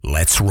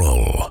Let's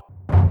roll.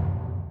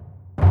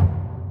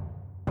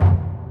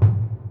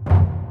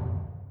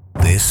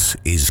 This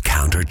is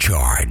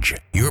Countercharge,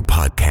 your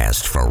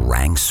podcast for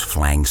ranks,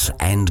 flanks,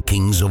 and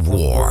kings of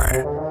war.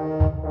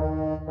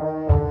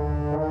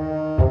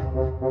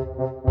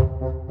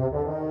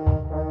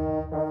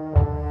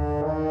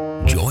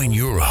 Join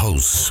your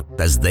hosts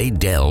as they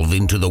delve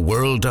into the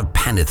world of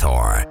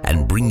Panithor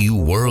and bring you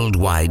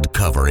worldwide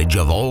coverage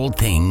of all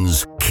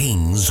things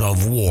Kings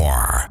of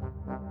War.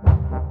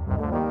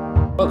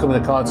 Welcome to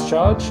the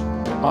Countercharge.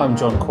 I'm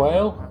John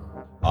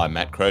Quayle. I'm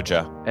Matt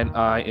Croger. And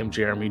I am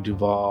Jeremy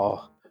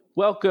Duvall.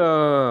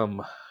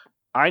 Welcome.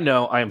 I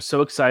know I am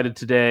so excited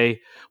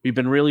today. We've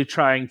been really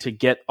trying to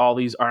get all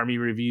these Army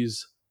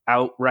reviews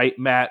out, right,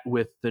 Matt,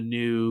 with the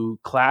new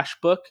Clash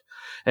book.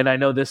 And I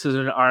know this is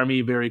an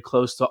Army very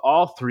close to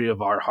all three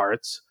of our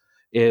hearts,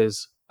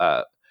 is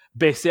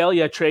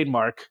Basilea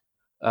trademark.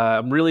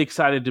 I'm really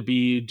excited to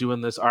be doing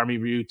this Army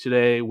review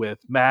today with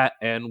Matt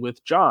and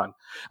with John.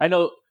 I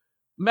know,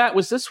 Matt,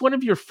 was this one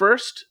of your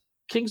first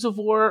Kings of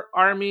War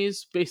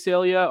armies,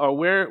 Basilea, or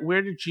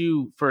where did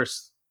you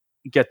first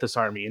get this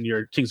army in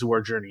your Kings of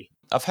War journey?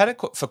 I've had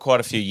it for quite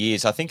a few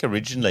years. I think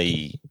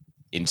originally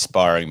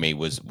inspiring me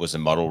was a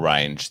model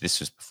range. This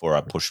was before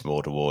I pushed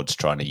more towards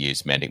trying to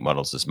use Mantic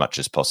models as much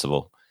as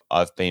possible.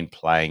 I've been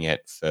playing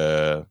it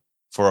for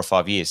 4 or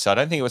 5 years, so I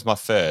don't think it was my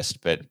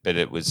first, but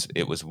it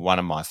was one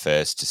of my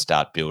first to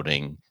start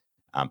building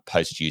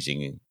post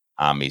using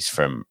armies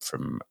from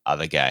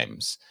other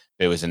games.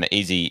 It was an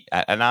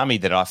army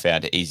that I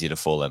found easy to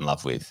fall in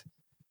love with.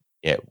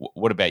 Yeah.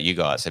 What about you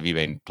guys? Have you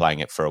been playing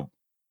it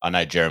I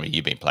know, Jeremy,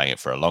 you've been playing it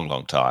for a long,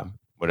 long time.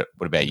 What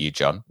about you,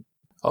 John?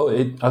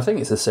 I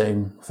think it's the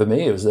same for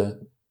me. It was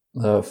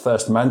the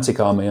first Mantic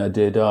army I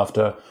did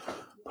after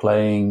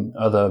playing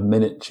other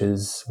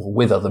miniatures, or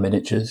with other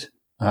miniatures.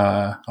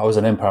 I was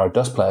an Empire of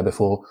Dust player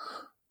before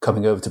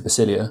coming over to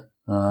Basilea.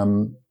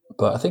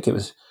 But I think it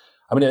was,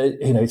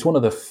 it's one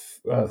of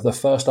the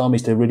first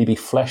armies to really be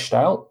fleshed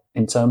out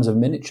in terms of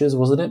miniatures,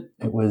 wasn't it?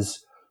 It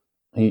was,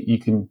 you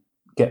can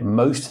get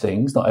most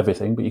things, not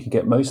everything, but you can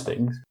get most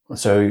things.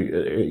 So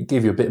it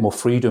gave you a bit more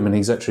freedom in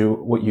exactly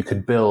what you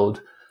could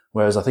build.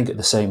 Whereas I think at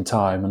the same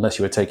time, unless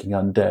you were taking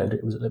undead,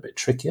 it was a little bit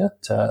trickier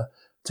to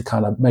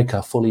kind of make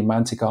a fully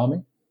Mantic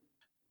army.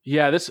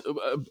 Yeah,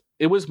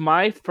 it was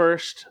my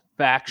first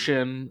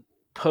faction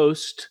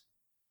post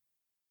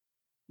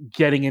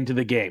getting into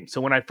the game.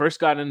 So when I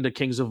first got into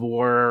Kings of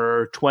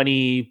War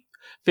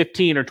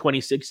 2015 or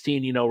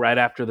 2016, right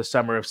after the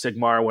summer of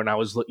Sigmar, when I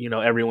was,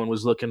 everyone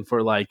was looking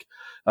for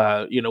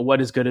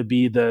what is going to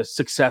be the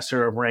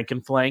successor of Rank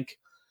and Flank,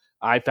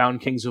 I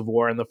found Kings of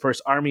War, and the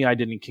first army I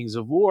did in Kings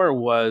of War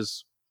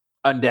was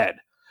Undead.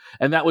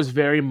 And that was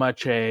very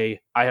much I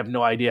have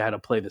no idea how to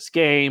play this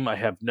game. I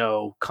have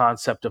no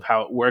concept of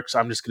how it works.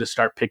 I'm just going to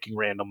start picking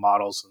random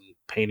models and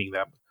painting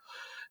them.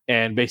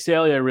 And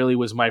Basilea really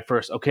was my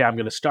first, okay, I'm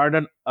going to start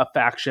a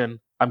faction.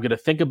 I'm going to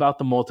think about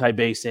the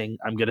multi-basing.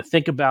 I'm going to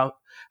think about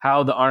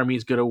how the army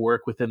is going to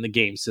work within the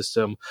game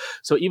system.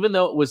 So even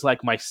though it was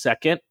like my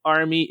second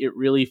army, it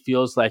really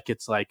feels like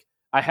it's like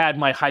I had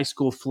my high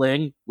school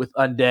fling with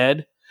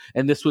Undead,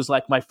 and this was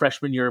like my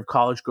freshman year of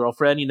college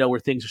girlfriend, where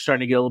things are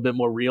starting to get a little bit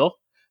more real.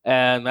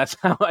 And that's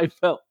how I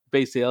felt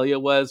Basilea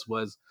was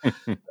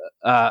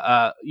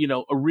a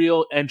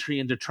real entry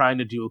into trying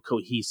to do a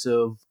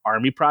cohesive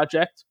army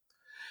project.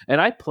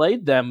 And I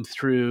played them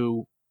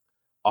through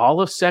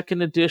all of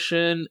 2nd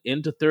edition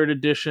into 3rd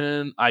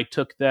edition. I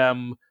took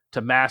them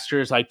to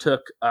Masters. I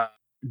took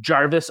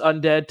Jarvis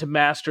Undead to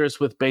Masters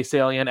with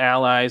Basilian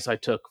allies. I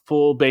took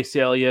full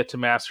Basilea to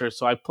Masters.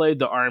 So I played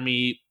the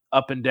army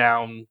up and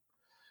down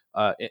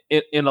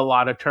in a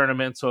lot of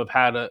tournaments, so I've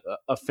had a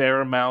fair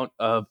amount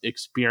of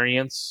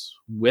experience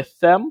with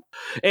them.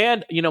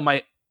 And,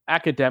 my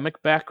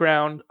academic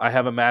background, I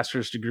have a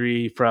master's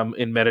degree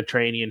in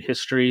Mediterranean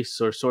history,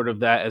 so sort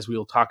of that, as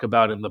we'll talk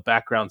about in the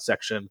background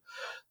section,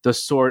 the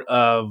sort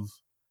of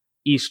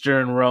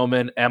Eastern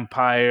Roman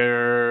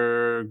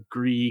Empire,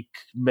 Greek,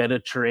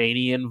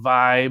 Mediterranean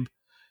vibe.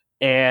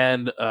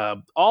 And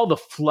all the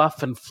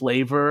fluff and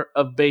flavor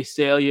of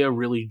Basilea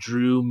really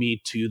drew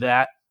me to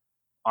that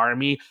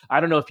army. I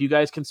don't know if you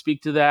guys can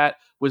speak to that.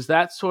 Was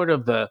that sort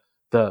of the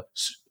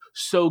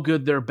so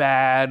good they're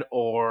bad,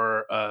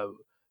 or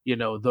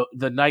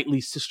the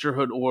knightly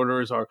sisterhood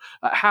orders, or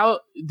how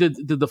did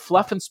the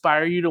fluff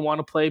inspire you to want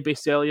to play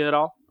Basilea at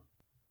all?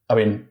 I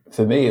mean,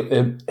 for me,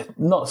 it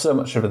not so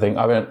much of a thing.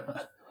 I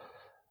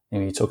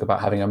mean, you talk about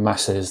having a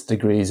master's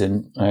degrees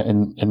in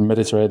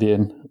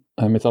Mediterranean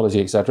mythology,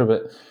 etc.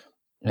 But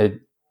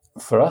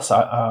for us,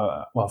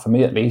 for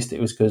me at least, it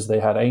was because they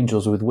had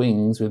angels with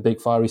wings with big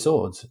fiery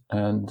swords,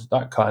 and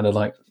that kind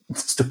of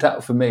stood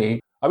out for me.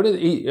 I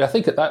mean, I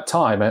think at that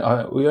time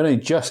we only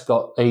just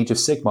got Age of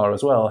Sigmar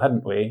as well,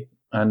 hadn't we?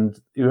 And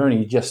you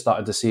only just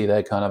started to see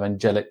their kind of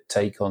angelic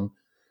take on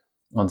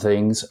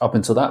things. Up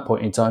until that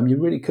point in time, you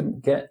really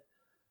couldn't get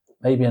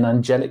maybe an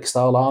angelic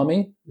style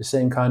army the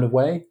same kind of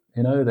way.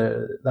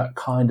 That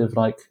kind of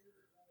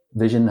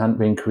vision hadn't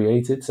been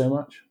created so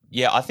much.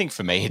 Yeah, I think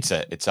for me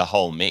it's a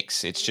whole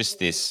mix. It's just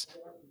this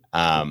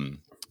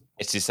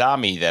it's this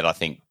army that I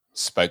think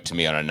spoke to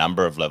me on a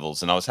number of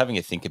levels. And I was having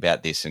a think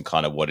about this and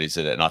kind of what is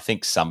it? And I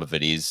think some of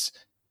it is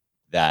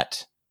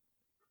that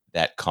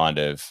kind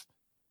of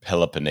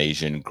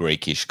Peloponnesian,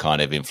 Greekish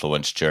kind of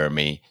influence,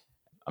 Jeremy.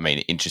 I mean,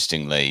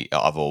 interestingly,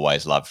 I've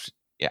always loved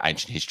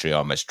ancient history. I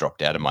almost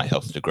dropped out of my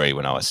health degree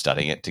when I was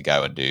studying it to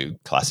go and do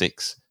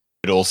classics.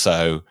 But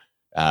also,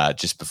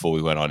 just before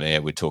we went on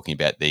air, we're talking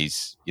about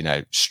these,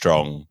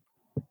 strong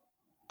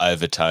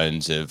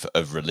overtones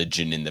of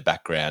religion in the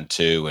background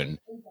too, and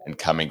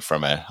coming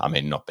from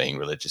not being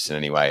religious in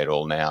any way at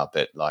all now,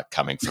 but like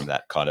coming from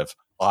that kind of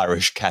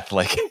Irish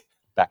Catholic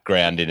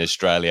background in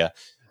Australia,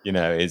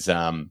 is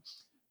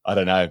I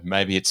don't know,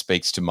 maybe it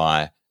speaks to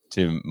my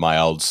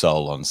old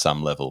soul on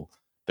some level.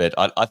 But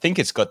I think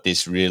it's got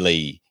this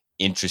really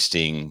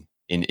interesting,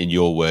 in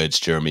your words,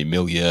 Jeremy,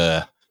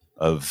 milieu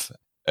of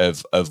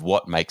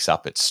what makes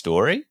up its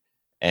story.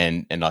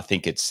 And I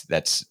think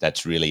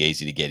that's really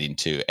easy to get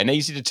into and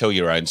easy to tell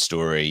your own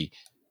story,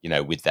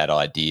 with that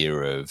idea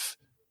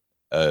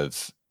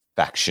of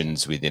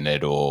factions within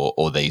it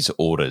or these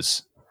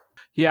orders.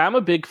 Yeah, I'm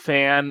a big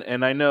fan,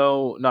 and I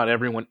know not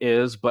everyone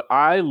is, but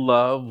I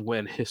love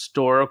when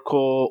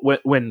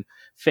when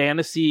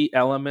fantasy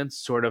elements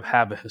sort of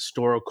have a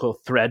historical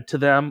thread to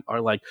them,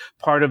 or like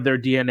part of their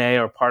DNA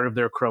or part of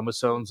their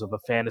chromosomes of a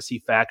fantasy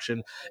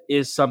faction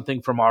is something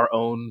from our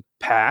own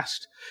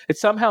past. It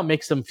somehow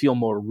makes them feel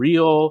more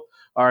real,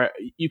 or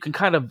you can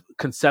kind of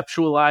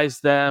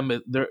conceptualize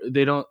them.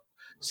 They don't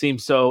seem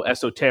so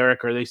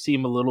esoteric, or they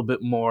seem a little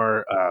bit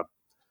more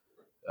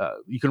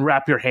you can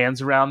wrap your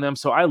hands around them.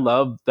 So I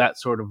love that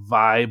sort of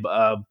vibe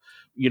of,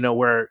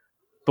 where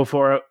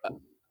before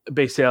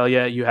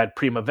Basilea, you had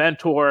Prima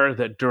Ventor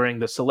that during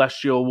the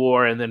Celestial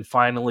War, and then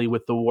finally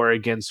with the war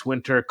against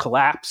Winter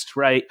collapsed,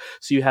 right?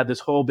 So you had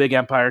this whole big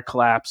empire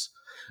collapse.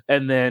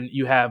 And then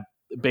you have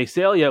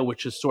Basilea,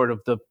 which is sort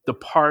of the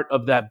part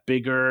of that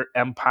bigger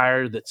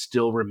empire that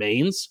still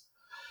remains.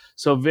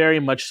 So very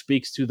much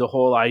speaks to the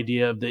whole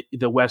idea of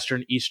the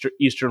Western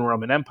Eastern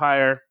Roman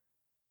Empire.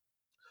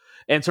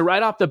 And so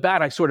right off the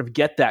bat, I sort of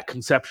get that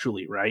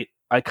conceptually, right?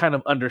 I kind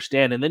of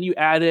understand. And then you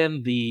add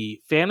in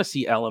the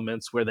fantasy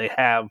elements where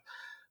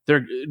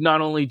they're not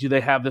only do they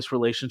have this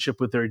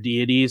relationship with their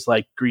deities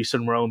like Greece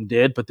and Rome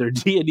did, but their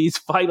deities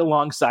fight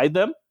alongside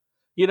them.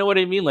 You know what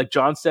I mean? Like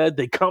John said,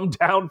 they come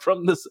down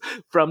from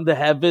the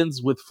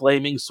heavens with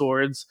flaming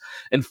swords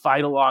and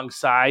fight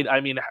alongside. I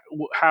mean,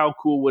 how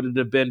cool would it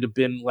have been to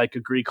been like a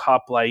Greek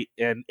hoplite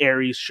and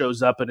Ares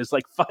shows up and is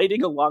like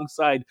fighting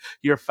alongside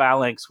your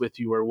phalanx with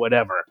you or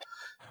whatever?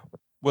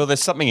 Well,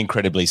 there's something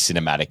incredibly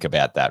cinematic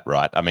about that,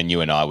 right? I mean, you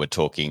and I were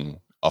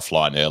talking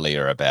offline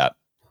earlier about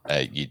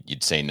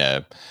you'd seen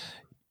a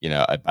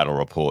battle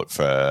report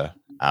for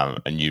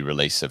a new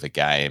release of a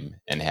game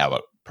and how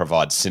it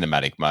provides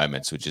cinematic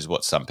moments, which is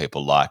what some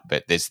people like.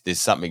 But there's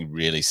something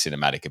really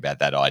cinematic about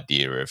that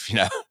idea of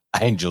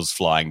angels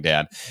flying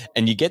down,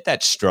 and you get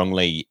that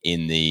strongly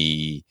in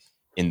the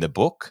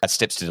book.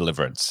 Steps to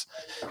Deliverance.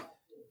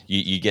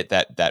 You get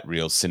that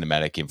real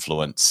cinematic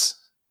influence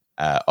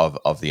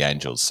of the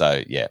angels.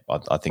 So yeah,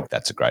 I think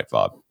that's a great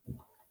vibe.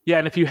 Yeah,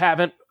 and if you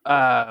haven't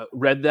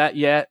read that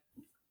yet,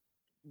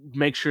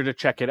 make sure to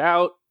check it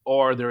out.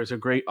 Or there is a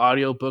great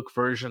audiobook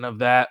version of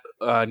that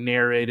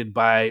narrated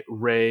by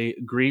Ray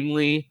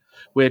Greenlee,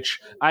 which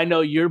I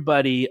know your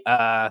buddy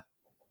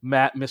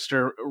Matt,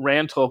 Mr.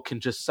 Rantle, can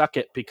just suck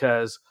it,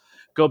 because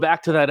go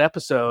back to that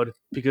episode,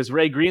 because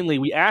Ray Greenlee,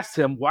 we asked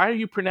him, why are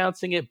you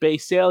pronouncing it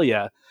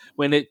Basilea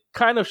when it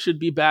kind of should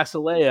be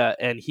Basilea?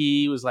 And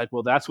he was like,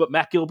 well, that's what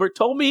Matt Gilbert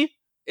told me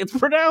it's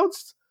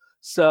pronounced.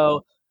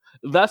 So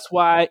that's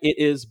why it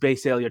is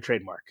Basilea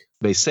trademark.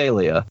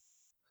 Basilea.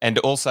 And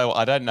also,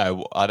 I don't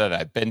know.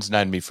 Ben's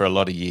known me for a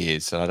lot of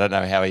years, and I don't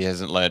know how he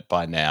hasn't learnt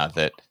by now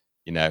that,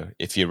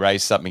 if you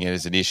raise something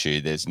as an issue,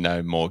 there's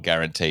no more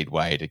guaranteed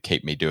way to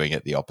keep me doing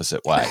it the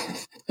opposite way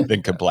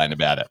than complain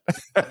about it.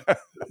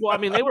 Well, I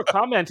mean, they were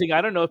commenting.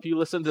 I don't know if you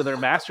listened to their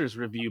Masters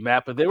review,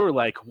 Matt, but they were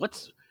like,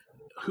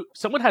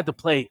 someone had to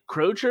play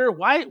Crozier?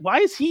 Why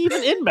is he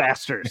even in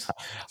Masters? So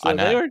I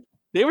know.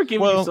 They were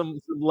giving you some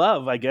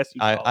love, I guess.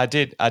 I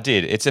did.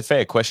 It's a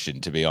fair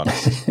question, to be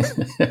honest.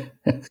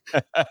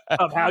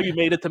 Of how you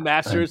made it to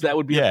Masters, that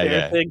would be a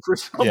fair thing for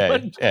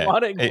someone to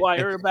want to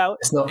inquire about.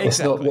 It's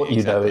not what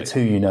you know; it's who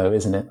you know,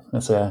 isn't it?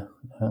 That's how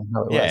it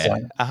works out.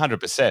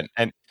 100%.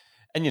 And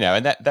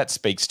that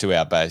speaks to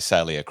our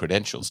Basilea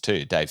credentials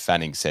too. Dave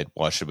Fanning said,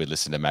 "Why should we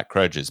listen to Matt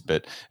Croger's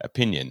but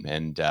opinion?"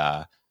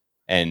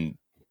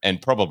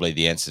 And probably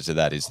the answer to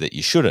that is that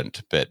you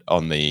shouldn't. But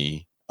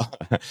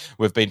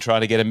we've been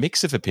trying to get a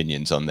mix of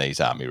opinions on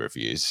these army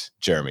reviews,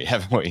 Jeremy,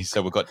 haven't we?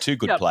 So we've got two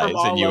good players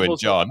in you and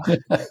John.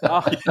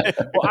 Well,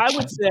 I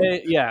would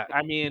say,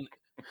 I mean,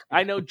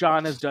 I know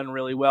John has done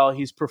really well.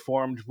 He's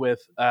performed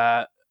with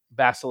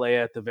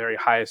Basilea at the very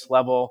highest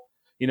level,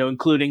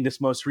 including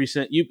this most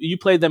recent. You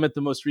played them at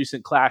the most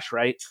recent Clash,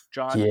 right,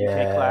 John?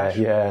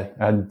 Yeah,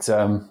 and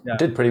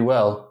did pretty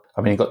well.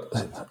 I mean,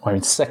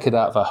 second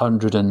out of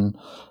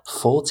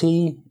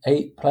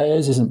 148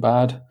 players isn't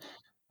bad,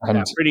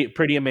 and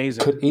pretty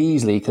amazing. Could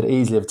easily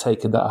have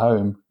taken that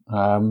home,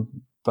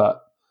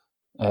 but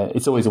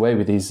it's always the way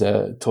with these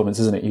tournaments,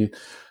 isn't it?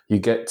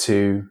 You've got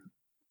to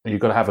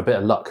have a bit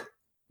of luck,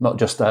 not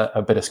just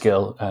a bit of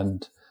skill,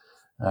 and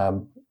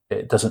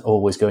it doesn't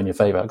always go in your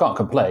favour. I can't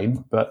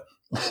complain, but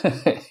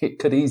it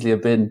could easily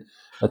have been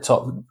a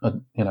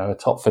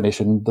top finish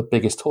in the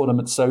biggest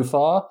tournament so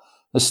far,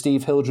 as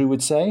Steve Hildrew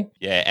would say.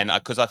 Yeah, and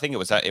because I think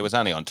it was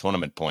only on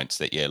tournament points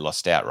that you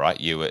lost out, right?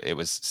 It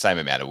was the same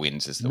amount of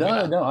wins as the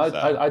winner. No,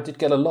 I did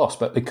get a loss,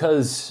 but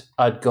because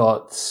I'd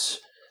got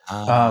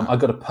I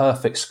got a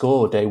perfect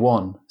score day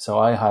one, so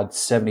I had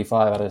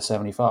 75 out of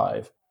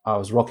 75. I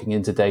was rocking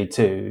into day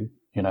two,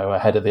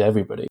 ahead of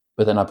everybody.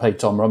 But then I played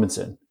Tom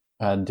Robinson,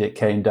 and it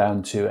came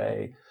down to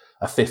a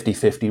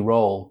 50-50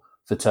 roll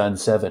for turn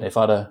 7. If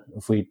I'd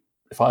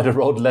have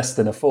rolled less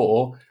than a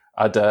 4,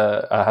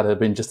 I had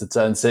been just a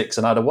turn 6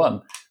 and I'd have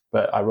won.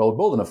 But I rolled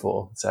more than a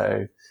 4,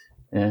 so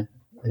yeah,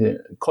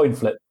 coin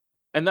flip.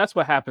 And that's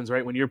what happens,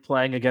 right? When you're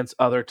playing against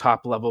other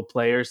top level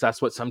players, that's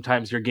what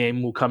sometimes your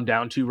game will come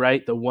down to,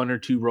 right? The 1 or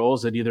 2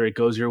 rolls that either it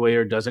goes your way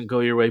or doesn't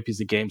go your way because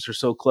the games are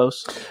so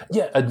close.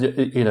 Yeah,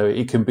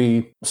 it can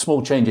be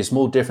small changes,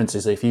 small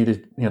differences. If you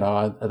did,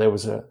 there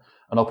was an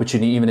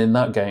opportunity even in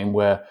that game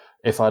where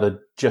if I'd have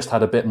just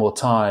had a bit more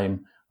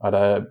time, I'd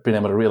have been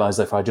able to realize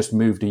that if I just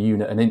moved a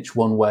unit an inch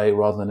one way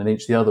rather than an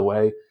inch the other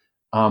way,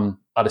 I'd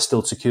have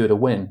still secured a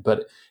win. But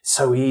it's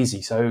so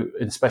easy,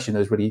 especially in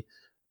those really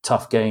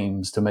tough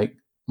games, to make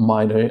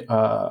minor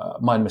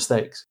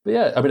mistakes. But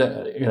yeah, I mean,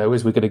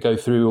 as we're going to go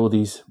through all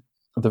the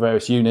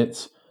various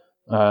units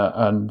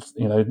and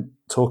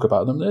talk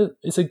about them,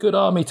 it's a good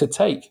army to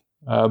take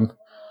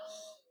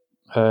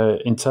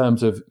in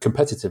terms of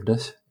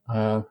competitiveness.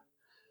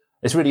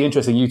 It's really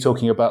interesting you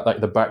talking about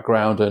like the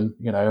background, and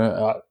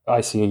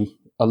I see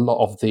a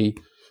lot of the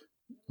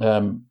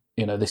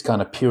this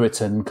kind of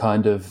Puritan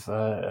kind of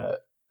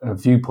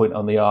viewpoint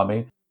on the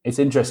army. It's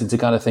interesting to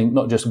kind of think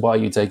not just why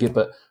you take it,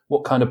 but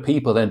what kind of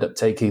people end up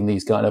taking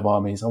these kind of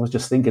armies. I was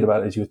just thinking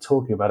about it as you were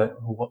talking about it.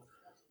 What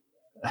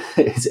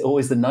is it?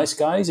 Always the nice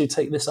guys who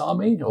take this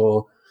army,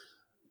 or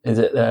is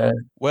it?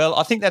 Well,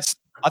 I think that's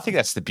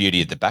the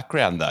beauty of the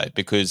background, though,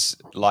 because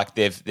like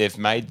they've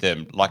made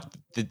them like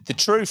the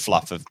true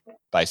fluff of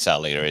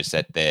Basilea is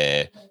that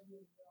they're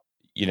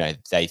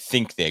they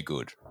think they're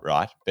good,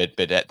 right? But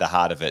at the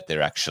heart of it,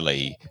 they're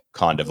actually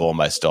kind of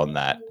almost on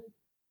that.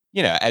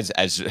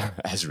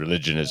 As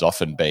religion has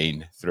often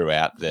been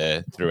throughout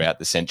the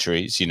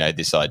centuries,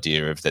 this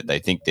idea of that they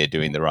think they're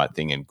doing the right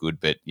thing and good,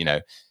 but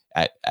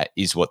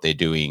is what they're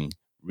doing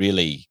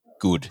really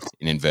good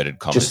in inverted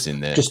commas?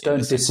 Just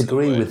don't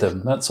disagree with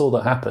them. That's all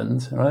that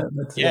happened, right?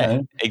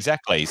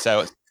 Exactly.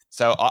 So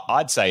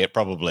I'd say it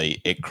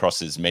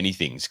crosses many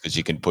things because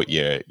you can put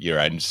your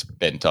own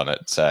bent on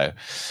it. So,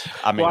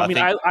 I mean,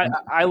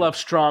 I love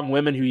strong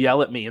women who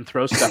yell at me and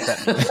throw stuff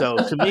at me. So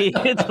to me,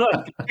 it's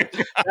like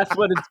that's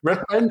what it's.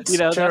 Repent,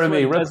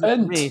 Jeremy,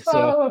 repent. Me,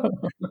 so.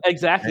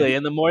 Exactly,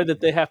 and the more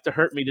that they have to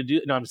hurt me to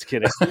do. No, I'm just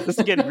kidding. This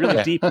is getting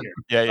really deep here.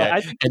 Yeah.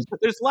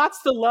 There's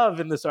lots to love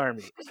in this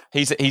army.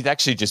 He's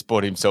actually just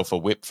bought himself a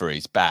whip for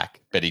his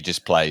back, but he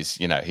just plays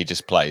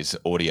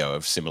audio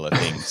of similar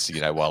things,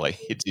 while he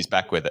hits his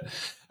back with it.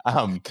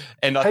 And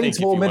I think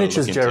more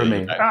miniatures,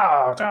 Jeremy.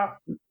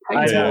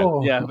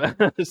 Yeah.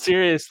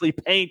 Seriously,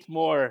 paint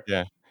more.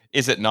 Yeah.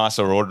 Is it nice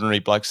or ordinary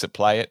blokes that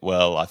play it?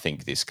 Well, I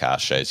think this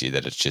cast shows you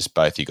that it's just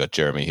both. You got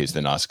Jeremy, who's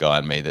the nice guy,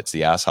 and me, that's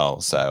the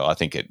asshole. So I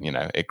think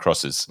it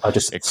crosses. I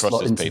just it crosses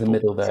slot into people. the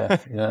middle there.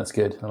 Yeah, that's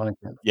good. I like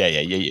it. Yeah.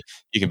 You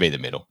can be the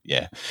middle.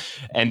 Yeah.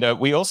 And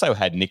we also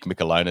had Nick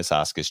Michelonis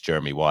ask us,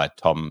 Jeremy, why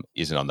Tom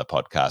isn't on the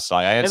podcast.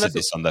 I answered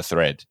this on the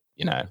thread.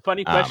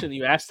 Funny question that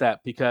you asked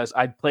that, because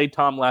I played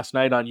Tom last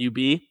night on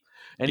UB,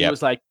 and he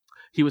was like,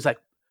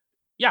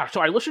 yeah,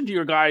 so I listened to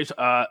your guys,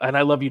 and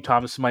I love you,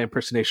 Tom. This is my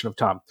impersonation of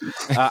Tom.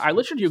 I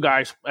listened to you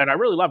guys, and I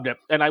really loved it.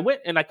 And I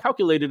went and I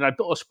calculated, and I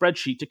built a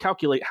spreadsheet to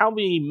calculate how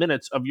many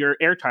minutes of your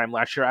airtime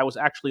last year I was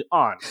actually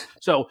on.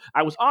 So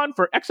I was on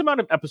for X amount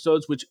of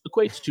episodes, which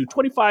equates to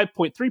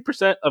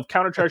 25.3% of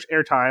countercharge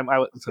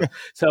airtime.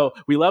 So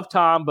we love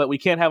Tom, but we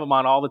can't have him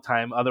on all the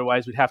time.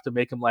 Otherwise, we'd have to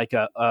make him like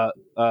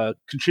a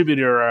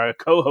contributor or a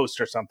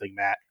co-host or something,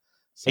 Matt.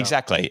 So.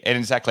 Exactly.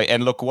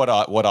 And look, what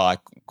I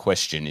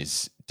question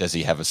is, does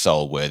he have a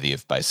soul worthy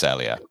of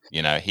Basilea?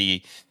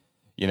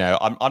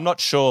 I'm not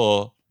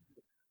sure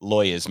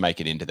lawyers make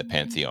it into the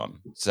pantheon.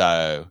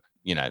 So,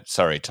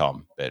 sorry,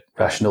 Tom, but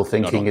rational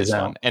thinking is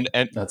out. And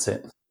that's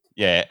it.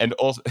 Yeah, and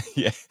also,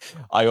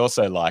 I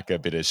also like a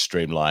bit of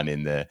streamline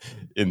in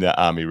the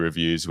army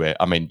reviews where,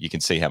 I mean, you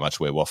can see how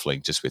much we're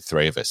waffling just with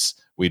 3 of us.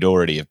 We'd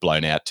already have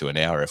blown out to an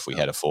hour if we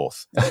had a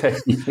 4th.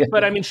 Yeah.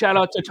 But I mean, shout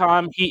out to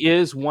Tom. He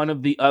is one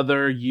of the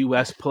other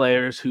U.S.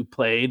 players who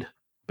played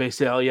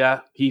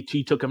Basilea.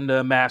 He took him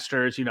to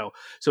Masters,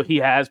 so he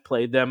has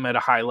played them at a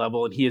high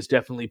level, and he is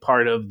definitely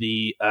part of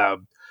the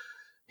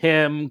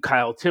him,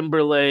 Kyle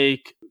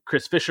Timberlake,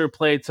 Chris Fisher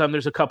played some.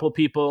 There's a couple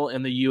people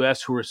in the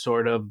U.S. who are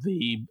sort of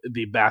the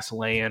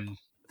Basilean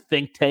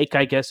think tank,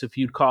 I guess, if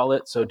you'd call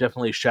it. So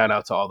definitely shout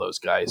out to all those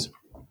guys.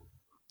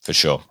 For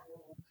sure.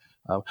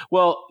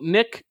 Well,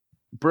 Nick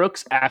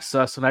Brooks asks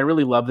us, and I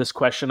really love this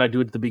question. I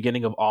do it at the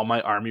beginning of all my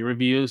Army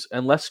reviews.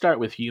 And let's start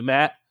with you,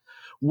 Matt.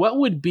 What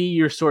would be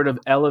your sort of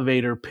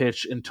elevator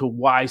pitch into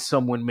why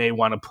someone may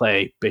want to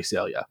play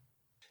Basilea?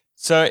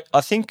 So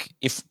I think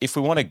if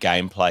we want a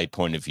gameplay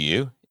point of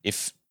view,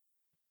 if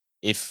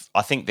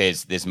I think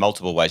there's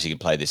multiple ways you can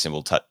play this, and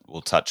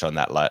we'll touch on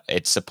that.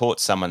 It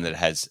supports someone that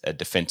has a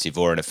defensive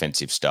or an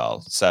offensive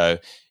style. So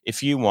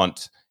if you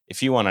want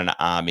an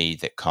army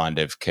that kind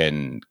of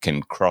can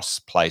cross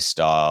play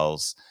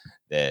styles,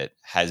 that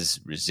has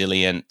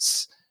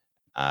resilience,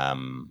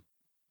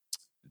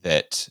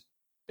 that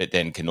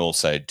then can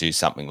also do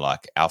something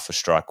like Alpha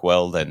Strike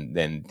well,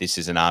 then this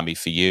is an army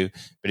for you.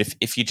 But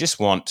if you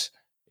want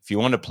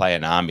to play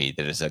an army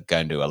that is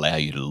going to allow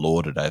you to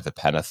lord it over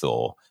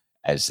Panathor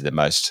as the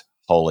most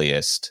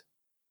holiest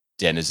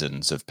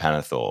denizens of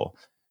Panathor,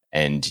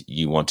 and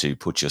you want to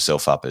put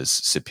yourself up as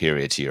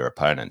superior to your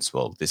opponents,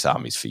 well, this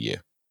army's for you.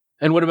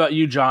 And what about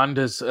you, John?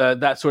 Does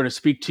that sort of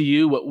speak to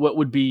you? What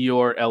would be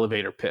your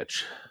elevator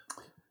pitch?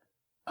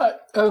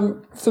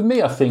 For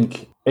me, I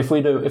think if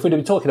we'd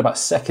be talking about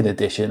second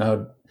edition,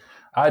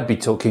 I'd be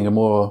talking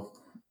more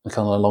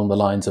kind of along the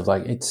lines of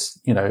like it's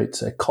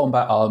a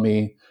combat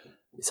army,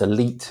 it's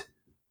elite,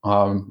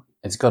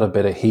 it's got a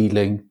bit of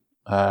healing,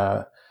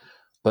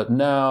 but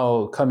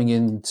now coming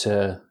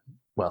into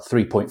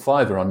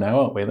 3.5 we're on now,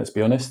 aren't we? Let's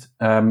be honest.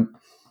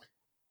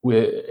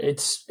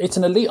 It's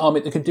an elite army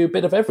that can do a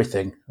bit of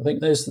everything. I think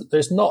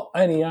there's not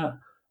any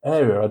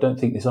area I don't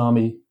think this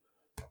army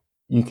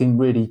you can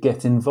really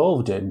get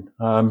involved in.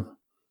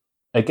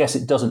 I guess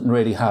it doesn't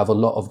really have a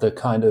lot of the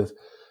kind of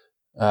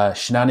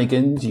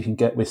shenanigans you can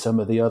get with some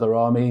of the other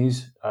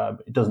armies.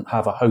 It doesn't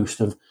have a host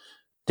of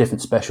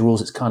different special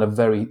rules. It's kind of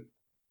very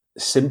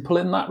simple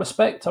in that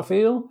respect, I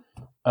feel.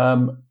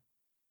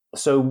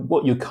 So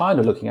what you're kind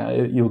of looking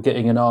at, you're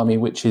getting an army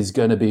which is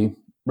going to be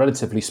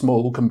relatively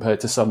small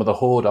compared to some of the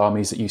horde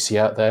armies that you see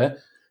out there.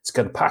 It's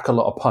going to pack a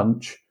lot of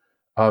punch.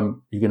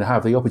 You're going to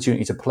have the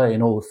opportunity to play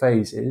in all the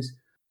phases,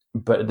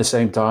 but at the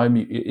same time,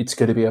 it's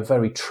going to be a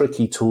very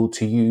tricky tool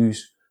to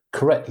use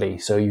correctly.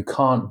 So you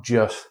can't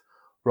just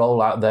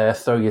roll out there,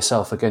 throw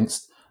yourself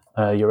against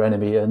your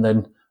enemy, and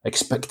then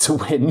expect to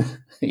win.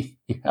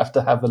 You have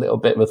to have a little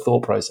bit of a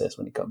thought process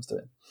when it comes to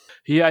it.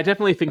 Yeah, I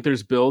definitely think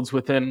there's builds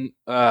within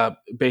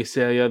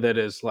Basilea that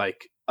is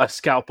like a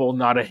scalpel,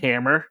 not a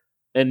hammer,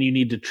 and you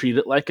need to treat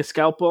it like a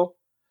scalpel.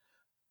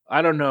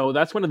 I don't know.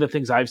 That's one of the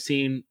things I've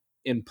seen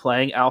in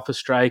playing Alpha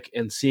Strike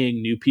and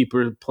seeing new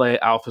people play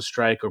Alpha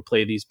Strike or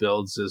play these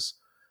builds is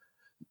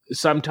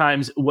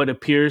sometimes what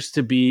appears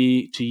to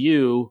be to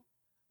you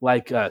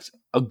like a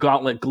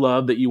gauntlet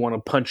glove that you want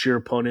to punch your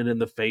opponent in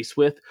the face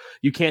with.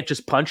 You can't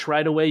just punch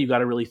right away. You got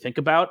to really think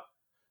about.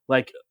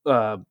 Like,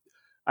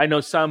 I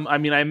know some. I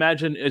mean, I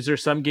imagine is there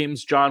some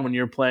games, John, when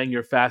you're playing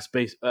your fast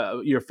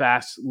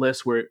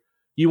list where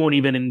you won't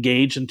even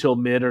engage until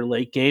mid or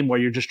late game, where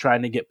you're just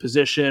trying to get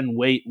position,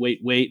 wait.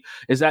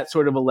 Is that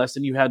sort of a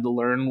lesson you had to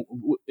learn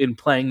in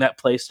playing that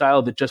play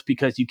style, that just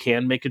because you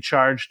can make a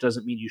charge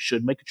doesn't mean you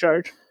should make a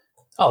charge?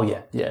 Oh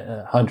yeah,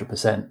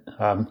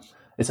 100%.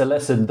 It's a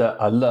lesson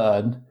that I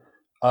learn,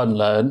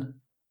 unlearn,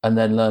 and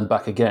then learn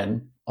back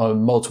again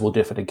on multiple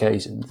different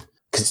occasions,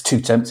 because it's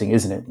too tempting,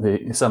 isn't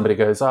it? Somebody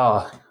goes,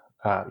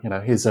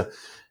 here's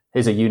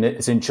a unit,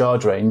 it's in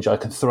charge range, I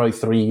can throw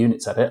 3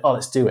 units at it. Oh,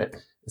 let's do it.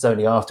 It's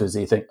only afterwards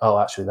that you think, oh,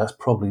 actually, that's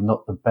probably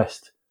not the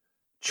best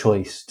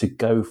choice to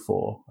go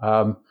for.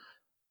 I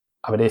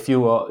mean, if you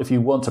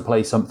want to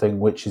play something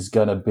which is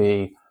going to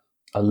be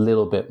a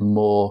little bit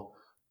more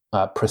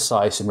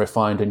precise and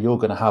refined, and you're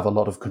going to have a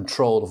lot of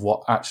control of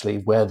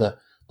where the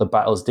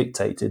battle's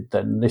dictated,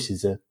 then this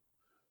is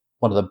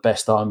one of the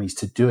best armies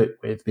to do it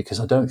with, because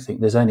I don't think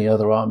there's any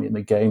other army in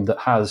the game that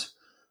has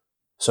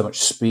so much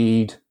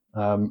speed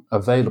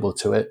available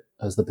to it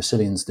as the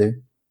Basilians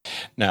do.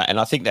 No, and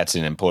I think that's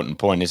an important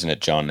point, isn't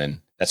it, John?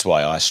 And that's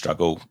why I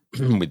struggle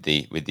with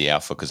the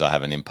Alpha, because I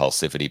have an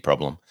impulsivity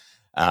problem.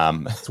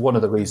 It's one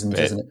of the reasons,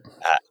 isn't it?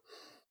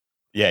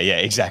 Yeah,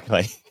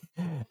 exactly.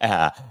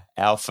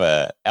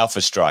 Alpha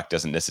strike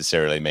doesn't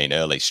necessarily mean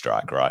early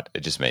strike, right?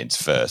 It just means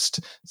first.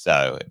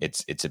 So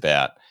it's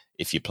about,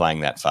 if you're playing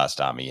that fast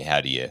army,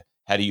 how do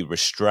you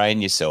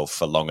restrain yourself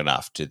for long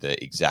enough to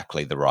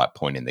exactly the right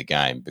point in the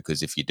game?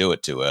 Because if you do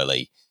it too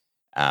early,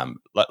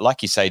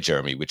 like you say,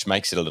 Jeremy, which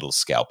makes it a little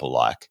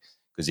scalpel-like,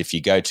 because if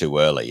you go too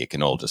early, it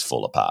can all just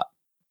fall apart.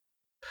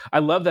 I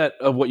love that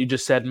of what you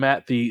just said,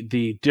 Matt,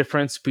 the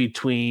difference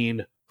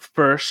between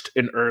first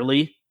and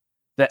early.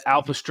 That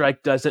Alpha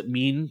Strike doesn't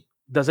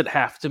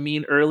have to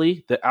mean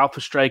early. The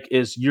Alpha Strike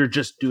is you're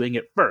just doing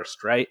it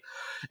first, right?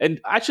 And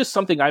that's just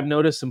something I've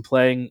noticed in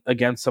playing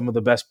against some of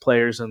the best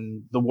players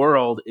in the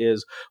world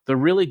is the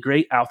really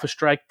great Alpha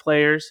Strike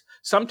players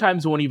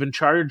sometimes won't even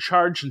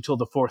charge until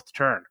the 4th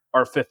turn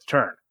or 5th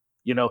turn.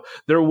 You know,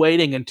 they're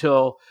waiting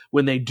until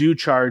when they do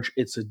charge,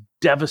 it's a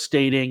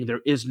devastating. There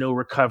is no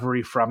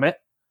recovery from it.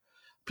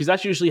 Because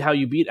that's usually how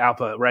you beat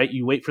alpha, right?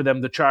 You wait for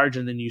them to charge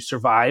and then you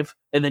survive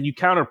and then you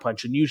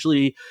counterpunch. And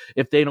usually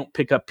if they don't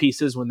pick up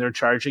pieces when they're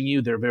charging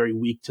you, they're very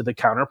weak to the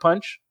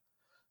counterpunch.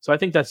 So I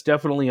think that's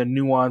definitely a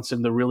nuance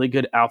in the really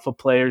good alpha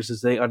players is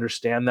they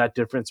understand that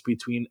difference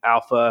between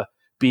alpha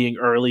being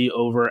early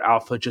over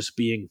alpha just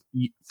being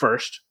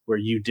first, where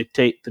you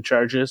dictate the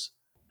charges.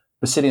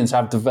 Basilians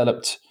have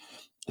developed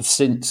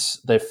since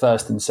their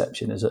first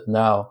inception, is it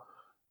now?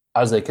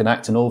 As they can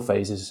act in all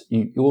phases,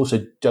 you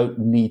also don't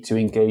need to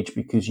engage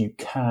because you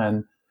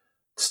can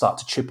start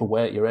to chip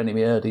away at your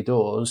enemy early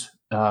doors,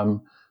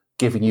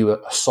 giving you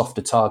a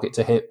softer target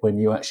to hit when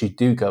you actually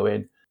do go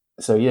in.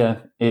 So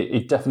yeah,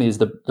 it definitely is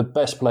the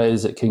best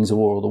players at Kings of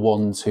War are the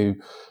ones who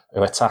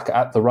attack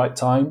at the right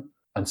time,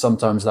 and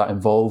sometimes that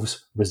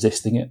involves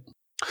resisting it.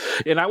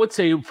 And I would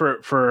say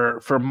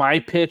for my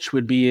pitch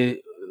would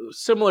be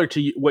similar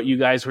to what you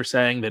guys were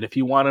saying, that if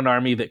you want an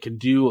army that can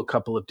do a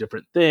couple of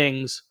different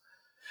things,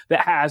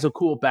 that has a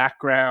cool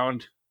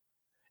background.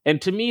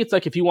 And to me, it's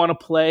like if you want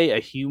to play a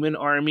human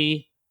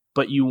army,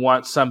 but you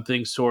want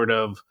something sort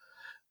of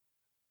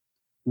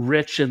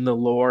rich in the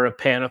lore of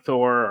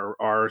Panathor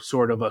or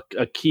sort of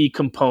a key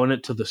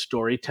component to the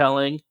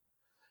storytelling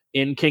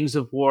in Kings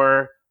of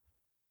War,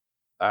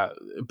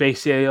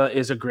 Basilea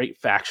is a great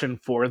faction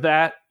for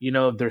that.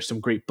 There's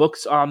some great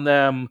books on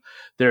them.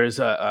 There's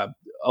a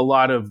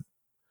lot of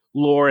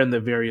lore in the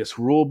various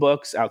rule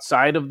books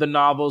outside of the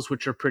novels,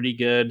 which are pretty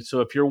good. So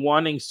if you're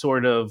wanting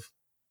sort of,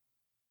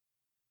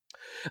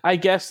 I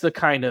guess, the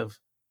kind of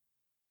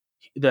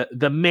the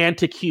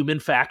mantic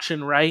human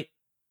faction, right?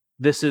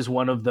 This is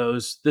one of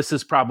those. This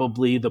is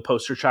probably the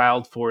poster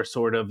child for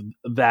sort of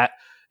that.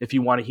 If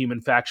you want a human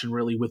faction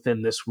really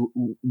within this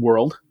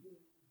world.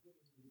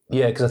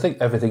 Yeah, because I think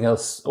everything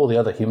else, all the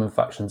other human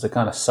factions are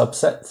kind of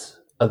subsets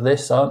of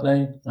this, aren't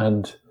they?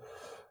 And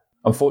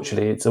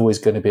unfortunately, it's always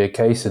going to be a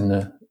case in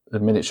the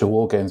miniature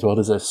war games world,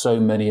 as there's so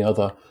many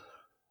other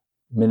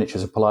miniature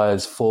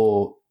suppliers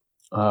for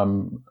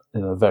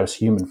various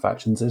human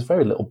factions. There's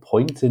very little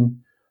point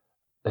in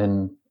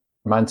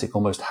Mantic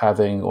almost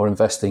having or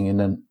investing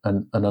in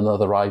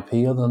another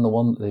IP other than the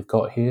one that they've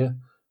got here.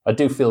 I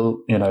do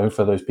feel,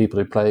 for those people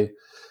who play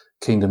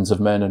Kingdoms of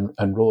Men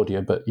and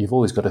Rordia, but you've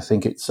always got to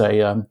think it's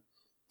a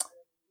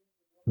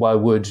why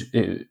would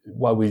you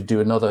do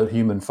another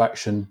human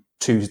faction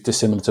too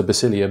dissimilar to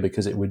Basilea,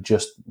 because it would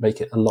just make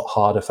it a lot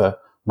harder for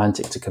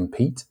Mantic to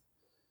compete.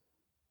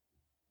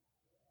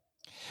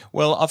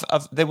 Well,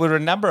 there were a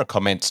number of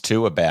comments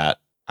too about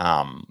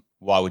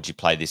why would you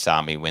play this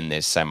army when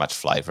there's so much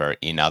flavour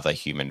in other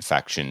human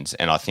factions,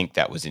 and I think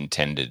that was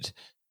intended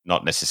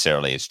not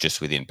necessarily as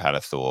just within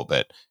Panathor,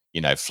 but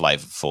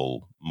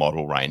flavourful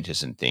model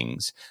ranges and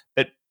things.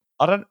 But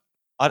I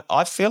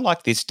feel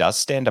like this does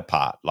stand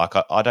apart. Like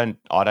I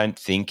don't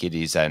think it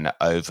is an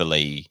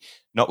overly,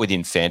 not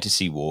within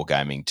fantasy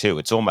wargaming too.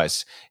 It's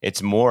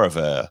more of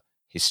a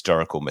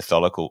historical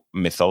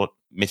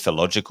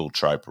mythological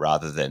trope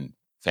rather than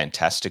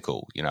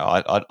fantastical.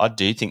 I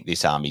do think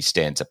this army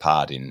stands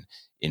apart in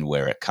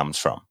where it comes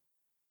from.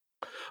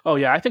 Oh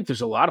yeah, I think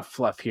there's a lot of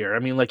fluff here. I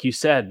mean, like you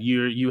said,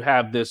 you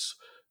have this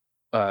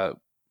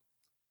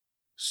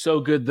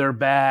so good they're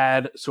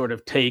bad sort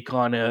of take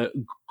on a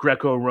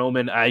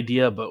Greco-Roman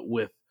idea, but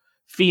with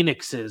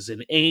phoenixes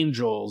and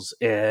angels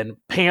and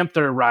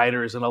panther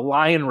riders and a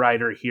lion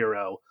rider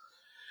hero.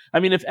 I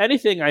mean, if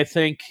anything, I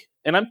think,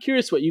 and I'm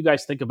curious what you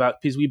guys think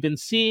about, because we've been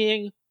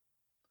seeing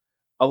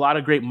a lot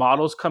of great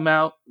models come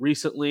out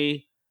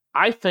recently.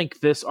 I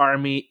think this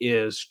army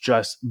is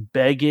just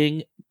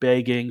begging,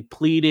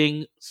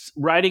 pleading,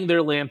 writing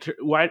their letters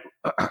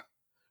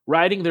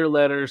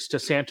to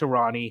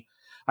Santorani.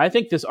 I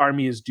think this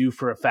army is due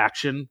for a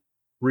faction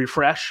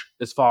refresh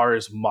as far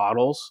as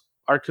models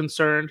are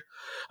concerned.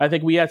 I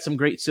think we had some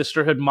great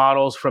Sisterhood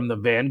models from the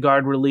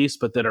Vanguard release,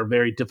 but that are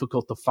very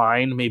difficult to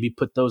find. Maybe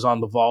put those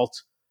on the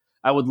vault.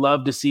 I would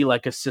love to see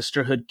like a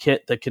Sisterhood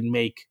kit that can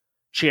make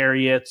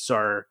chariots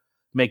or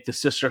make the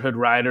Sisterhood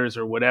riders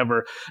or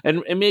whatever.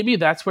 And maybe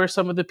that's where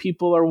some of the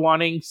people are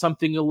wanting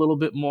something a little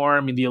bit more.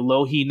 I mean, the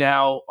Elohi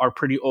now are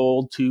pretty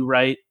old too,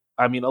 right?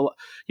 I mean,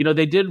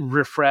 they did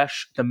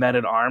refresh the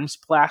Men-at-Arms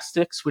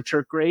plastics, which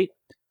are great.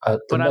 The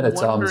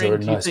Men-at-Arms are a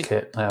nice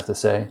kit, I have to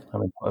say. I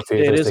mean,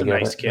 it is a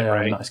nice kit,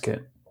 right? A nice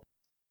kit.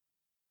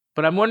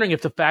 But I'm wondering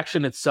if the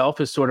faction itself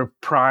is sort of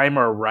prime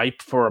or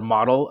ripe for a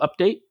model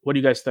update. What do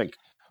you guys think?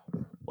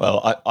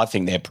 Well, I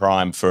think they're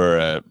prime for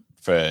a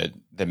bit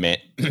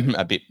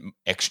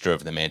extra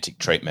of the Mantic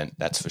treatment,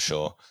 that's for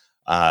sure.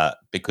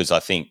 Because I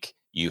think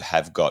you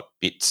have got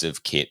bits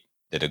of kit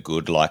that are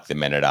good, like the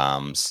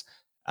Men-at-Arms.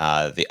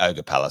 The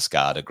Ogre Palace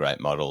Guard are great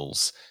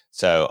models.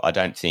 So I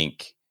don't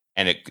think,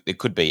 and it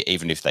could be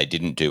even if they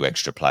didn't do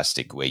extra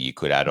plastic where you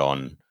could add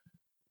on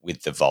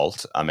with the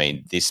Vault. I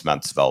mean, this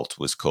month's Vault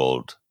was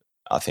called,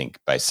 I think,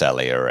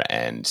 Basilea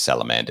and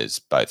Salamanders,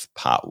 both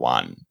part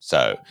 1.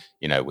 So,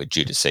 we're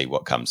due to see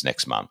what comes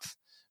next month.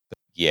 But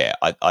yeah,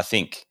 I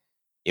think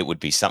it would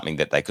be something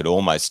that they could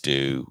almost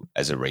do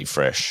as a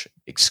refresh,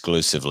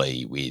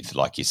 exclusively with,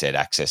 like you said,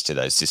 access to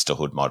those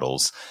sisterhood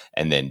models,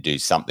 and then do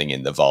something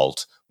in the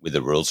vault with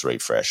a rules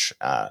refresh.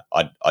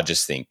 I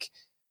just think,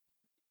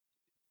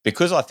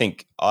 because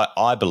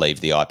I believe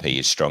the IP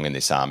is strong in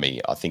this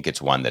army. I think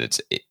it's one that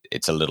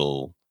it's a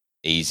little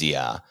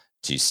easier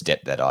to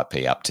step that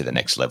IP up to the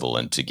next level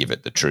and to give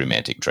it the true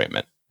Mantic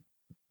treatment.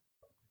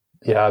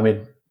 Yeah, I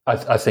mean,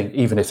 I think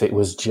even if it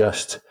was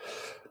just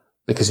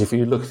because if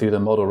you look through the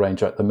model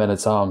range, right, the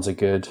Men-at-Arms are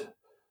good.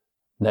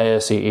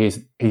 Naeus,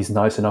 he's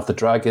nice enough. The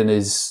dragon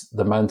is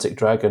the Mantic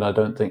dragon. I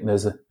don't think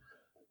there's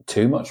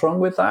too much wrong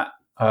with that.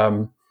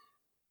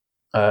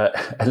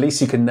 At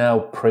least you can now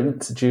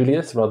print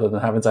Julius rather than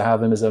having to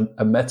have him as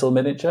a metal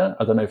miniature.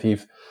 I don't know if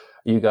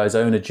you guys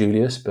own a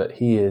Julius, but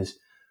he is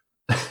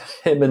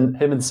him and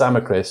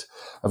Samachris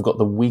have got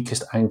the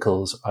weakest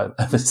ankles I've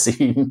ever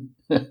seen.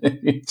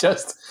 you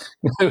just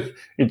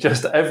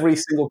every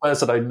single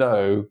person I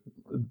know,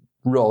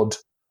 Rod,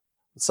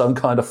 some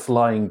kind of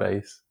flying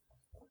base.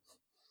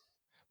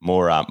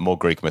 More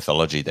Greek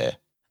mythology there.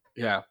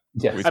 Yeah.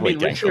 With I mean,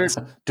 weak ankles.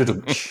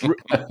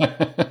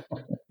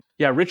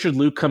 Richard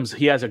Luke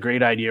he has a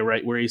great idea,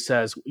 right, where he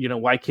says,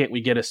 why can't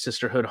we get a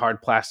sisterhood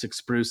hard plastic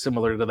sprue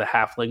similar to the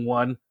halfling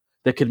one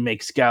that could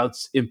make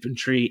scouts,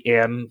 infantry,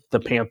 and the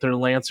Panther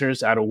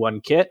Lancers out of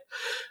one kit?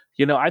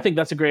 I think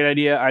that's a great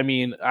idea. I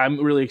mean,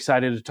 I'm really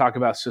excited to talk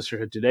about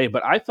Sisterhood today,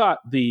 but I thought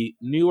the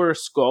newer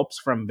sculpts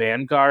from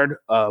Vanguard,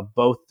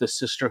 both the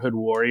Sisterhood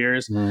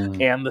Warriors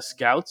and the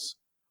Scouts,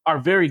 are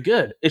very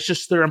good. It's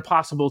just they're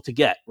impossible to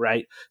get,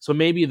 right? So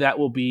maybe that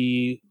will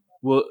be,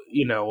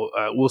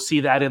 we'll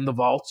see that in the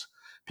vault,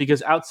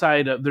 because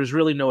outside of, there's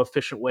really no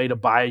efficient way to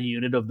buy a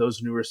unit of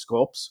those newer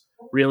sculpts.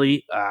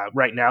 Really,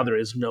 right now there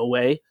is no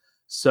way.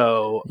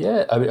 So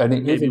yeah, I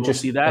mean maybe even we'll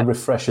just see that. a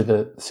refresh of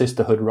the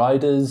Sisterhood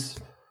Riders.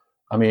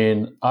 I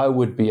mean, I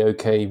would be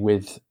okay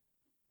with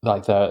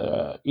like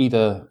the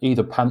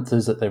either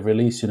Panthers that they've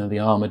released, the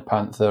Armored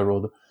Panther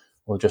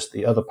or just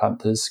the other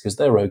Panthers, because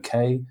they're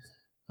okay.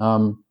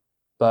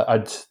 But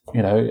I'd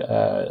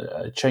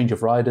a change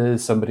of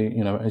riders, somebody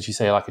as you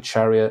say, like a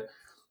chariot,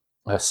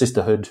 a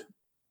Sisterhood,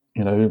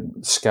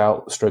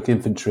 scout stroke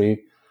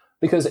infantry,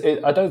 because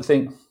I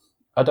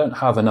don't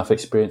have enough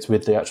experience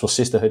with the actual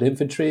Sisterhood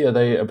infantry. Are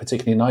they a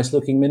particularly nice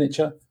looking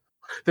miniature?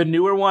 The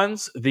newer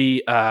ones,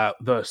 the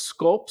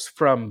sculpts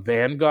from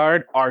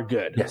Vanguard are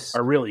good. Yes.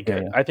 Are really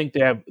good. Yeah. I think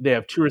they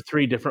have 2 or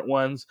 3 different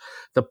ones.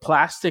 The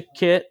plastic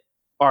kit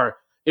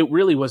it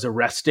really was a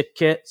Restic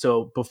kit.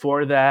 So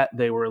before that,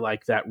 they were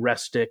like that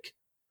Restic.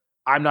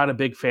 I'm not a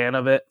big fan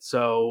of it.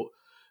 So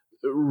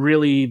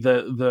really,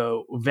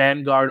 the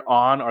Vanguard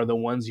are the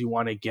ones you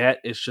want to get.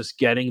 It's just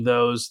getting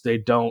those.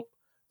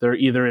 They're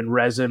either in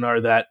resin or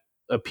a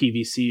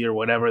PVC or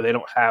whatever. They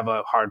don't have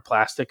a hard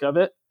plastic of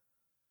it.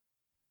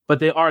 But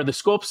the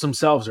sculpts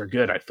themselves are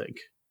good, I think.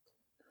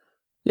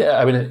 Yeah,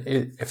 I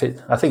mean,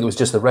 I think it was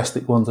just the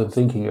Restic ones I'm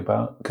thinking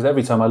about, because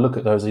every time I look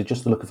at those, they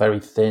just look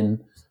very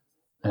thin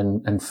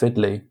and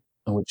fiddly,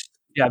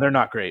 they're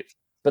not great.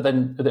 But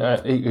then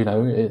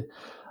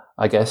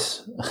I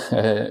guess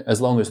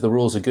as long as the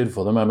rules are good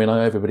for them. I mean,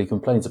 everybody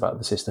complains about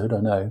the Sisterhood. I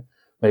know.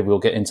 Maybe we'll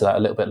get into that a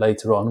little bit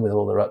later on with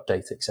all their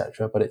updates,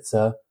 etc. But it's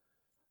I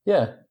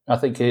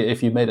think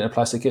if you made it in a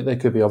plastic kit, there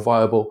could be a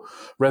viable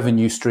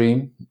revenue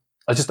stream.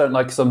 I just don't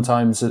like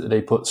sometimes that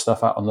they put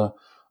stuff out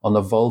on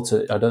the vault.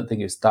 I don't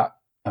think it's that.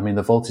 I mean,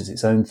 the vault is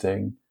its own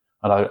thing,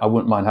 and I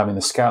wouldn't mind having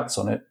the Scouts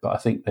on it. But I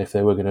think if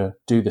they were going to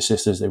do the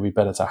Sisters, it would be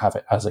better to have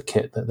it as a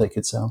kit that they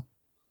could sell.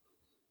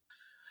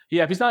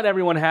 Yeah, because not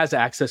everyone has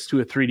access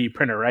to a 3D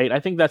printer, right? I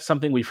think that's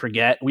something we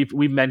forget.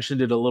 We've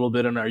mentioned it a little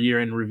bit in our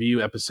year-end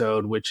review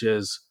episode, which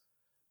is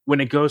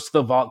when it goes to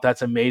the vault,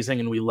 that's amazing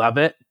and we love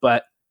it,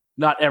 but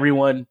not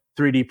everyone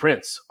 3D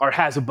prints or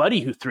has a buddy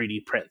who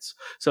 3D prints.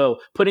 So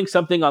putting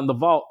something on the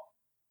vault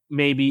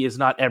maybe is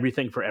not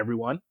everything for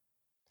everyone.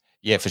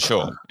 Yeah, for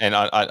sure. And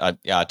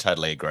I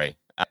totally agree.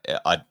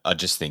 I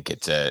just think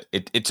it's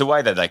a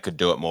way that they could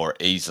do it more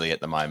easily at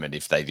the moment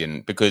if they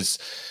didn't, because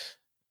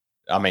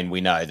I mean,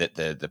 we know that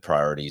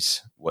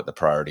what the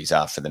priorities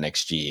are for the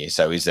next year.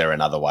 So is there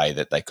another way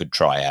that they could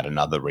try out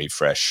another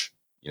refresh,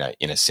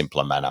 in a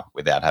simpler manner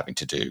without having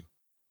to do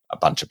a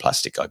bunch of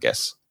plastic, I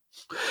guess?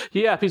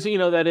 Yeah, because,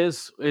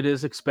 it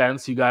is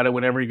expense. You got to,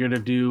 whenever you're going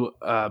to do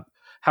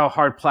how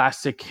hard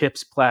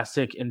HIPS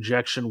plastic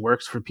injection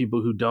works for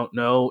people who don't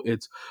know,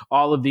 it's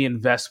all of the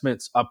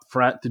investments up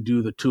front to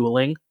do the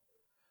tooling.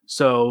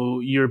 So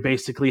you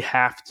basically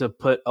have to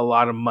put a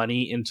lot of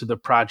money into the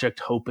project,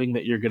 hoping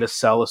that you're going to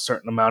sell a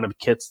certain amount of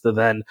kits to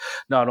then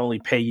not only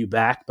pay you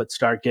back, but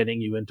start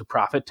getting you into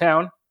Profit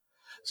Town.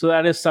 So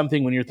that is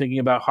something when you're thinking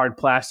about hard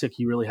plastic,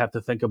 you really have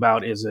to think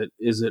about, is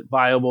it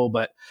viable?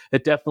 But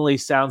it definitely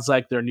sounds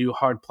like their new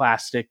hard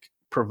plastic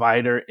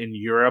provider in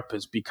Europe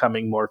is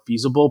becoming more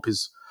feasible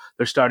because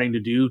they're starting to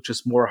do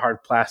just more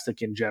hard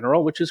plastic in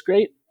general, which is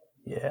great.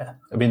 Yeah.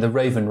 I mean, the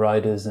Raven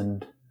Riders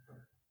and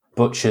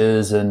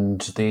Butchers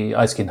and the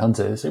Ice King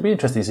Hunters, it'd be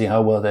interesting to see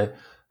how well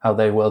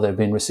they've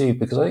been received,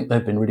 because I think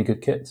they've been really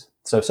good kits.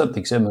 So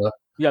something similar.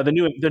 Yeah, the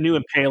new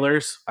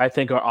Impalers I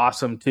think are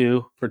awesome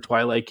too for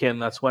Twilightkin.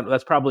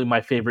 That's probably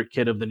my favorite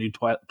kit of the new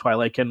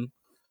Twilightkin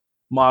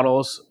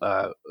models.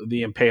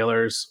 The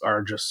Impalers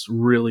are just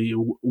really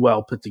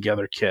well put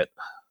together kit.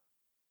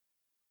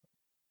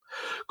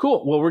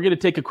 Cool. Well, we're going to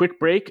take a quick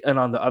break, and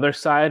on the other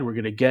side, we're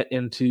going to get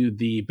into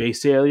the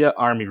Basilea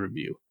Army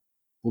review.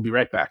 We'll be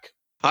right back.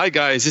 Hi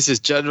guys, this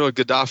is General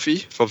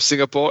Gaddafi from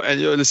Singapore,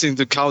 and you're listening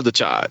to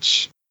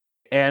Countercharge.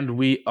 And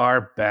we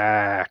are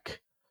back.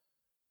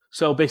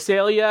 So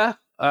Basilea,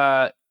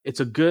 it's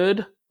a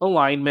good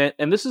alignment,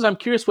 and I'm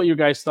curious what your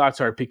guys'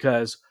 thoughts are,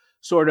 because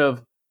sort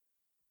of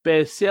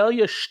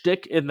Basilea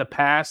shtick in the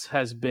past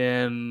has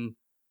been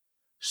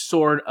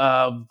sort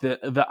of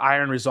the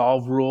Iron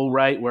Resolve rule,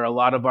 right? Where a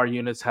lot of our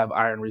units have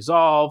Iron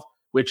Resolve,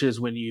 which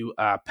is when you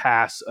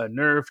pass a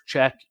nerve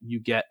check,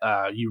 you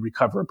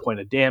recover a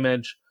point of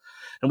damage.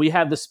 And we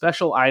have this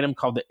special item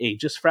called the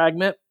Aegis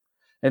Fragment,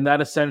 and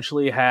that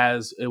essentially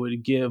it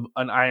would give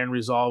an Iron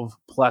Resolve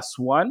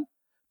 +1.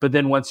 But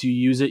then once you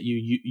use it,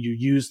 you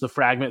use the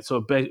fragment.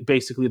 So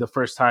basically, the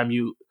first time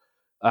you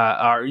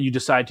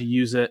decide to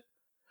use it,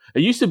 it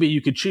used to be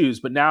you could choose,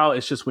 but now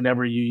it's just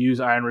whenever you use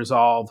Iron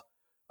Resolve,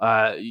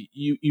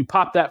 you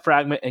pop that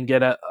fragment and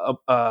get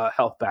a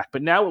health back.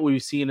 But now what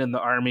we've seen in the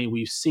army,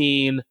 we've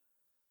seen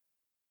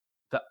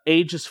the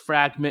Aegis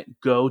Fragment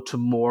go to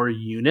more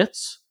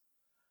units.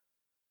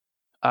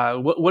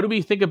 What do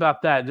we think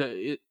about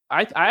that?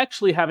 I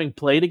actually, having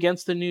played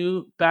against the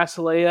new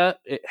Basilea,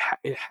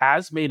 it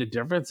has made a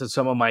difference in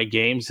some of my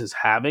games, is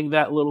having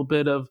that little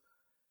bit of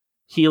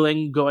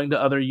healing going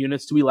to other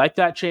units. Do we like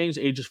that change?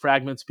 Aegis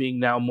Fragments being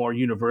now more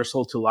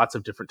universal to lots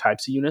of different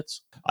types of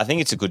units? I think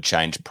it's a good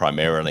change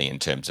primarily in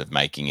terms of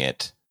making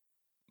it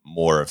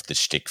more of the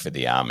shtick for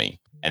the army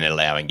and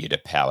allowing you to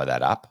power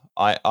that up.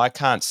 I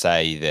can't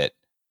say that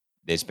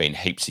there's been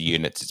heaps of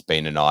units. It's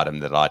been an item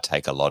that I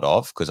take a lot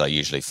of because I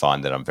usually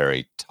find that I'm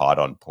very tight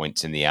on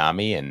points in the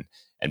army. And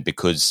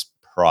because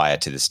prior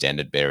to the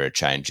standard bearer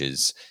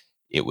changes,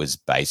 it was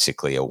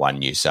basically a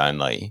one use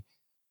only,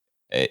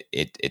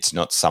 it's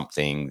not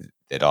something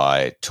that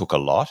I took a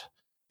lot,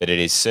 but it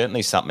is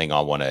certainly something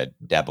I want to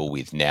dabble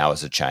with now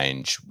as a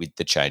change, with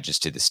the changes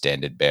to the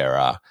standard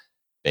bearer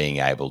being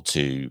able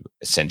to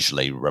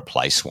essentially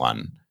replace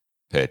one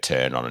per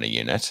turn on a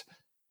unit.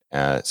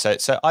 So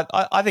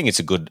I think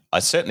I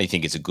certainly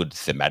think it's a good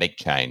thematic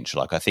change.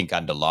 Like, I think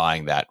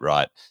underlying that,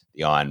 right,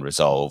 the Iron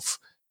Resolve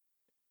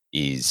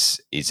is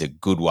a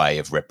good way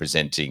of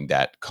representing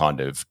that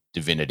kind of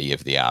divinity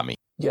of the army.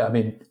 Yeah, I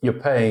mean,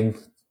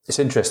 it's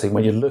interesting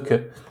when you look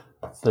at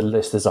the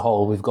list as a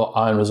whole, we've got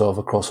Iron Resolve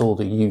across all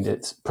the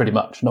units, pretty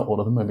much, not all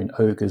of them. I mean,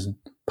 Ogres and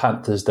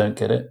Panthers don't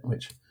get it,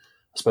 which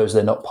I suppose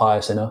they're not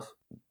pious enough.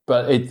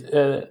 But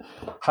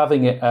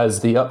having it as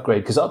the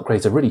upgrade, because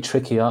upgrades are really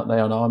tricky, aren't they,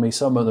 on army?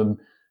 Some of them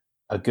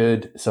are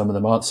good, some of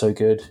them aren't so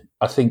good.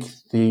 I think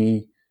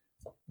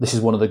this is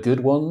one of the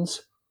good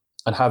ones,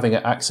 and having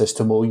access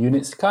to more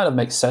units kind of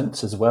makes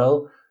sense as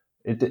well.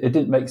 It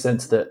didn't make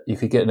sense that you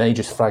could get an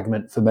Aegis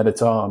Fragment for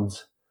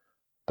Men-at-Arms,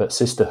 but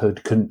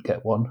Sisterhood couldn't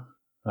get one.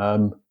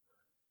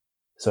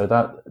 So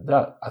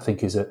that I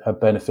think is a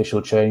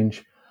beneficial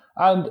change.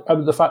 And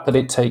the fact that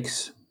it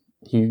takes...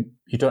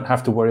 You don't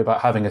have to worry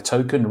about having a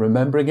token and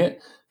remembering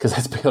it, because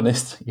let's be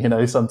honest,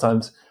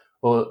 sometimes,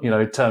 or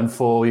turn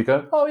 4, you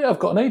go, oh yeah, I've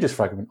got an Aegis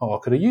Fragment. Oh, I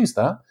could have used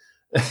that.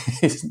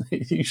 It's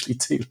usually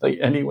too late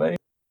anyway.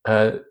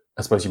 I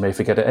suppose you may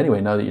forget it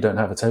anyway now that you don't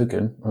have a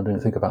token. I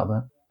didn't think about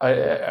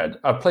that.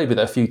 I've played with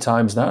it a few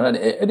times now, and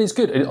it is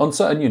good on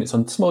certain units.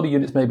 On smaller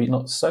units, maybe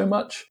not so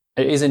much.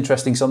 It is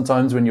interesting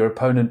sometimes when your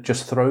opponent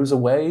just throws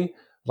away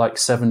like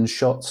 7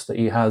 shots that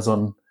he has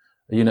on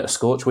a unit of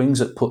Scorchwings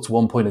that puts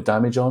 1 point of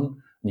damage on,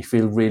 and you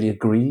feel really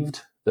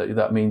aggrieved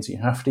that means you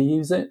have to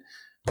use it.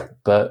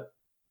 But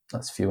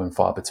that's few and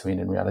far between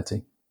in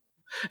reality.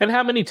 And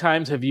how many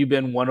times have you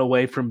been 1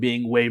 away from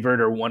being wavered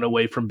or 1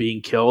 away from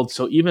being killed?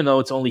 So even though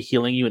it's only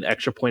healing you an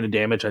extra point of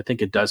damage, I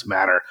think it does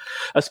matter,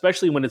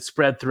 especially when it's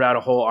spread throughout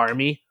a whole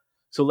army.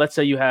 So let's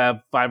say you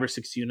have 5 or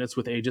 6 units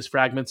with Aegis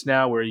Fragments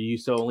now, where you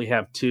used to only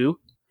have 2.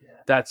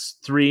 That's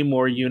 3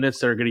 more units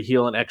that are going to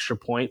heal an extra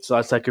point. So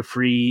that's like a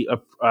free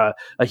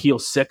a heal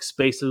 6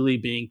 basically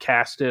being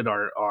casted,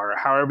 or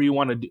however you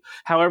want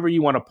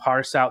to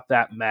parse out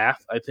that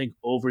math. I think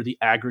over the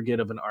aggregate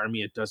of an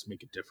army, it does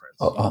make a difference.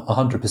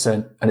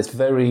 100%, and it's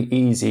very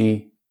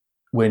easy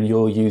when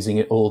you're using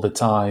it all the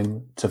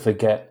time to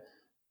forget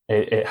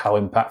how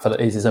impactful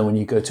it is. And when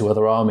you go to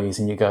other armies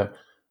and you go,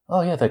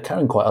 oh yeah, they're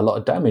carrying quite a lot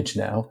of damage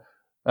now.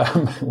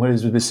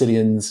 Whereas with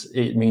Basilians,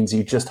 it means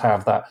you just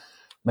have that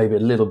maybe a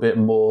little bit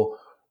more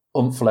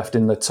oomph left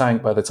in the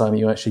tank by the time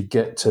you actually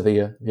get to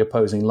the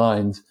opposing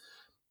lines.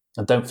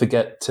 And don't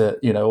forget to,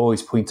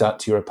 always point out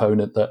to your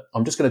opponent that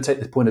I'm just going to take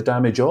this point of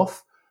damage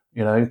off,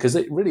 because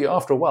it really,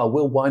 after a while,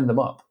 will wind them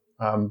up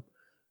to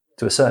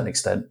a certain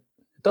extent.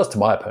 It does to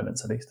my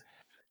opponents, at least.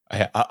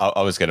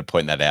 I was going to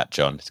point that out,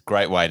 John. It's a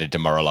great way to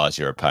demoralize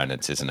your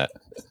opponents, isn't it?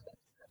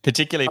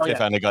 Particularly if they've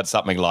only got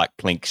something like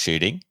plink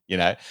shooting,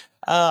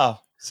 Oh,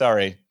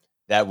 sorry,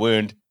 that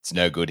wound, it's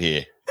no good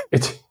here.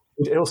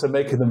 It also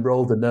making them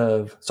roll the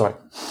nerve. Sorry.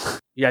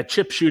 Yeah,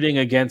 chip shooting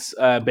against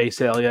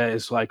Basilea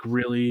is like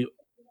really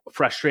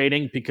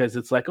frustrating because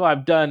it's like, oh,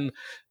 I've done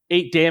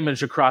 8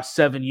 damage across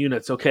 7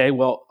 units. Okay,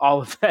 well,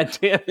 all of that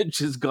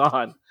damage is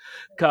gone.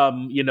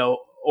 Come,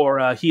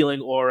 aura,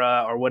 healing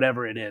aura, or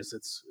whatever it is.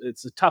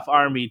 It's a tough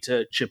army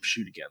to chip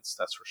shoot against.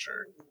 That's for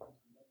sure.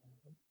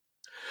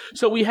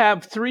 So we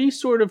have 3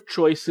 sort of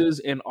choices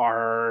in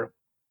our,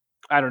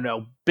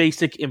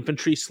 basic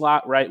infantry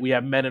slot, right? We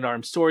have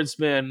men-at-arms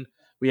swordsmen,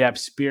 we have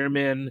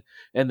spearmen,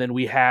 and then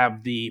we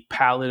have the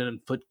paladin and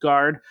foot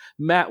guard.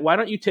 Matt, why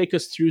don't you take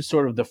us through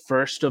sort of the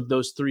first of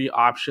those 3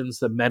 options,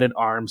 the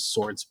men-at-arms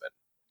swordsman?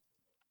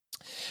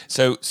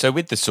 So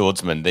with the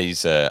swordsman,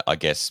 these are, I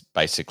guess,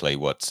 basically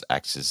what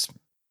acts as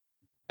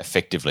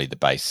effectively the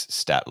base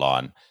stat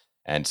line.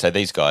 And so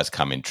these guys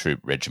come in troop,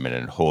 regiment,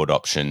 and horde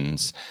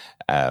options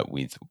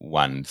with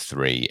 1,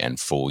 3, and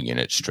 4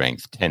 unit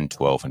strength, 10,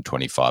 12, and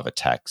 25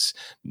 attacks,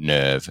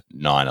 nerve,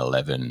 9,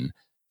 11,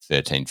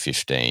 13,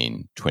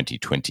 15, 20,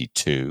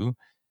 22,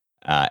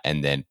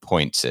 and then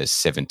points are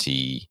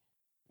 70,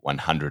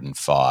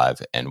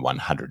 105, and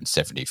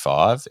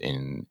 175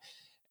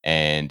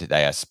 and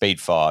they are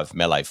speed 5,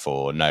 melee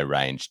 4, no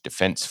range,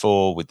 defense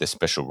 4 with the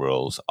special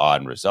rules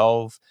Iron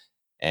Resolve.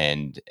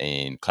 And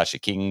in Clash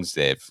of Kings,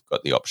 they've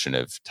got the option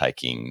of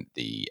taking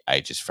the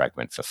Aegis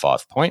Fragment for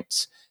 5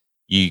 points.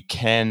 You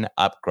can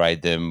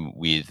upgrade them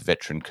with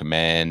Veteran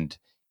Command,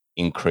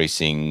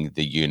 increasing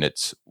the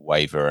unit's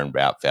waiver and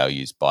route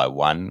values by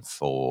 1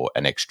 for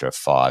an extra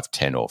 5,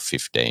 10, or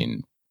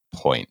 15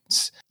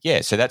 points.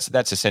 Yeah, so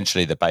that's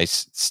essentially the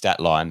base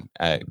stat line.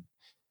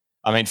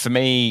 For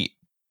me,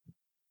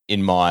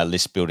 in my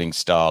list building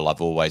style, I've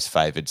always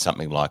favoured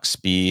something like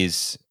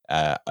spears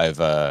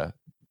over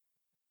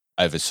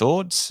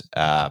swords,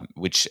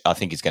 which I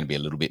think is going to be a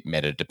little bit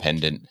meta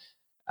dependent.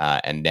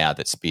 And now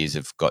that spears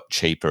have got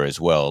cheaper as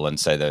well. And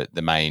so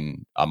the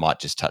main, I might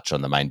just touch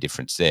on the main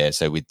difference there.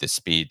 So with the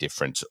spear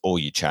difference, all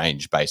you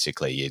change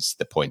basically is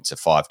the points of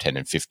 5, 10,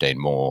 and 15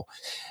 more,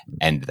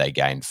 and they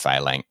gain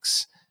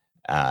phalanx,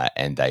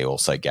 and they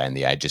also gain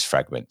the Aegis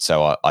Fragment.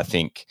 So I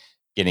think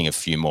getting a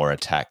few more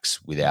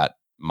attacks without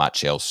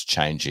much else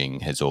changing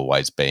has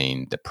always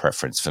been the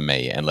preference for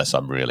me, unless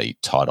I'm really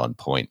tight on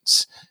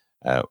points.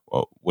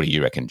 What do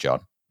you reckon,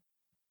 John?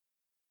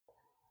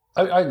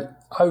 I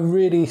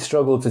really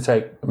struggle to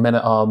take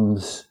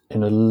men-at-arms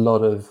in a lot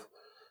of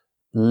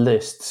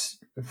lists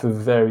for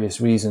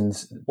various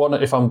reasons. One,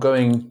 if I'm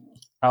going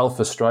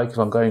Alpha Strike, if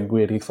I'm going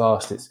really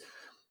fast, it's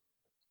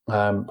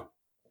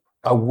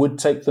I would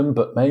take them,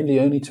 but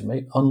mainly only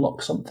to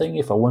unlock something.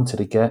 If I wanted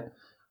to get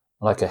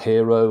like a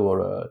hero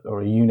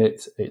or a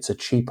unit, it's a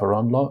cheaper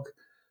unlock.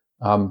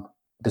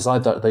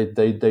 Besides that,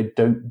 they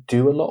don't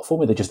do a lot for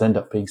me. They just end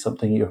up being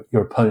something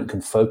your opponent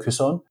can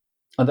focus on.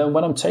 And then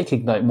when I'm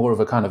taking like more of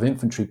a kind of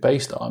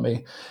infantry-based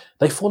army,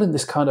 they fall in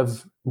this kind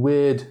of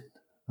weird.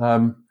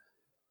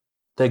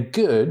 They're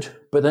good,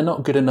 but they're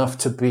not good enough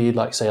to be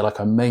like, say, like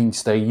a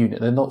mainstay unit.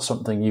 They're not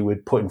something you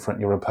would put in front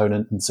of your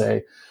opponent and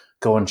say,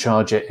 "Go and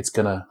charge it. It's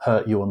going to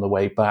hurt you on the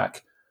way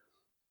back."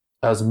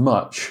 As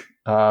much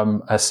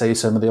as say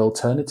some of the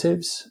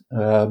alternatives.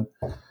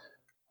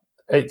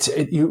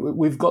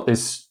 We've got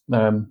this.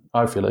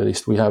 I feel at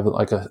least we have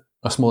like a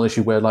small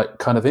issue where like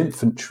kind of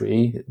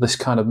infantry, this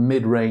kind of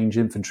mid-range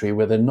infantry,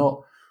 where they're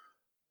not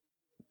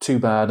too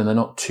bad and they're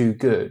not too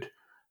good,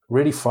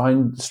 really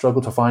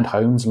struggle to find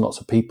homes in lots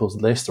of people's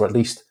lists, or at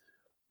least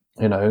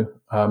some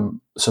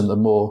of the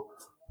more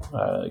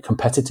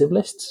competitive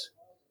lists.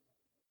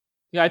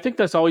 Yeah, I think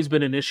that's always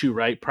been an issue,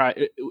 right?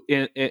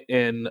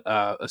 In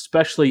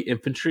especially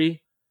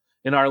infantry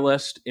in our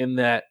list, in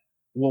that,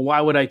 well, why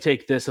would I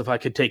take this if I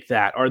could take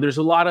that? Or there's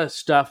a lot of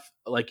stuff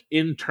like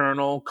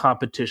internal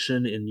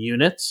competition in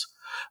units,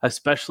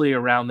 especially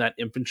around that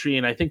infantry.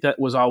 And I think that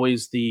was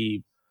always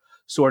the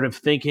sort of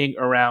thinking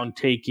around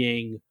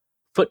taking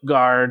Foot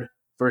Guard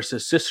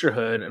versus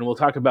Sisterhood. And we'll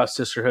talk about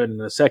Sisterhood in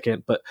a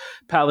second. But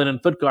Paladin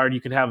and Foot Guard,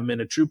 you can have them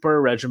in a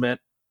trooper regiment,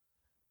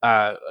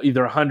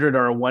 either 100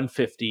 or a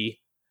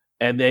 150.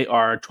 And they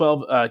are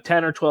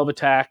 10 or 12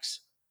 attacks,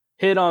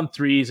 hit on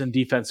 3s, and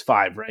defense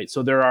 5, right?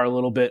 So there are a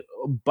little bit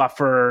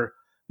buffer,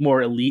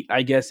 more elite,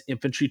 I guess,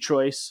 infantry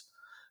choice.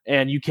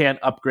 And you can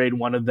upgrade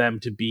one of them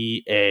to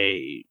be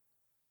a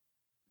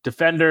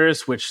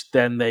defenders, which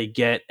then they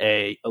get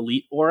a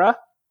elite aura,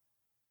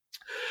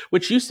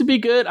 which used to be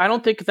good. I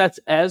don't think that's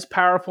as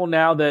powerful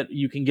now that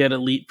you can get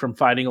elite from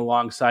fighting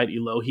alongside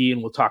Elohi,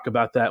 and we'll talk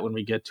about that when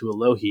we get to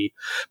Elohi.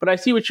 But I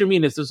see what you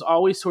mean, is there's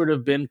always sort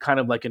of been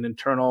kind of like an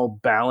internal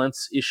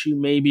balance issue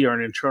maybe, or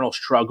an internal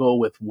struggle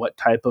with what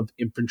type of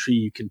infantry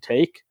you can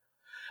take.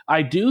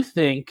 I do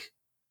think,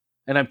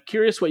 and I'm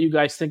curious what you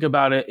guys think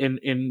about it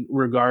in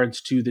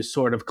regards to this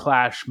sort of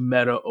Clash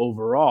meta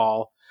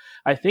overall,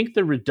 I think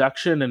the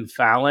reduction in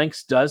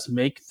phalanx does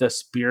make the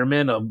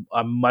spearmen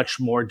a much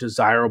more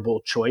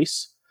desirable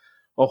choice.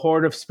 A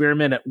horde of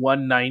spearmen at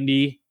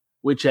 190,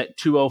 which at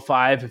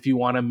 205, if you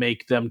want to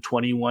make them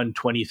 21,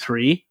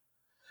 23,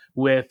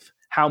 with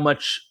how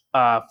much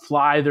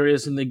fly there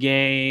is in the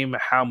game,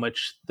 how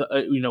much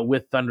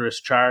with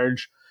Thunderous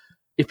Charge.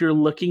 If you're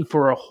looking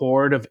for a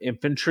horde of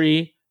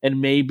infantry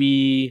and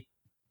maybe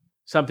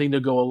something to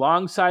go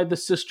alongside the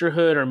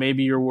Sisterhood, or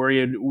maybe you're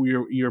worried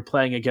you're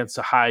playing against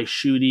a high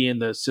shooty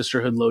and the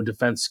Sisterhood low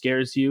defense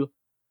scares you,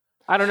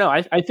 I don't know.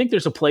 I think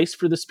there's a place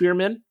for the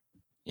Spearmen.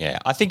 Yeah,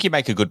 I think you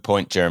make a good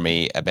point,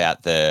 Jeremy,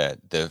 about the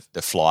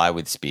fly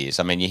with spears.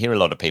 I mean, you hear a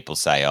lot of people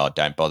say, "Oh,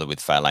 don't bother with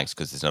phalanx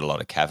because there's not a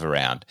lot of cav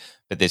around,"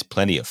 but there's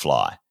plenty of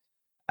fly.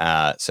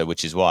 So,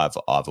 which is why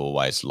I've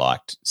always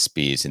liked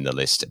spears in the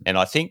list, and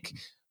I think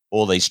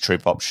all these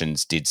troop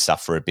options did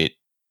suffer a bit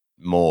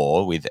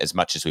more with as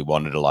much as we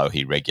wanted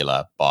Alohi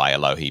regular by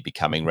Alohi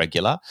becoming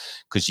regular,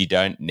 because you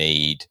don't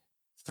need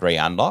 3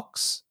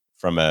 unlocks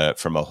from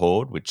a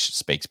horde, which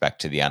speaks back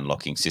to the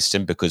unlocking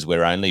system, because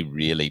we're only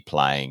really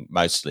playing,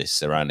 most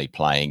lists are only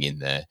playing in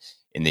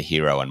the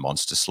hero and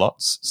monster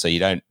slots, so you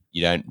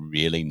don't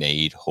really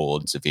need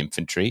hordes of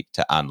infantry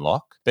to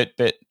unlock. But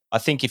I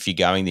think if you're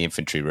going the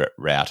infantry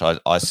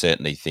route, I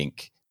certainly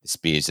think the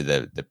spears are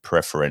the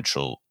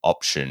preferential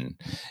option.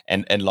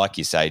 And like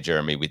you say,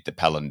 Jeremy, with the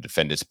Paladin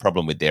Defenders, the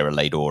problem with their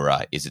elite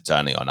aura is it's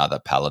only on other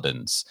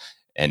Paladins.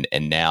 And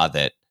now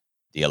that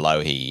the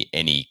Alohi,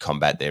 any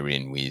combat they're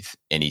in with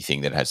anything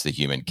that has the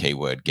human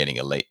keyword getting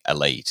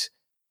elite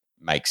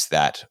makes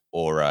that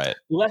aura...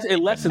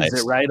 It lessens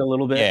it, right, a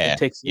little bit. Yeah, it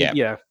takes,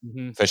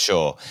 mm-hmm. For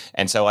sure.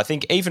 And so I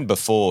think even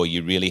before,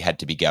 you really had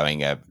to be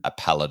going a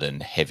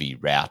Paladin-heavy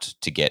route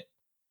to get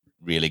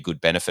really good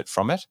benefit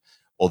from it.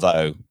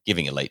 Although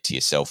giving elite to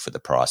yourself for the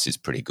price is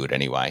pretty good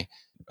anyway.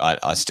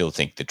 I still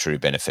think the true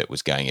benefit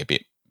was going a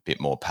bit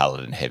more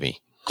Paladin heavy.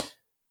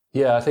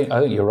 Yeah, I think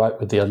you're right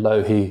with the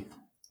Alohi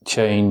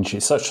change.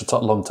 It's such a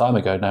long time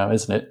ago now,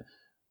 isn't it?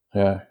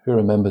 Yeah, who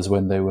remembers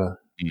when they were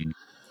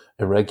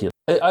irregular?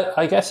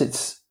 I guess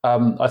it's.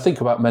 I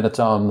think about men at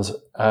arms,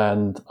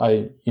 and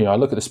I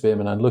look at the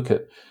spearmen, and I look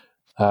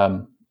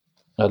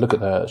at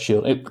the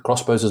shield,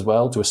 crossbows as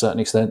well. To a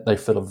certain extent, they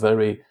fill a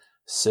very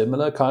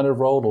similar kind of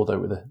role, although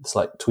with a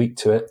slight tweak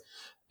to it.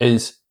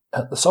 Is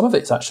some of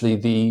it's actually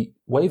the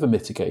waiver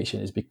mitigation,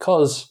 is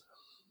because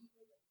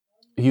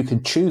you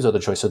can choose other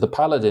choices. So the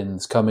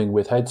paladins coming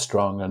with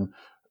headstrong and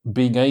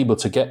being able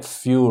to get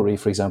fury,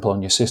 for example,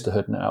 on your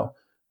Sisterhood now,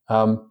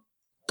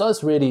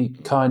 does really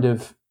kind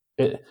of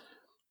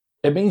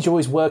it means you're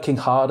always working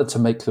harder to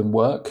make them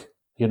work.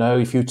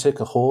 If you took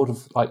a horde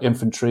of like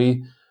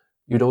infantry,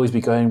 you'd always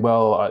be going,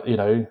 well,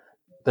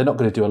 they're not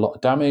going to do a lot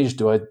of damage.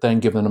 Do I then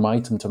give them an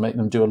item to make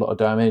them do a lot of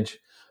damage?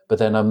 But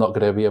then I'm not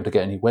going to be able to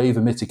get any waiver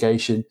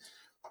mitigation.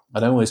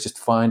 And I always just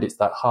find it's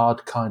that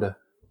hard kind of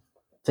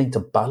thing to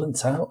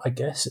balance out, I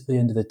guess, at the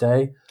end of the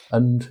day.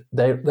 And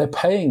they're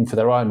paying for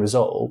their Iron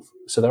Resolve.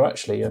 So they're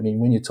actually, I mean,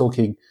 when you're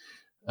talking,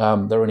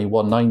 they're only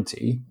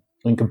 190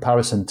 in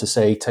comparison to,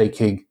 say,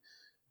 taking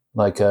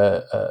like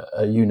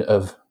a unit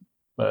of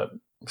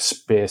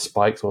spear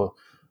spikes or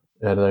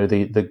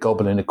the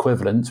goblin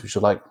equivalents, which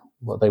are like,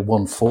 they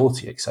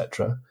 140,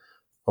 etc.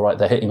 All right,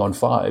 they're hitting on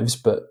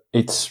 5s, but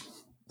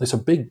there's a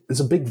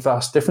big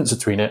vast difference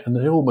between it, and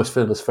they almost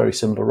feel this very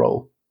similar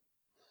role.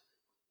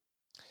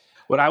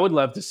 What I would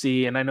love to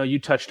see, and I know you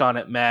touched on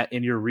it, Matt,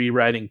 in your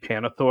rewriting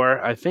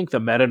Panathor, I think the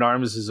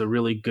Men-at-Arms is a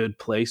really good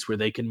place where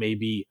they can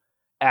maybe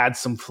add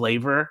some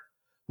flavor,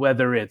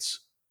 whether it's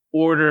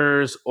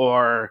orders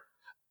or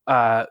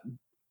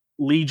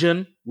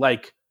Legion,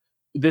 like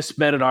this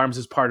Men-at-Arms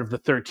is part of the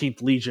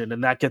 13th Legion,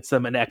 and that gets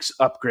them an X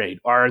upgrade.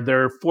 Or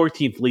their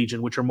 14th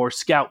Legion, which are more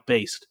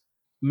scout-based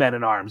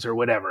Men-at-Arms or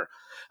whatever.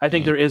 I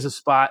think there is a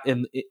spot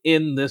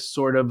in this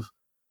sort of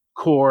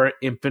core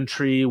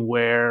infantry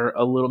where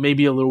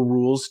maybe a little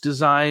rules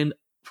design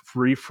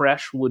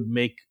refresh would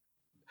make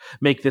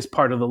this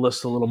part of the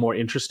list a little more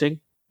interesting.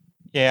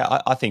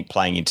 Yeah, I think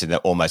playing into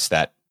almost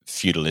that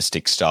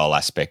feudalistic style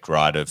aspect,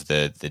 right, of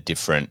the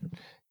different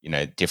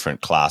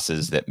different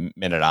classes, that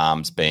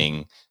Men-at-Arms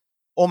being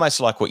almost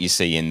like what you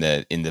see in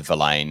the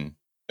Verlaine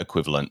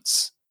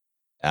equivalents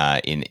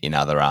in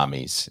other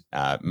armies,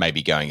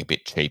 maybe going a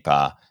bit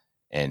cheaper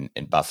and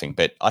buffing.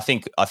 But I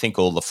think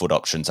all the foot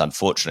options,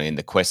 unfortunately, in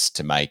the quest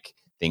to make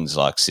things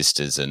like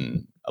Sisters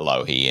and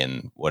Alohi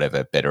and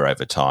whatever better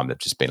over time, have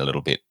just been a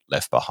little bit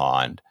left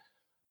behind.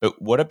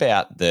 But what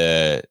about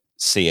the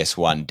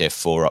CS1 Def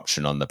 4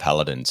 option on the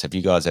Paladins? Have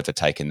you guys ever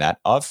taken that?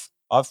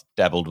 I've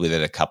dabbled with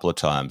it a couple of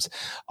times.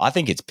 I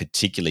think it's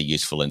particularly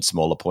useful in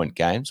smaller point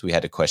games. We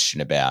had a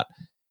question about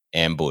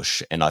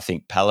ambush, and I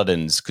think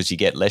Paladins, because you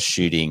get less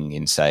shooting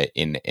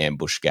in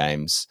ambush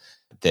games,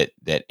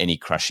 that any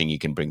crushing you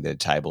can bring to the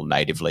table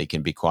natively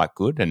can be quite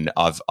good. And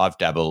I've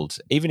dabbled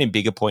even in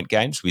bigger point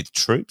games with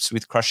troops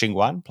with crushing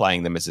 1,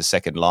 playing them as a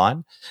second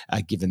line,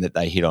 given that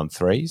they hit on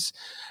 3s.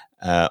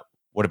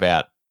 What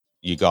about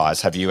you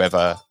guys? Have you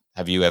ever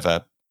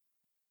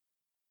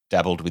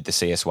dabbled with the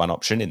CS1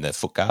 option in the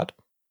foot guard?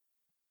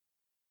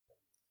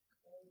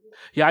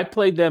 Yeah, I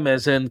played them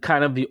as in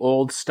kind of the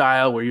old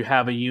style where you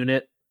have a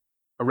unit,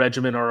 a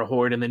regiment or a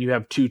horde, and then you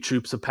have 2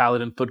 troops of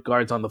paladin foot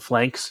guards on the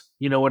flanks.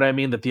 You know what I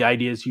mean? That the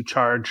idea is you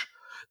charge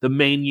the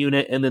main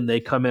unit and then they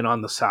come in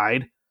on the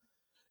side.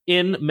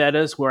 in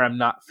metas where I'm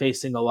not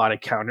facing a lot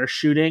of counter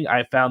shooting,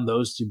 I found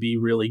those to be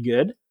really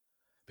good.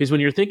 Because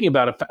when you're thinking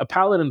about a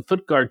Paladin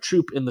foot guard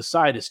troop in the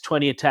side is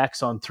 20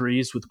 attacks on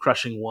 3s with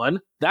crushing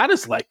 1, that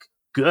is like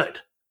good.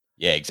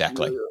 Yeah,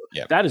 exactly.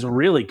 Yeah, that is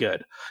really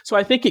good. So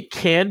I think it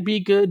can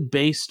be good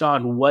based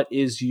on what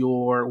is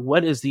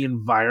the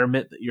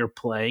environment that you're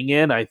playing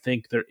in. I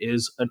think there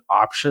is an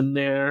option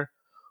there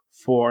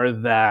for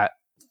that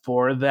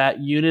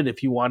unit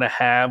if you want to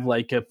have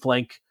like a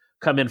flank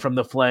come in from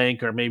the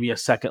flank or maybe a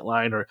second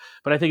line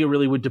but I think it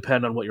really would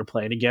depend on what you're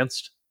playing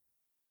against.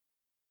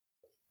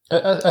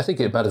 I think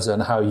it matters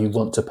on how you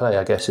want to play,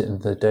 I guess, in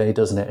the day,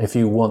 doesn't it? If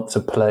you want to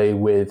play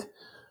with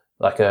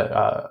like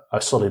a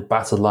solid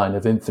battle line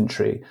of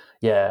infantry,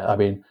 yeah, I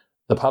mean,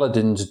 the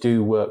Paladins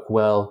do work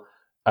well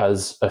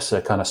as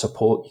a kind of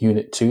support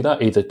unit to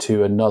that, either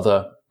to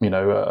another,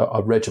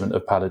 a regiment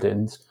of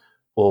Paladins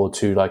or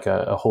to like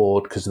a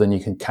horde, because then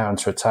you can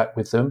counter-attack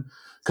with them.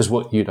 Because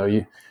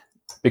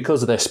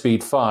because of their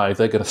speed 5,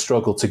 they're going to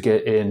struggle to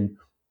get in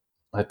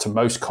to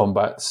most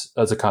combats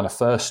as a kind of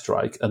first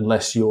strike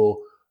unless you're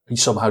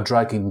somehow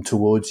dragging them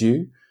towards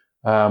you.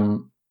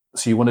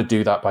 So you want to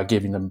do that by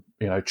giving them,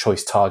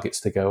 choice targets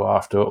to go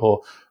after,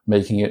 or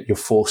making it, you're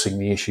forcing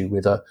the issue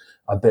with a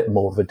bit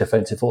more of a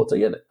defensive thought. So,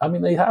 yeah, I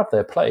mean, they have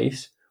their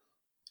place.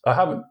 I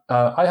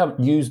haven't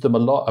used them a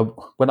lot.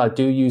 When I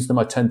do use them,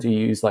 I tend to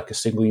use like a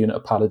single unit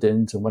of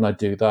Paladins, and when I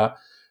do that,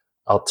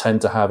 I'll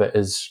tend to have it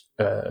as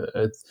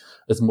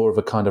more of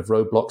a kind of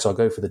roadblock. So I'll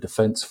go for the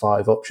defense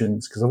 5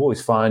 options, because I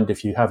always find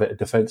if you have it a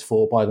defense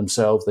 4 by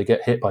themselves, they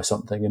get hit by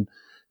something and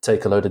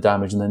take a load of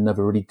damage and then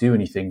never really do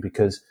anything,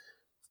 because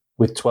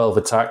with 12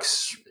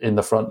 attacks in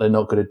the front, they're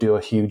not going to do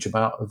a huge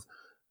amount of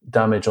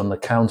damage on the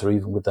counter,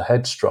 even with the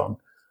headstrong.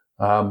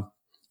 We've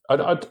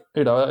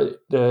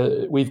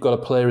got a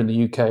player in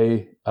the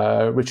UK,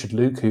 Richard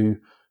Luke,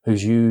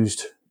 who's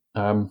used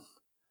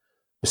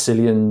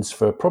Basilians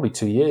for probably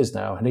 2 years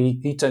now, and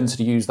he tends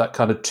to use that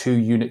kind of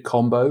 2-unit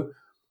combo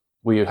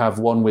where you have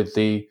one with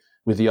the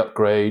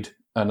upgrade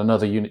and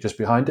another unit just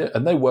behind it,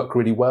 and they work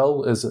really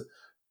well as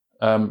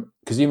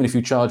because even if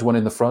you charge one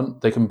in the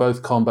front, they can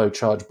both combo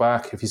charge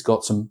back if he's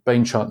got some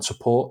Bane Chant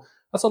support.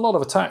 That's a lot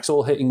of attacks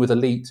all hitting with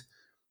elite.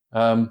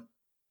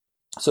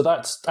 So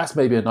that's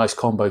maybe a nice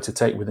combo to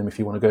take with him if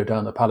you want to go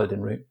down the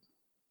Paladin route.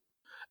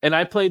 And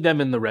I played them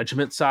in the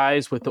regiment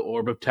size with the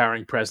Orb of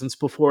Towering Presence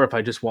before, if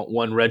I just want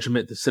one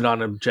regiment to sit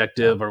on an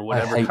objective or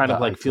whatever, kind of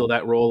like feel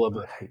that role of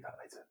I hate that item.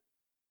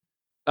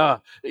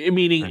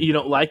 Meaning you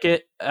don't like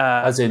it?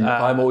 As in,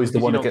 I'm always the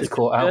one who gets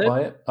caught out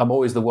by it. I'm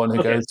always the one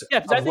who goes,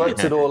 I've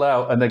worked it all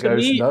out, and they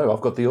goes, no,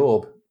 I've got the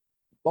orb.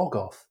 Bog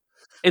off.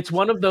 It's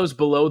one of those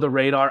below the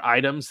radar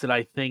items that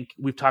I think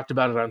we've talked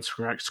about it on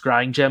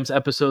Scrying Gems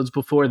episodes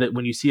before, that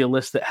when you see a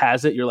list that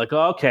has it, you're like,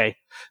 oh, okay,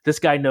 this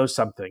guy knows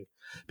something.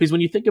 Because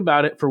when you think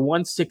about it, for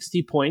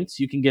 160 points,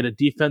 you can get a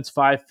defense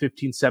 5,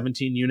 15,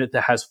 17 unit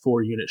that has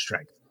 4 unit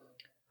strength.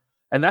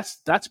 And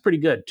that's pretty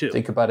good, too.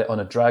 Think about it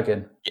on a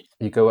dragon.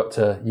 You go up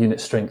to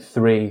unit strength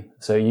 3,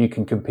 so you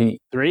can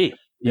compete. 3,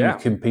 yeah. You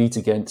compete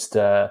against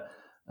some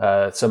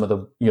of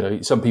the,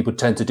 some people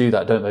tend to do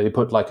that, don't they? They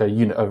put like a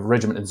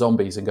regiment of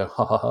zombies and go,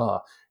 ha ha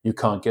ha, you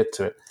can't get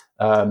to it.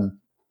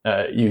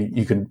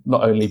 You can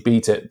not only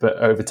beat it, but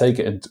overtake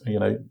it.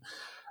 And,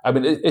 I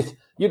mean,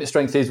 unit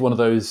strength is one of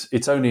those,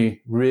 it's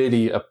only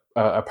really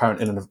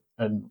apparent in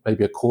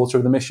maybe a quarter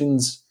of the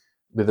missions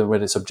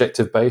when it's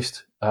objective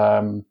based.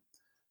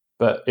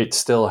 But it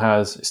still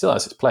has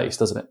its place,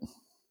 doesn't it?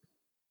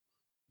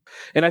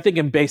 And I think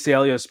in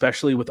Basilea,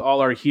 especially with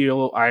all our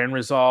heal, Iron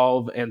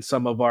Resolve, and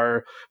some of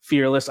our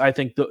Fearless, I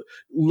think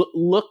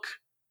look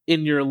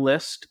in your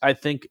list. I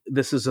think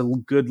this is a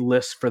good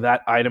list for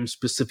that item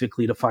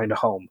specifically to find a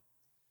home.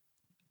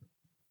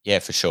 Yeah,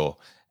 for sure.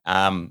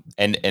 And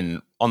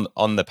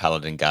on the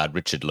Paladin Guard,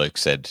 Richard Luke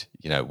said,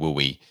 will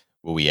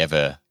we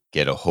ever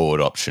get a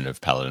horde option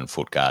of Paladin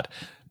Foot Guard?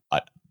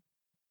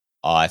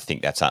 I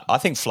think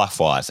fluff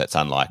wise that's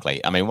unlikely.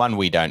 I mean, one,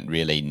 we don't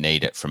really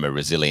need it from a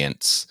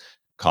resilience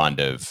kind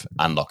of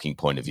unlocking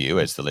point of view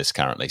as the list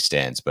currently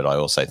stands, but I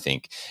also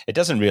think it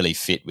doesn't really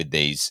fit with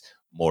these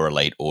more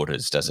elite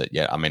orders, does it?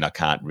 Yeah, I mean, I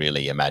can't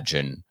really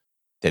imagine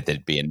that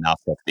there'd be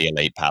enough of the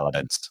elite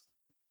paladins.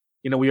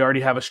 We already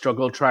have a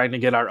struggle trying to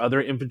get our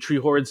other infantry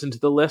hordes into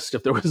the list.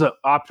 If there was a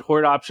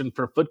horde option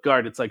for Foot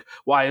Guard, it's like,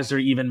 why is there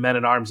even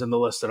men-at-arms in the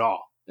list at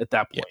all at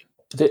that point?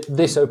 Yeah.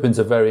 This opens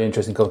a very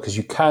interesting call, because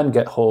you can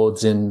get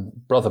hordes in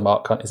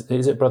Brothermark.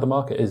 Is it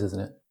Brothermark? It is, isn't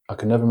it? I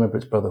can never remember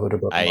if it's Brotherhood or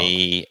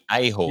Brothermark.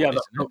 A horde.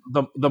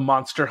 Yeah, the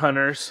monster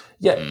hunters.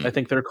 Yeah, I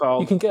think they're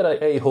called. You can get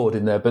a horde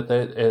in there, but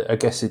I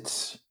guess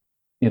it's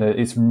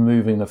it's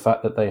removing the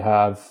fact that they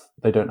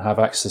don't have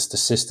access to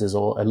sisters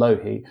or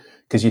Elohi,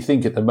 because you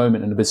think at the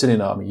moment in the Basilian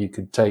army you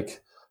could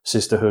take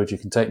Sisterhood, you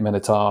can take Men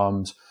at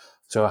Arms.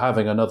 So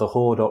having another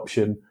horde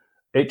option,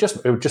 it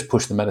would just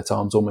push the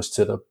Men-at-Arms almost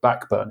to the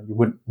back burner. You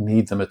wouldn't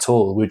need them at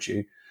all, would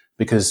you?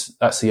 Because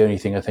that's the only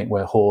thing I think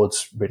where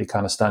hordes really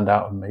kind of stand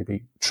out, and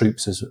maybe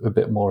troops is a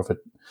bit more of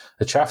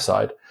a chaff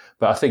side.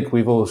 But I think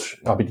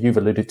you've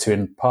alluded to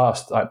in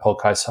past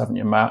podcasts, haven't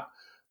you, Matt,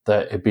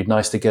 that it'd be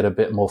nice to get a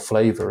bit more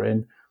flavour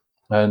in.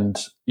 And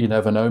you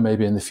never know,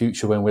 maybe in the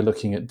future when we're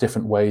looking at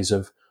different ways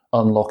of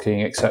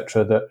unlocking,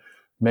 etc., that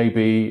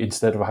maybe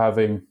instead of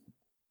having,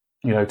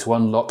 to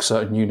unlock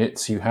certain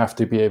units, you have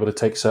to be able to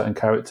take certain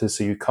characters,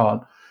 so you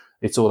can't.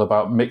 It's all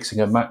about mixing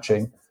and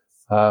matching,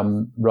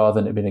 rather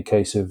than it being a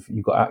case of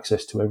you've got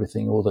access to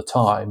everything all the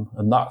time.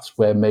 And that's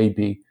where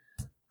maybe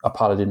a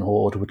Paladin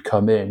Horde would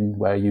come in,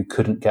 where you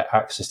couldn't get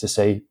access to,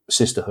 say,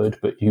 Sisterhood,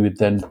 but you would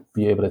then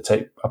be able to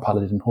take a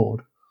Paladin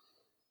Horde.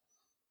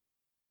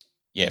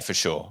 Yeah, for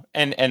sure,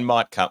 and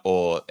might come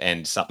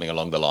and something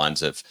along the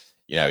lines of,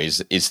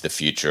 is the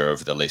future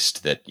of the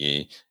list that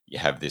you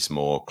have this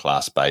more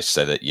class based,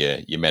 so that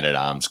your men at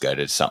arms go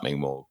to something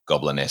more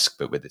goblin-esque,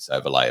 but with this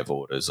overlay of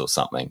orders or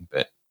something.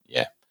 But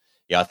yeah,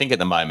 I think at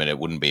the moment it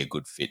wouldn't be a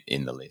good fit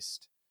in the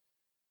list.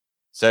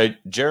 So,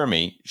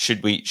 Jeremy,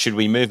 should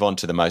we move on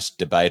to the most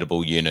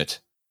debatable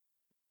unit?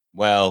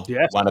 Well,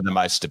 yes. One of the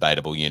most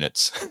debatable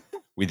units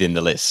within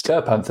the list.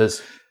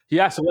 Panthers.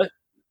 Yeah. So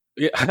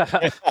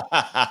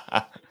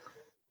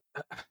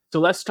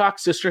let's talk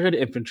Sisterhood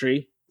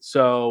infantry.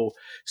 So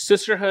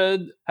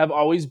Sisterhood have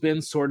always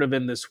been sort of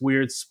in this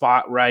weird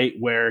spot, right,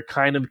 where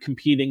kind of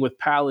competing with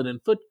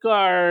Paladin Foot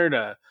Guard,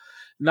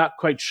 not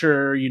quite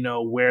sure,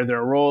 where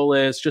their role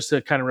is. Just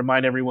to kind of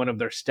remind everyone of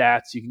their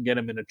stats, you can get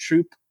them in a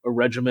troop, a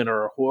regiment,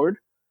 or a horde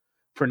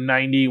for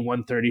 90,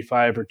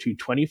 135, or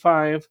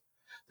 225.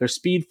 They're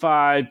speed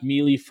 5,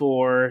 melee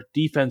 4,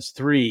 defense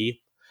 3,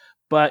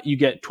 but you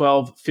get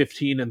 12,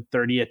 15, and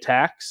 30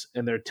 attacks,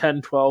 and they're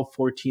 10, 12,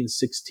 14,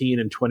 16,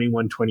 and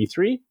 21,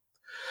 23.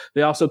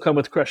 They also come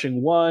with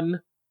Crushing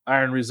 1,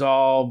 Iron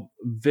Resolve,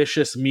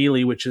 Vicious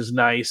Melee, which is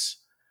nice,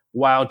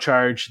 Wild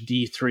Charge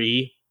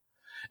D3.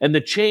 And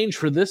the change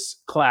for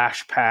this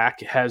Clash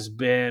pack has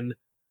been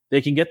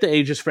they can get the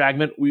Aegis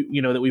Fragment,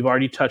 that we've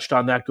already touched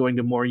on that, going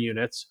to more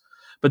units.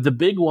 But the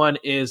big one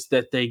is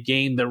that they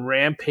gain the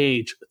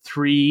Rampage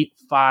 3,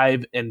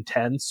 5, and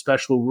 10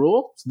 special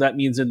rule. So that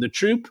means in the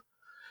troop,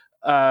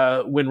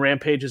 when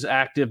Rampage is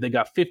active, they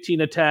got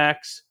 15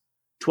 attacks,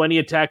 20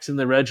 attacks in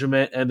the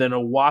regiment, and then a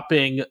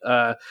whopping,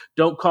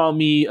 don't call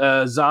me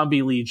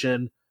Zombie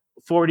Legion,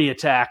 40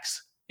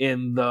 attacks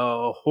in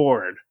the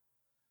Horde.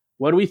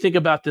 What do we think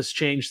about this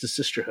change to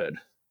Sisterhood?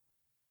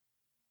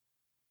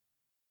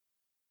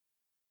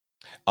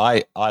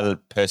 I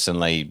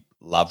personally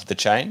love the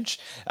change.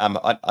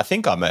 I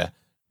think I'm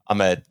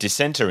a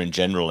dissenter in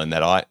general, in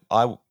that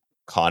I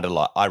kind of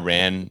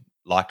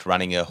liked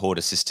running a Horde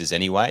of Sisters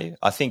anyway.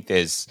 I think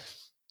a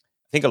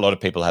lot of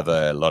people have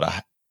a lot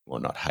of, well,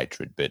 not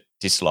hatred, but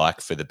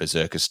dislike for the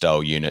Berserker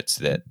style units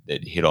that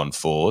hit on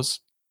 4s.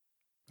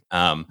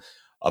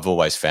 I've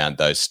always found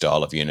those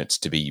style of units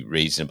to be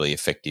reasonably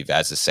effective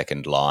as a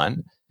second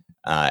line.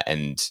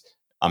 And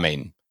I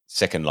mean,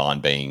 second line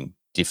being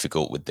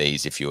difficult with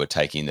these if you were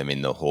taking them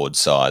in the Horde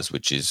size,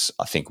 which is,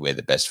 I think, where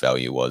the best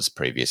value was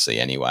previously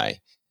anyway.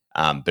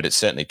 But it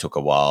certainly took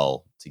a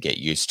while to get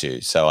used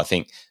to. So I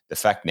think the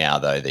fact now,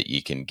 though, that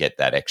you can get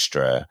that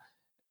extra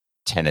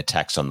 10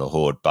 attacks on the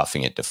Horde,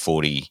 buffing it to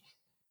 40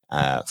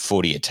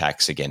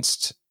 attacks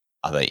against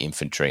other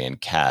infantry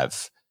and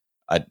cav,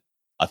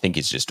 I think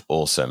is just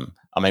awesome.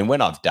 I mean,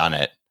 when I've done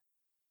it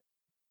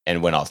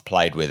and when I've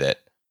played with it,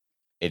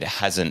 it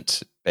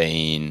hasn't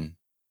been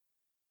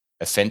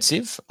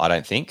offensive, I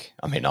don't think.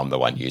 I mean, I'm the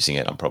one using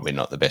it. I'm probably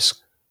not the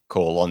best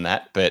call on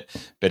that, but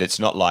it's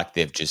not like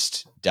they've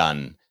just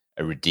done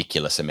a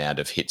ridiculous amount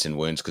of hits and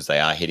wounds, because they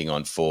are hitting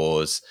on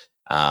 4s.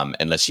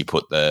 Unless you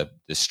put the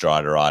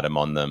Strider item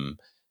on them,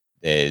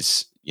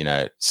 there's,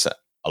 a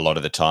lot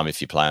of the time,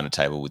 if you play on a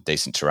table with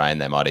decent terrain,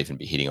 they might even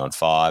be hitting on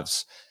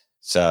 5s.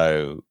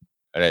 So,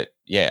 I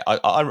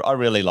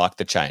really like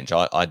the change.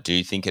 I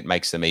do think it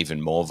makes them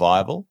even more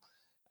viable.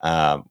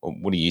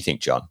 What do you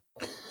think, John?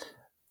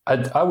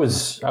 I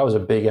was a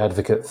big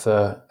advocate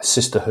for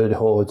Sisterhood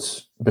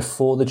Hordes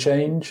before the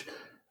change.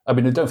 I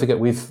mean, don't forget,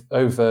 we've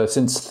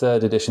since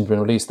 3rd edition's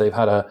been released, they've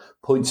had a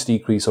points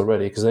decrease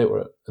already, because they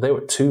were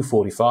at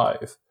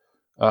 245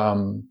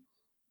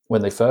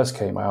 when they first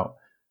came out,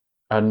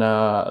 and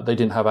they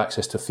didn't have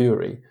access to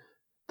Fury.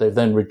 They've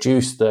then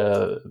reduced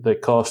the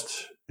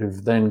cost.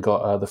 We've then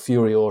got the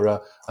Fury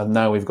Aura, and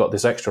now we've got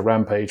this extra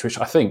Rampage, which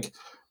I think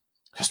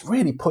just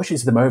really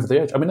pushes them over the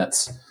edge. I mean,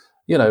 that's,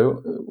 in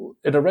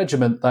a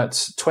regiment,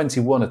 that's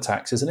 21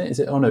 attacks, isn't it?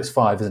 Oh, no, it's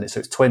 5, isn't it? So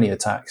it's 20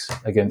 attacks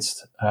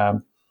against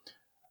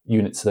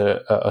units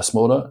that are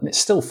smaller, and it's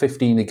still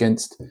 15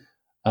 against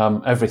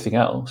everything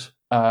else.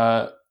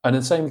 And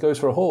the same goes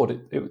for a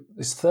Horde.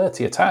 It's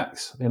 30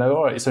 attacks.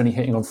 All right, it's only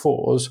hitting on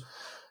 4s.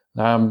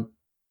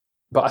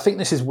 But I think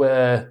this is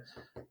where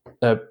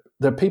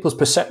the people's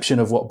perception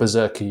of what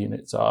Berserker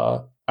units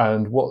are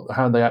and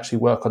how they actually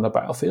work on the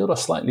battlefield are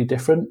slightly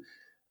different.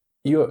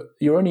 You're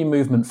only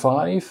movement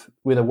 5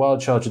 with a wild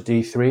charge of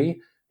D3.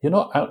 You're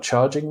not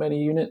outcharging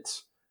many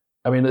units.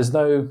 I mean, there's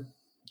no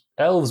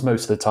elves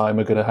most of the time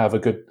are going to have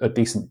a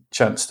decent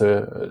chance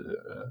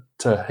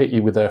to hit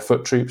you with their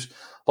foot troops.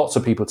 Lots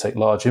of people take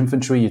large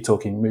infantry. You're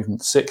talking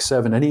movement 6,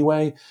 7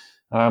 anyway.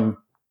 So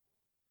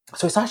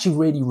it's actually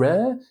really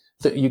rare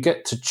that you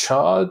get to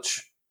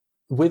charge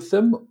with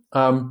them,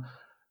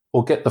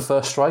 or get the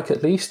first strike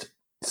at least.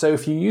 So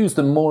if you use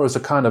them more as a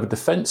kind of a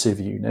defensive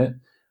unit,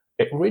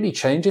 it really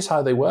changes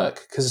how they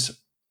work.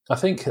 Because I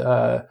think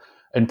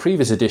in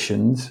previous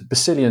editions,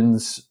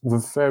 Basilians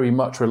were very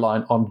much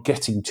reliant on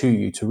getting to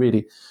you to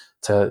really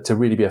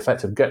be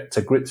effective, get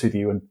to grips with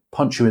you and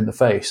punch you in the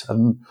face.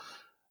 And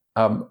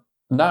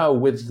now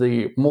with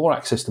the more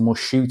access to more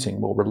shooting,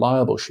 more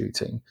reliable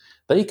shooting,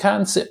 they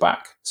can sit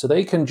back. So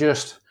they can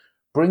just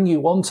bring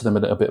you onto them a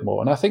little bit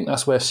more. And I think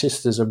that's where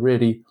Sisters are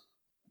really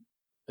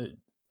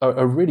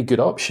a really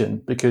good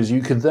option, because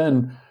you could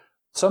then,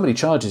 somebody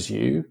charges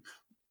you,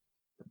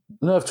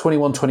 Nerve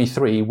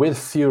 21-23 with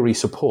Fury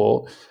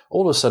support,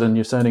 all of a sudden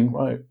you're saying,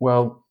 right,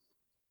 well,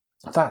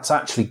 that's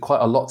actually quite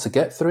a lot to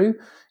get through,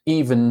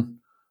 even,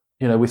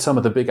 with some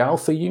of the big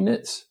alpha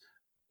units.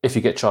 If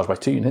you get charged by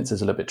 2 units,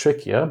 it's a little bit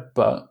trickier,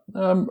 but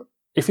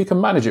if you can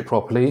manage it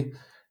properly,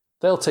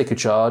 they'll take a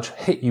charge,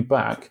 hit you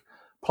back.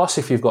 Plus,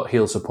 if you've got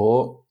heal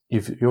support,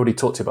 you already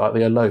talked about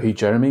the Alohi,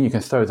 Jeremy, you can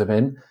throw them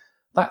in.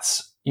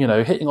 That's,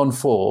 hitting on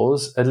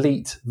 4s,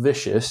 elite,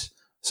 vicious,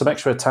 some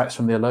extra attacks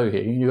from the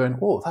Alohi, and you're going,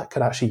 oh, that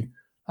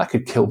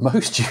could kill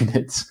most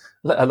units,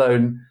 let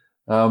alone,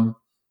 some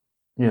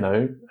of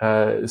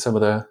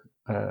the,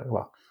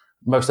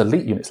 most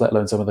elite units, let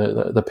alone some of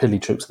the pilly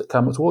troops that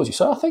come towards you.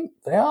 So I think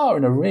they are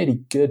in a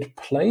really good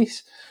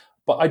place,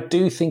 but I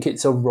do think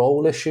it's a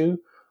role issue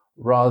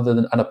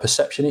and a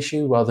perception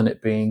issue, rather than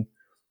it being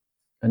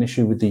an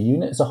issue with the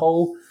unit as a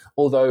whole.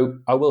 Although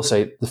I will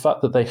say the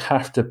fact that they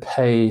have to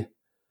pay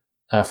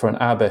for an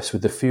Abbess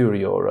with the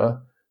Fury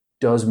Aura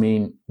does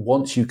mean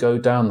once you go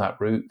down that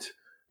route,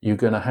 you're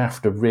going to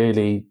have to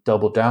really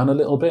double down a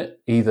little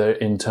bit, either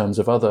in terms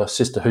of other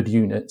Sisterhood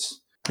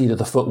units, either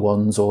the foot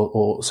ones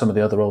or some of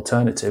the other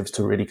alternatives,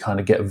 to really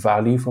kind of get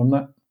value from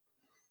that.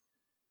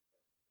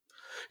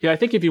 Yeah, I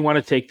think if you want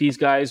to take these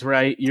guys,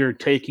 right, you're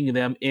taking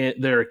them in.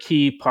 They're a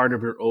key part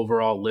of your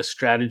overall list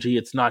strategy.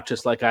 It's not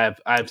just like I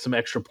have some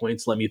extra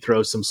points, let me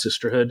throw some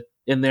Sisterhood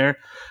in there.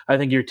 I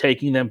think you're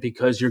taking them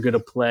because you're going to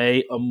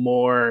play a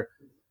more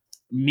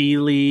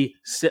melee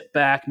sit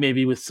back,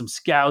 maybe with some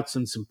scouts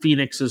and some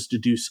phoenixes to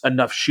do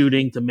enough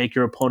shooting to make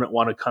your opponent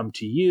want to come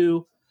to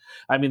you.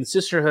 I mean,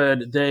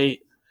 Sisterhood,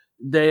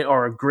 they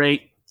are a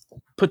great,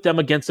 put them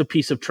against a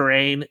piece of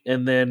terrain,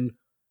 and then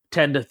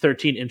 10 to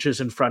 13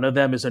 inches in front of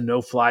them is a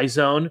no-fly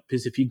zone,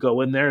 because if you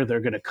go in there, they're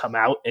going to come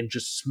out and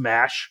just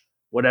smash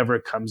whatever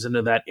comes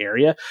into that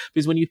area.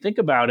 Because when you think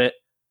about it,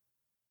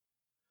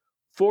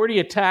 40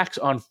 attacks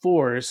on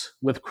 4s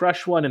with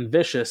Crush 1 and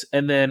Vicious,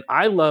 and then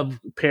I love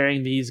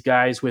pairing these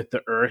guys with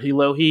the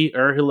Urhilohi.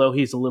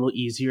 Urhilohi is a little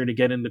easier to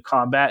get into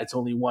combat. It's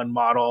only one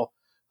model,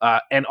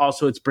 and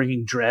also it's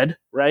bringing Dread,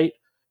 right?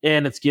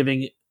 And it's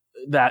giving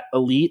that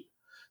elite.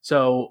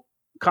 So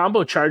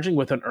combo charging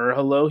with an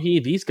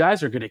Urhilohi, these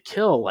guys are going to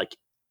kill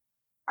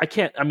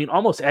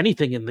almost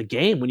anything in the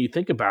game when you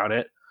think about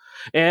it.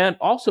 And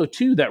also,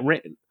 too, that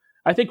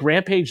I think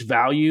Rampage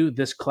value,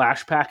 this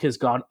Clash Pack, has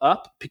gone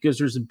up because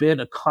there's been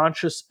a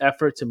conscious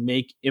effort to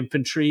make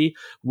infantry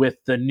with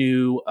the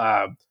new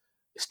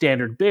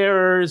standard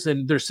bearers,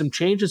 and there's some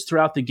changes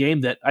throughout the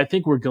game that I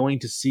think we're going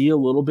to see a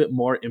little bit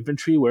more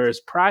infantry, whereas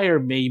prior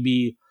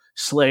maybe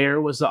Slayer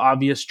was the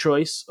obvious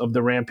choice of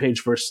the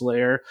Rampage versus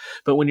Slayer.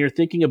 But when you're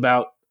thinking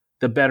about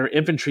the better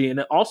infantry, and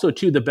also,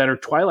 too, the better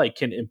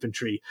Twilightkin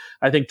infantry,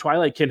 I think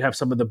Twilightkin have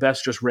some of the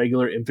best just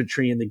regular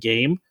infantry in the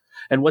game.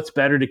 And what's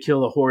better to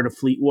kill a horde of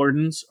Fleet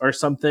Wardens or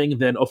something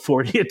than a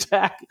 40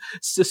 attack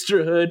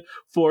Sisterhood,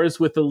 4s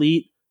with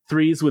Elite,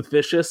 3s with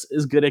Vicious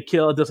is going to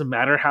kill. It doesn't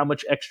matter how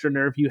much extra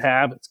nerve you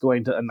have, it's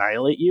going to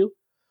annihilate you.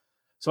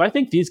 So I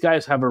think these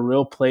guys have a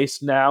real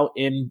place now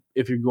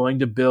if you're going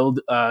to build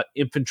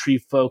infantry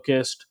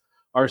focused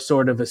or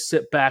sort of a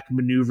sit back,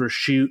 maneuver,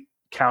 shoot,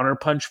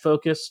 counterpunch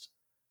focused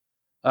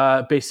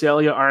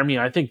Basilea army.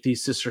 I think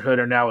these Sisterhood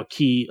are now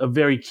a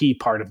very key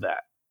part of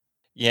that.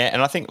 Yeah,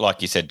 and I think,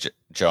 like you said,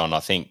 John,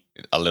 I think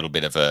a little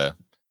bit of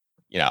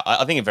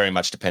I think it very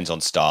much depends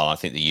on style. I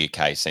think the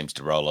UK seems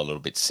to roll a little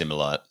bit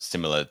similar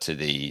to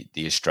the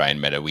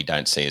Australian meta. We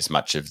don't see as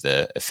much of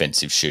the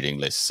offensive shooting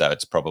list, so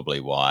it's probably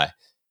why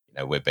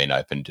we've been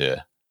open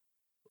to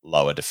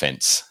lower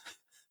defense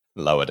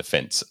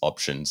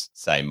options,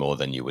 say more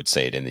than you would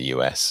see it in the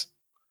US.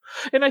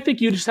 And I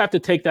think you just have to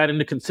take that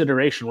into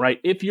consideration, right?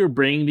 If you're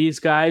bringing these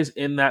guys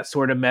in that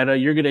sort of meta,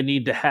 you're going to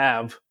need to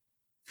have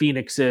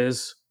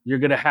Phoenixes. You're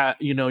going to have,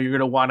 you're going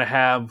to want to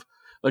have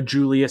a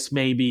Julius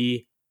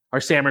maybe, or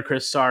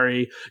Samachris,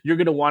 sorry. You're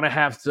going to want to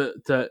have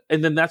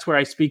and then that's where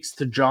I speaks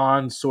to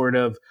John, sort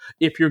of,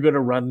 if you're going to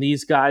run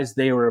these guys,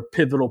 they are a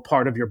pivotal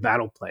part of your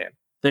battle plan.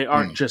 They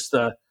aren't just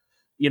I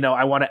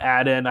want to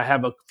add in, I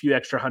have a few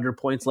extra 100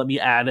 points, let me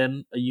add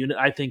in a unit.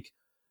 I think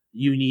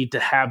you need to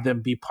have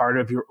them be part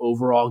of your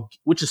overall,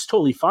 which is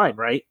totally fine,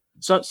 right?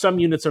 So some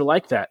units are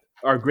like that,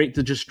 are great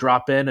to just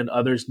drop in, and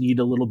others need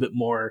a little bit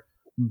more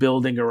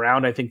building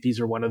around. I think these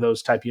are one of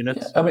those type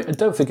units. Yeah, I mean,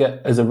 don't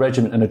forget, as a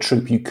regiment and a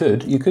troop, you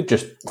could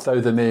just throw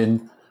them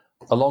in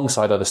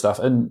alongside other stuff.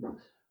 And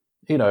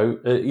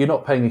you're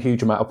not paying a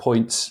huge amount of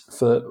points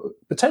for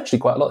potentially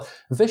quite a lot.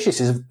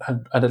 Vicious is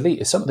an elite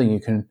is something you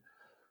can.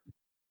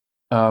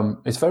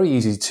 It's very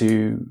easy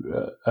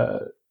to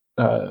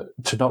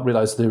not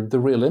realize the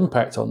real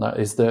impact on that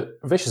is that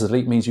vicious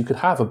elite means you could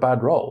have a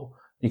bad roll.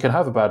 You can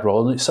have a bad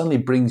roll, and it suddenly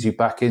brings you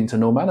back into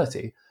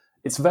normality.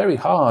 It's very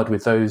hard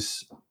with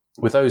those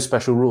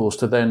special rules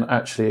to then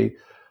actually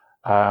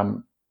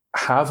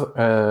have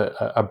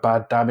a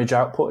bad damage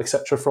output,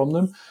 etc., from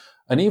them.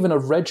 And even a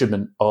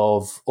regiment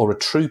or a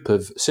troop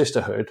of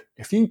Sisterhood,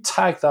 if you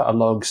tag that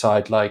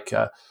alongside like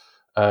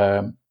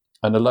an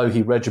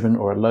Elohi regiment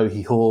or a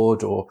Elohi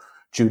horde or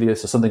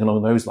Julius or something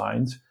along those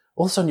lines,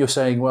 all of a sudden you're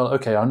saying, well,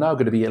 okay, I'm now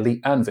going to be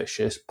elite and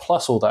vicious,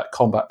 plus all that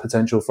combat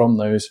potential from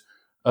those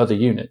other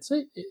units.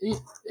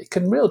 It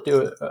can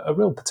do a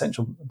real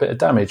potential bit of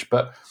damage,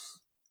 but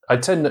I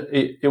tend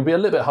it'll be a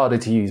little bit harder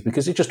to use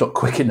because it's just not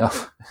quick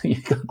enough.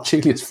 You've got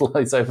Julius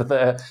flies over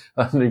there,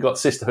 and you've got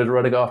Sisterhood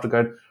running after,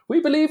 going, "We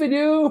believe in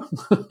you."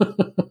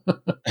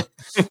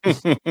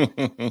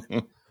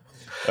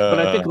 But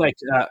I think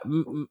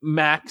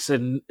Max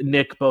and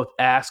Nick both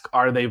ask,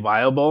 are they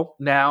viable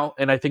now?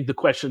 And I think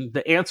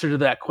the answer to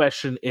that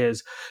question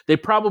is they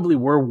probably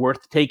were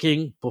worth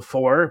taking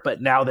before,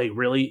 but now they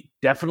really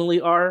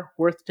definitely are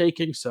worth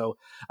taking. So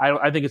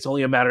I think it's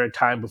only a matter of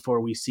time before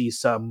we see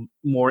some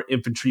more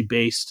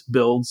infantry-based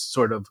builds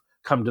sort of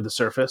come to the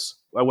surface.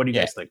 What do you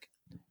guys think?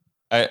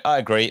 I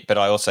agree, but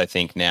I also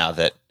think now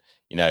that,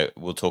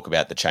 we'll talk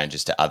about the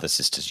changes to other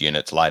sisters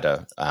units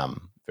later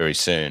very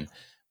soon.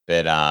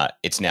 But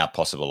it's now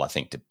possible, I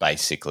think, to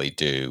basically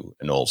do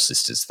an all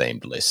sisters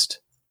themed list,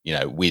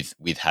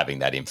 with having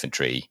that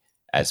infantry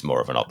as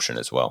more of an option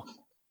as well.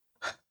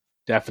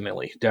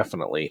 Definitely.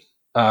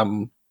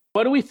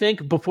 What do we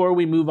think, before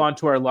we move on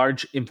to our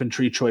large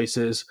infantry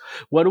choices,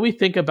 what do we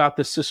think about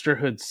the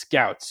Sisterhood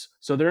Scouts?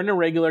 So they're in a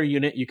regular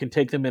unit. You can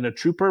take them in a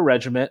troop or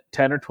regiment,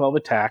 10 or 12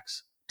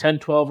 attacks, 10,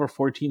 12, or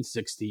 14,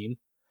 16,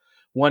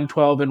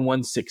 112 and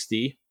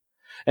 160.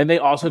 And they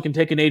also can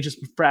take an Aegis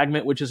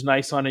fragment, which is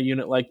nice on a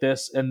unit like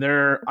this. And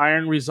they're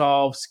Iron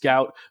Resolve,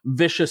 Scout,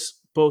 Vicious,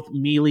 both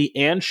melee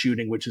and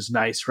shooting, which is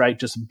nice, right?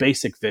 Just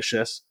basic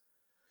Vicious.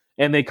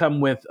 And they come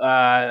with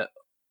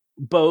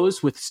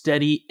bows with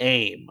steady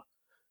aim.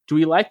 Do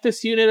we like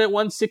this unit at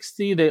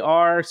 160? They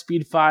are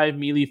speed 5,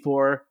 melee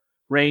 4,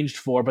 ranged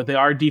 4, but they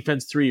are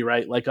defense 3,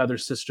 right? Like other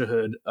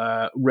Sisterhood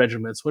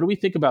regiments. What do we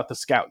think about the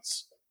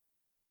Scouts?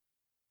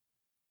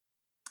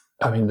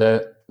 I mean,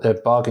 they're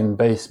bargain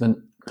basement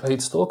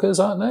Glade Stalkers,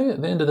 aren't they,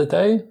 at the end of the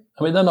day?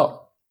 I mean, they're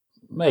not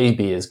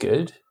maybe as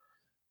good,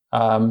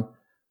 but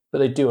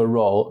they do a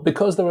role.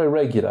 Because they're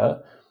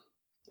irregular,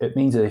 it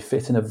means that they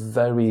fit in a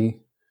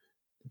very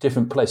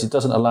different place. It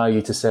doesn't allow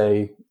you to,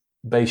 say,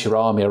 base your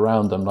army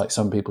around them like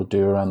some people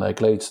do around their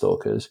Glade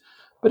Stalkers,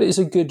 but it is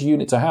a good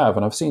unit to have.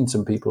 And I've seen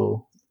some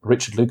people,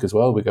 Richard Luke as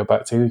well, we go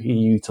back to, he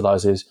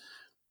utilises,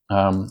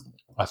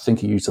 I think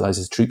he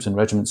utilises troops and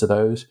regiments of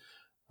those.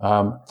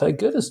 They're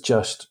good as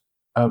just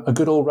a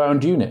good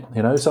all-round unit,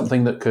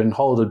 something that can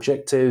hold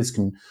objectives,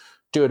 can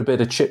do a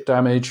bit of chip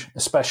damage,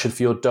 especially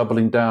if you're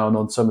doubling down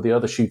on some of the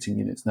other shooting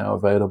units now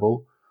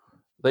available.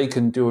 They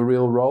can do a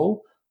real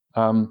role,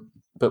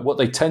 but what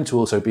they tend to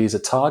also be is a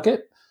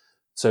target.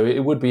 So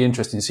it would be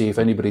interesting to see if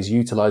anybody's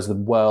utilised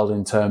them well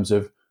in terms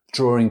of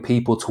drawing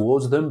people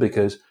towards them,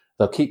 because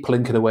they'll keep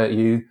plinking away at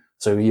you,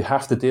 so you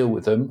have to deal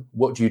with them.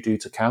 What do you do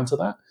to counter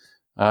that?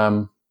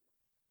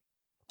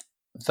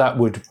 That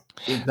would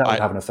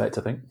have an effect,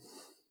 I think.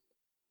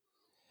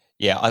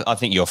 Yeah, I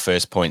think your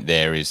first point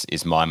there is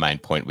my main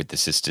point with the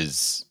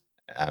sisters,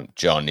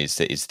 John, is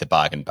the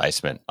bargain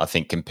basement. I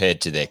think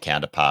compared to their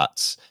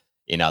counterparts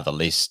in other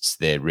lists,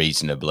 they're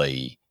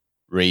reasonably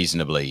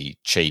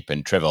cheap.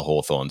 And Trevor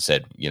Hawthorne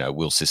said,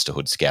 will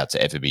Sisterhood Scouts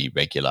ever be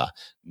regular?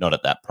 Not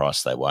at that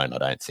price, they won't, I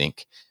don't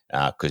think,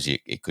 because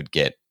it could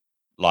get,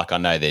 like, I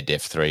know they're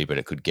Def 3, but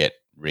it could get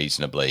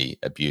reasonably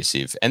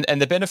abusive.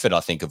 And the benefit, I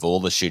think, of all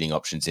the shooting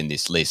options in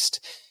this list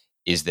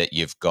is that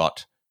you've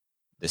got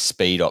the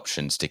speed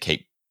options to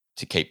keep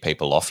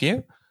people off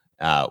you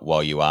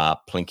while you are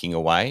plinking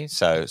away.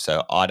 So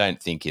I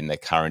don't think in the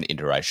current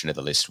iteration of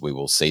the list we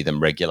will see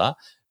them regular.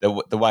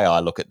 The way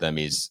I look at them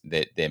is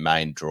that their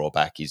main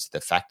drawback is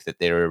the fact that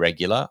they're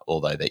irregular,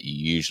 although that you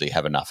usually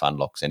have enough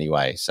unlocks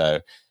anyway. So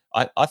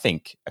I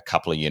think a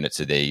couple of units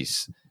of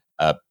these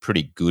are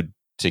pretty good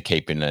to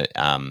keep in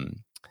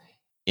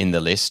the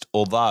list,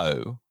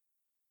 although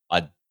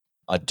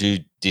I do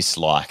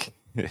dislike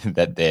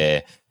that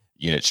their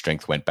unit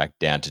strength went back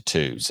down to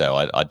 2.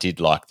 So I did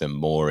like them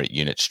more at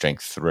unit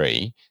strength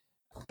 3,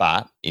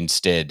 but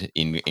instead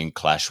in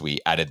Clash we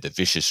added the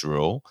vicious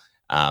rule,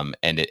 and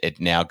it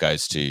now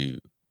goes to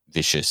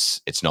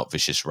vicious. It's not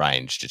vicious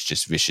ranged, it's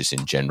just vicious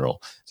in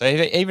general. So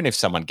even if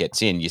someone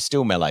gets in, you're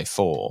still melee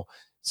 4.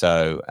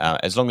 So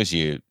as long as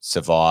you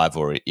survive,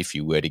 or if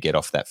you were to get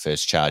off that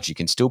first charge, you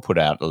can still put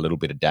out a little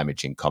bit of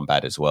damage in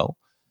combat as well.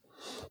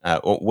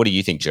 What do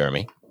you think,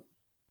 Jeremy?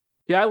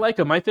 Yeah, I like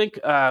them. I think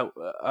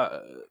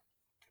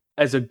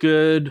as a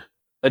good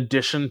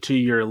addition to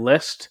your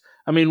list,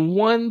 I mean,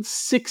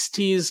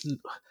 160 is,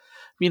 I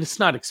mean, it's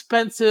not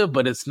expensive,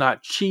 but it's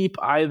not cheap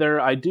either.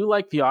 I do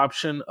like the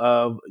option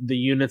of the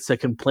units that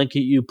can plink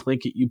at you,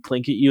 plink at you,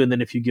 plink at you, and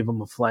then if you give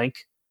them a flank,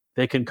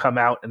 they can come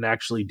out and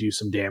actually do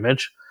some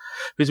damage.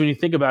 Because when you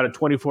think about it,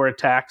 24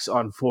 attacks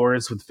on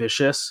 4s with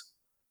Vicious,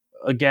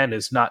 again,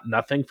 is not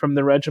nothing from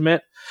the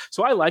regiment.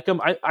 So I like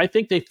them. I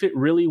think they fit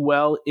really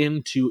well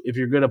into, if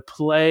you're going to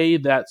play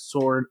that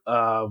sort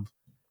of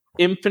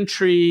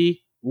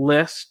infantry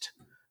list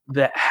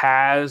that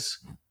has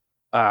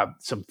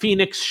some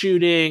Phoenix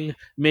shooting.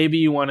 Maybe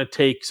you want to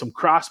take some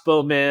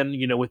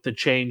crossbowmen, with the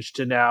change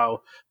to now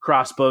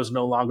crossbows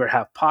no longer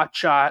have pot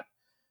shot.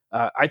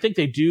 I think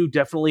they do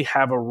definitely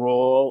have a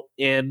role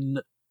in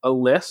a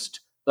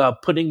list,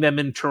 putting them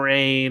in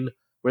terrain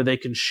where they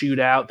can shoot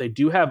out. They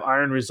do have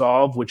Iron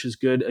Resolve, which is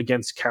good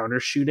against counter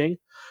shooting.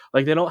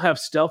 Like, they don't have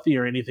stealthy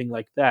or anything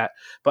like that,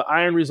 but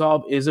Iron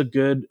Resolve is a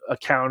good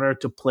counter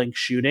to plink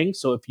shooting.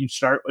 So if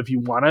you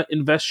want to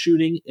invest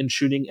shooting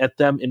at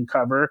them in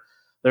cover,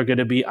 they're going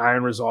to be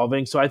Iron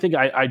Resolving. So I think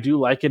I do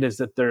like it, is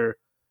that their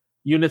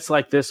units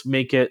like this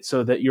make it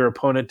so that your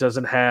opponent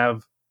doesn't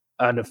have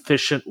an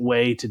efficient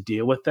way to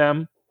deal with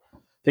them.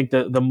 I think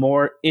the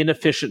more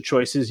inefficient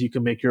choices you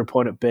can make your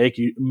opponent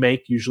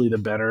make, usually the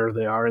better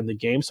they are in the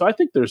game. So I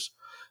think there's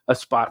a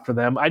spot for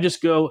them. I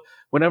just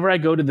whenever I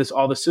go to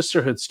all the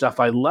Sisterhood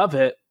stuff, I love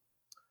it.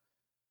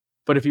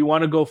 But if you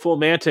want to go full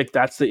Mantic,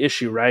 that's the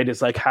issue, right?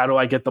 It's like, how do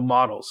I get the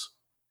models?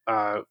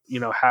 How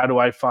do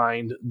I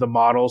find the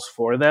models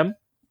for them?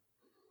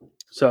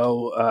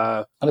 So,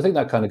 and I think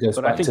that kind of goes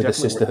back to the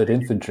Sisterhood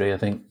infantry. I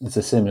think it's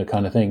a similar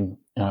kind of thing.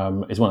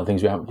 It's one of the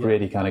things we haven't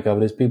really kind of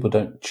covered, is people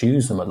don't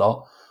choose them a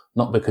lot,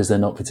 not because they're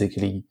not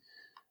particularly,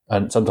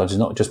 and sometimes it's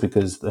not just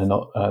because they're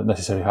not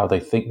necessarily how they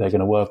think they're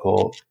going to work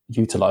or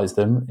utilize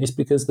them. It's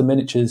because the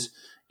miniatures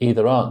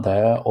either aren't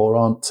there or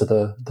aren't to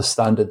the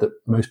standard that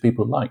most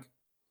people like.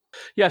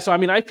 Yeah, so I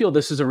mean, I feel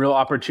this is a real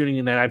opportunity,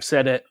 and I've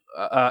said it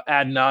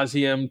ad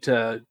nauseum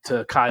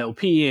to Kyle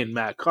P. and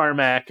Matt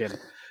Carmack, and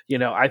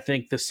I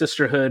think the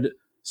Sisterhood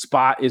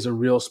spot is a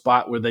real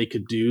spot where they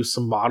could do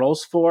some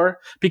models for,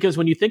 because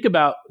when you think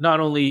about not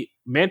only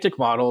Mantic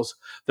models,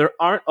 there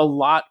aren't a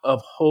lot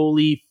of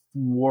Holy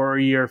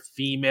Warrior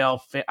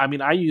female. I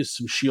mean, I use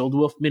some Shield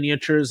Wolf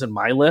miniatures in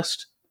my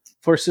list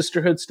for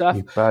Sisterhood stuff,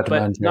 but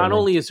man, not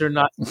only is there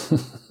not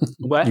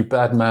what you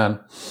bad man.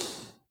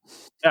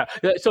 Yeah.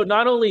 So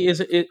not only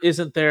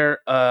isn't there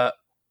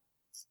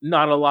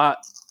not a lot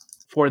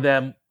for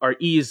them or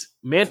ease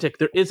Mantic,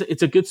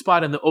 it's a good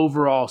spot in the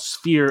overall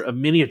sphere of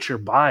miniature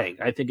buying.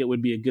 I think it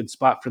would be a good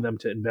spot for them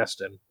to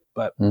invest in,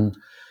 but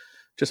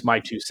just my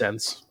 2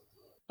 cents.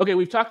 Okay,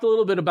 we've talked a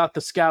little bit about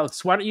the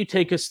scouts. Why don't you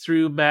take us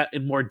through, Matt,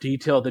 in more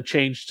detail, the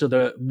change to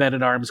the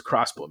men-at-arms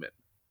crossbowmen?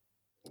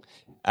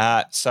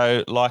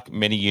 So like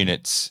many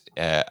units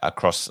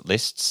across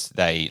lists,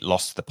 they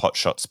lost the pot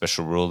shot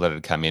special rule that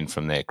had come in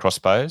from their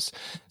crossbows.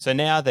 So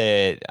now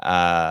they're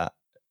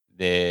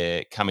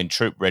come in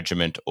troop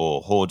regiment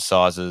or horde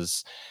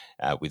sizes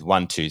with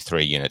 1, 2,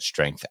 3 unit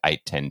strength,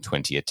 8, 10,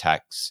 20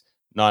 attacks,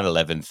 9,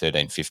 11,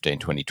 13, 15,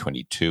 20,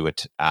 22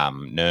 at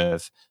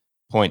nerve,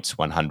 points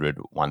 100,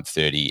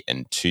 130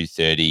 and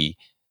 230,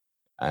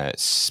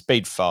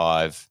 speed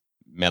 5,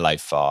 melee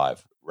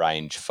 5,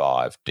 range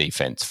 5,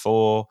 defense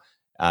 4.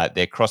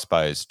 Their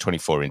crossbows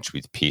 24-inch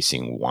with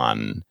piercing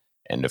 1,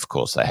 and of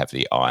course they have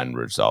the Iron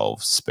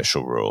Resolve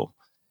special rule.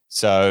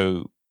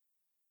 So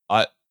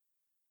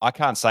I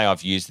can't say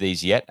I've used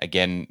these yet.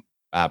 Again,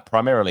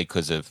 primarily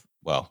because of,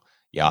 I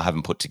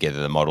haven't put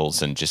together the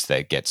models and just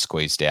they get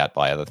squeezed out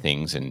by other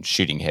things, and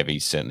shooting heavy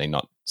is certainly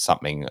not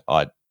something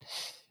I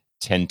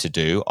tend to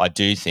do. I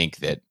do think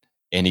that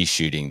any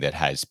shooting that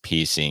has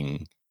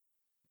piercing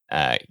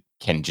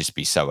can just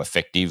be so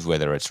effective,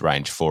 whether it's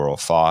range 4 or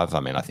 5. I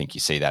mean, I think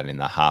you see that in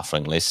the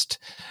halfling list,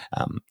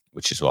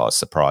 which is why I was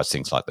surprised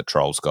things like the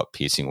trolls got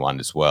piercing 1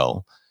 as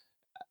well.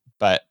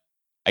 But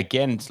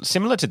again,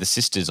 similar to the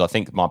sisters, I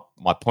think my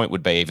point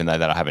would be, even though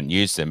that I haven't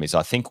used them, is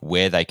I think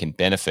where they can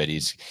benefit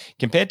is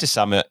compared to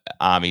some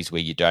armies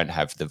where you don't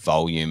have the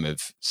volume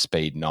of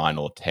speed 9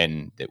 or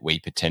 10 that we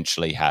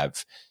potentially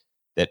have,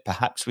 that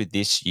perhaps with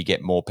this you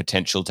get more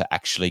potential to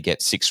actually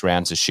get 6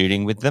 rounds of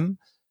shooting with them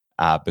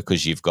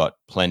because you've got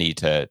plenty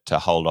to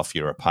hold off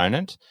your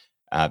opponent.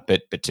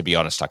 But to be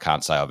honest, I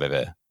can't say I've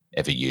ever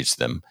used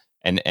them.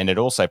 And it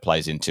also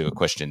plays into a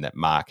question that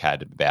Mark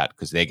had about,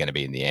 because they're going to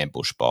be in the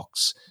ambush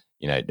box.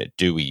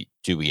 Do we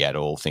at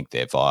all think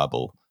they're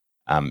viable?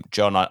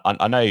 John,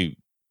 I know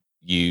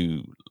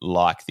you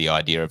like the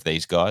idea of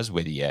these guys,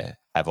 whether you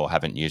have or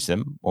haven't used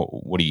them.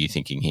 What are you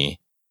thinking here?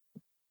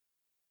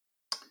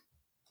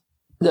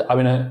 I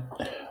mean,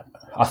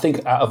 I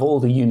think out of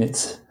all the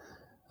units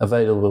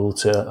available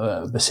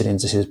to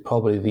Basilians, this is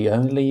probably the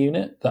only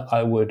unit that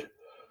I would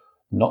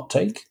not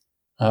take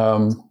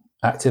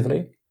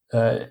actively,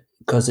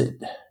 because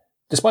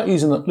despite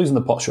losing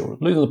the pot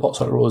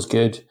shot rule is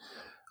good,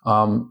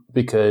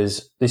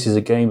 because this is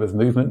a game of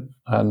movement,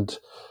 and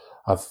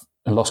I've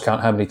lost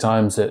count how many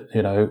times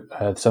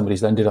that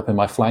somebody's ended up in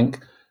my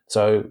flank.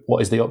 So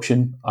what is the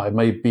option? I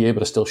may be able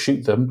to still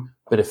shoot them,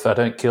 but if I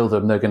don't kill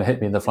them, they're going to hit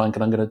me in the flank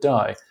and I'm going to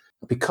die.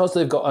 Because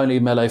they've got only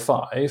melee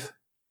 5,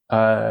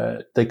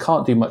 they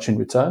can't do much in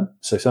return.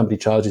 So if somebody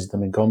charges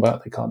them in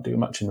combat, they can't do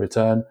much in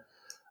return.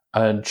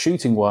 And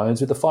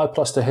shooting-wise, with the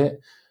 5+ to hit,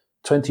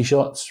 20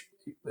 shots,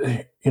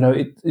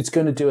 it's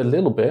going to do a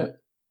little bit,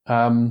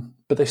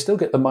 but they still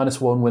get the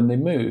 -1 when they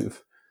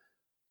move.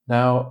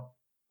 Now,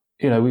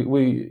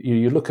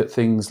 you look at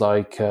things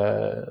like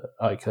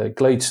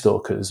Glade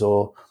Stalkers,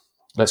 or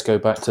let's go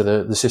back to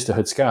the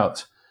Sisterhood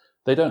Scouts.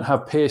 They don't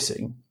have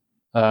piercing,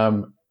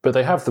 but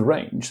they have the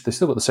range. They've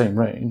still got the same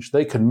range.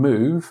 They can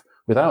move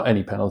without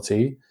any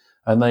penalty,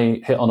 and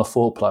they hit on a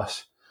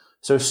 4+.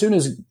 So as soon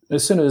as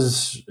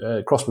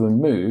crossbowmen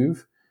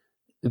move,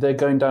 they're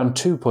going down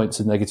 2 points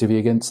of negativity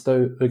against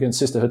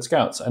Sisterhood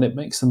Scouts, and it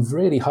makes them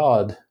really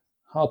hard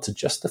to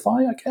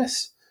justify, I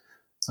guess.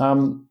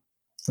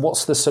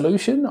 What's the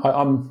solution?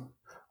 I'm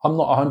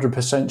not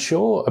 100%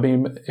 sure. I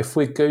mean, if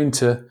we're going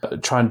to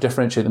try and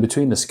differentiate them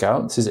between the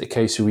Scouts, is it a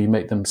case where we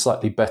make them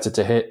slightly better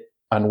to hit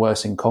and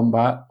worse in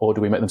combat, or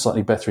do we make them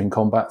slightly better in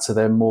combat so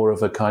they're more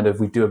of a kind of,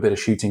 we do a bit of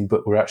shooting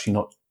but we're actually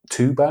not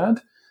too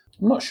bad?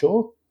 I'm not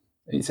sure.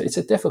 It's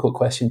a difficult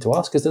question to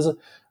ask because there's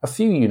a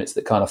few units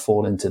that kind of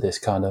fall into this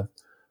kind of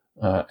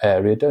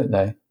area, don't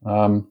they?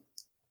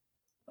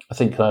 I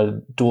think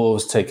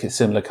dwarves take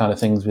similar kind of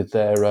things with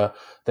their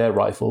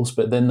rifles,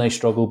 but then they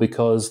struggle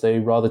because they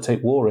rather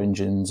take war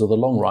engines or the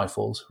long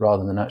rifles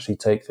rather than actually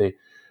take the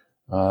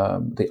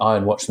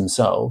Iron Watch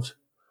themselves.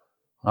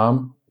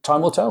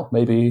 Time will tell.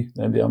 Maybe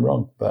I'm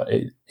wrong, but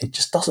it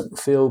just doesn't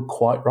feel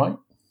quite right.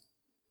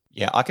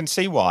 Yeah, I can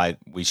see why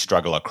we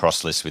struggle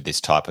across lists with this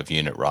type of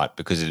unit, right?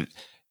 Because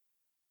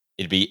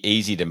it'd be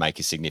easy to make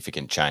a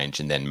significant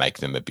change and then make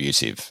them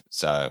abusive.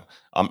 So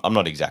I'm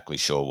not exactly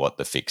sure what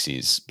the fix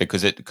is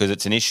because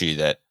it's an issue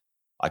that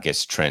I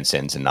guess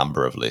transcends a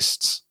number of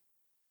lists.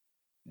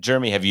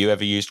 Jeremy, have you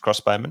ever used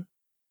crossbowmen?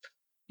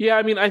 Yeah,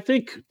 I mean, I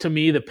think to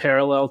me the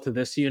parallel to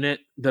this unit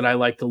that I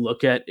like to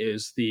look at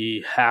is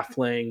the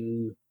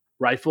halfling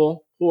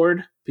rifle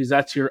horde, because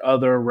that's your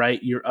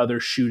other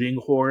shooting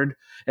horde.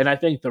 And I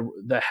think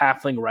the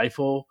halfling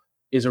rifle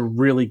is a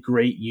really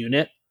great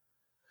unit.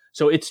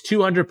 So it's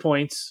 200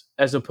 points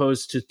as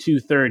opposed to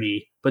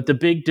 230, but the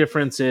big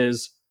difference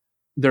is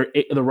the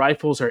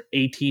rifles are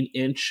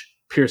 18-inch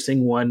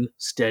piercing 1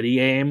 steady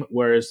aim,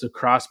 whereas the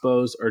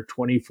crossbows are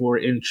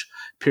 24-inch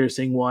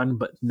piercing 1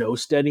 but no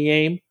steady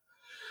aim.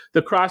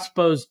 The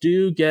crossbows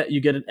you get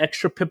an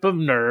extra pip of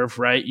nerve,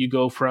 right? You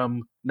go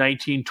from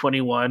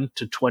 1921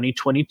 to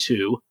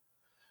 2022.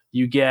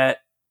 You get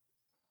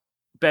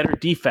better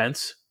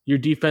defense. Your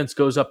defense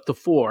goes up to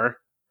 4.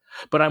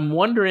 But I'm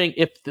wondering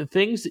if the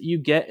things that you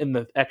get in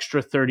the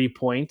extra 30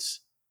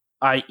 points,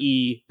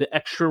 i.e. the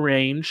extra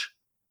range,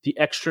 the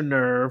extra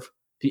nerve,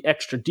 the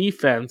extra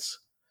defense,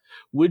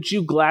 would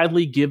you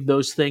gladly give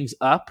those things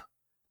up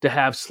to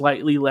have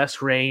slightly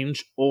less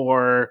range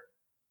or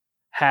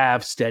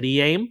have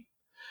steady aim?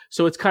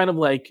 So it's kind of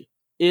like,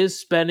 is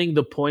spending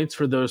the points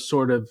for those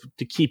sort of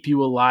to keep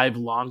you alive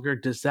longer,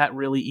 does that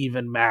really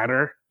even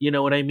matter? You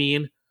know what I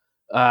mean?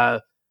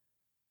 Because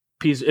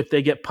if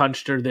they get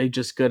punched, are they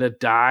just going to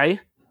die?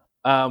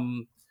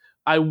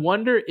 I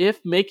wonder if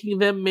making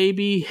them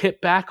maybe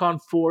hit back on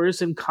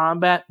 4s in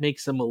combat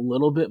makes them a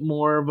little bit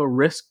more of a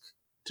risk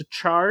to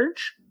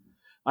charge.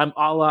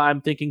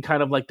 I'm thinking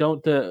kind of like,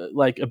 don't the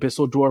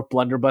Abyssal Dwarf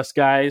Blunderbuss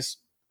guys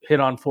hit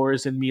on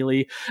 4s in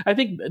melee? I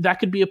think that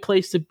could be a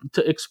place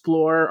to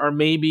explore, or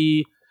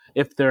maybe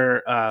if they're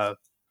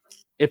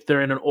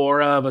in an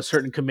aura of a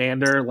certain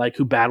commander, like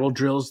who battle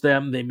drills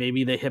them, they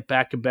hit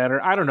back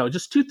better. I don't know.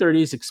 Just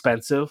 230 is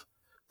expensive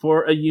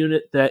for a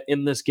unit that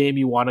in this game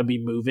you want to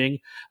be moving.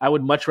 I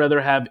would much rather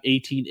have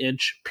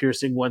 18-inch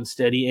piercing 1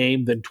 steady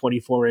aim than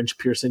 24-inch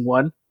piercing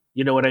 1.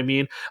 You know what I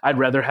mean? I'd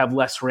rather have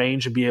less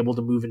range and be able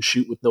to move and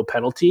shoot with no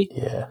penalty.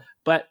 Yeah.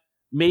 But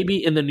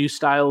maybe in the new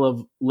style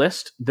of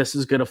list, this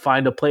is going to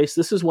find a place.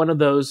 This is one of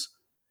those,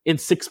 in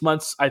 6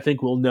 months, I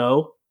think we'll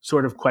know,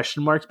 sort of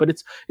question marks, but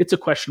it's a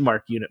question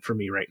mark unit for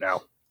me right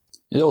now.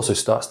 It also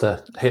starts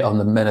to hit on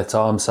the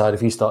men-at-arms side.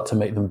 If you start to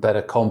make them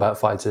better combat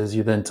fighters,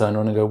 you then turn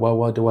around and go, well,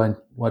 why do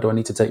I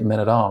need to take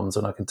men-at-arms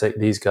when I can take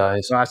these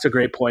guys? No, that's a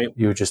great point.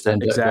 You would just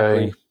end up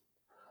going,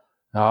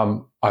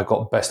 I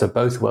got best of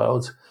both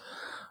worlds.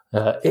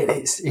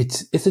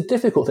 It's a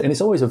difficult thing, and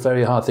it's always a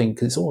very hard thing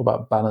because it's all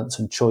about balance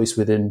and choice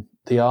within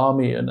the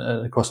army and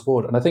across the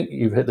board. And I think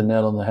you've hit the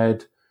nail on the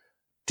head.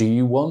 Do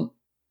you want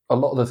a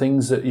lot of the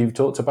things that you've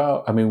talked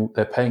about? I mean,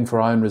 they're paying for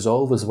Iron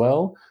Resolve as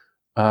well,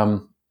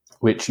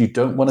 which you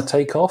don't want to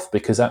take off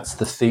because that's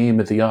the theme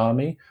of the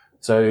army.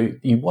 So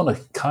you want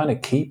to kind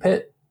of keep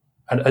it.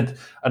 And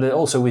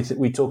also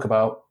we talk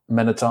about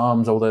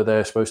men-at-arms, although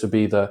they're supposed to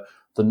be the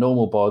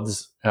normal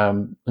bods,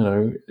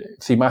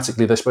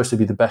 thematically, they're supposed to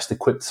be the best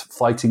equipped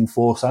fighting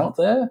force out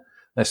there.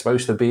 They're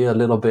supposed to be a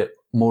little bit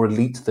more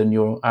elite than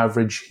your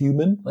average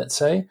human, let's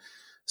say.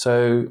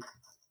 So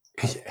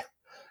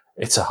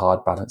it's a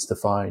hard balance to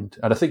find.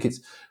 And I think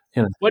it's,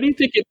 What do you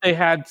think if they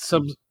had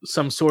some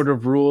sort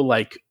of rule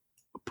like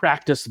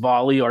practice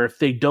volley, or if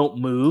they don't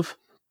move,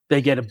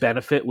 they get a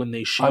benefit when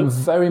they shoot. I'm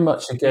very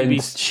much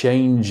against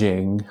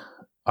changing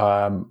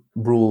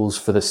rules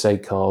for the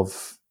sake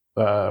of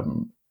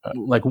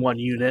like one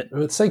unit. For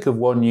the sake of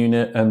one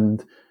unit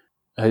and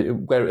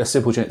where a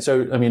simple change.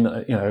 So, I mean,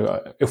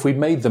 if we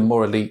made them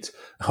more elite,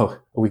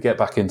 we get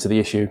back into the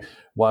issue.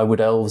 Why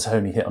would elves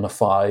only hit on a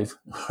 5?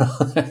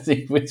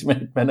 Which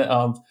men at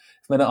arms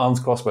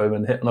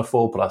crossbowmen hit on a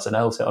 4+ and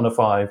elves hit on a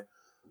 5.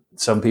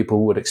 Some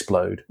people would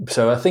explode.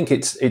 So I think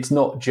it's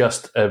not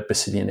just a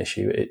Basilian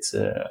issue. It's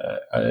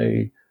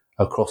a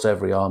across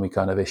every army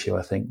kind of issue,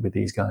 I think, with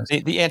these guys.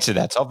 The answer to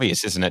that's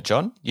obvious, isn't it,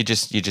 John? You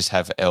just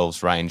have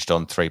elves ranged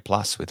on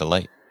 3+ with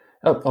elite.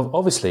 Oh,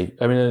 obviously.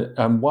 I mean,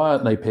 why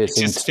aren't they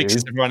piercing? It just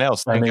fixes everyone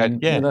else. I mean,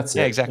 that's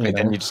it. Exactly.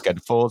 Then you just go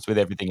to 4s with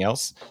everything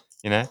else,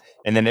 and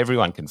then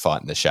everyone can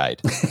fight in the shade.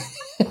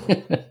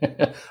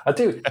 I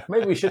do.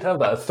 Maybe we should have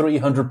that, a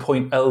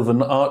 300-point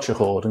elven archer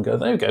horde, and go,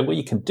 there we go. Well,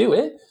 you can do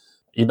it.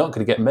 You're not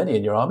going to get many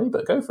in your army,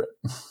 but go for it.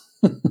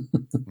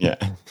 Yeah.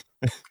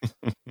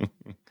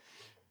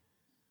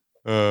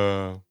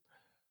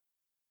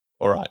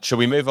 All right. Shall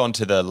we move on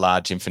to the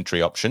large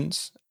infantry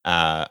options?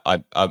 I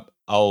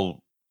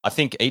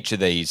think each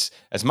of these,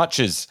 as much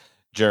as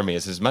Jeremy,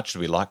 as much as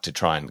we like to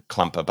try and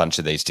clump a bunch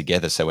of these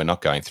together, so we're not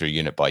going through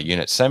unit by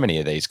unit. So many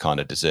of these kind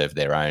of deserve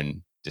their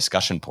own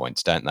discussion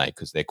points, don't they?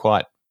 Because they're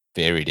quite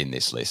varied in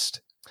this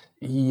list.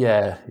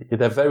 Yeah,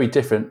 they're very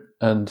different,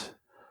 and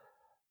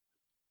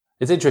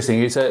it's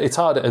interesting. It's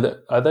hard.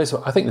 I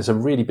think there's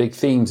some really big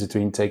themes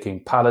between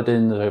taking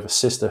paladins over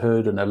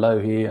sisterhood and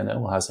Elohi, and it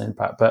all has an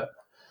impact. But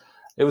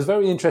it was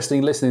very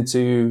interesting listening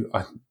to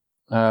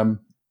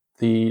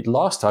the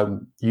last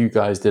time you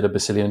guys did a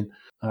Basilian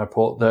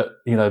report that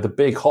the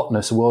big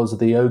hotness was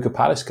the Ogre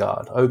Palace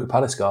Guard. Ogre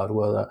Palace Guard,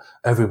 where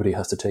everybody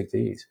has to take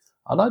these,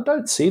 and I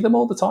don't see them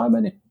all the time,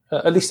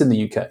 at least in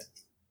the UK.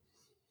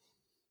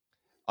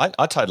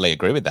 I totally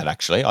agree with that,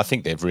 actually. I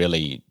think they've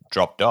really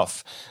dropped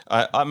off.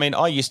 I mean,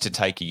 I used to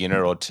take a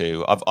unit or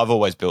two. I've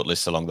always built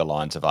lists along the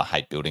lines of I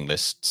hate building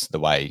lists the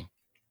way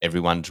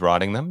everyone's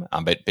writing them.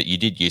 But you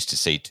did used to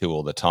see 2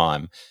 all the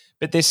time.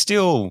 But there's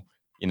still,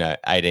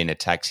 18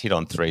 attacks, hit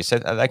on 3. So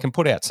they can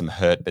put out some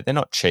hurt, but they're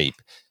not cheap.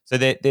 So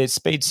they're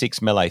speed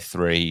 6, melee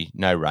 3,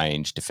 no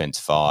range, defense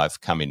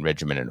 5, come in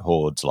regiment and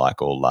hordes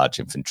like all large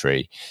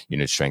infantry,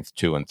 unit strength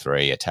 2 and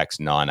 3,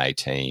 attacks 9,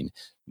 18,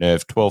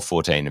 nerve 12,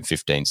 14 and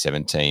 15,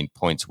 17,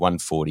 points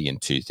 140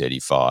 and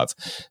 235.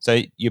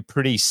 So you're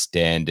pretty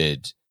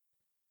standard,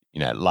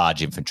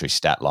 large infantry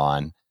stat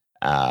line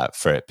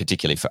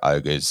particularly for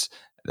ogres.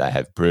 They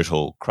have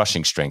brutal,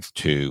 crushing strength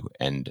 2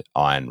 and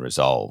iron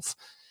resolve.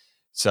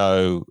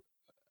 So,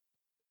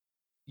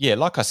 yeah,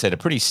 like I said, a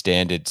pretty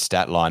standard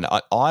stat line.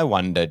 I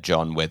wonder,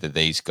 John, whether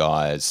these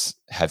guys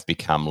have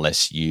become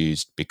less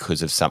used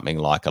because of something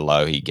like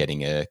Elohi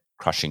getting a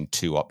crushing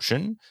 2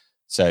 option.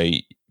 So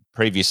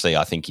previously,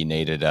 I think you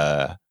needed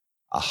a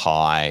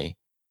high,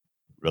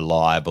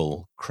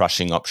 reliable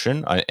crushing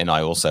option. And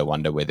I also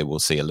wonder whether we'll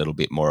see a little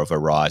bit more of a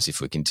rise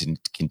if we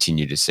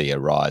continue to see a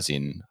rise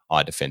in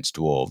high defense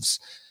dwarves.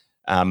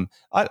 I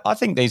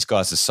think these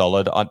guys are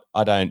solid.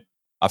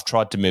 I've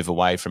tried to move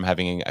away from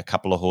having a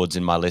couple of hordes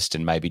in my list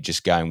and maybe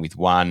just going with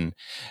one.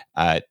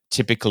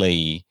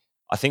 Typically,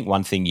 I think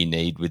one thing you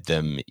need with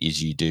them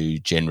is you do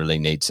generally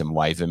need some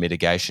waiver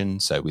mitigation.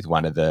 So with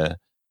one of the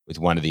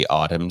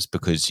items,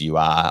 because you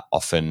are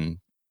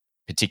often,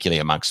 particularly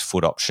amongst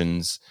foot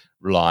options,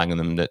 relying on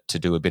them to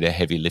do a bit of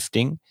heavy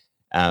lifting.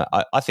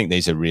 I think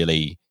these are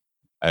really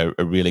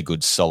a really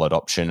good solid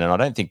option, and I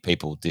don't think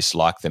people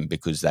dislike them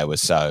because they were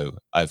so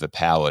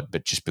overpowered,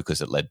 but just because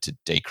it led to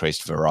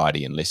decreased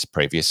variety in lists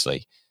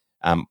previously.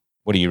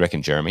 What do you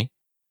reckon, Jeremy?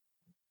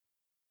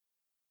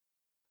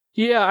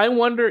 Yeah, I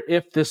wonder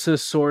if this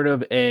is sort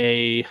of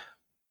a,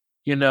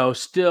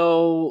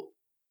 still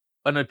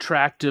an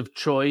attractive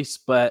choice,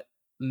 but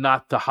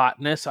not the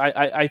hotness.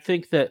 I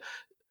think that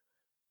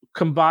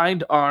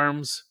combined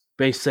arms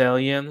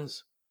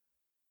Basilians,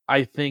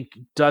 I think,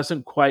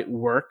 doesn't quite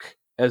work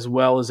as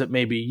well as it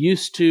maybe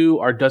used to,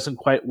 or doesn't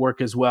quite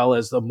work as well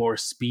as the more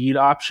speed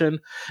option.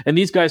 And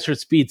these guys are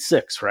speed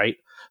 6, right?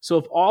 So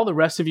if all the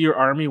rest of your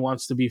army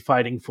wants to be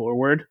fighting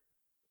forward,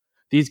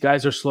 these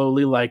guys are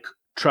slowly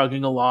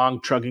trugging along.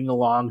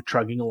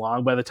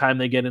 By the time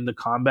they get into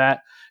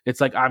combat,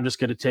 it's like,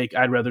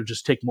 I'd rather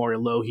just take more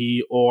Elohi,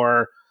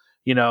 or,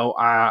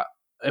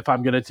 if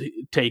I'm going to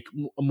take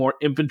a more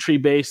infantry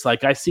base,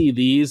 I see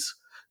these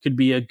could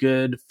be a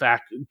good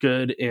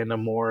in a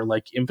more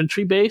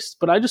infantry based,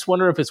 but I just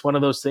wonder if it's one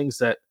of those things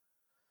that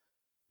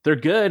they're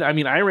good. I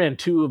mean, I ran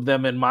 2 of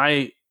them in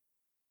my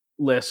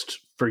list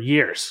for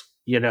years,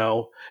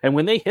 and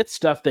when they hit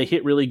stuff, they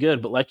hit really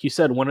good. But like you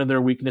said, one of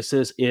their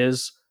weaknesses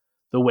is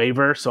the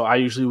waiver. So I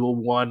usually will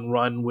one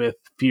run with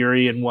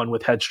Fury and one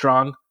with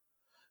Headstrong,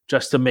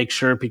 just to make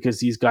sure, because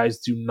these guys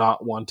do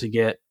not want to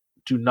get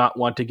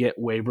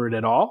wavered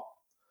at all.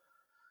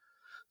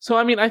 So,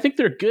 I mean, I think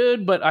they're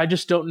good, but I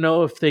just don't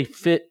know if they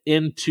fit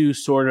into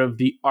sort of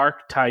the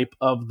archetype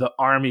of the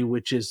army,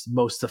 which is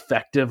most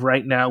effective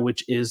right now,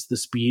 which is the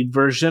speed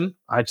version.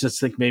 I just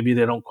think maybe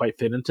they don't quite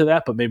fit into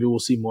that, but maybe we'll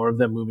see more of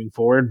them moving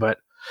forward. But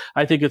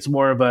I think it's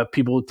more of a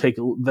people take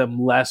them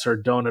less or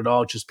don't at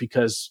all just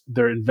because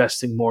they're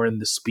investing more in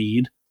the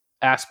speed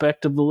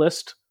aspect of the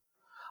list.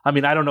 I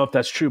mean, I don't know if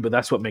that's true, but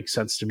that's what makes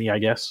sense to me, I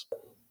guess.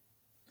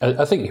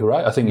 I think you're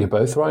right. I think you're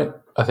both right.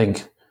 I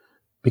think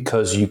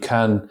because you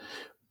can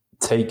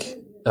take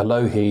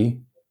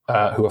Alohi,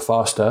 who are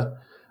faster,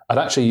 and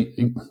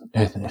actually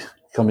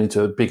coming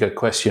into a bigger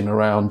question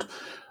around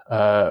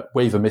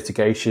waiver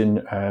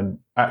mitigation and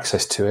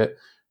access to it,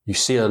 you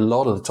see a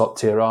lot of the top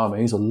tier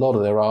armies, a lot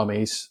of their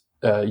armies,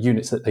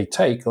 units that they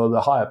take, or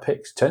the higher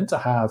picks, tend to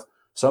have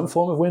some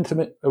form of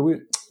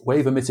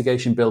waiver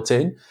mitigation built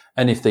in.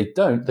 And if they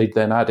don't, they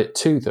then add it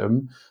to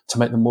them to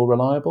make them more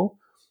reliable.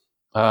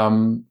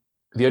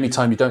 The only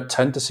time you don't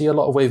tend to see a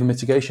lot of waiver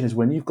mitigation is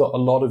when you've got a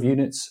lot of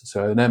units,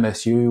 so an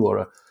MSU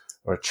or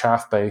a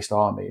chaff-based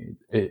army.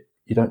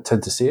 You don't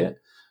tend to see it.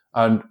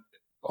 And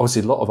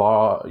obviously a lot of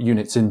our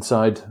units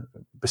inside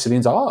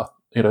Basilians are.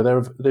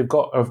 They've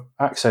got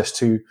access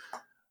to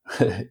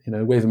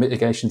waiver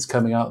mitigations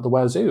coming out of the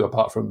wazoo,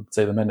 apart from,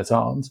 say, the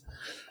Men-at-Arms.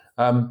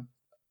 And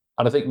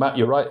I think, Matt,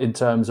 you're right in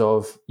terms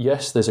of,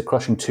 yes, there's a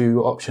Crushing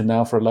 2 option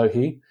now for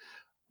Alohi.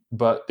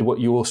 But what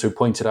you also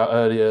pointed out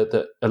earlier,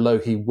 that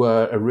Alohi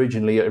were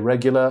originally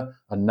irregular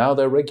and now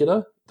they're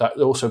regular, that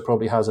also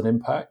probably has an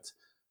impact.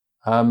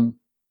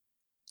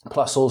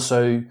 Plus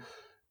also,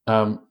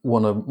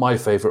 one of my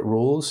favourite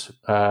rules,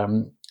 I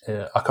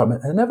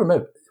never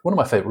remember, one of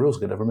my favourite rules,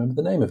 I can never remember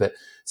the name of it.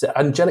 Is it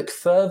Angelic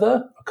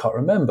Fervour? I can't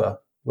remember,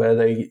 where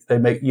they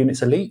make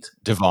units elite.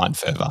 Divine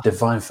Fervour.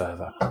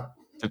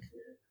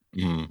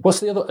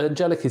 What's the other?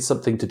 Angelic is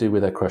something to do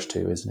with their Crush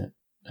 2, isn't it?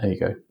 There you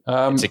go.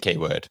 It's a key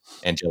word.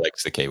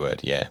 Angelic's the key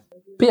word, yeah.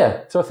 But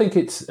yeah, so I think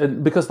it's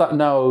because that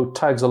now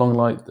tags along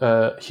like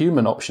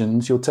human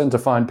options, you'll tend to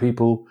find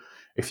people,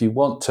 if you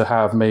want to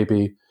have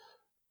maybe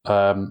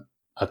a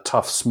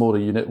tough, smaller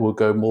unit, will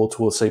go more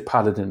towards, say,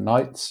 Paladin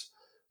Knights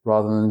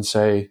rather than,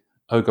 say,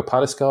 Ogre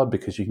Palace Guard,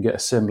 because you can get a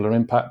similar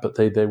impact, but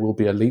they will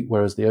be elite,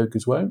 whereas the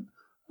Ogres won't.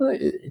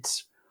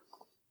 It's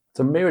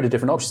a myriad of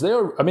different options. They're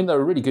a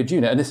really good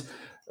unit, and it's,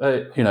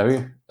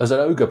 as an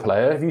Ogre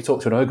player, if you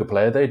talk to an Ogre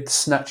player, they'd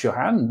snatch your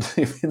hand.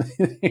 You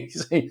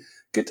say,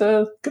 could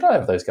I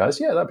have those guys?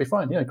 Yeah, that'd be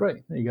fine. Yeah,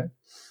 great. There you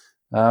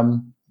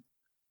go.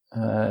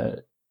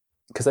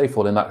 Because they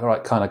fall in that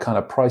right kind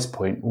of price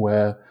point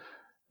where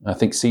I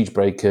think Siege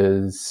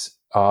Breakers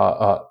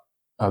are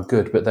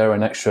good, but they're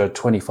an extra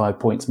 25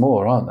 points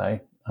more, aren't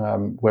they?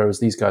 Whereas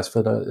these guys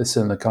fit a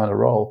similar kind of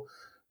role.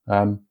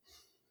 So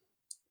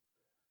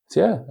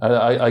yeah,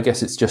 I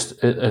guess it's just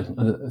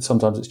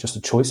sometimes it's just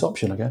a choice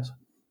option, I guess.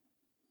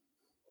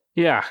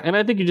 Yeah, and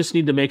I think you just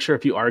need to make sure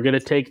if you are going to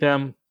take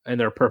them and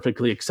they're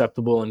perfectly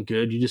acceptable and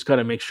good, you just got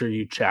to make sure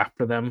you chaff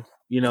for them.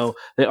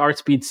 They are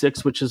speed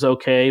 6, which is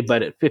okay,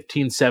 but at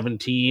 15,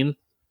 17,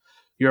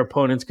 your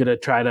opponent's going to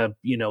try to,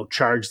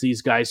 charge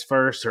these guys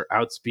first or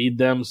outspeed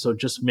them. So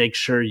just make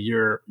sure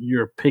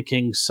you're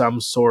picking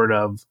some sort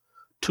of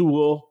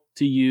tool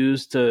to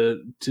use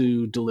to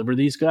deliver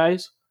these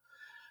guys.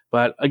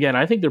 But again,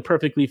 I think they're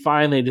perfectly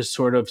fine. They just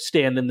sort of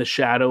stand in the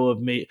shadow of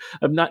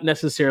not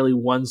necessarily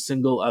one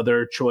single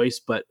other choice,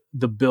 but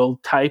the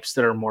build types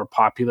that are more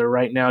popular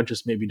right now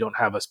just maybe don't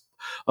have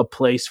a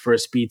place for a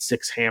speed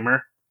 6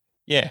 hammer.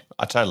 Yeah,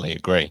 I totally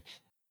agree.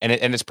 And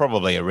it's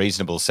probably a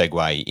reasonable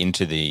segue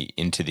into the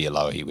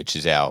Alohi, which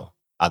is our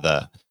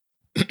other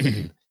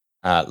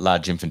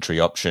large infantry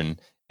option.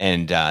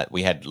 And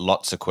we had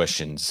lots of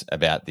questions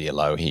about the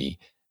Alohi.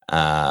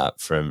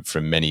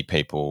 From many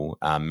people.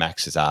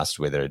 Max has asked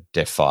whether a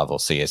Def 5 or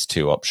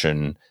CS2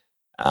 option.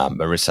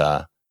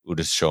 Marissa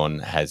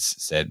Udashon has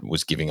said,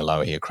 was giving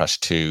Alohi a Crush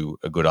 2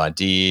 a good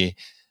idea?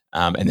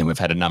 And then we've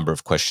had a number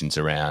of questions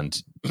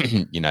around,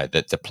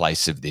 the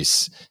place of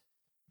this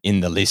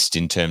in the list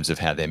in terms of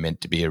how they're meant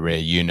to be a rare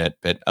unit.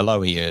 But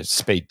Alohi are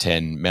Speed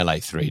 10,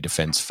 Melee 3,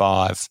 Defense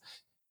 5.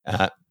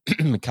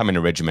 Come in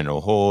a regiment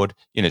or horde,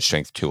 unit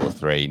strength 2 or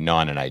 3,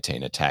 9 and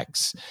 18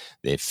 attacks.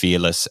 They're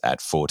fearless at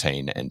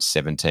 14 and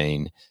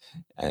 17,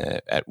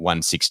 at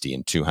 160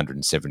 and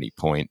 270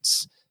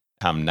 points.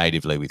 Come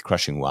natively with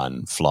Crushing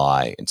 1,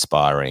 Fly,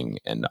 Inspiring,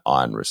 and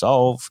Iron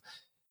Resolve.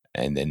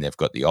 And then they've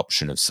got the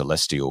option of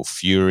Celestial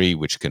Fury,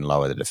 which can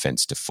lower the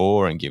defense to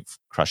 4 and give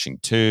Crushing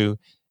 2.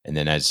 And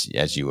then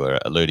as you were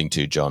alluding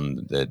to,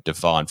 John, the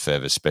Divine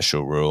Fervour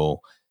special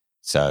rule.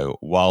 So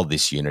while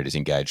this unit is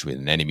engaged with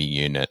an enemy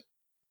unit,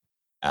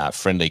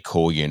 friendly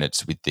core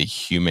units with the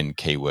human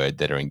keyword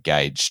that are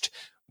engaged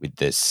with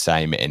the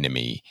same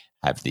enemy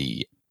have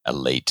the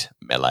elite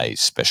melee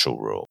special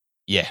rule.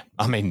 Yeah,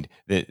 I mean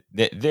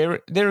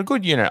they're a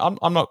good unit.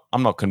 I'm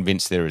not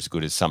convinced they're as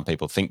good as some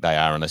people think they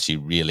are, unless you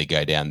really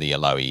go down the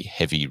Alohi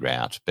heavy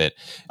route. But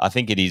I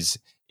think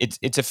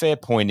it's a fair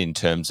point in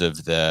terms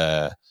of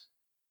the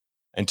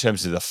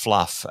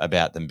fluff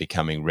about them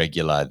becoming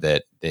regular,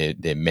 that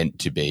they're meant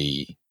to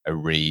be a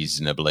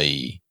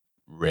reasonably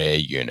rare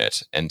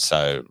unit, and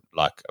so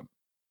like.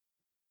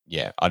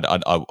 Yeah,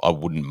 I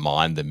wouldn't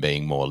mind them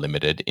being more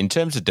limited. In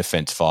terms of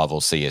Defense 5 or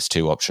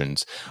CS2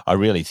 options, I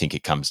really think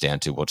it comes down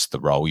to what's the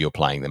role you're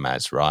playing them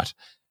as, right?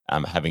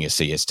 Having a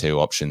CS2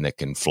 option that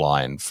can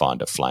fly and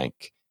find a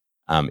flank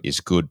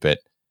is good, but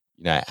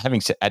having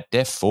at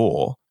Def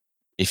 4,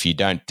 if you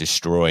don't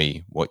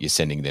destroy what you're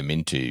sending them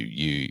into,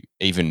 you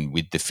even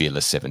with the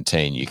Fearless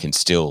 17, you can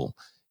still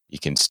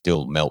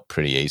melt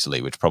pretty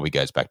easily, which probably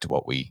goes back to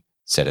what we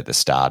said at the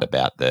start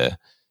about the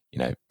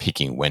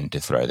picking when to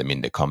throw them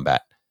into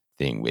combat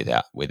thing with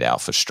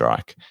Alpha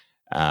Strike.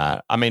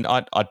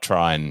 I'd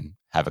try and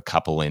have a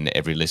couple in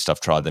every list.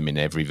 I've tried them in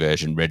every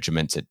version.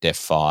 Regiments at Def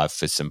 5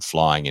 for some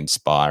flying,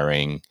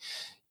 inspiring,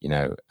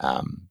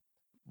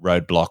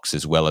 roadblocks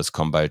as well as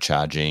combo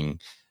charging,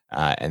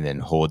 and then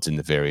hordes in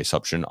the various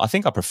option. I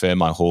think I prefer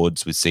my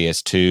hordes with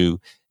CS2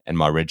 and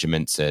my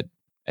regiments at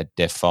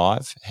Def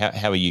 5.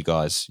 How are you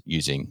guys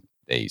using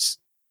these?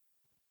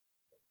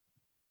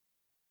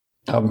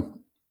 A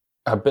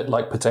bit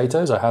like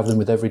potatoes. I have them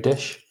with every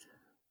dish.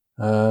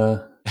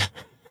 I'm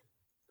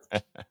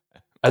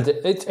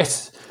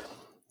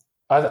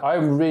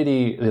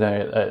really,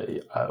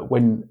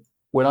 when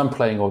I'm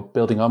playing or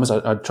building armors,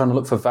 I'm trying to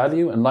look for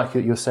value, and like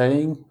you're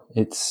saying,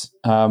 it's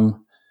the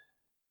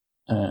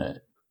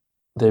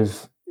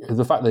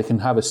fact they can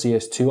have a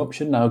CS2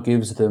 option now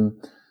gives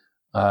them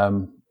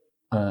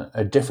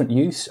a different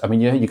use. I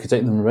mean, you could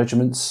take them in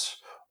regiments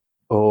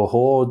or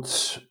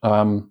hordes.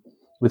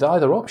 With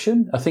either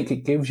option, I think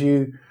it gives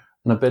you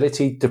an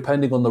ability,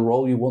 depending on the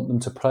role you want them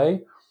to play.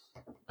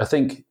 I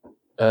think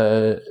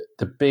the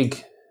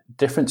big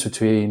difference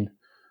between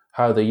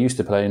how they used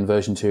to play in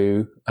version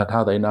 2 and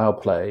how they now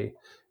play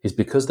is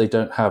because they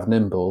don't have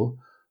nimble,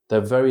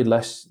 they're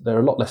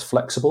a lot less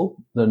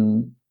flexible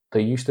than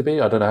they used to be.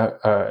 I don't know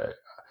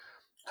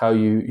how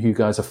you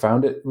guys have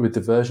found it with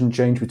the version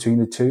change between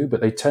the two,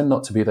 but they tend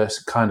not to be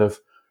this kind of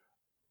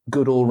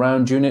good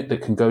all-round unit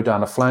that can go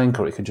down a flank,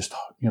 or it can just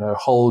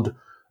hold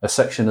a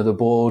section of the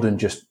board and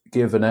just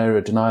give an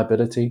area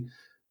deniability.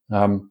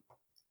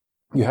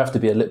 You have to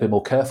be a little bit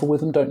more careful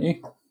with them, don't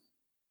you?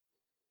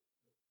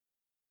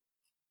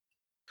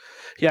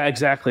 Yeah,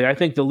 exactly. I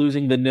think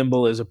losing the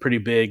nimble is a pretty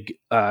big.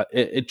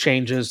 It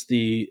changes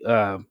the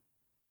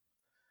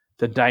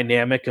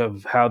dynamic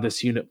of how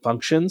this unit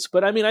functions.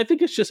 But I mean, I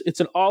think it's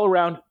an all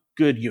around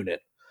good unit.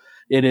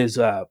 It is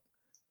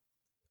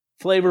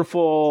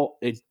flavorful.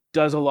 It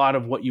does a lot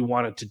of what you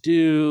want it to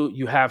do.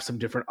 You have some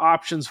different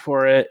options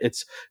for it.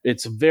 It's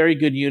a very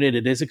good unit.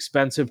 It is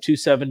expensive.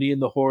 270 in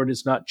the Horde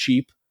is not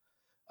cheap.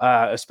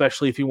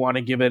 Especially if you want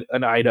to give it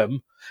an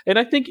item. And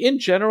I think in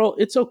general,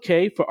 it's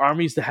okay for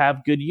armies to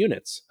have good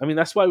units. I mean,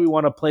 that's why we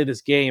want to play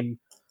this game.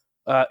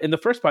 In the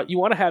first part, you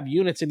want to have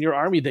units in your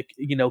army that,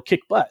 kick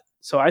butt.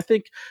 So I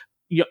think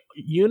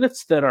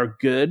units that are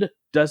good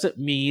doesn't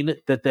mean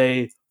that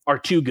they are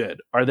too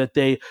good, or that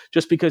they,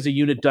 just because a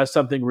unit does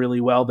something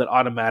really well, that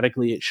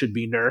automatically it should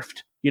be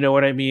nerfed. You know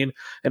what I mean?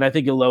 And I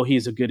think Elohi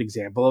is a good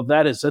example of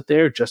that, is that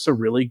they're just a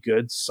really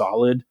good,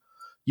 solid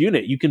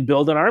unit. You can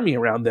build an army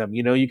around them.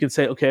 You can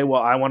say, okay,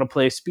 well, I want to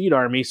play a speed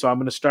army, so I'm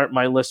going to start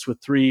my list with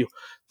three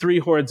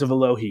hordes of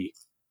Elohi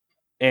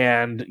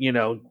and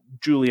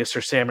Julius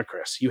or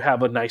Samacris. You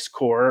have a nice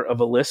core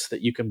of a list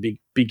that you can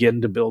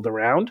begin to build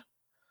around.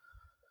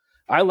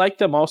 I like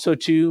them also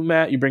too,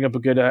 Matt. You bring up a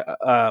good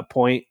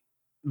point.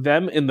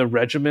 Them in the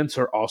regiments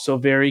are also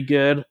very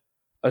good,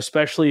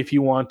 especially if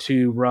you want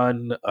to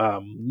run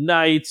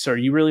knights, or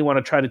you really want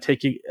to try to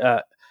take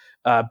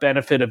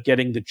benefit of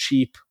getting the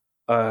cheap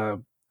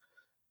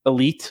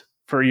elite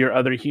for your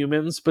other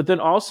humans. But then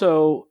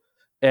also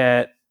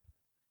at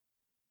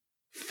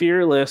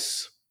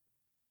Fearless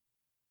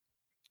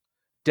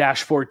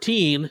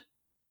 -14,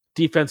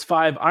 Defense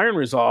 5 Iron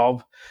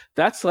Resolve,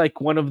 that's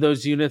like one of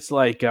those units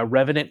like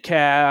Revenant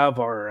Cav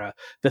or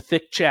the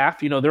Thick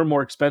Chaff. They're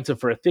more expensive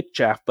for a Thick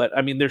Chaff, but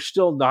I mean, they're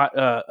still not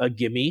a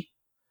gimme.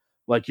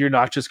 Like, you're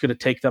not just going to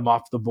take them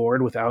off the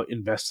board without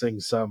investing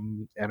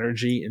some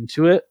energy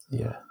into it.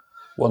 Yeah.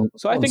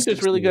 So I think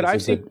there's really good.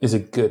 Is a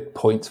good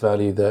points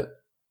value that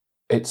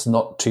it's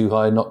not too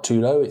high, not too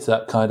low. It's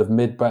that kind of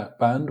mid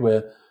band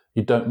where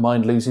you don't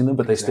mind losing them,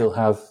 but they still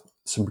have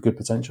some good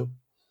potential.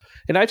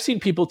 And I've seen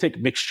people take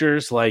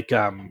mixtures like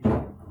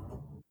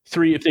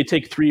if they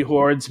take 3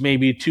 hordes,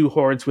 maybe 2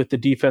 hordes with the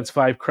Defense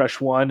 5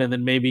 Crush 1, and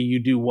then maybe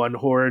you do 1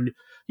 horde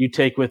you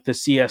take with the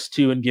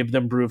CS2 and give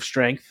them Brew of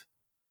Strength,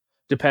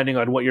 depending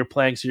on what you're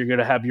playing. So you're going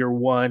to have your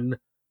 1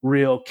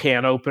 real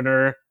can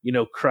opener,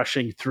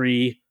 crushing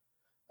 3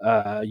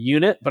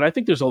 unit. But I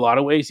think there's a lot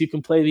of ways you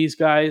can play these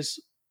guys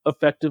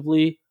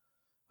effectively.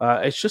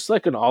 It's just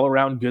like an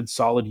all-around good,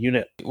 solid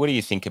unit. What do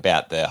you think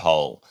about the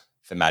whole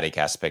thematic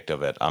aspect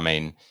of it? I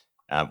mean,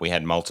 we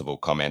had multiple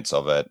comments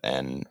of it,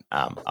 and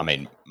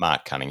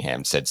Mark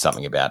Cunningham said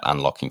something about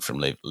unlocking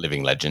from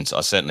Living Legends.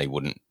 I certainly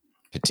wouldn't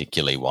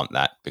particularly want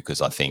that, because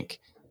I think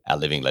our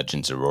Living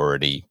Legends are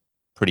already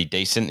pretty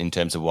decent in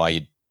terms of why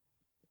you'd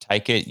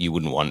take it. You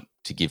wouldn't want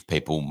to give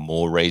people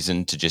more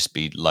reason to just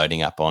be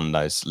loading up on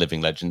those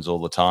living legends all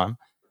the time.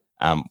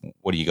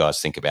 What do you guys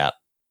think about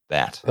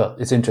that? Well,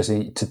 it's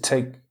interesting. To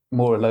take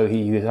more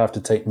Alohi, you have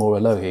to take more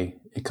Alohi.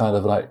 It kind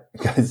of like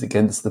goes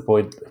against the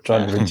point of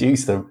trying to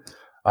reduce them.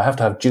 I have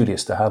to have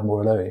Julius to have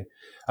more Alohi.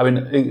 I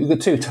mean, you've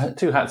got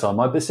two hats on.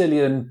 My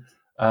Basilian,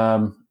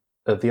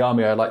 the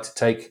army I like to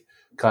take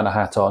kind of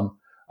hat on,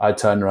 I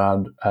turn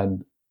around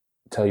and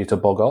tell you to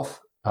bog off.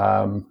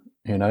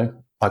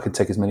 I could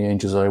take as many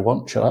angels as I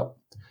want. Shut up.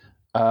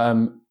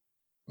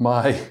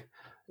 My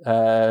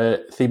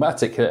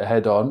thematic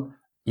head on,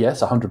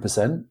 yes,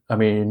 100%. I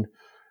mean,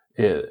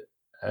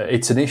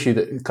 it's an issue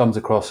that comes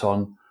across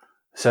on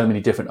so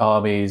many different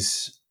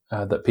armies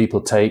that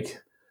people take.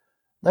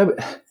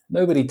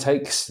 Nobody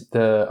takes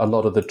a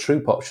lot of the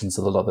troop options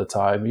a lot of the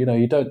time.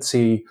 You don't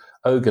see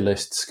ogre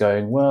lists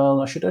going,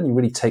 well, I should only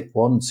really take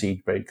one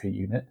Siegebreaker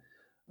unit.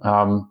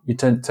 You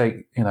don't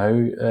take, you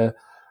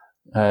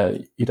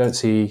don't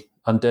see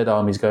undead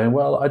armies going,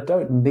 well, I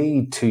don't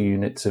need 2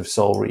 units of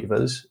Soul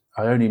Reavers.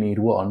 I only need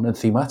 1. And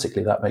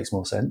thematically, that makes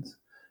more sense.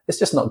 It's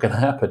just not going to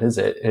happen, is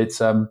it?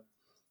 It's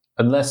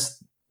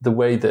unless the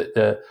way that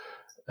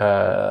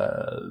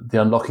the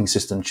unlocking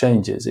system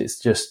changes,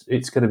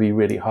 it's going to be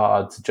really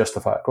hard to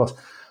justify across.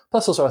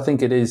 Plus, also, I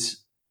think it is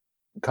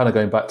kind of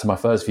going back to my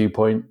first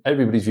viewpoint.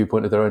 Everybody's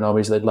viewpoint of their own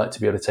armies, they'd like to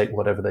be able to take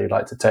whatever they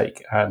like to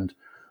take. And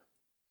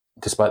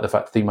despite the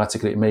fact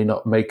thematically it may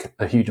not make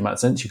a huge amount of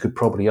sense, you could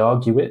probably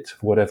argue it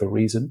for whatever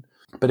reason.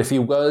 But if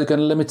you were going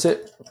to limit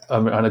it,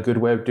 and a good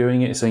way of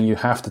doing it is saying you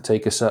have to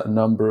take a certain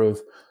number of,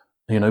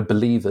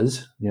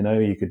 believers.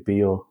 You could be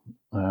your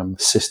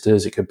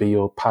sisters, it could be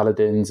your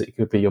paladins, it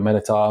could be your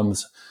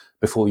men-at-arms,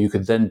 before you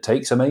could then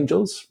take some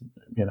angels.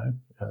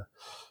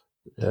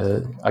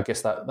 I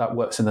guess that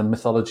works in the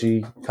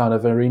mythology kind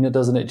of arena,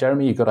 doesn't it,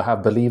 Jeremy? You've got to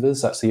have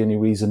believers. That's the only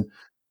reason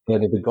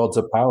the gods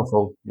are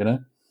powerful,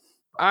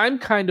 I'm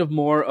kind of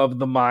more of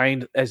the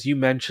mind, as you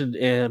mentioned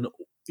in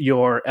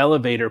your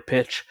elevator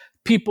pitch,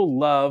 people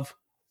love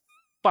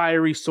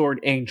fiery sword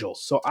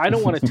angels. So I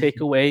don't want to take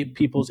away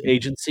people's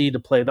agency to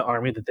play the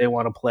army that they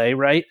want to play,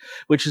 right?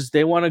 Which is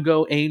they want to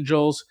go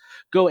angels.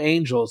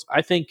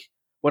 I think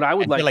what I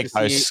would like to see...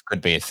 hosts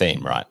could be a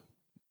theme, right?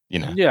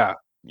 Yeah.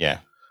 Yeah.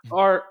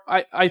 Or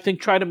I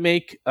think try to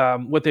make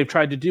what they've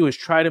tried to do is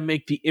try to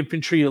make the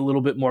infantry a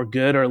little bit more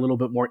good or a little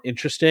bit more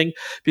interesting.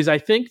 Because I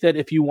think that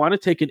if you want to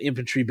take an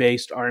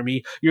infantry-based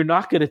army, you're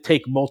not going to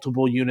take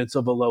multiple units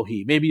of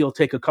Alohi. Maybe you'll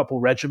take a couple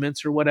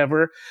regiments or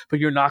whatever, but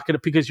you're not going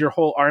to, because your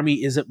whole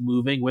army isn't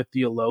moving with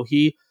the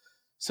Alohi.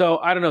 So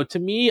I don't know. To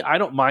me, I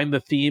don't mind the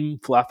theme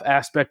fluff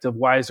aspect of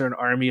why is there an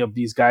army of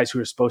these guys who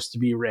are supposed to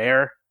be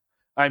rare.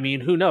 I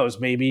mean, who knows?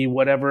 Maybe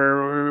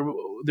whatever.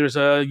 There's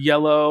a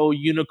yellow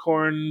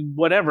unicorn,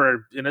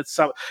 whatever, and it's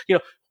some.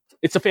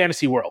 It's a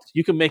fantasy world.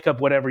 You can make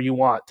up whatever you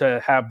want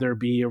to have there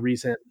be a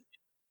reason.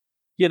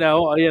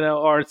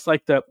 Or it's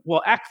like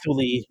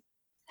actually.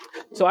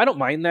 So I don't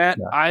mind that.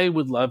 Yeah. I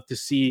would love to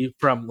see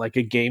from like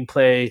a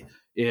gameplay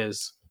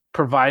is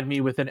provide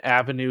me with an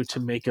avenue to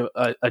make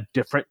a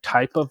different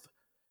type of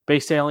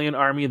base alien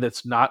army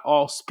that's not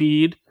all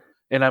speed.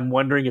 And I'm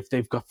wondering if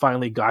they've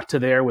finally got to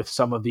there with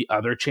some of the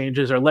other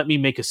changes, or let me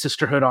make a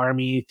sisterhood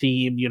army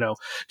theme,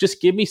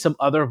 just give me some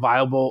other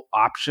viable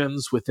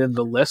options within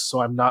the list. So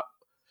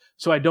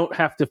I don't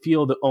have to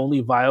feel the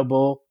only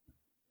viable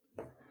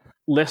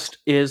list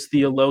is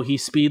the Alohi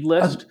speed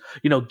list.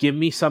 Give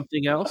me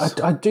something else.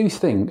 I do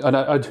think, and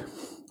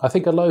I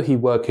think Alohi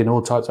work in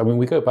all types. I mean,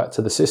 we go back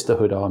to the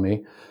sisterhood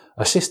army.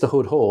 A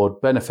sisterhood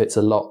horde benefits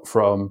a lot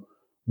from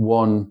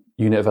one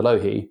unit of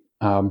Alohi.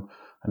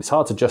 And it's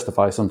hard to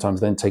justify sometimes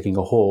then taking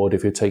a horde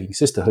if you're taking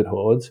sisterhood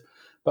hordes.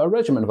 But a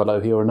regiment of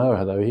Alohi or no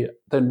Alohi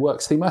then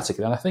works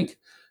thematically. And I think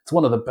it's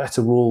one of the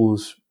better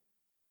rules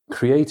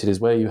created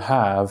is where you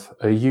have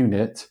a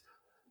unit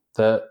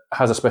that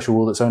has a special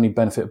rule that's only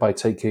benefited by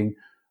taking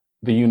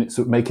the units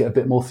that make it a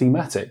bit more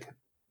thematic.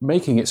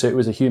 Making it so it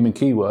was a human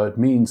keyword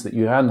means that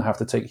you then have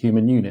to take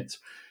human units.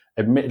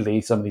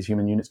 Admittedly, some of these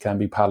human units can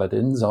be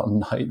paladins or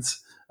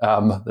knights.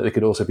 They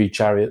could also be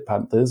chariot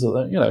panthers, or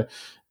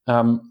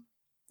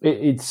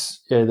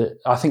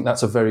I think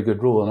that's a very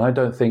good rule, and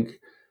I think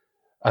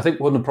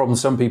one of the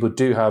problems some people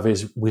do have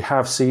is we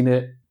have seen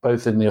it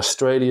both in the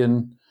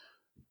Australian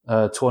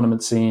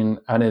tournament scene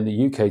and in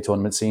the UK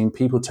tournament scene,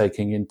 people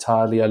taking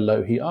entirely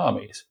Alohi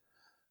armies,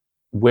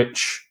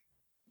 which,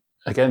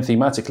 again,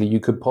 thematically you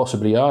could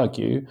possibly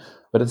argue,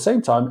 but at the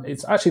same time,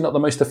 it's actually not the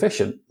most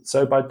efficient.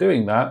 So by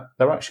doing that,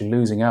 they're actually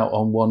losing out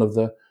on one of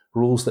the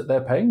rules that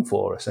they're paying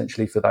for,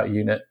 essentially, for that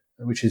unit,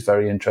 which is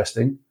very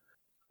interesting.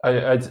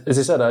 As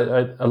I said,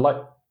 I like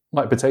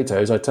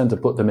potatoes. I tend to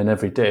put them in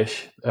every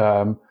dish.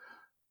 At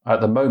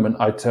the moment,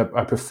 I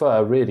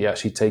prefer really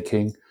actually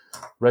taking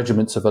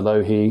regiments of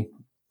Alohi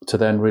to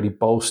then really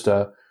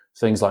bolster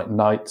things like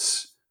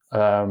knights,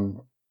 panther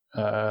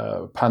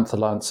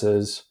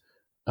lancers,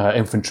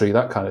 infantry,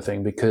 that kind of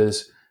thing.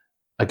 Because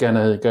again,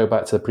 I go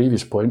back to the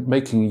previous point,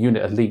 making a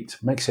unit elite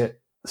makes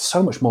it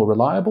so much more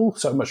reliable,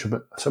 so much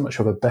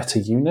of a better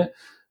unit.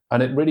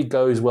 And it really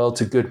goes well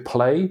to good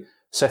play,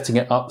 setting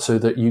it up so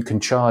that you can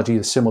charge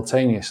either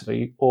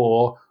simultaneously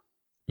or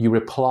you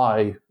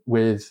reply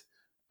with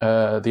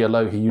the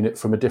Alohi unit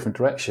from a different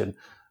direction.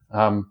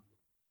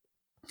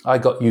 I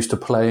got used to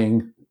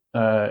playing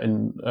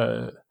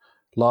in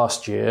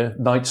last year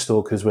Night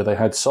Stalkers where they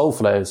had Soul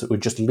Flares that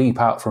would just leap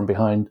out from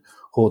behind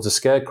hordes of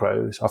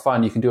scarecrows. I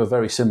find you can do a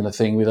very similar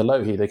thing with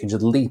Alohi. They can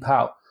just leap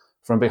out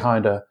from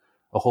behind a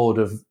horde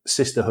of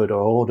Sisterhood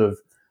or a horde of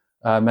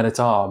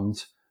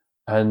men-at-arms,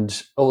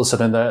 and all of a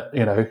sudden,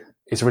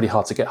 it's really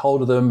hard to get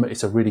hold of them.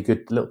 It's a really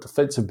good little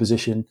defensive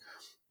position.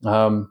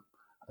 And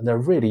they're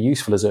really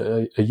useful as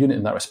a unit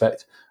in that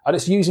respect. And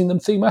it's using them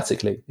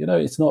thematically.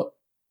 It's not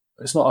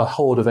a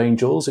horde of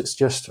angels. It's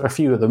just a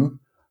few of them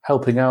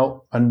helping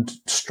out and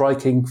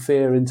striking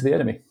fear into the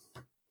enemy.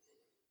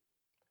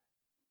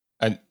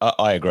 And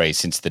I agree.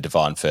 Since the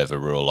Divine Fervor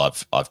rule,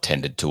 I've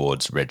tended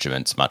towards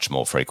regiments much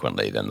more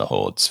frequently than the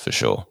hordes, for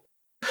sure.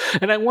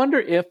 And I wonder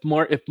if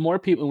more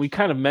people, we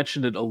kind of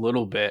mentioned it a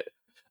little bit,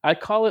 I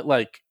call it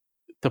like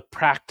the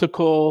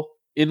practical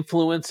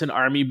influence in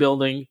army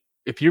building.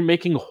 If you're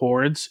making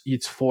hordes, you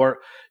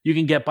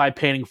can get by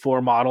painting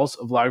 4 models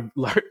of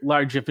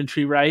large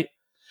infantry, right?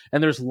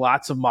 And there's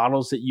lots of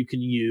models that you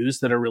can use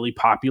that are really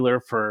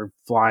popular for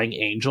flying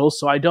angels.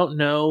 So I don't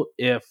know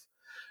if,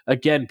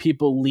 again,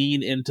 people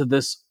lean into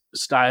this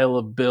style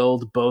of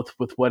build, both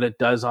with what it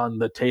does on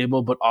the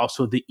table, but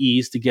also the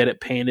ease to get it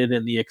painted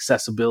and the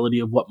accessibility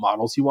of what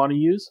models you want to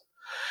use.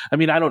 I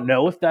mean, I don't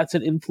know if that's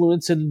an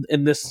influence in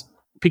this,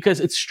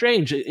 because it's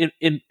strange.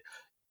 In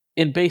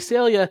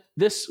Basilea,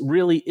 this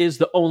really is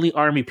the only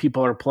army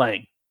people are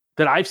playing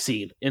that I've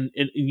seen in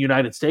the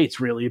United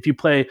States, really. If you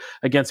play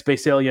against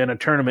Basilea in a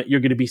tournament, you're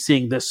going to be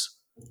seeing this,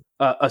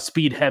 a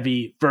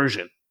speed-heavy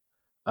version.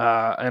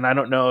 And I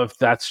don't know if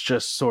that's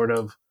just sort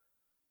of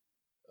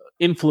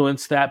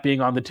influence that being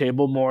on the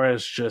table more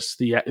as just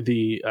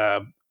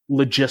the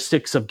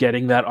logistics of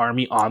getting that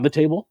army on the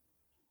table.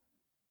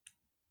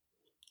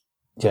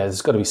 Yeah,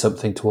 there's got to be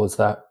something towards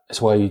that.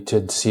 That's why you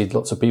tend to see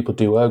lots of people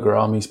do ogre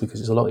armies, because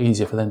it's a lot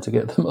easier for them to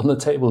get them on the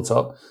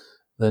tabletop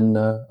than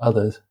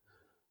others.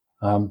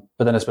 But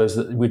then I suppose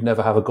that we'd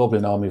never have a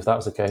goblin army if that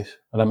was the case.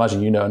 And I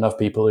imagine enough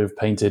people who've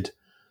painted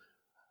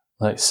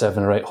like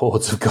 7 or 8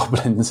 hordes of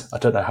goblins. I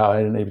don't know how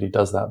anybody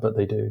does that, but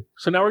they do.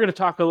 So now we're going to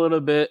talk a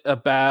little bit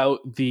about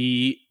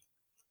the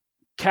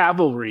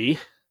cavalry,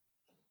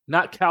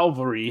 not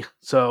cavalry.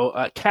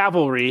 So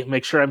cavalry,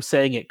 make sure I'm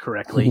saying it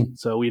correctly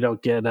so we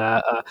don't get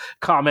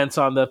comments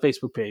on the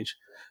Facebook page.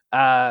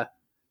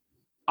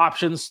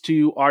 Options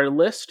to our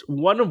list,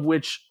 one of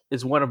which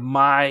is one of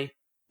my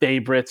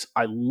favorites.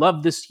 I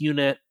love this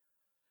unit.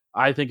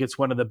 I think it's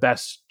one of the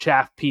best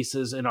chaff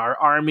pieces in our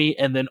army,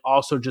 and then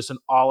also just an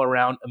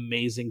all-around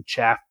amazing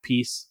chaff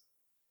piece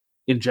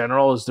in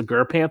general is the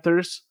Gur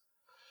Panthers.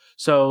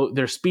 So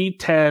they're speed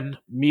 10,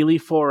 melee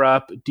 4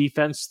 up,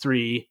 defense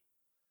 3,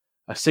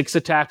 6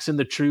 attacks in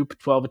the troop,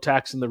 12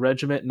 attacks in the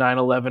regiment,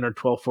 9-11 or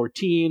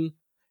 12-14,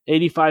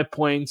 85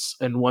 points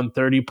and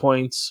 130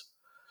 points.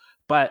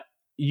 But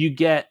you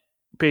get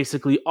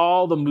basically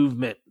all the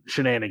movement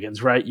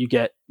shenanigans, right? You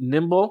get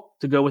nimble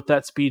to go with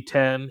that speed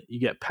 10, you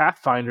get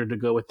pathfinder to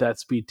go with that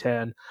speed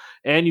 10,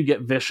 and you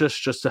get vicious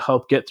just to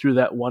help get through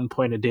that 1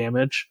 point of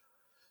damage.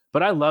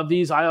 But I love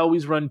these. I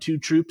always run 2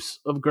 troops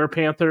of Gur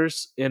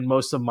Panthers in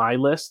most of my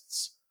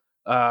lists.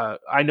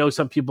 I know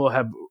some people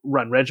have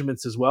run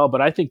regiments as well,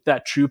 but I think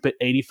that troop at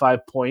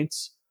 85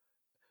 points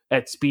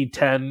at speed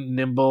 10,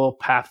 nimble,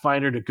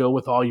 pathfinder to go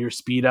with all your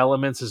speed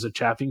elements as a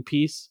chaffing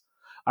piece,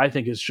 I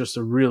think is just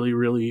a really,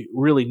 really,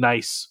 really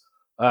nice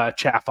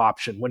chaff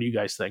option. What do you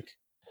guys think?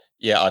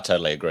 Yeah, I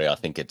totally agree. I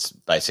think it's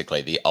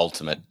basically the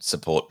ultimate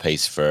support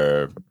piece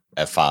for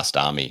a fast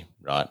army,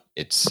 right?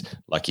 It's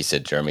like you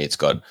said, Jeremy, it's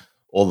got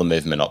all the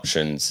movement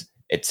options.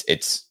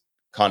 It's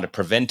kind of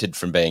prevented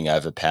from being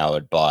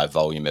overpowered by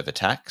volume of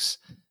attacks.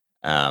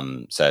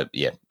 So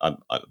yeah,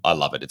 I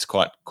love it. It's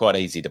quite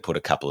easy to put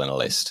a couple in a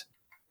list.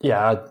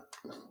 Yeah, I'd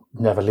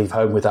never leave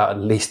home without at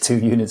least 2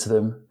 units of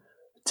them.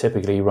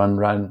 Typically run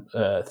around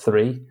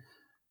 3.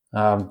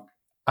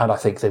 And I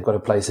think they've got a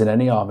place in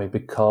any army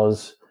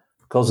because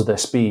of their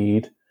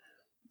speed.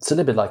 It's a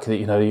little bit like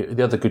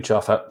the other good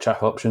chaff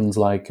options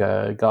like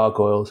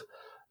gargoyles.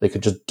 They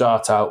could just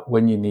dart out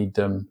when you need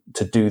them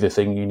to do the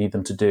thing you need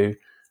them to do,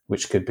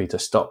 which could be to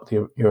stop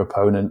your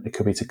opponent. It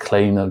could be to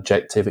claim an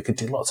objective. It could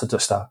do lots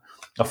of stuff.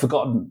 I've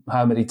forgotten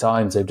how many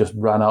times they've just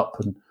ran up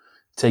and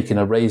taken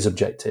a raise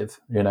objective,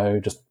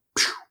 just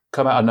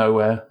come out of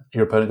nowhere.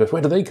 Your opponent goes,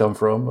 where do they come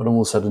from? And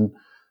all of a sudden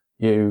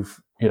you've,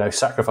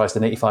 sacrificed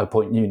an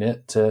 85-point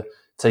unit to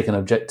take an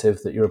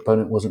objective that your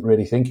opponent wasn't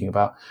really thinking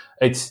about.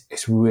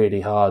 It's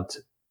really hard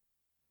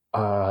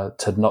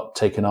to not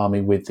take an army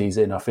with these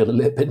in. I feel a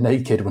little bit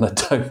naked when I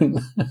don't.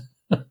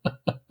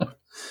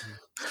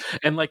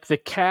 And like the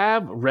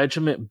Cav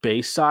regiment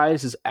base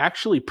size is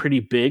actually pretty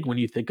big when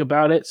you think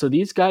about it. So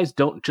these guys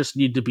don't just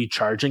need to be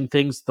charging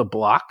things to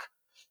block.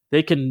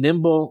 They can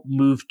nimble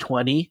move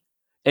 20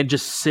 and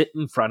just sit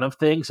in front of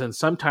things. And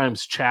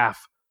sometimes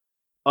chaff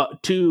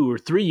 2 or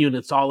 3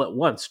 units all at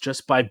once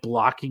just by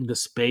blocking the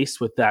space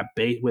with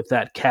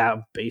that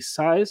cav base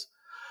size.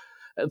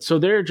 And so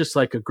they're just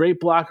like a great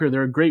blocker.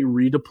 They're a great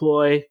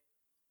redeploy.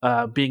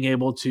 Being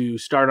able to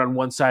start on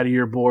one side of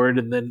your board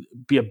and then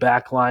be a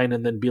backline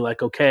and then be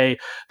like, okay,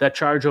 that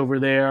charge over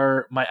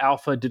there, my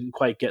alpha didn't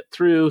quite get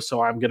through,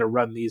 so I'm going to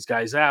run these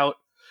guys out.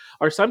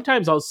 Or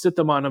sometimes I'll sit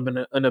them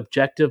on an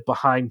objective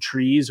behind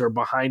trees or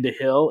behind a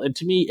hill. And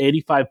to me,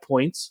 85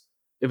 points,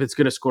 if it's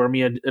going to score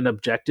me an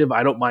objective,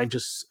 I don't mind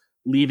just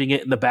leaving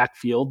it in the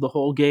backfield the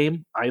whole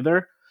game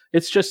either.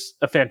 It's just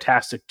a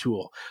fantastic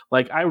tool.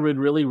 Like, I would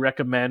really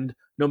recommend,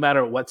 no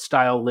matter what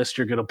style list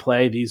you're going to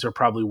play, these are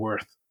probably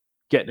worth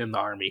getting in the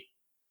army.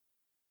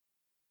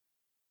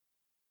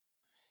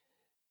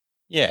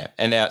 Yeah,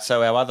 and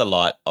so our other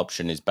light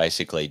option is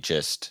basically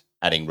just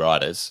adding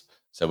riders.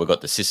 So we've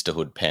got the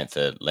Sisterhood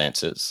Panther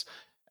Lancers,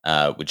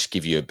 which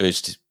give you a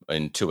boost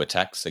in 2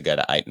 attacks, so go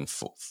to 8 and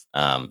 4.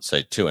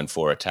 So 2 and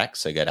 4 attacks,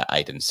 so go to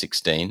 8 and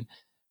 16.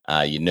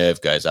 Your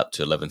nerve goes up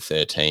to 11,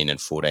 13, and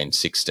 14,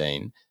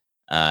 16.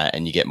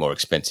 And you get more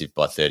expensive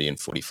by 30 and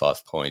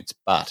 45 points,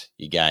 but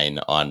you gain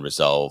Iron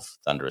Resolve,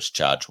 Thunderous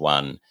Charge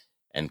 1,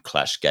 and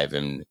Clash gave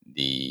him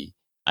the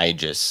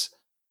Aegis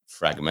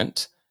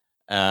fragment.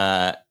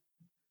 And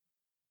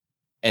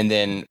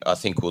then I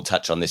think we'll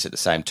touch on this at the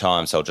same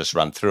time, so I'll just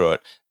run through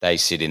it. They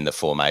sit in the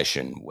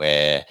formation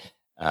where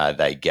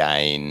they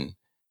gain,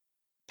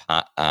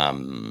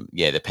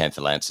 the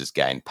Panther Lancers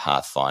gain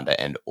Pathfinder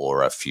and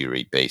Aura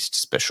Fury Beast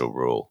special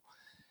rule.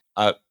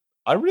 I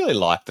really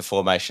like the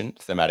formation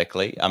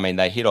thematically. I mean,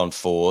 they hit on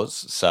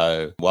 4s,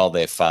 so while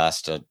they're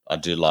fast, I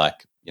do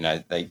like,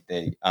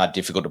 they are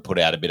difficult to put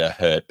out a bit of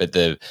hurt, but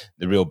the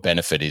real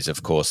benefit is,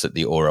 of course, that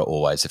the aura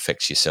always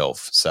affects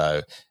yourself.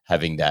 So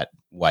having that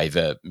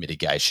waiver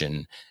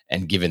mitigation,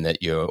 and given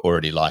that you're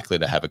already likely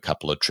to have a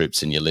couple of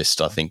troops in your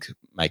list, I think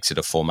makes it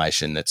a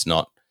formation that's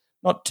not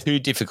too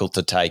difficult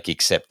to take,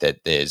 except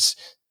that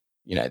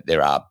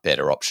there are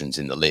better options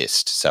in the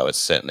list. So it's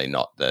certainly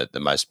not the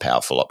most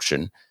powerful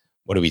option.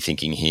 What are we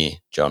thinking here,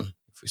 John,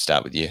 if we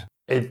start with you?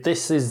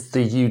 This is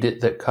the unit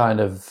that kind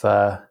of...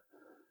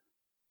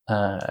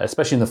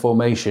 especially in the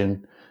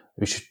formation,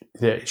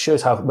 it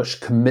shows how much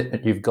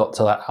commitment you've got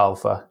to that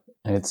alpha.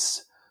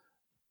 It's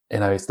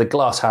the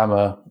glass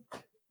hammer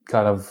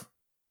kind of,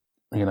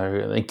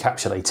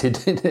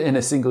 encapsulated in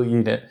a single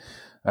unit.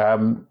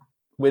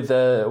 With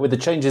the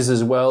changes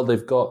as well,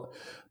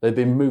 they've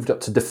been moved up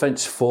to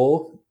Defense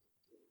 4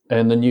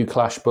 in the new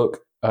Clash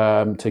book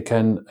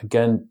to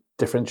again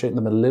differentiate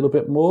them a little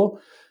bit more.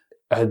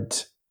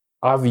 And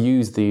I've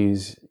used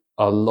these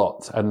a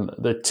lot, and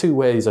the 2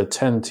 ways I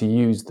tend to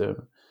use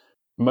them,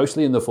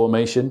 mostly in the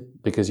formation,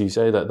 because you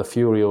say that the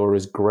Fury Aura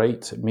is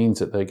great. It means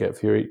that they get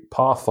Fury.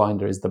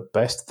 Pathfinder is the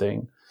best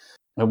thing.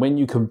 And when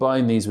you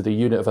combine these with a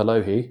unit of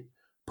Alohi,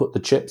 put the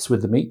chips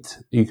with the meat,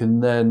 you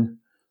can then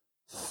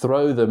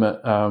throw them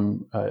at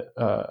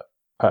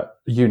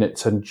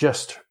units and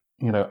just,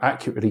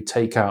 accurately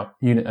take out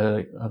unit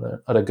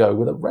at a go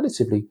with a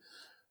relatively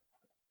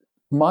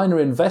minor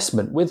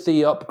investment. With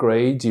the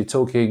upgrades, you're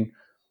talking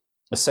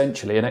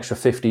essentially an extra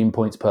 15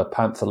 points per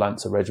Panther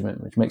Lancer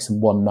regiment, which makes them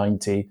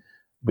 190,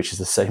 which is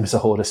the same as a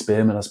Horde of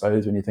Spearmen, I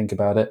suppose, when you think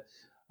about it.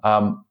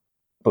 But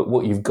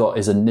what you've got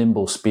is a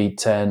nimble speed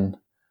 10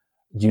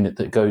 unit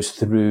that goes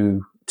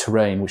through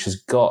terrain, which has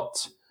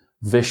got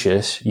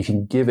vicious. You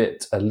can give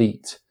it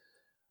elite.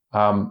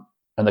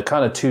 And the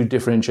kind of 2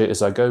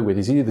 differentiators I go with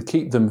is either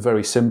keep them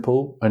very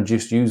simple and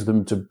just use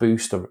them to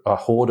boost a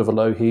Horde of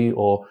Alohi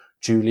or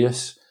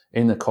Julius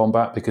in the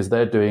combat, because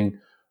they're doing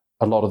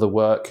a lot of the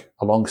work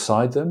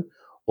alongside them,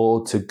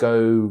 or to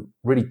go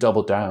really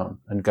double down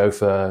and go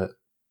for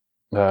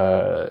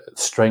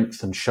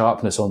strength and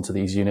sharpness onto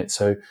these units.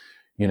 So,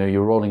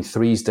 you're rolling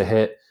 3s to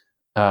hit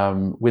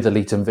with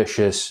elite and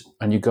vicious,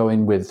 and you go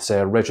in with, say,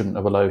 a regiment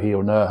of Alohi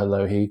or Ner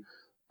Alohi,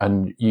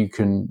 and you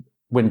can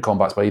win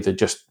combats by either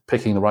just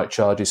picking the right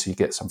charges, so you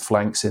get some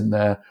flanks in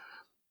there,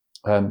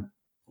 and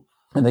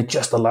they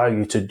just allow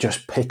you to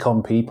just pick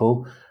on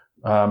people.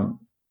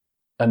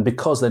 And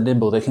because they're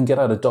nimble, they can get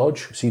out of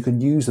dodge, so you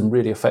can use them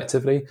really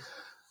effectively.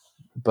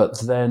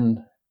 But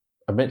then,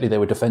 admittedly, they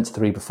were Defense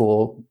 3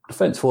 before.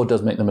 Defense 4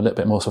 does make them a little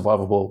bit more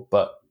survivable,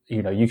 but,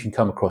 you can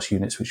come across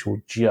units which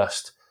will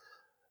just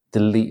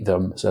delete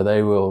them. So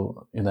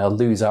they'll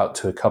lose out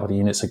to a couple of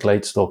units of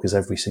Gladestalkers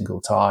every single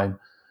time.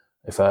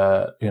 If,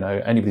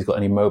 anybody's got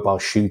any mobile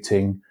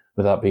shooting,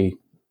 whether that be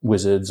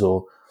wizards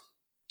or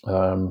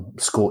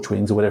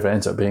Scorchwings or whatever it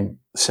ends up being,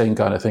 same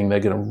kind of thing, they're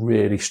going to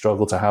really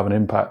struggle to have an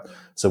impact.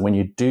 So when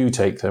you do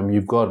take them,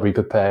 you've got to be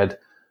prepared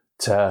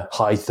to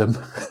hide them,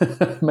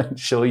 make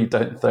sure you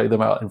don't throw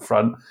them out in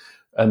front,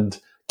 and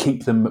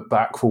keep them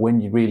back for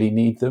when you really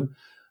need them.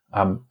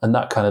 And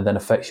that kind of then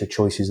affects your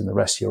choices in the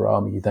rest of your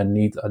army. You then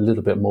need a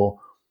little bit more,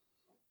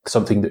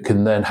 something that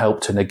can then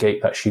help to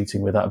negate that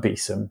shooting, whether that be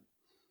some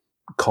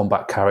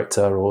combat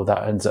character, or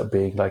that ends up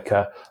being like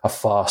a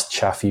fast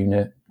chaff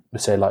unit,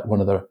 say like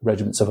one of the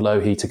regiments of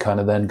Alohi, to kind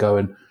of then go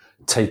and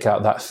take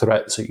out that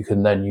threat, so you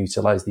can then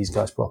utilize these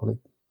guys properly.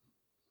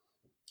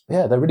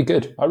 Yeah, they're really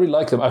good. I really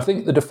like them. I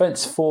think the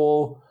Defense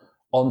 4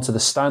 onto the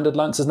standard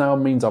Lancers now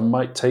means I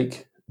might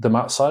take them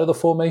outside of the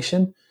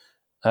formation.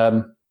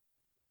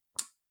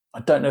 I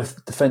don't know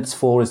if Defense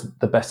 4 is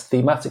the best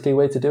thematically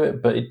way to do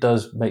it, but it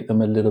does make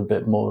them a little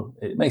bit more,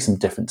 it makes them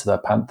different to their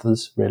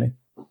Panthers, really.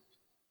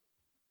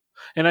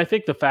 And I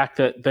think the fact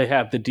that they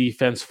have the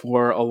Defense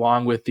 4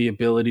 along with the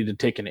ability to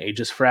take an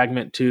Aegis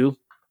fragment too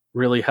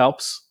really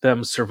helps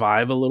them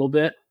survive a little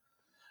bit.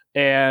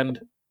 And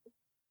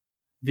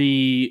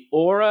the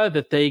aura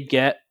that they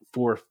get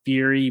for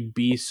Fury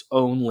Beasts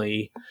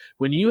only,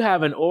 when you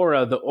have an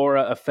aura, the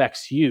aura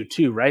affects you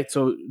too, right?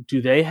 So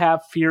do they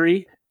have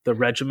Fury, the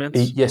regiments?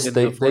 Yes,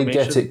 they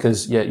get it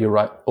because, yeah, you're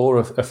right.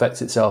 Aura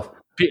affects itself.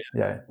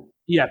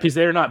 Yeah, because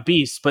they're not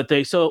beasts, but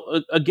they.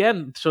 So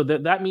again, so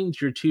that means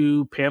your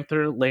two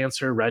Panther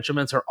Lancer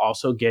regiments are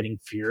also getting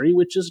Fury,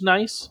 which is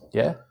nice.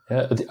 Yeah.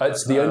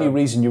 It's the only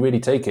reason you really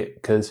take it,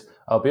 because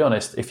I'll be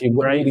honest, if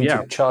you're needing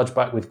to charge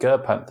back with Ger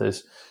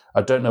Panthers,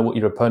 I don't know what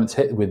your opponent's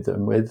hit with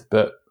them with,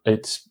 but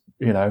it's,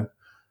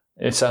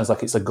 it sounds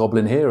like it's a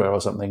Goblin hero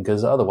or something,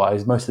 because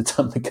otherwise, most of the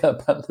time the Ger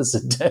Panthers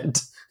are dead.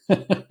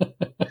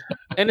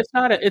 And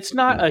it's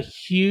not a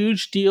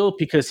huge deal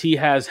because he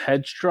has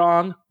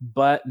Headstrong,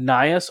 but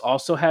Nias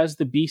also has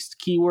the Beast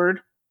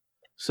keyword.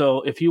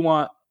 So if you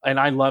want, and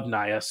I love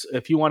Nias,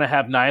 if you want to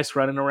have Nias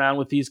running around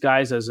with these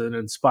guys as an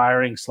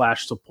inspiring /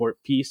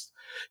 support piece,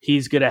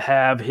 he's going to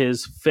have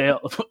his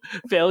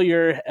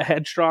failure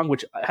Headstrong,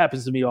 which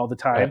happens to me all the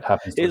time.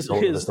 His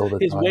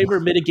waiver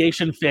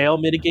mitigation fail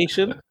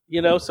mitigation.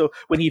 So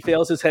when he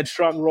fails his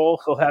Headstrong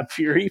roll, he'll have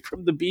Fury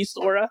from the Beast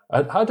aura.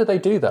 How do they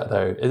do that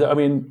though? I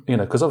mean,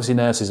 because obviously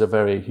Nias is a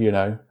very,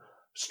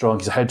 strong.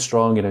 He's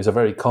headstrong. He's a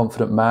very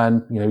confident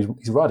man.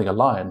 He's riding a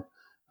lion.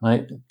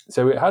 Right.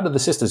 So how did the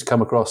sisters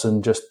come across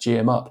and just G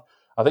him up?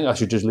 I think I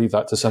should just leave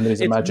that to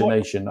somebody's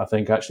imagination. I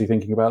think actually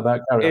thinking about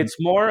that. It's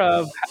more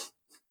of,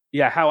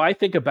 how I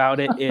think about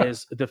it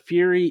is the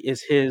Fury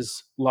is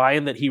his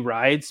lion that he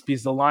rides,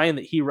 because the lion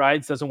that he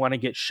rides doesn't want to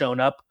get shown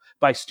up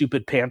by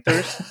stupid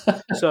Panthers.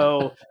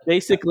 So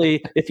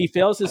basically, if he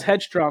fails his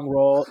Headstrong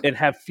roll and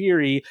have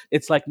Fury,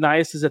 it's like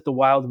Nias is at the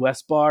Wild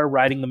West bar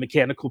riding the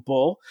mechanical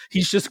bull.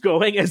 He's just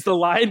going as the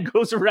lion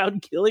goes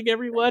around killing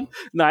everyone.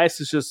 Nias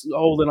is just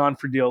holding on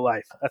for dear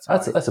life.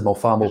 That's a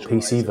far more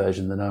PC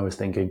version than I was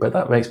thinking, but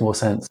that makes more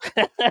sense.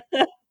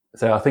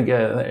 So I think,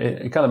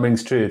 it kind of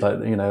rings true. Like,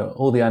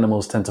 all the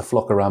animals tend to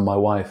flock around my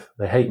wife.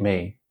 They hate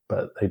me,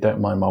 but they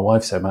don't mind my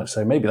wife so much.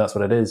 So maybe that's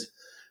what it is.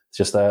 It's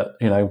just that,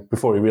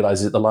 before he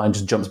realizes it, the lion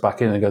just jumps back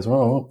in and goes,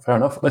 oh, fair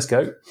enough, let's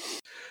go.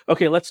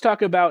 Okay, let's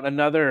talk about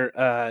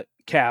another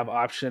cav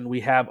option. We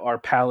have our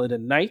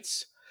Paladin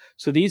Knights.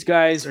 So these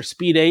guys are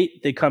speed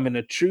 8. They come in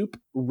a troop,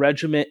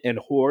 regiment, and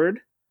horde.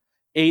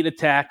 8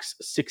 attacks,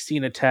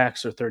 16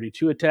 attacks, or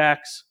 32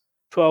 attacks.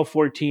 12,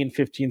 14,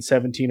 15,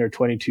 17, or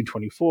 22,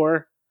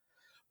 24.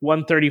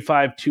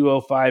 135,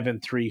 205,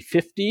 and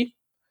 350.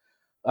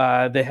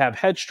 They have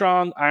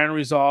Headstrong, Iron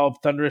Resolve,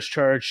 Thunderous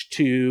Charge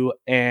 2,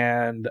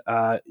 and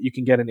you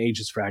can get an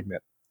Aegis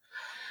Fragment.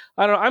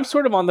 I don't know. I'm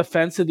sort of on the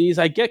fence of these.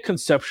 I get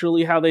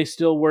conceptually how they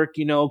still work,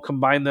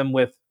 combine them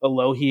with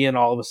Elohi and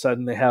all of a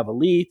sudden they have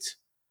Elite.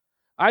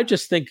 I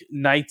just think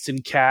Knights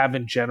and Cav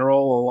in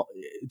general,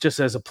 just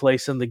as a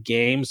place in the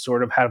game,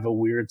 sort of have a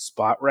weird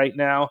spot right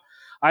now.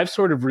 I've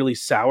sort of really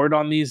soured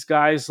on these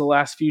guys the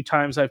last few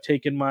times I've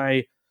taken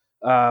my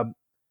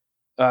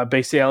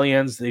base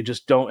aliens. They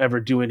just don't ever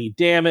do any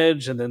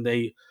damage, and then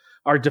they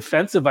are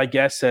defensive, I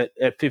guess, at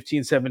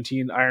 15,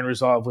 17 Iron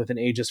Resolve with an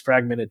Aegis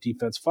Fragment at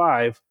defense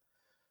 5.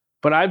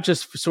 But I've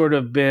just sort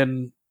of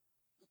been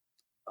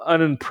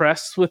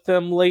unimpressed with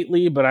them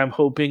lately, but I'm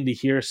hoping to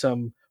hear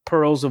some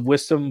pearls of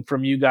wisdom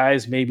from you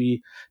guys,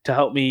 maybe to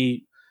help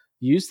me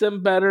use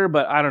them better.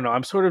 But I don't know.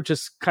 I'm sort of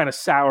just kind of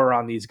sour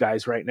on these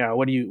guys right now.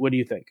 What do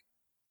you think?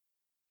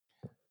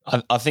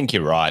 I think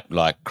you're right.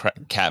 Like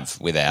Cav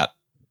without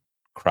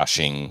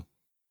crushing,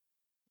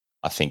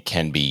 I think,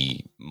 can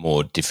be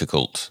more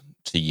difficult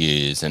to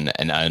use, and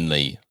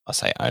only, I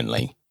say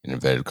only in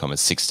inverted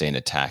commas, 16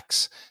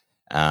 attacks.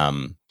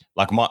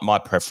 Like my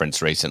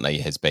preference recently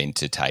has been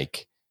to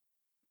take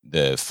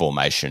the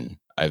formation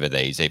over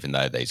these, even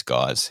though these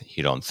guys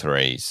hit on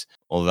 3s.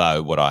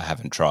 Although what I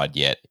haven't tried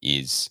yet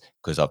is,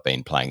 because I've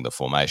been playing the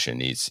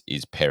formation, is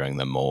pairing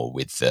them more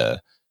with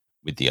the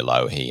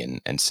Elohi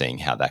and seeing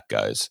how that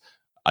goes.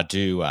 I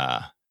do.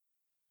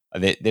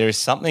 There is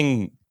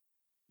something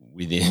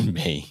within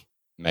me,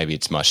 maybe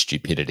it's my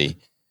stupidity,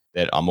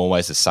 that I'm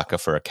always a sucker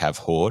for a Cav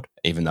Horde,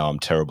 even though I'm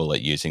terrible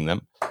at using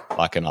them.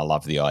 And I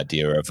love the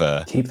idea of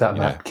a keep that,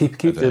 man. Keep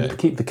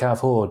the Cav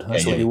Horde.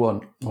 That's what you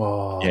want.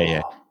 Oh.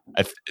 Yeah.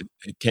 A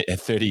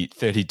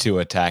 32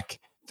 attack,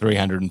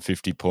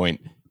 350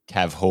 point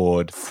Cav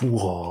Horde.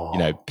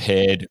 Whoa.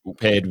 Paired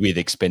with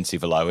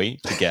expensive Elohi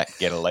to get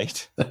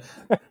elite.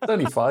 It's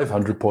only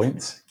 500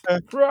 points.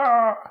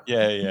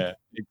 Yeah,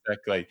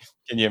 exactly.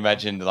 Can you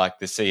imagine like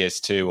the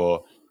CS2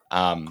 or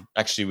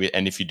actually,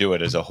 and if you do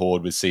it as a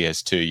horde with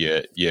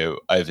CS2, you're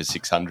over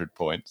 600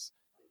 points.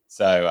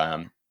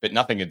 So, but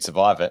nothing can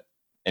survive it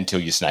until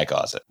you snake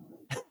eyes it.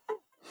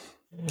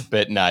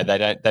 But no,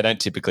 they don't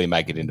typically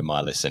make it into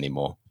my list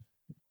anymore.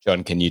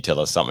 John, can you tell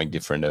us something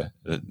different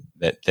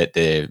that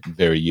they're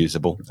very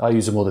usable? I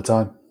use them all the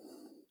time.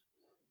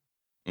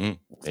 There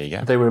you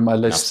go. They were in my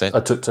list. I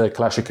took to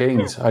Clash of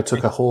Kings. I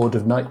took a horde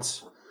of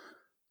knights.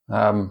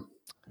 And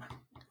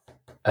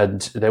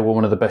they were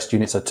one of the best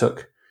units I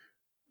took,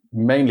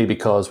 mainly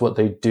because what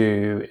they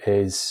do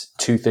is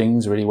two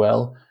things really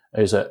well.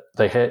 Is that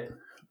they hit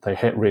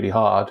really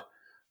hard,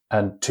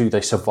 and two,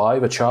 they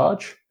survive a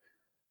charge.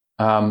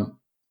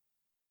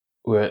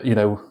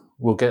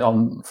 We'll get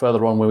on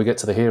further on when we get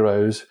to the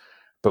heroes,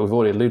 but we've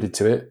already alluded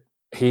to it.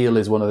 Heal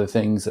is one of the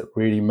things that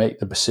really make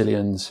the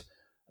Basileans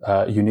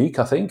unique,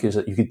 I think, is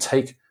that you could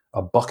take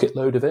a bucket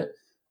load of it,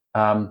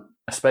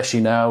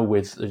 especially now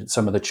with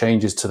some of the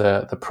changes to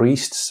the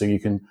priests, so you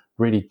can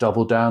really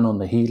double down on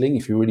the healing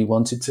if you really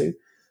wanted to.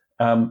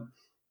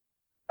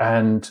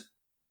 And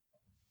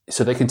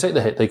so they can take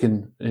the hit, they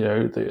can,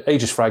 the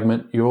Aegis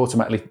Fragment, you're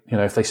automatically,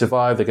 if they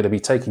survive, they're going to be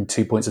taking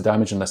 2 points of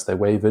damage unless they're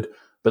wavered,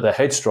 but they're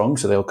headstrong,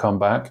 so they'll come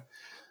back.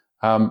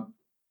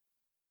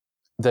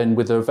 Then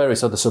with the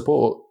various other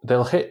support,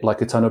 they'll hit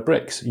like a ton of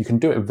bricks. You can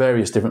do it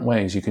various different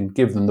ways. You can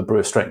give them the Brew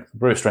of Strength.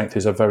 Brew of Strength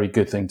is a very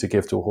good thing to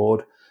give to a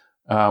horde.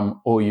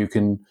 Or you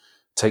can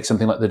take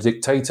something like the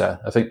Dictator.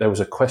 I think there was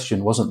a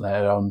question, wasn't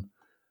there, on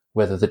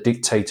whether the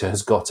Dictator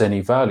has got any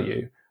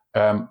value.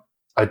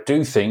 I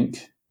do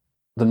think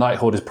the Night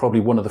Horde is probably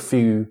one of the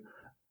few,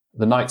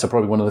 the Knights are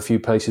probably one of the few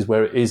places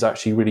where it is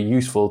actually really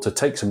useful to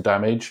take some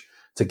damage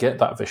to get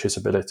that vicious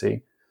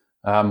ability.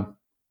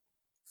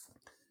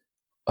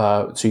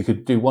 So you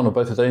could do one or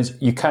both of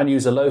those. You can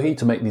use Elohi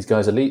to make these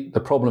guys elite. The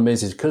problem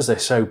is because they're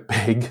so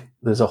big,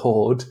 there's a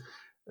horde,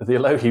 the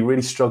Elohi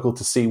really struggle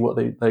to see what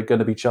they're going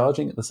to be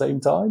charging at the same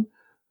time.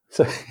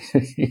 So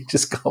you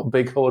just got a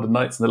big horde of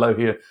knights and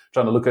Elohi are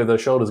trying to look over their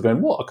shoulders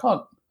going, what?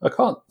 I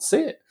can't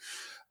see it.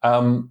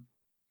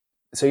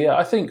 So yeah,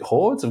 I think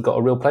hordes have got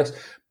a real place,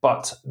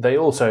 but they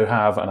also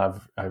have, and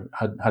I've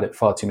had it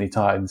far too many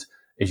times,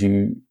 is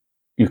you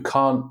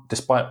can't,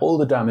 despite all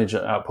the damage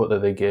output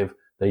that they give,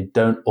 they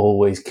don't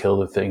always kill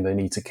the thing they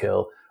need to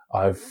kill.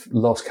 I've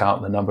lost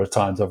count the number of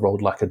times I've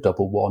rolled like a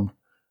double one,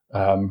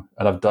 and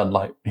I've done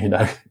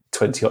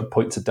 20 odd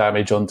points of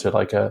damage onto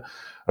like a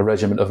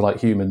regiment of like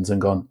humans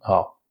and gone,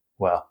 oh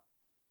well,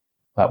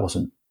 that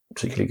wasn't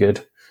particularly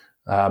good.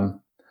 And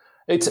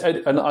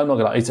I'm not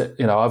gonna lie,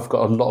 I've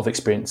got a lot of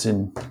experience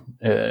in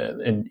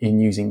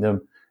using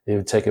them. It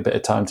would take a bit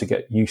of time to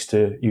get used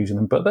to using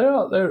them, but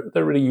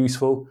they're really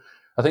useful.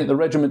 I think the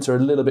regiments are a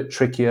little bit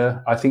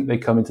trickier. I think they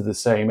come into the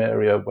same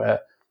area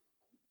where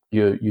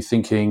you're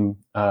thinking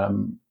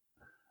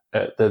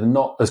they're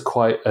not as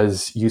quite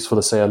as useful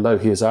as, say, a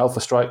Lohi as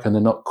Alpha Strike, and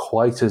they're not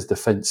quite as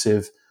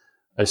defensive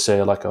as,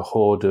 say, like a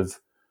horde of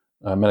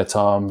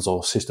Men-at-Arms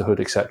or Sisterhood,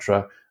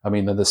 etc. I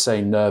mean, they're the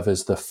same nerve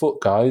as the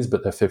foot guys,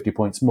 but they're 50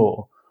 points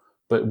more.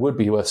 But it would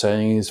be worth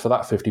saying is for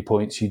that 50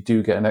 points, you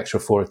do get an extra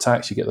 4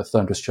 attacks, you get the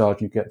Thunderous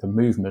Charge, you get the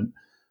movement.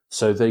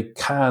 So they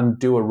can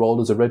do a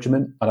role as a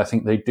regiment, and I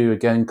think they do,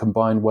 again,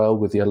 combine well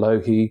with the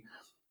Elohi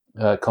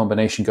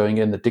combination going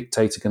in. The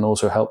Dictator can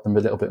also help them a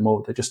little bit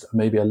more. They're just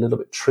maybe a little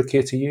bit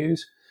trickier to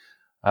use.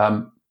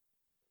 And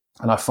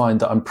I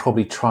find that I'm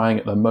probably trying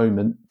at the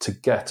moment to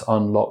get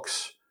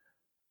unlocks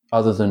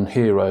other than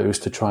heroes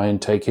to try and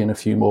take in a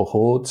few more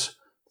hordes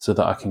so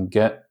that I can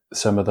get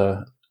some of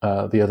the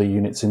other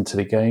units into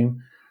the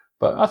game.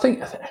 But I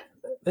think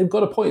they've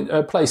got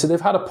a place. So they've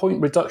had a point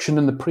reduction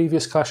in the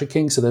previous Clash of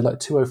Kings, so they're like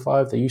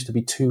 205. They used to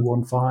be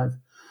 215.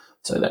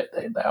 So they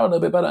are a little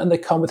bit better, and they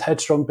come with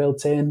Headstrong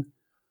built in.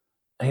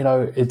 They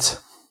are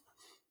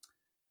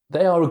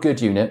a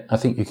good unit. I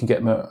think you can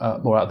get more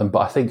out of them, but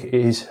I think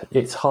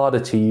it's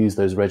harder to use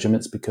those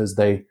regiments because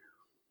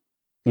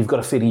you've got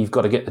a feeling you've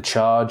got to get the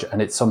charge,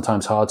 and it's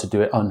sometimes hard to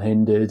do it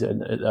unhindered,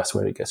 and that's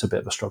where it gets a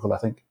bit of a struggle, I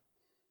think.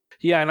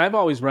 Yeah, and I've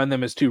always run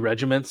them as 2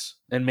 regiments,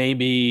 and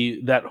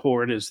maybe that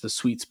horde is the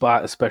sweet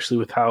spot, especially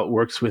with how it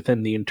works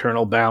within the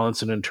internal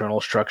balance and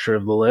internal structure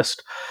of the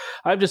list.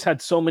 I've just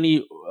had so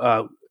many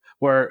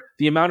where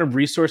the amount of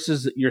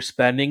resources that you're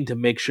spending to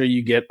make sure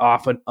you get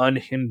off an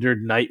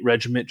unhindered knight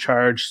regiment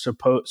charge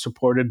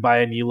supported by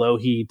an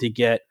Elohi to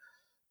get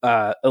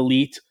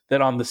elite,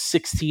 that on the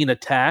 16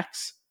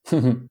 attacks,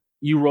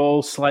 you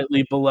roll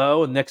slightly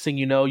below, and next thing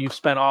you know, you've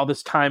spent all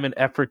this time and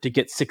effort to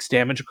get 6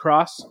 damage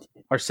across,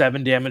 or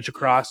 7 damage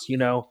across,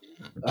 and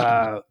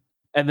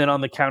then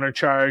on the counter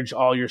charge,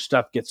 all your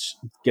stuff gets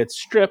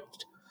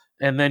stripped,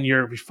 and then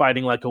you're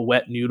fighting like a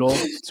wet noodle.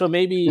 So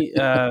maybe,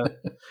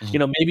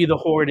 maybe the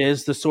horde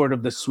is the sort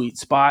of the sweet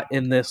spot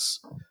in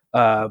this,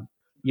 the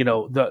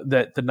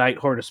Night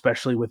Horde,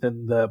 especially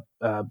within the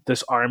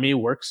this army,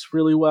 works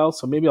really well.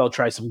 So maybe I'll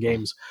try some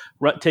games,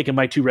 taking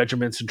my 2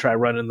 regiments and try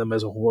running them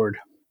as a horde.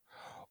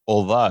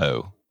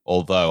 Although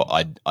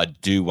I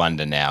do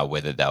wonder now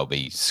whether they'll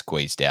be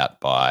squeezed out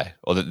by,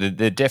 or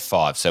the Def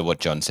 5. So what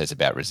John says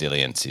about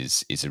resilience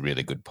is a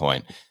really good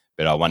point.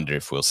 But I wonder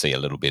if we'll see a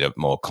little bit of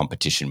more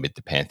competition with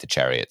the Panther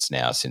Chariots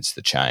now since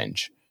the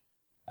change,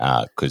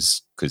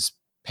 because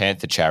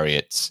Panther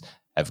Chariots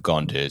have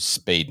gone to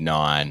speed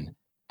 9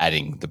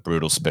 adding the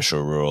brutal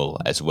special rule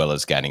as well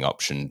as gaining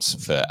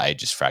options for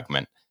Aegis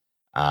Fragment.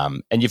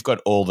 And you've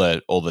got all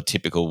the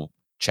typical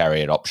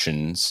chariot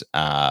options,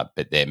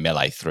 but they're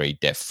melee 3,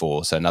 def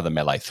 4, so another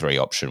melee 3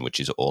 option, which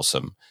is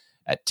awesome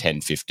at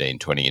 10, 15,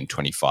 20, and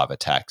 25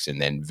 attacks,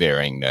 and then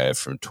varying nerve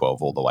from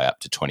 12 all the way up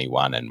to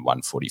 21 and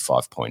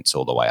 145 points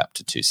all the way up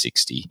to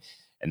 260.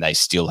 And they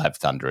still have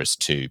Thunderous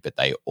 2, but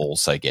they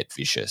also get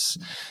Vicious.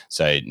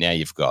 So now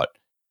you've got,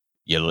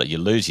 you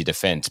lose your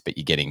defense, but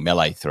you're getting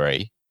melee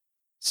 3,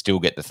 still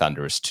get the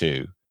Thunderous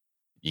 2,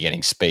 you're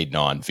getting speed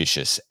 9,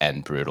 Vicious,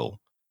 and Brutal.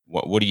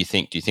 What do you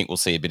think? Do you think we'll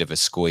see a bit of a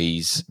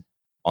squeeze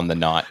on the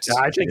night?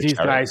 Yeah, I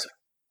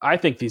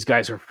think these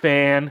guys are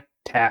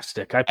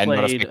fantastic. And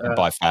not affected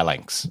by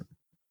phalanx.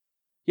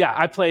 Yeah,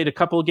 I played a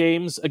couple of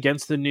games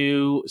against the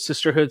new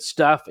Sisterhood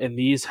stuff, and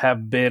these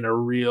have been a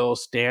real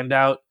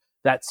standout.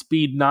 That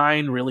speed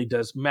 9 really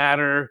does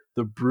matter.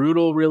 The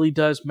Brutal really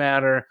does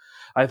matter.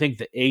 I think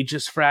the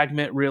Aegis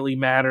Fragment really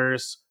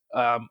matters.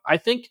 I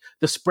think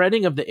the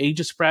spreading of the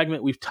Aegis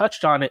Fragment, we've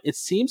touched on it. It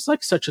seems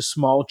like such a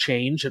small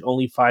change at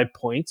only 5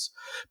 points.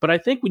 But I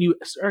think when you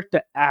start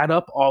to add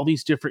up all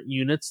these different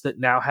units that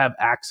now have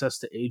access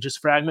to Aegis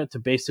Fragment, to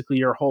basically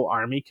your whole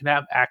army can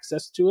have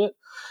access to it,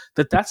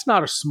 that's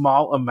not a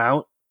small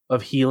amount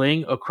of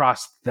healing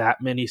across that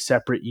many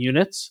separate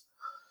units.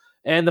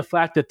 And the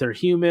fact that they're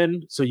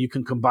human, so you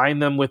can combine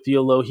them with the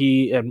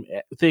Elohi and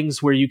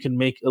things where you can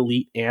make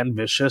elite and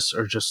vicious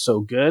are just so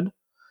good.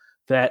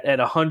 That at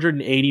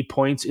 180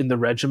 points in the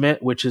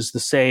regiment, which is the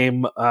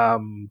same,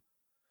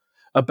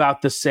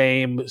 about the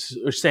same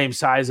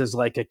size as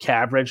like a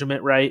cab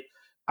regiment, right?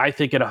 I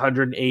think at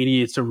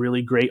 180, it's a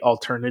really great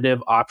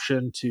alternative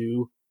option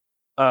to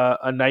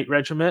a knight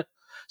regiment.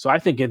 So I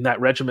think in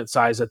that regiment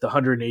size at the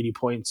 180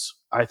 points,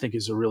 I think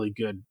is a really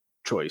good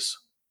choice.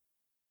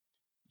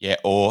 Yeah,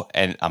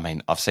 and I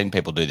mean, I've seen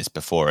people do this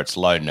before. It's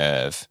low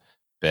nerve,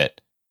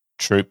 but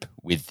troop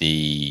with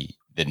the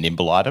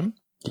nimble item.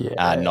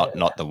 Yeah,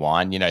 not the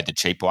wine, the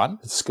cheap one.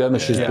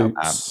 Skirmishers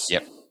boots.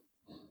 Yep.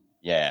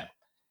 Yeah.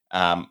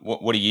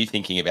 What are you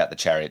thinking about the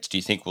chariots? Do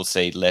you think we'll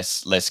see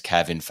less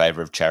cav in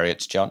favour of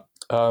chariots, John?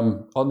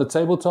 On the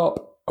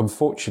tabletop,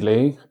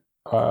 unfortunately,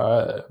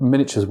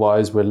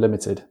 miniatures-wise, we're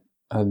limited.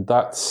 And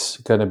that's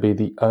going to be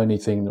the only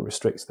thing that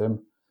restricts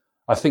them.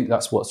 I think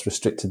that's what's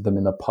restricted them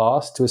in the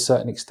past to a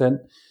certain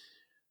extent.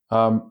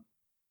 Now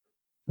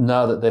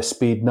that they're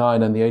speed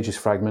 9 and the Aegis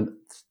Fragment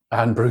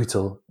and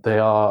Brutal, they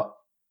are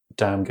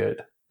damn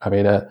good. I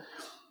mean, at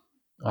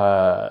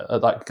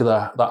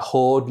that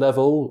horde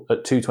level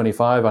at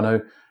 225, I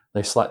know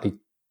they're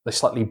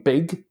slightly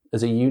big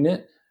as a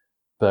unit,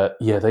 but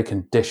yeah, they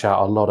can dish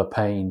out a lot of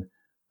pain.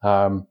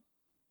 One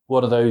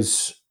of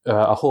those,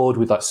 a horde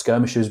with like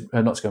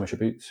not skirmisher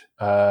boots,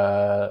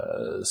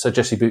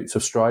 Jesse boots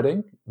of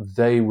striding,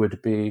 they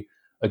would be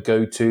a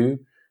go-to,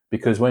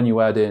 because when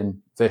you add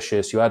in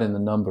vicious, you add in the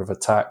number of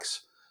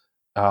attacks.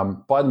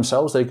 By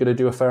themselves, they're going to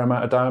do a fair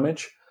amount of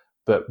damage.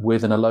 But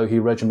with an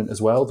Elohi regiment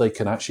as well, they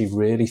can actually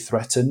really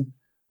threaten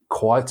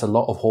quite a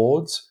lot of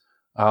hordes,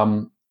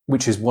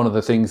 which is one of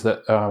the things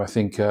that I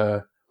think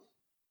Basilea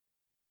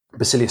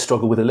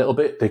struggle with a little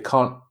bit. They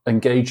can't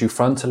engage you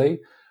frontally,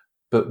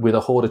 but with a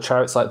horde of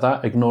chariots like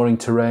that, ignoring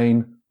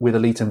terrain with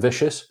elite and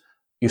vicious,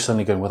 you're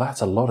suddenly going, well, that's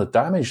a lot of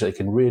damage they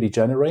can really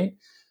generate.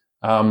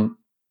 And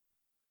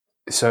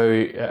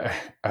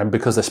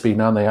because they're speed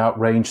 9, they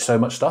outrange so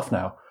much stuff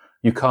now.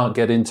 You can't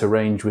get into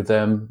range with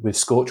them with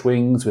Scorch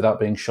Wings without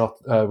being shot,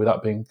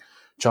 without being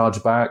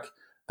charged back.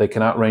 They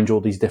can outrange all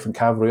these different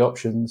cavalry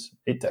options.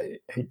 It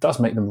does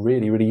make them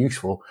really, really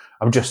useful.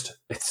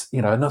 It's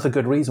another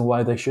good reason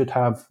why they should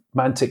have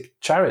Mantic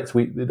chariots.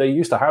 They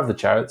used to have the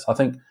chariots. I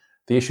think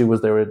the issue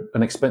was they were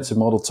an expensive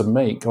model to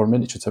make or a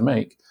miniature to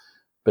make.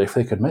 But if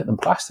they could make them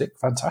plastic,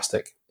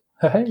 fantastic.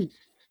 Hey,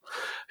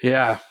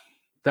 yeah,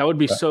 that would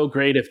be so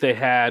great if they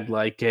had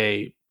like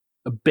a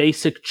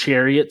basic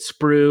chariot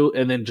sprue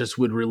and then just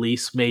would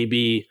release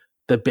maybe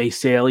the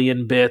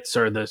Basalian bits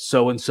or the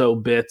so-and-so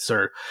bits,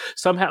 or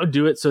somehow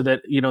do it so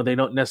that, they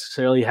don't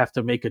necessarily have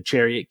to make a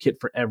chariot kit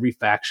for every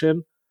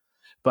faction.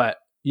 But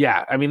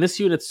yeah, I mean, this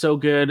unit's so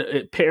good.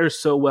 It pairs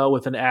so well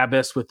with an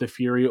Abyss with the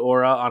Fury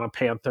Aura on a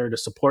Panther to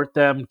support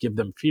them, give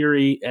them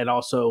Fury, and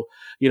also,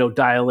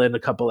 dial in a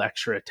couple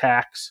extra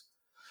attacks.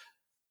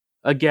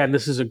 Again,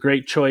 this is a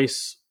great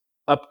choice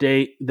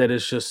update that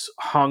is just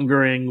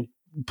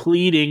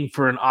pleading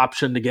for an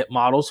option to get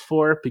models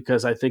for,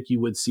 because I think you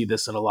would see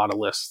this in a lot of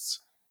lists.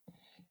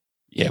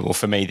 Yeah, well,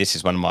 for me, this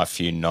is one of my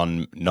few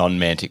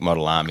non-Mantic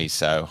model armies,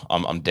 so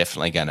I'm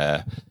definitely going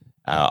to.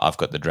 I've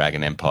got the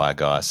Dragon Empire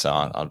guy,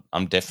 so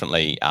I'm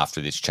definitely, after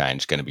this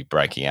change, going to be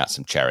breaking out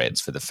some chariots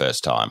for the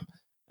first time.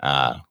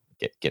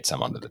 Get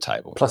some onto the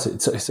table. Plus,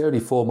 it's only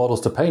 4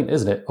 models to paint,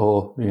 isn't it?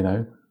 Or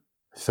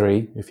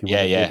 3 if you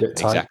want to get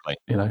tight, exactly.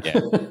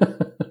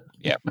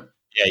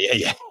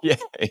 Yeah,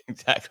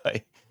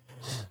 exactly.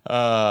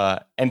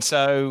 And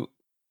so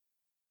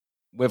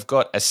we've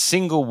got a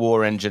single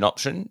war engine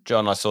option.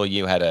 John, I saw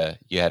you had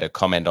a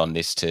comment on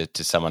this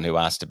to someone who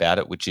asked about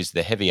it, which is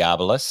the Heavy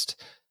Arbalist.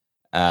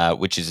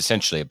 which is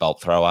essentially a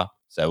bolt thrower.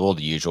 So all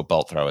the usual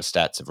bolt thrower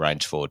stats of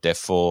range 4, def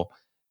 4,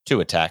 2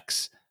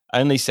 attacks,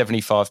 only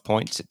 75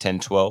 points at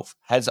 10-12,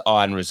 has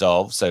iron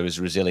resolve, so is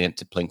resilient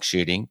to plink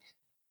shooting,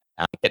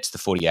 gets the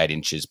 48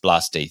 inches,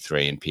 blast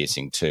D3 and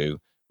piercing 2,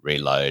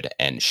 reload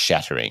and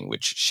shattering,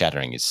 which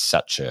shattering is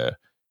such a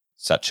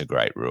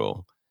great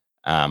rule.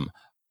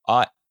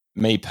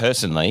 Me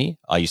personally,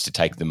 I used to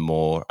take them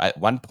more. At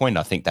one point,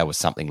 I think that was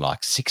something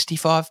like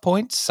 65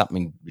 points,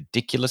 something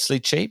ridiculously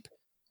cheap.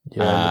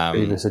 Yeah, in the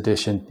previous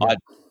edition.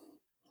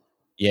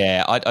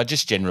 Yeah. I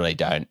just generally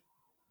don't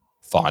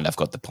find I've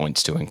got the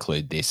points to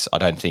include this. I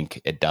don't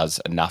think it does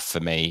enough for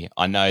me.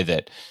 I know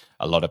that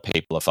a lot of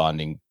people are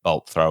finding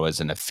bolt throwers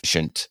an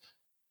efficient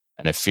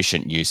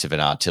use of an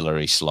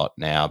artillery slot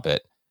now,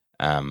 but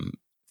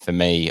for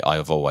me,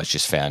 I've always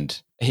just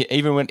found,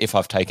 even if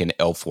I've taken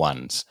elf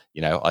ones,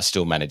 I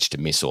still manage to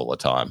miss all the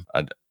time.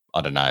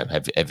 I don't know.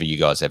 Have you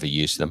guys ever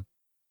used them?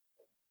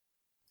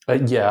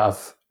 Yeah,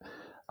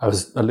 I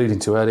was alluding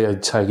to earlier,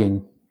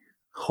 tagging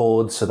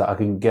hordes so that I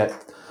can get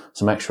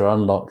some extra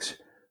unlocks.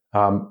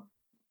 I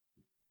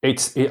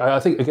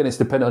think, again, it's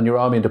dependent on your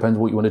army and depends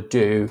on what you want to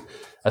do.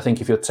 I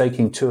think if you're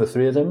taking 2 or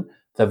 3 of them,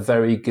 they're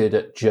very good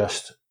at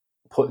just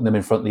putting them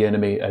in front of the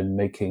enemy and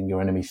making your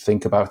enemy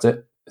think about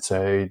it.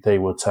 So they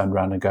will turn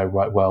around and go,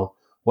 right, well,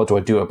 what do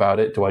I do about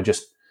it? Do I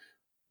just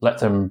let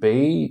them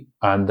be?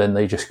 And then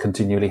they just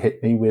continually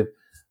hit me with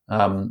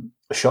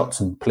shots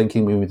and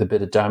plinking me with a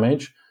bit of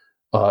damage.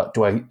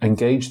 Do I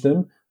engage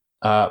them?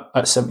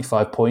 At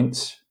 75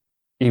 points,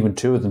 even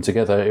 2 of them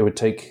together, it would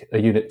take a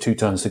unit 2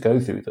 turns to go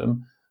through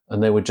them,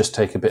 and they would just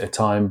take a bit of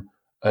time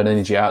and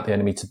energy out of the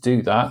enemy to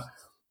do that.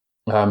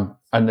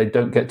 And they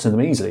don't get to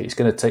them easily. It's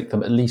going to take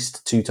them at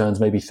least 2 turns,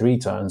 maybe 3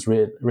 turns,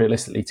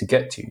 realistically, to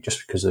get to you,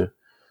 just because of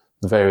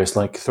the various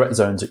threat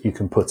zones that you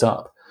can put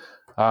up.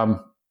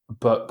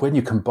 But when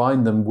you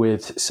combine them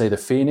with, say, the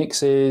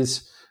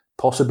Phoenixes,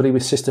 possibly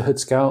with Sisterhood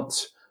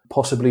Scouts,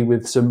 possibly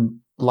with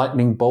some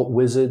lightning bolt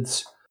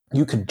wizards,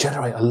 you can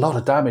generate a lot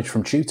of damage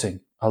from shooting,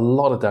 a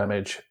lot of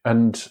damage.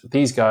 And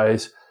these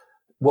guys,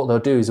 what they'll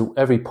do is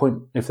every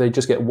point, if they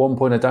just get 1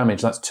 point of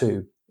damage, that's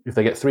 2. If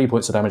they get 3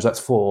 points of damage, that's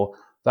 4.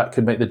 That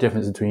could make the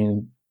difference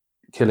between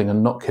killing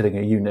and not killing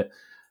a unit.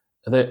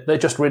 They're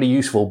just really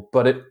useful,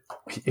 but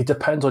it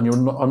depends on your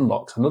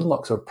unlocks. And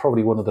unlocks are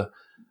probably one of the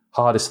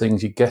hardest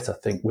things you get, I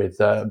think, with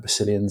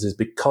Basilians, is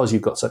because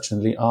you've got such an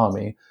elite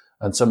army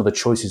and some of the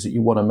choices that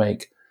you want to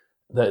make.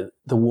 The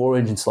War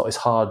Engine slot is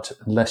hard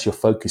unless you're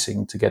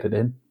focusing to get it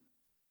in.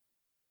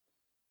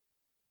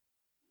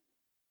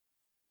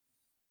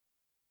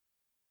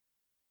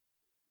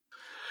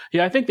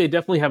 Yeah, I think they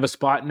definitely have a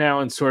spot now,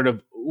 and sort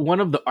of one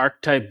of the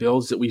archetype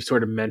builds that we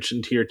sort of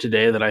mentioned here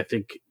today that I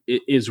think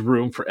is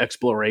room for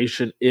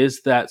exploration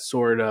is that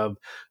sort of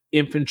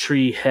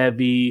infantry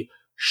heavy,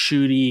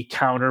 shooty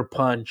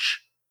counterpunch.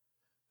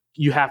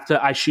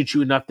 I shoot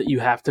you enough that you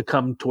have to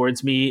come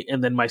towards me,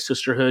 and then my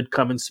sisterhood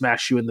come and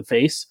smash you in the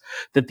face.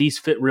 That these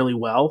fit really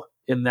well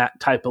in that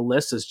type of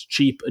list as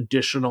cheap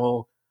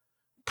additional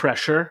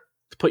pressure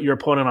to put your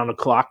opponent on a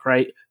clock,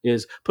 right?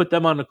 Is put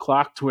them on a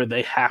clock to where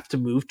they have to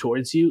move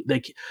towards you.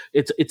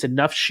 It's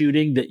enough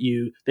shooting that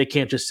they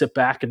can't just sit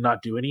back and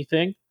not do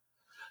anything.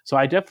 So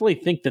I definitely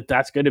think that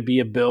that's going to be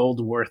a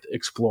build worth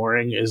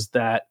exploring, is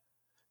that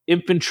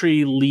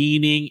infantry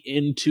leaning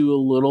into a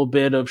little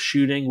bit of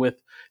shooting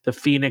with the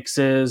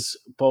Phoenixes,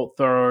 bolt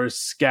throwers,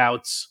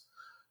 scouts,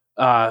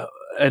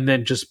 and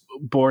then just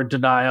board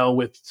denial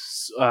with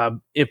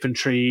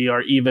infantry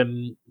or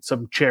even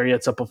some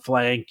chariots up a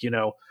flank,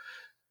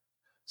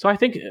 So I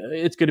think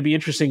it's going to be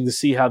interesting to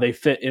see how they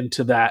fit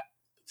into that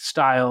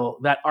style,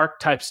 that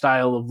archetype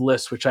style of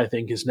list, which I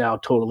think is now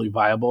totally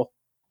viable.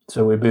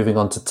 So we're moving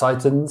on to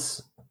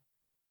Titans.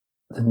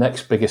 The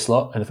next biggest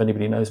slot, and if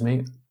anybody knows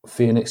me,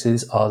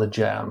 Phoenixes are the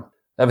jam.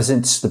 Ever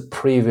since the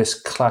previous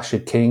Clash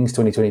of Kings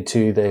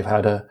 2022, they've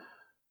had a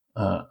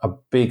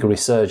big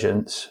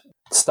resurgence.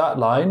 Stat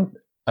line,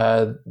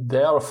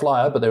 they are a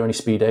flyer, but they're only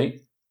speed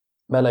 8.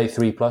 Melee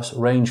 3+,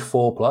 range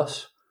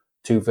 4+,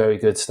 2 very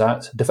good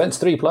stats. Defense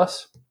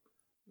 3+,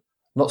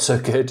 not so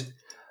good.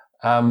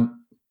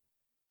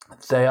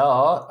 They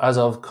are, as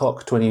of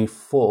COC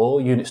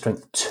 24, unit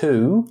strength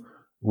 2,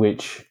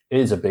 which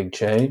is a big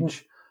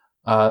change.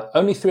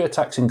 Only 3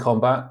 attacks in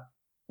combat.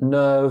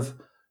 Nerve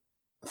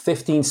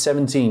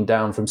 15-17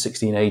 down from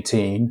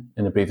 16-18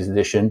 in the previous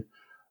edition,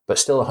 but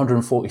still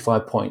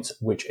 145 points,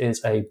 which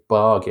is a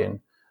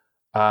bargain.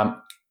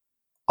 On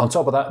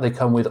top of that, they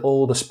come with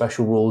all the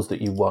special rules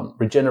that you want.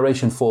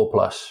 Regeneration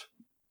 4+.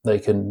 They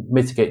can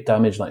mitigate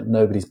damage like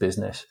nobody's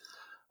business.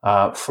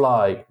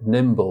 Fly,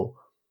 nimble.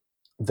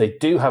 They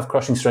do have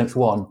crushing strength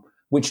 1,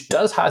 which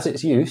has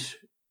its use.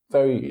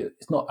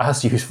 It's not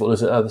as useful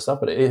as other stuff,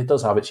 but it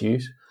does have its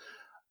use.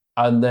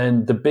 And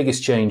then the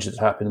biggest change that's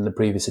happened in the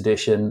previous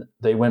edition,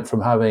 they went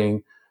from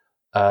having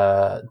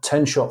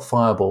 10-shot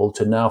fireball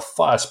to now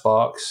fire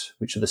sparks,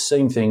 which are the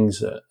same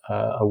things that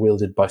are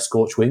wielded by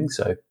Scorchwing.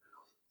 So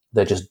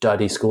they're just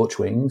duddy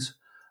Scorchwings.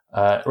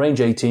 Range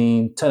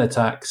 18, 10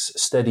 attacks,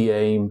 steady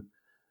aim.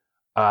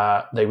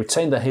 They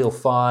retain the heal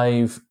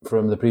 5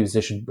 from the previous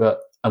edition, but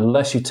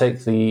unless you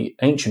take the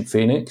Ancient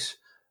Phoenix,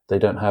 they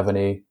don't have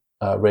any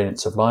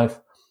Radiance of Life.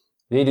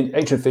 The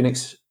Ancient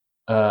Phoenix,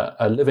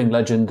 a living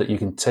legend that you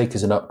can take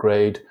as an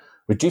upgrade,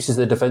 reduces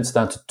their defense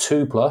down to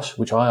 2+,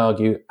 which I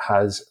argue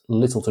has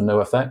little to no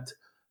effect.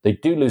 They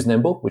do lose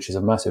Nimble, which is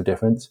a massive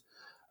difference,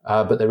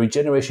 but their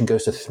regeneration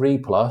goes to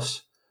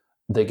 3+.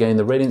 They gain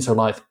the Radiance of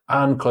Life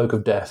and Cloak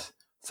of Death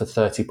for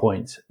 30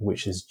 points,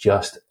 which is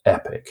just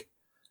epic.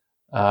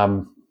 I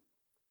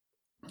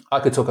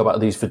could talk about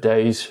these for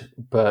days,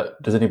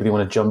 but does anybody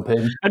want to jump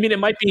in? I mean, it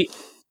might be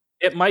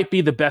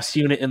the best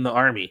unit in the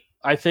army.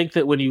 I think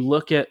that when you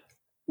look at,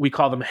 we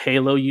call them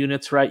Halo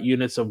units, right?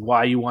 Units of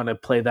why you want to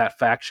play that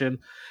faction.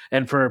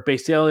 And for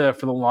Basilea,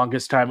 for the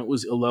longest time, it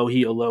was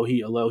Elohi,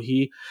 Elohi,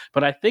 Elohi.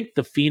 But I think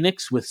the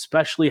Phoenix, with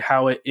especially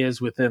how it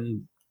is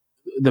within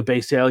the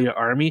Basilea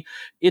army,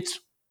 it's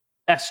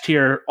S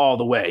tier all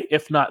the way,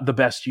 if not the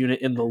best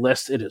unit in the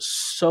list. It is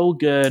so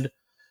good.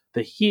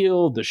 The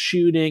heal, the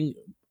shooting,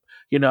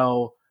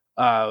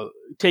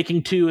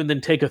 taking 2 and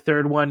then take a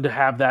third one to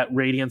have that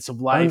Radiance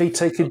of Life. Only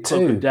taking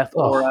 2? Death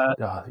aura.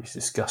 Oh, you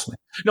disgust me.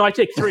 No, I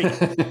take 3.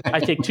 I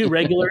take 2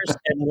 regulars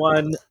and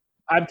 1.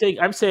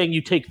 I'm saying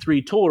you take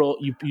 3 total.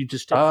 You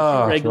just take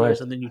the 2 regulars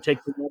right. And then you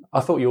take the 1. I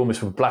thought you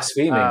almost were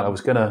blaspheming. I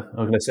was gonna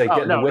say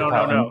get the whip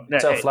out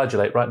and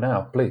self-flagellate right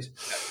now, please.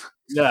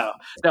 No.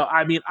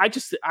 I mean, I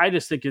just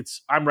think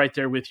I'm right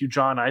there with you,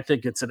 John. I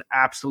think it's an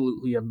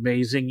absolutely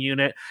amazing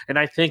unit, and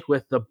I think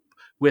with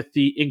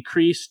the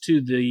increase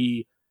to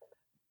the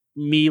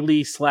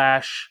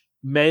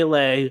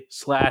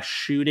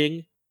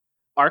melee/shooting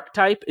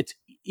archetype,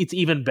 it's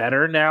even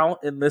better now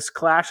in this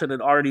clash, and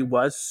it already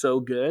was so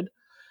good.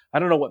 I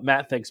don't know what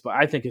Matt thinks, but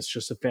I think it's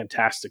just a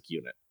fantastic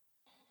unit.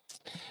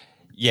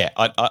 Yeah,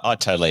 I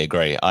totally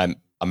agree. I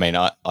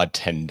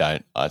tend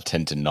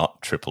to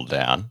not triple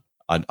down.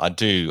 I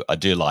do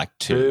like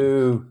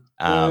 2.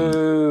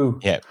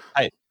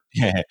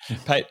 Yeah.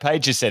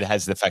 Paige just said,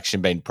 has the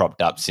faction been propped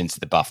up since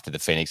the buff to the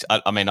Phoenix? I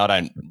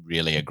don't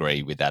really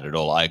agree with that at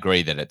all. I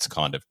agree that it's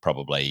kind of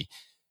probably,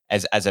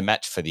 as a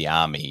match for the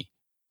army,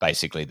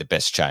 basically the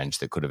best change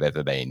that could have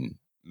ever been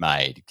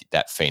made,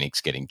 that Phoenix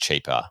getting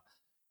cheaper.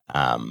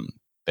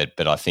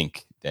 But I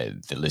think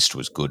the list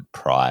was good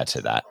prior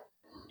to that.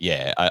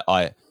 Yeah,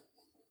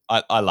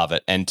 I love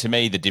it. And to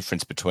me, the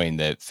difference between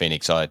the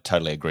Phoenix, I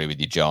totally agree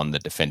with you, John. The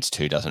Defense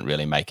 2 doesn't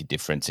really make a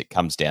difference. It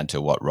comes down to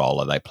what role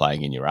are they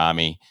playing in your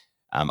army.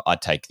 I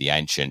take the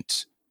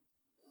Ancient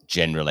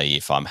generally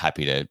if I'm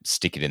happy to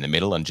stick it in the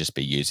middle and just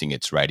be using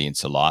its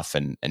Radiance of Life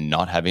and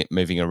not have it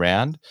moving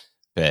around.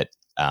 But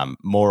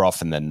more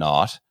often than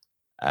not,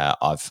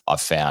 I've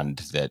found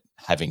that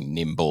having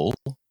Nimble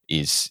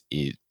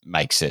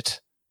makes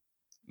it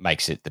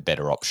the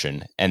better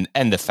option.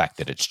 And the fact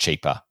that it's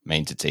cheaper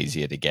means it's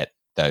easier to get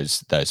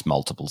those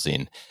multiples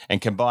in, and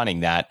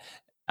combining that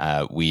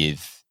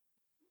with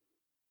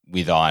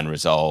Iron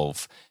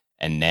Resolve,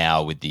 and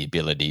now with the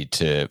ability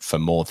for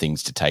more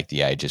things to take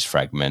the Aegis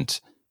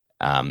Fragment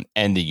and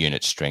the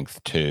unit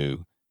strength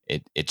too,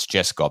 it's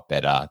just got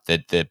better.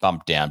 The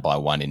bump down by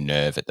 1 in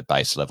nerve at the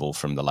base level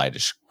from the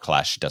latest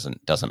clash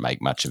doesn't make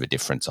much of a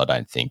difference. I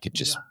don't think it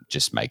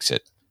just makes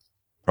it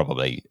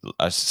probably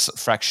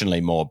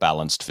fractionally more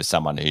balanced for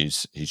someone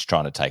who's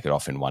trying to take it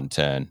off in one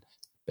turn.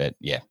 But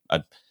yeah.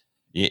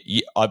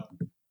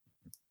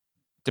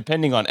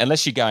 Depending on,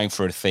 unless you're going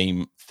for a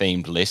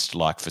themed list,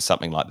 like for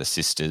something like the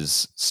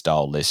Sisters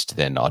style list,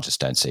 then I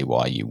just don't see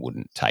why you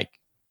wouldn't take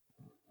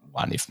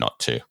 1, if not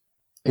 2.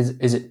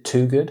 Is it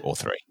 2 good or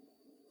 3?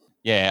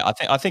 Yeah,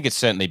 I think it's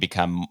certainly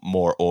become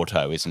more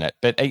auto, isn't it?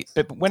 But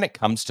when it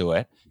comes to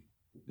it,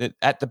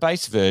 at the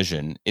base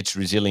version, it's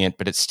resilient,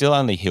 but it's still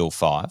only heal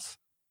 5.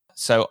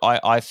 So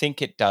I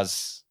think it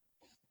does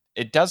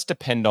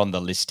depend on the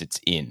list it's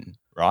in.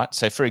 Right.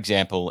 So, for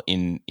example,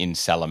 in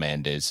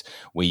Salamanders,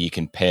 where you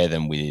can pair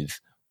them with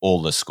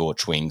all the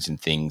Scorch Wings and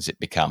things, it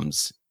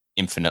becomes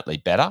infinitely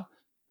better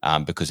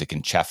because it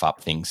can chaff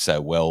up things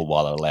so well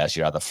while it allows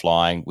your other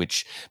flying.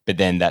 But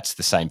then that's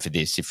the same for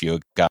this. If you're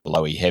going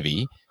lowy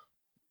heavy,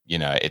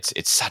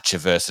 it's such a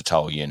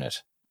versatile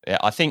unit.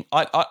 I think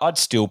I'd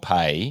still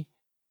pay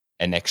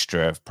an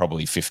extra of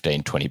probably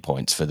 15, 20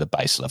 points for the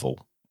base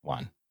level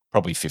one.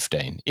 Probably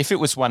 15. If it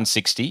was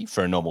 160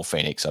 for a normal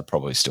Phoenix, I'd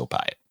probably still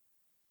pay it.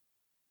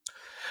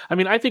 I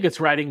mean, I think it's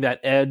riding that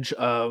edge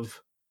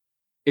of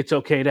it's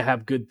okay to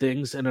have good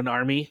things in an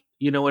army.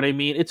 You know what I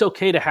mean? It's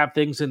okay to have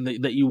things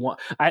that you want.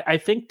 I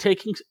think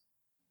taking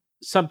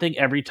something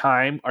every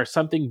time or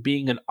something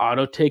being an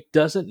auto take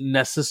doesn't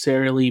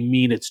necessarily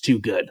mean it's too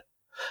good.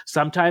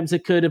 Sometimes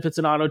it could if it's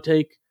an auto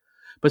take,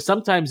 but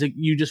sometimes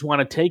you just want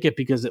to take it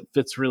because it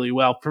fits really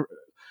well.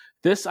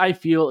 This, I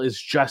feel, is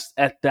just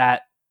at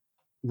that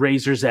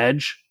razor's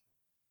edge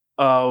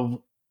of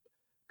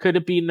could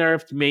it be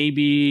nerfed?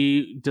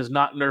 Maybe. Does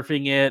not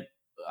nerfing it?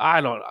 I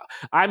don't know.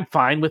 I'm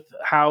fine with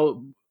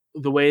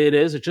the way it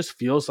is. It just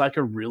feels like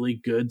a really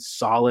good,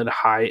 solid,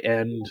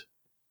 high-end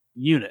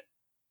unit.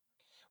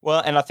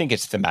 Well, and I think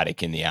it's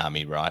thematic in the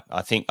army, right?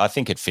 I think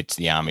it fits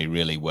the army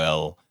really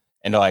well.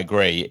 And I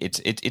agree.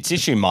 Its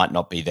issue might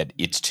not be that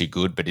it's too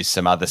good, but is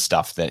some other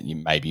stuff that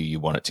maybe you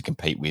want it to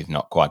compete with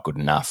not quite good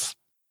enough.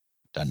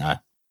 Don't know.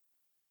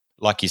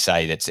 Like you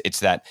say,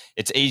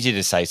 it's easy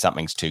to say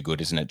something's too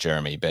good, isn't it,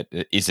 Jeremy? But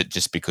is it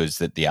just because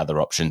that the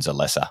other options are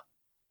lesser?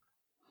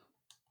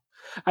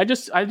 I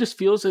just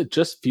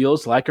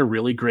feels like a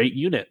really great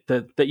unit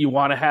that you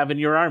want to have in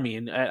your army,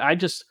 and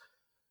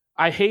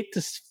I hate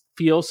to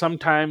feel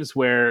sometimes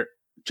where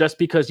just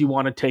because you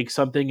want to take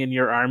something in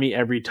your army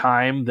every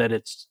time that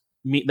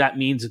that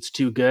means it's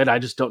too good. I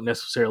just don't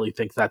necessarily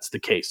think that's the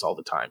case all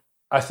the time.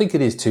 I think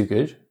it is too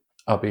good.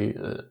 I'll be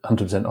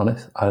 100%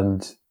 honest,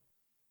 and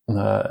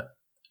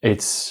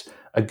it's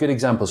a good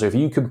example. So if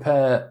you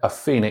compare a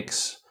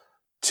Phoenix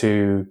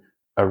to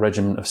a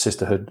regiment of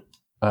Sisterhood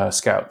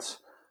Scouts,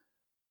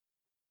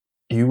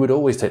 you would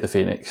always take the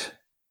Phoenix.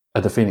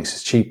 The Phoenix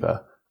is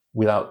cheaper.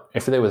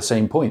 If they were the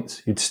same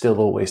points, you'd still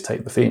always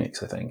take the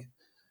Phoenix, I think.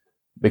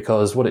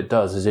 Because what it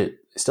does is it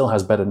still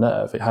has better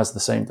nerve. It has the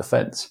same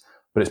defense,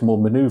 but it's more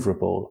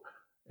maneuverable.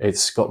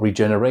 It's got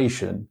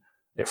regeneration.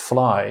 It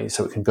flies,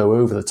 so it can go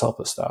over the top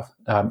of stuff.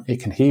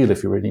 It can heal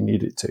if you really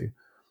need it to.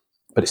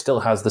 But it still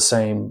has the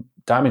same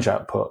damage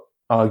output,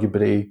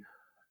 arguably,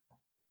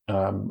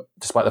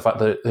 despite the fact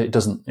that it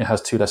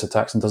has 2 less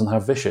attacks and doesn't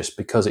have vicious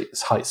because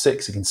it's height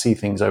 6. It can see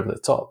things over the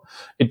top.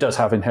 It does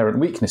have inherent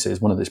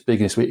weaknesses. One of its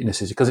biggest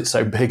weaknesses, because it's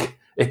so big,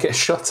 it gets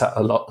shot at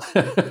a lot.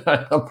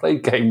 I've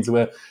played games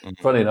where,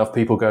 funny enough,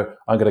 people go,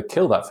 "I'm going to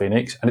kill that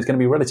Phoenix," and it's going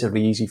to be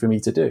relatively easy for me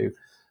to do.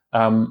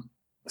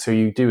 So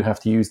you do have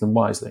to use them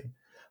wisely.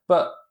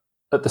 But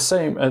in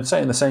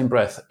the same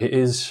breath, it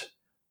is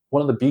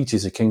one of the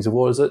beauties of Kings of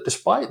War is that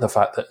despite the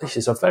fact that this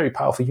is a very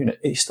powerful unit,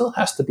 it still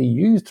has to be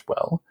used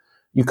well.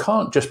 You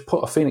can't just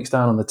put a Phoenix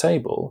down on the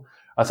table.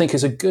 I think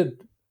it's a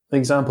good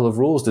example of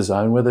rules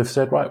design where they've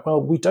said, right,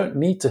 well, we don't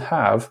need to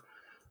have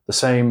the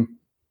same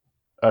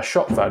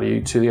shock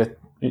value to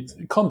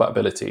the combat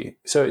ability.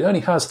 So it only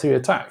has 3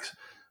 attacks,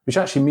 which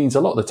actually means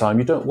a lot of the time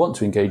you don't want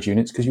to engage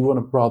units because you want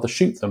to rather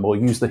shoot them or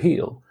use the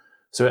heal.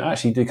 So it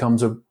actually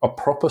becomes a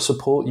proper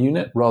support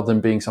unit rather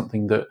than being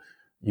something that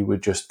you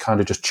would just kind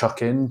of just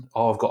chuck in.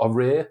 Oh, I've got a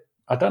rear.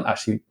 I don't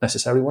actually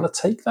necessarily want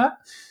to take that.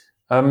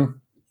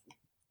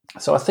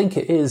 So I think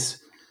it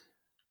is.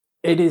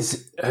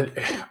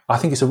 I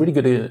think it's a really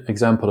good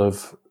example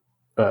of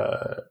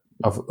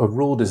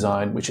rule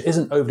design, which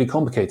isn't overly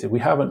complicated.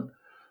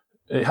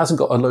 It hasn't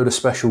got a load of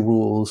special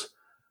rules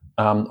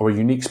or a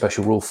unique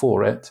special rule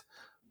for it,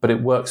 but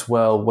it works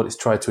well what it's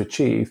tried to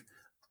achieve.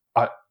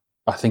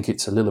 I think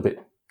it's a little bit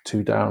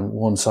too down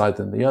one side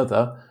than the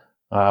other,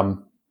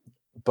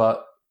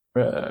 but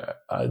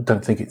I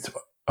don't think it's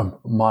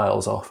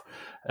miles off.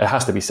 It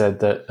has to be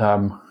said that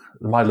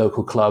my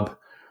local club,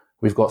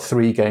 we've got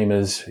 3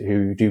 gamers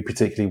who do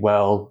particularly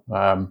well,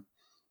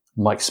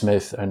 Mike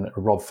Smith and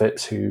Rob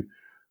Phipps, who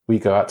we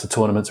go out to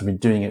tournaments and been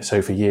doing it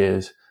so for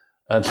years.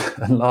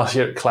 And last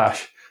year at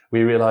Clash,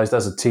 we realised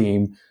as a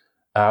team,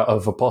 out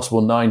of a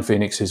possible 9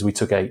 Phoenixes, we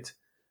took 8.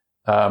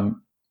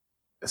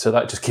 So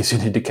that just gives you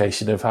an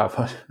indication of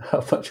how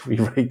much we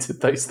rated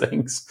those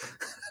things.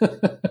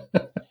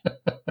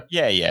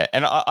 Yeah.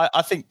 And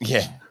I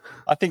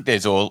think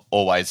there's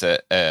always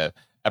a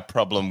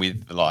problem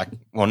with, like,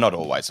 well, not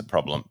always a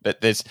problem, but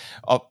there's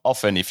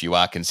often, if you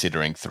are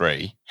considering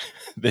 3,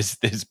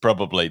 there's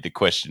probably the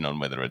question on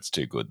whether it's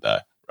too good though,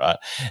 right?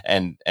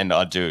 And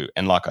I do,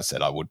 and like I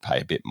said, I would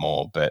pay a bit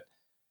more, but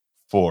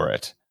for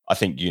it, I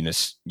think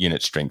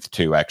unit strength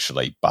 2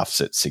 actually buffs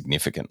it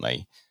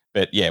significantly.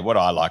 But yeah, what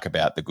I like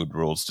about the good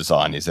rules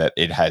design is that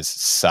it has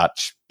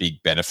such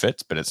big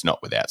benefits, but it's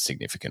not without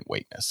significant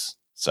weakness.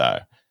 So,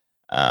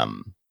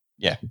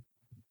 yeah.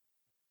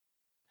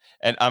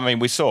 And I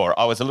mean,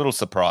 I was a little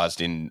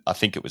surprised I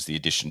think it was the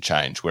edition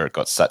change where it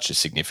got such a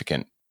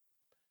significant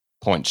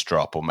points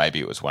drop, or maybe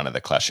it was one of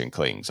the Clash and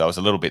Clings. I was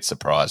a little bit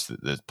surprised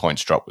that the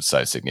points drop was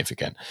so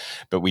significant.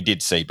 But we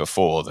did see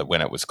before that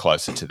when it was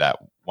closer to that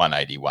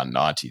 180,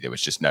 190, there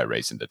was just no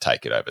reason to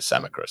take it over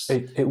Samacris.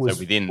 It was so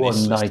within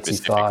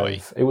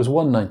 195. It was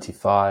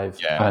 195,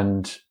 yeah.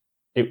 And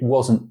it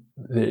wasn't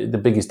the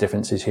biggest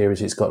differences here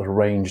is it's got a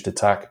ranged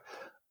attack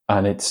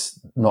and it's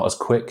not as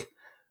quick.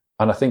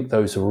 And I think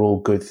those are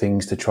all good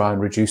things to try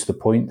and reduce the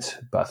points,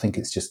 but I think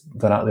it's just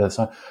gone out the other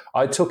side.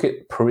 I took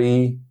it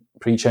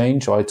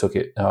pre-change, so I took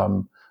it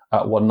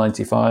at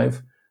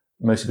 195,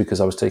 mostly because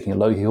I was taking a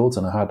low healed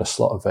and I had a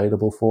slot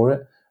available for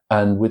it.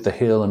 And with the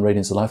heal and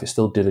Radiance of Life, it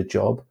still did a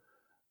job.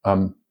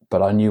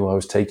 But I knew I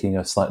was taking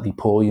a slightly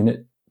poor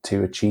unit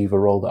to achieve a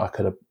role that I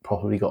could have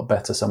probably got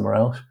better somewhere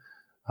else.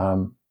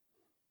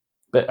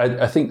 But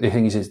I think the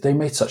thing is they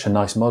made such a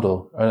nice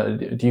model.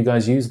 Do you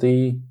guys use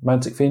the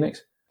Mantic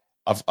Phoenix?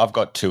 I've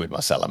got 2 in my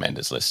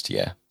Salamanders list,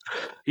 yeah.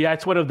 Yeah,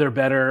 it's one of their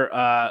better.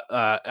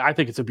 I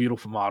think it's a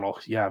beautiful model.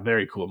 Yeah,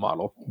 very cool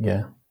model.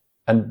 Yeah,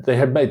 and they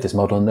had made this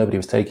model and nobody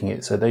was taking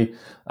it, so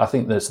I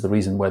think that's the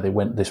reason why they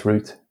went this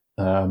route.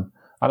 And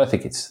I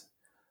think it's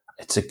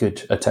a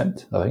good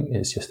attempt. I think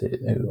it's just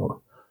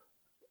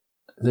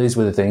these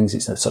were the things.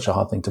 It's such a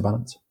hard thing to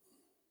balance.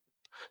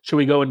 Should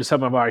we go into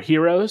some of our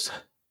heroes?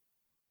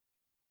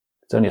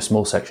 It's only a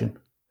small section.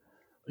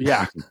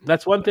 Yeah,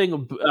 that's one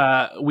thing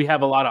we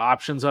have a lot of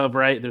options of,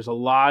 right? There's a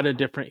lot of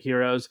different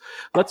heroes.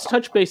 Let's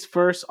touch base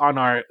first on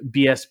our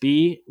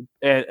BSB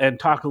and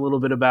talk a little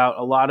bit about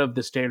a lot of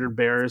the standard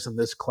bearers in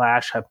this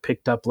clash have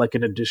picked up like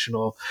an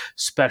additional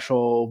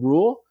special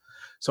rule.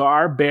 So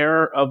our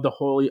bearer of the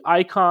Holy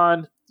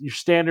Icon, your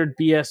standard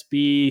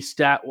BSB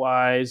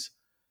stat-wise,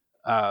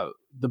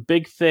 the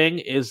big thing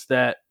is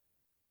that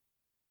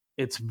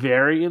it's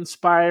very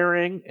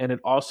inspiring, and it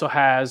also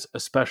has a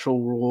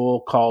special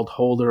rule called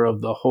Holder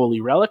of the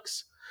Holy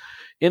Relics.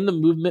 In the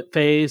movement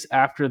phase,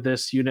 after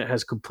this unit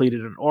has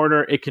completed an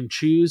order, it can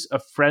choose a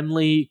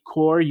friendly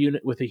core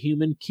unit with a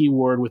human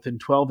keyword within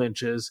 12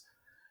 inches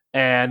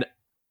and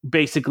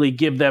basically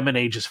give them an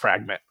Aegis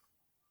fragment,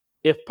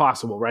 if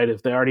possible, right?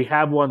 If they already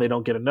have one, they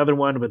don't get another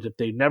one, but if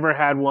they've never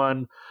had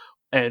one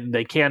and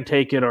they can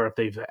take it, or if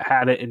they've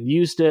had it and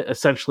used it,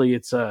 essentially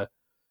it's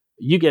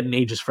you get an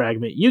Aegis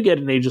fragment. You get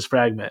an Aegis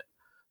fragment.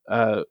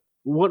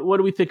 What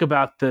do we think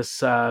about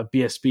this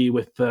BSB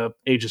with the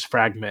Aegis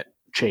fragment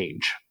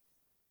change?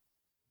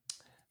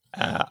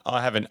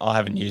 I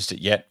haven't used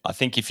it yet. I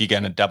think if you're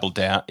going to double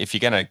down, if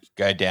you're going to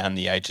go down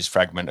the Aegis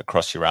fragment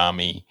across your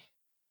army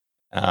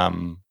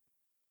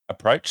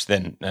approach,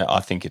 then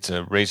I think it's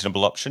a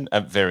reasonable option.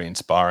 Very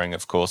inspiring,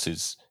 of course,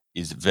 is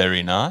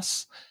very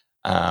nice.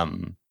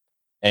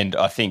 And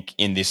I think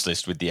in this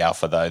list with the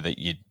alpha, though, that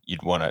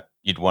you'd want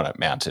it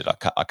mounted.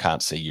 I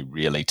can't see you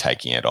really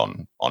taking it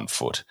on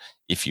foot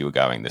if you were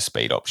going the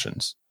speed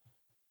options.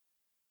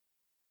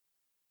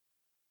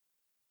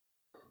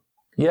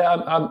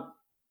 Yeah,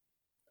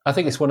 I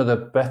think it's one of the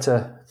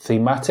better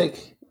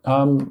thematic,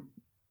 one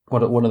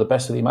of the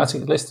best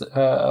thematic lists.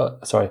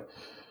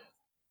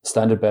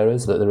 Standard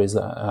bearers that there is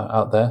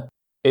out there.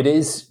 It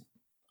is.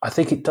 I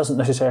think it doesn't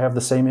necessarily have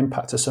the same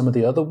impact as some of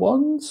the other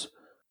ones,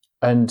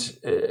 and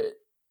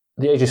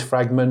the Aegis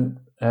fragment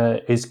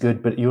is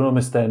good, but you're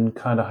almost then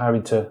kind of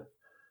having to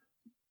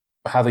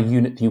have a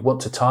unit you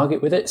want to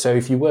target with it. So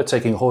if you were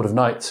taking a Horde of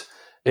Knights,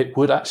 it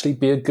would actually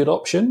be a good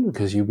option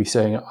because you'd be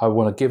saying, I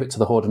want to give it to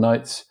the Horde of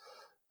Knights.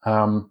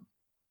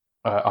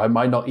 I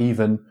might not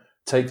even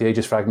take the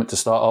Aegis fragment to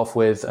start off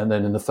with, and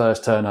then in the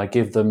first turn I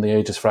give them the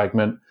Aegis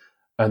fragment,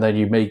 and then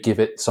you may give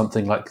it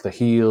something like the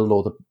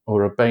heal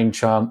or a Bane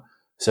chant,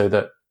 so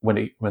that when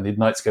the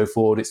Knights go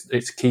forward,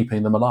 it's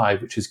keeping them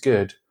alive, which is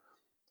good.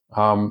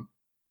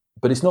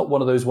 But it's not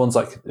one of those ones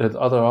like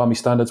other army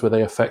standards where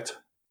they affect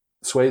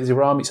swathes of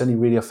your army. It's only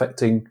really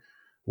affecting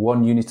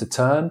one unit a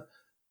turn.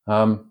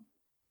 So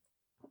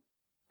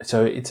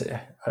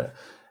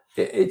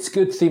it's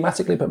good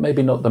thematically, but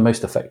maybe not the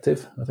most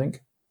effective, I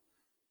think.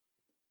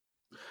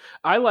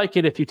 I like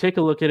it if you take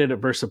a look at it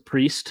versus a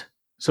priest.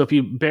 So if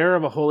you bearer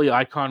of a Holy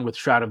Icon with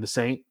Shroud of the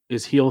Saint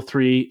is heal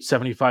 3,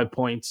 75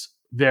 points,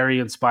 very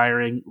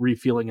inspiring,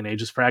 refueling an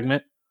Aegis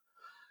fragment.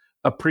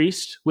 A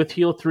priest with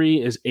heal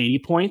 3 is 80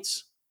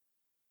 points.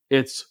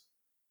 It's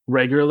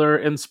regular,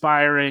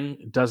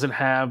 inspiring, doesn't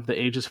have the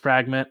Aegis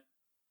fragment.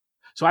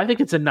 So I think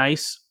it's a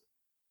nice,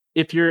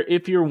 if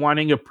you're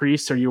wanting a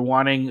priest or you're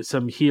wanting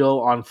some heal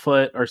on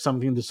foot or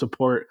something to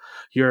support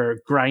your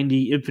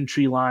grindy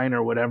infantry line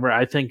or whatever,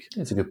 I think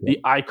the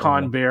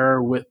Icon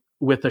bearer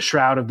with the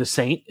Shroud of the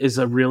Saint is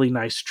a really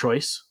nice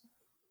choice.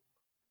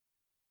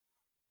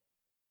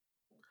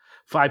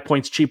 5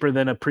 points cheaper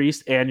than a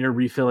priest, and you're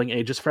refilling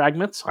Aegis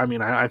fragments. I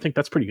mean, I think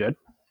that's pretty good.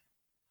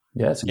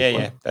 Yeah, that's a good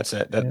point. That's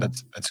a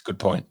good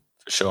point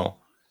for sure.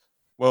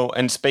 Well,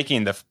 and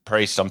speaking of the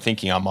priest, I'm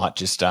thinking I might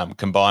just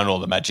combine all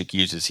the magic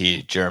users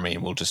here, Jeremy,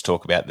 and we'll just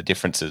talk about the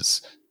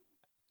differences.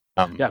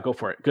 Yeah, go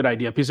for it. Good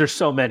idea, because there's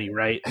so many,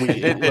 right?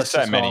 There's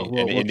so many,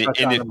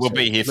 we'll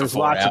be here for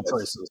 4 hours. Of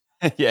choices.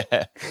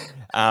 Yeah.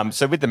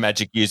 So with the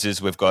magic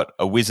users, we've got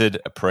a wizard,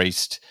 a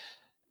priest,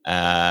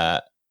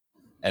 and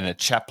a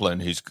chaplain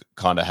who's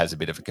kind of has a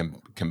bit of a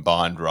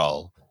combined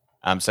role.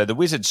 So the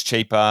wizard's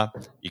cheaper.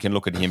 You can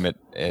look at him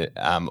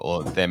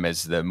or them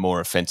as the more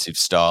offensive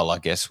style, I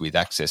guess, with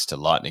access to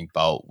lightning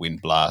bolt,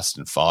 wind blast,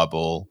 and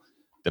fireball.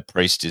 The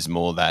priest is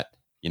more that,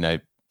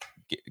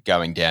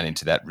 going down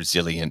into that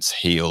resilience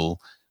heal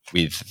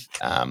with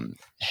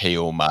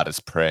heal, martyr's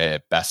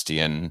prayer,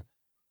 bastion,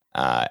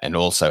 and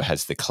also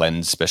has the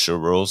cleanse special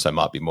rule. So it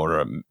might be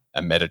more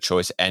a meta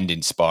choice and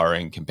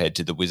inspiring compared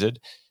to the wizard.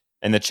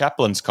 And the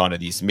chaplain's kind of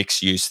this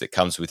mixed use that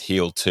comes with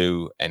heal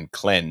 2 and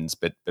cleanse,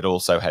 but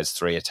also has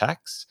 3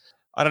 attacks.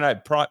 I don't know.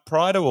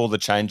 Prior to all the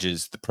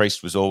changes, the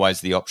priest was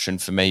always the option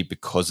for me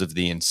because of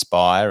the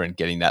inspire and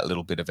getting that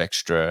little bit of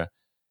extra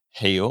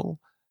heal.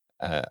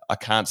 I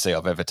can't say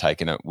I've ever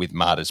taken it with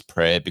Martyr's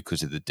Prayer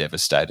because of the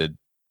devastated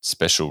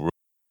special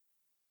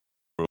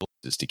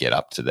rules to get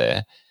up to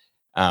there.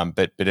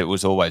 But it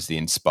was always the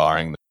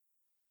inspiring.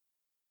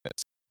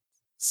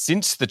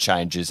 Since the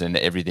changes and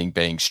everything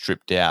being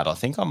stripped out, I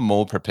think I'm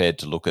more prepared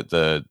to look at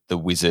the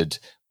wizard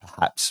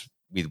perhaps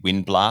with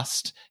Wind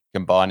Blast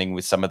combining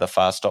with some of the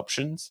fast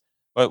options.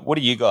 But what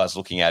are you guys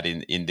looking at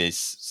in this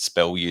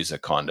spell user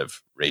kind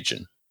of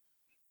region?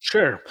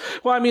 Sure.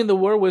 Well, I mean, the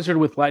War Wizard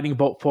with Lightning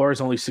Bolt 4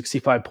 is only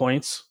 65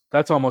 points.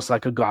 That's almost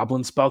like a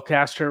Goblin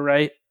spellcaster,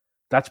 right?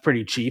 That's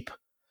pretty cheap.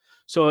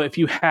 So if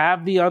you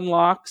have the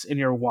unlocks and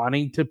you're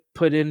wanting to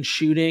put in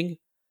shooting,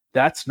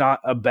 that's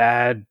not a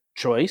bad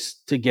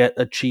choice to get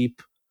a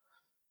cheap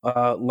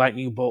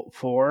Lightning Bolt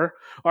 4.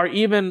 Or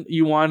even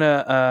you want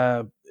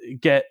to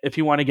if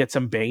you want to get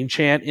some Bane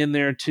Chant in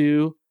there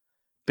too.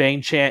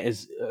 Bane Chant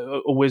is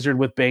a wizard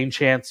with Bane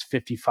Chant's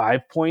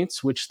 55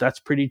 points, which that's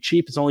pretty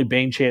cheap. It's only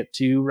Bane Chant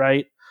 2,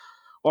 right?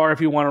 Or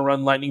if you want to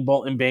run Lightning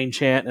Bolt and Bane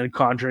Chant and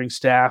Conjuring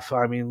Staff,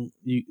 I mean,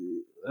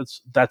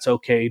 that's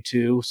okay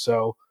too.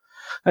 So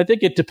I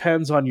think it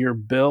depends on your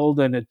build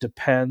and it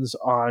depends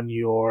on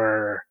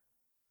your,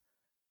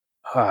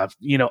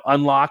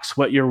 unlocks,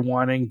 what you're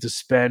wanting to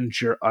spend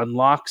your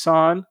unlocks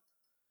on.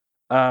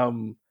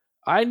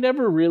 I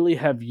never really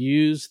have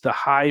used the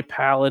High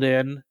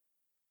Paladin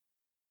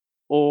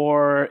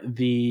or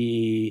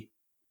the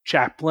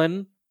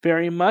Chaplain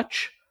very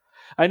much.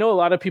 I know a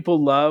lot of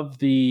people love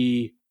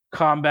the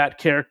combat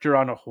character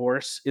on a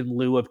horse in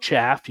lieu of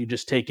chaff. You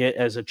just take it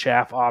as a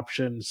chaff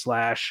option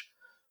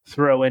 /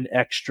 throw in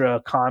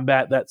extra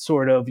combat. That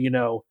sort of,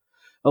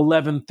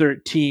 11,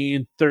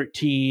 13,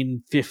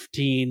 13,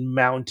 15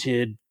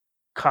 mounted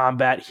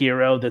combat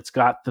hero that's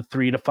got the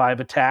 3 to 5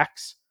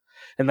 attacks.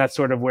 And that's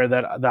sort of where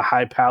the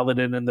High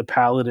Paladin and the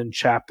Paladin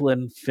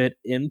Chaplain fit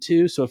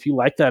into. So if you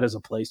like that as a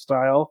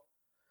playstyle,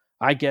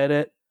 I get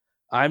it.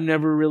 I've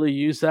never really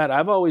used that.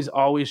 I've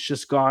always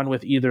just gone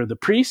with either the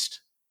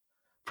Priest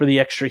for the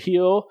extra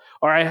heal,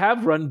 or I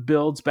have run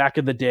builds back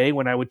in the day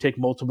when I would take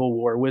multiple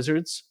War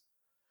Wizards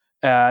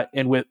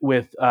and with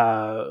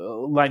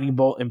Lightning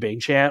Bolt and Bane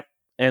Chant,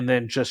 and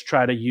then just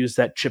try to use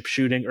that chip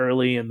shooting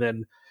early and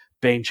then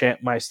Bane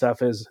Chant my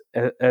stuff as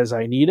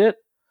I need it.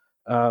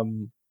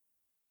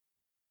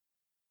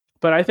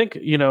 But I think,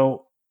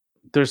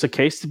 there's a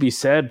case to be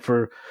said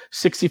for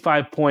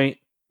 65 point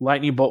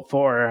Lightning Bolt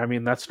 4. I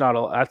mean, that's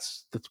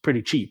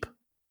pretty cheap.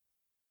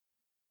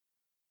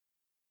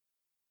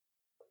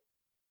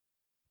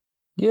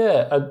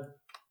 Yeah,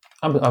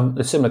 I'm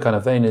a similar kind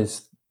of vein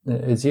as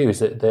you. Is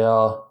that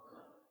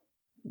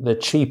they're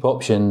cheap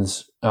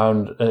options,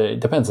 and it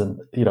depends on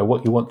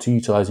what you want to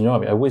utilize in your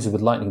army. A wizard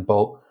with Lightning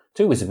Bolt,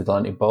 2 wizards with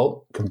Lightning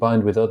Bolt,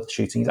 combined with other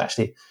shooting,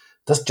 actually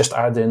does just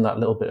add in that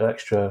little bit of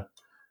extra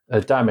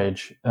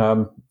damage.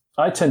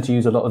 I tend to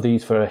use a lot of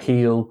these for a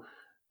heal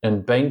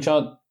and Bane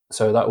Chant,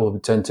 so that will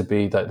tend to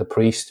be the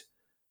Priest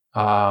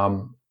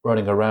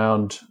running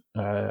around,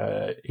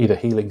 either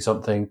healing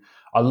something.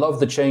 I love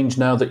the change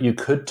now that you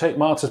could take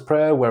Martyr's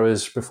Prayer,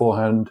 whereas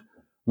beforehand,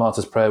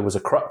 Martyr's Prayer was a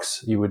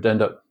crux. You would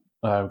end up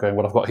going,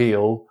 well, I've got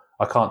heal,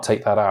 I can't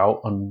take that out,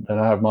 and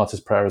I have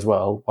Martyr's Prayer as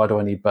well. Why do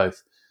I need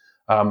both?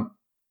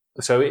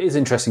 So it is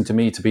interesting to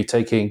me to be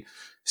taking,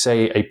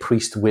 say, a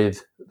Priest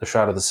with the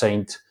Shroud of the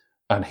Saint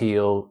and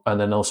heal, and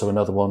then also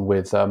another one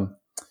with a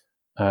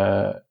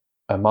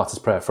Martyr's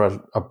Prayer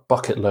for a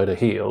bucket load of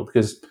heal,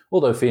 because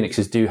although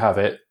Phoenixes do have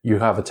it, you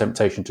have a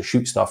temptation to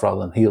shoot stuff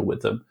rather than heal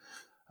with them.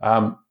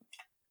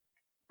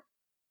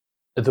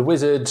 The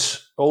Wizard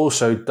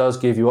also does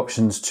give you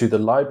options to the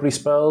library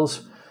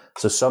spells,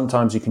 so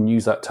sometimes you can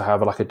use that to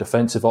have a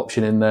defensive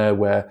option in there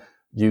where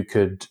you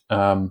could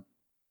make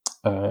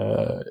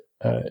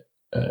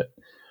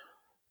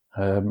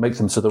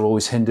them so they're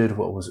always hindered.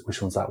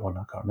 Which one's that one?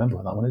 I can't remember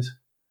what that one is.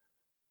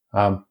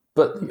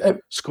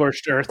 But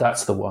Scorched Earth.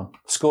 That's the one.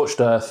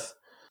 Scorched Earth,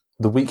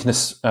 the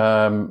weakness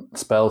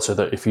spell, so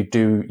that if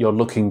you're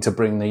looking to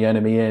bring the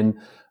enemy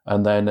in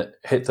and then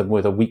hit them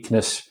with a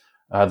weakness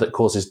that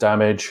causes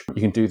damage,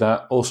 you can do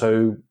that.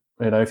 Also,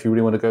 if you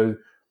really want to go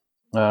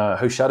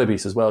Host Shadow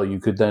Beast as well, you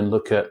could then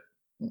look at,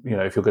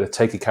 if you're going to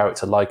take a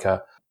character like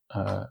a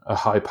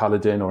High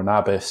Paladin or an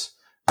Abyss,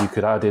 you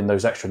could add in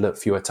those extra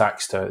few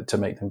attacks to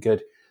make them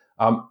good.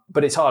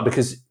 But it's hard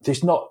because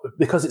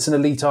it's an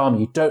elite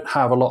army, you don't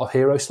have a lot of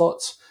hero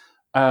slots.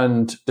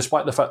 And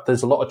despite the fact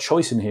there's a lot of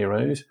choice in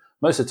heroes,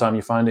 most of the time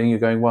you're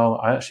going,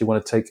 well, I actually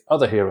want to take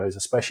other heroes,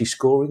 especially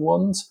scoring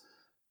ones,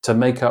 to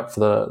make up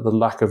for the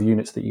lack of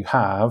units that you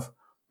have,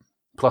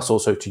 plus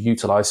also to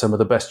utilize some of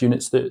the best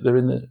units that are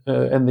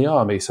in the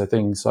army. So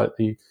things like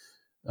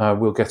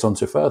we'll get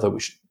onto further,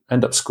 which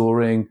end up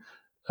scoring.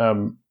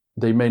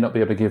 They may not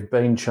be able to give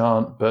Bane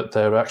Chant, but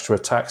their extra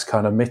attacks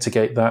kind of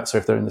mitigate that. So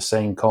if they're in the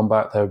same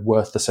combat, they're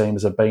worth the same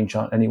as a Bane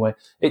Chant anyway.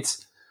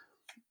 It's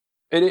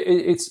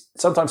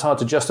sometimes hard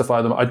to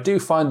justify them. I do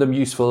find them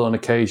useful on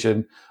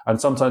occasion,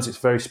 and sometimes it's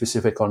very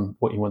specific on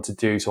what you want to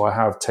do. So I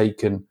have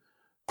taken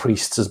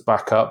Priests as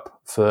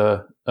backup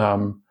for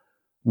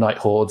Night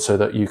Horde, so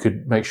that you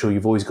could make sure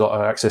you've always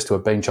got access to a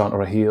Bane Chant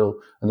or a heal.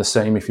 And the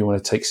same if you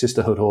want to take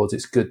Sisterhood Hordes,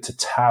 it's good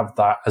to have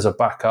that as a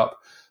backup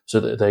so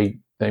that they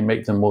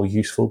make them more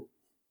useful.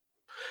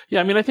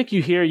 Yeah, I mean, I think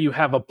you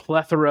have a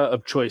plethora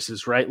of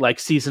choices, right? Like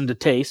Season to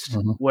Taste,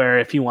 where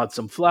if you want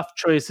some fluff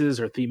choices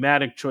or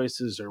thematic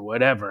choices or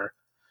whatever,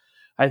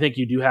 I think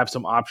you do have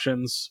some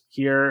options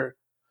here.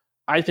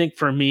 I think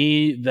for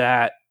me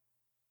that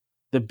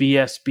the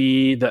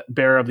BSB, the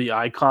Bearer of the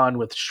Icon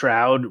with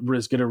Shroud,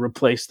 was going to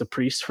replace the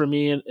Priest for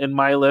me in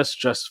my list,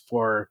 just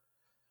for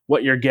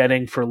what you're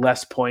getting for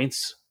less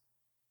points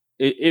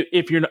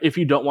if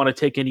you don't want to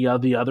take any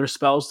of the other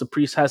spells the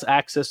priest has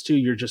access to,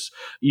 you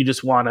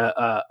just want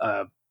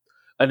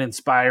an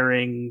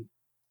inspiring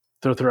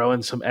to throw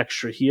in some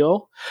extra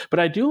heal. But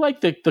I do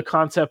like the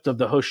concept of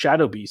the Host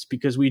Shadow Beast,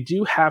 because we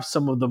do have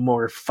some of the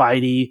more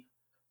fighty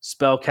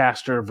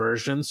spellcaster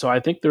versions. So I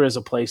think there is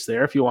a place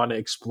there if you want to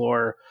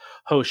explore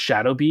Host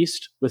Shadow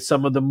Beast with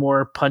some of the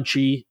more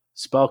punchy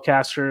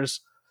spellcasters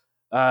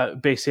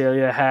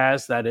Basilea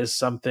has. That is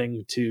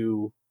something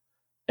to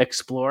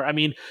explore. I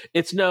mean,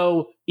 it's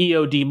no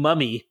EOD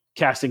mummy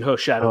casting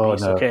Host Shadow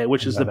Beast, no. okay,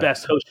 which is the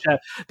best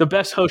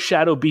Host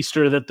Shadow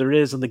Beaster that there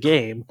is in the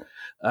game.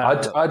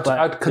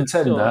 I'd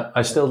contend that.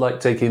 I still like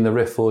taking the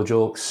Rift Forge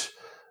Orcs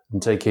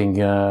and taking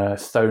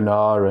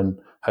Thonar and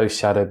Host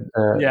Shadow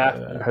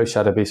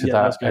Beast with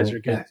that. Those guys are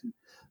good.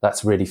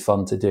 That's really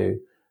fun to do.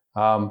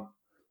 I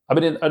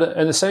mean,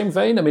 in the same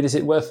vein, I mean, is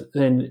it worth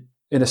in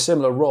a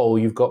similar role?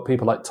 You've got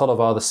people like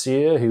Tollivar the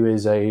Seer, who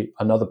is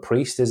another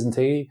priest, isn't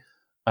he?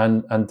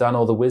 And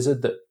Danor the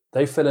Wizard, that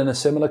they fill in a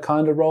similar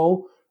kind of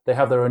role. They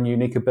have their own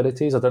unique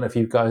abilities. I don't know if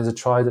you guys have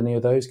tried any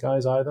of those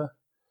guys either.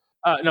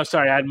 No,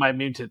 sorry, I had my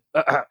muted.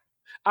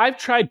 I've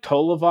tried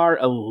Tollivar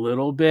a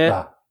little bit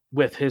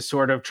with his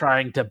sort of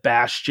trying to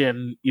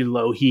bastion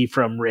Elohi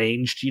from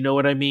range. Do you know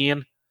what I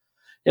mean?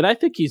 And I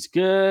think he's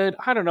good.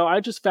 I don't know. I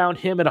just found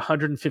him at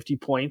 150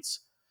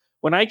 points.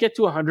 When I get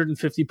to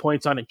 150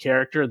 points on a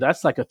character,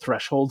 that's like a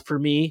threshold for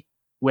me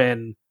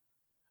when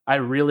I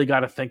really got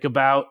to think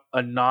about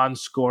a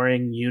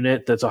non-scoring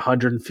unit that's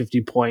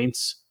 150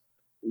 points.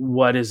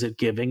 What is it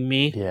giving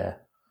me? Yeah.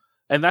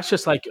 And that's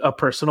just like a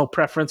personal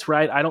preference,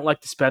 right? I don't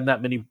like to spend that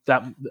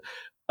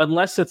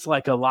unless it's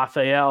like a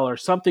Lafayette or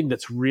something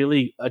that's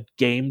really a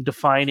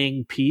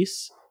game-defining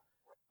piece.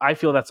 I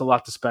feel that's a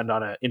lot to spend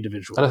on an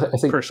individual. And I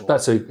think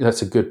personally.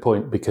 That's a good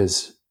point,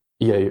 because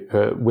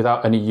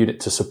without any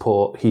unit to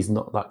support, he's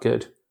not that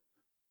good.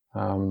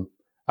 And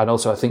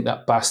also, I think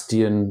that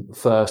Bastion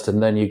first,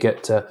 and then you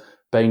get to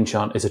Bane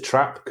Chant is a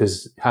trap,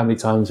 because how many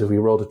times have we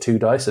rolled a 2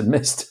 dice and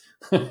missed?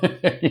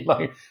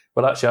 Like,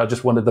 well, actually, I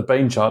just wanted the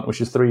Bane Chant,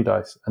 which is 3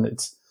 dice, and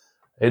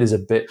it is a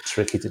bit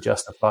tricky to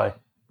justify.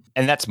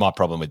 And that's my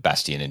problem with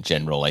Bastion in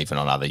general, even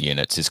on other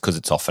units, is because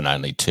it's often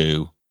only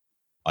 2.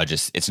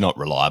 It's not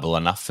reliable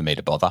enough for me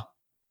to bother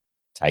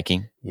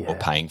taking or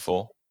paying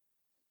for,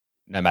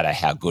 no matter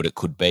how good it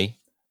could be.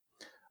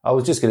 I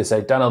was just going to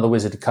say, Danor the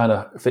Wizard kind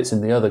of fits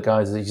in the other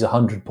guys. He's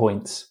 100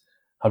 points,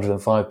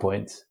 105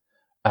 points.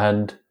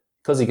 And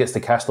because he gets to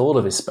cast all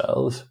of his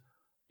spells,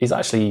 he's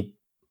always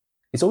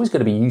going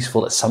to be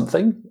useful at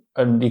something,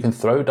 and you can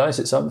throw dice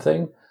at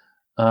something.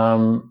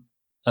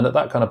 And at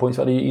that kind of points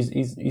value,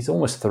 he's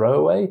almost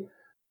throwaway.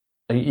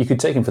 You could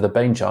take him for the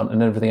Bane Chant,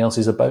 and everything else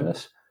is a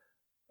bonus.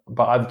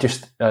 But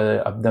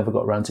I've never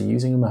got around to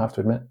using him, I have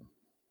to admit.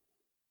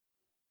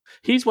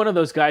 He's one of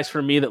those guys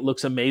for me that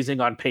looks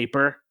amazing on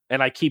paper,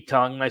 and I keep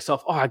telling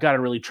myself, I got to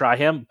really try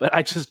him, but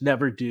I just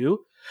never do.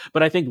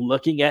 But I think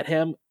looking at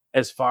him,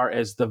 as far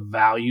as the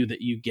value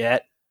that you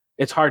get,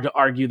 it's hard to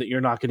argue that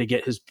you're not going to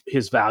get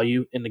his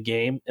value in the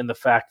game, and the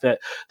fact that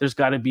there's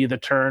got to be the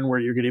turn where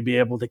you're going to be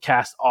able to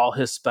cast all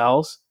his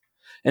spells.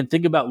 And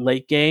think about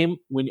late game,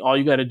 when all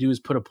you got to do is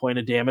put a point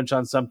of damage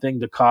on something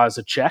to cause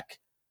a check,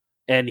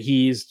 and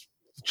he's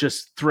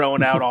just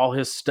throwing out all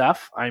his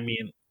stuff. I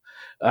mean,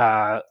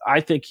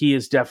 I think he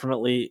is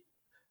definitely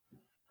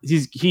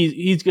he's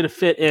going to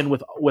fit in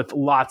with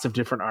lots of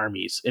different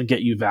armies and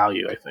get you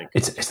value. I think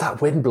it's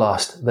that Wind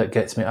Blast that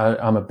gets me.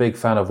 I'm a big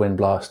fan of Wind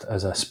Blast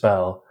as a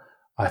spell.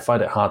 I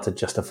find it hard to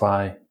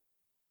justify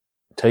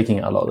taking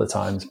it a lot of the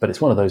times, but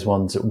it's one of those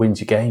ones that wins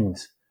you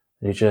games.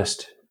 It's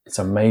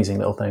an amazing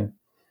little thing.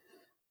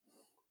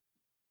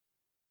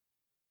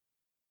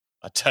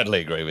 I totally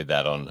agree with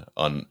that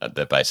on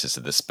the basis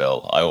of the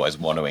spell. I always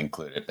want to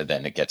include it, but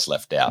then it gets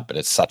left out. But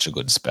it's such a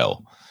good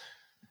spell.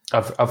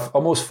 I've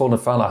almost fallen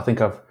foul. I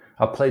think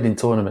I've played in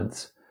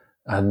tournaments,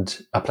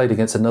 and I played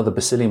against another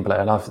Basilian player,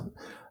 and I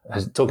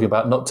was talking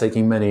about not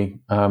taking many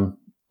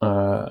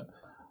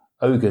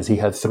ogres. He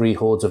had 3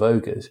 hordes of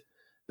ogres,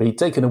 but he'd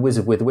taken a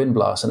wizard with Wind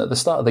Blast. And at the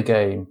start of the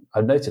game, I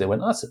noted it.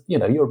 Went, that's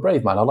you're a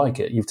brave man. I like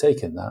it. You've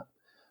taken that.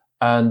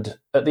 And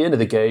at the end of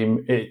the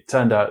game, it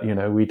turned out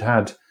we'd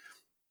had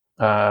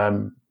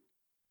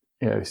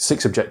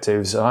 6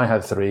 objectives, and I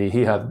had 3.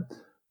 He had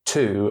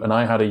 2, and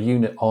I had a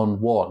unit on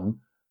 1.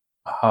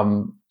 I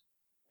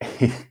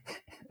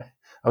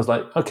was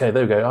like, okay,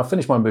 there we go. I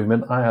finished my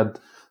movement. I had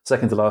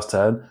second to last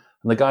turn,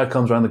 and the guy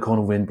comes around the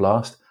corner, Wind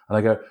Blast, and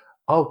I go,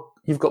 oh,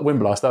 you've got Wind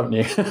Blast, haven't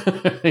you?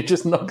 He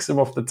just knocks him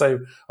off the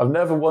table. I've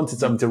never wanted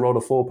something to roll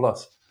a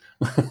 4+.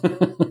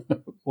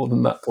 More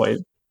than that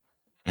point.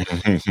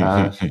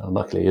 And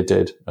luckily it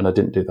did, and I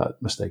didn't do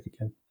that mistake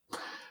again.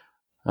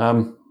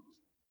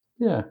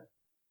 Yeah.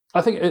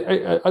 I think,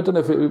 I don't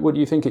know, what do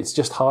you think? It's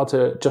just hard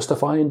to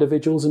justify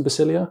individuals in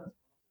Basilea?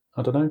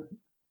 I don't know.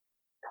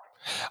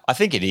 I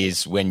think it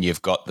is when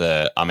you've got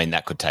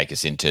that could take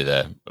us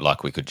into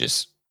we could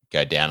just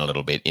go down a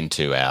little bit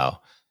into our,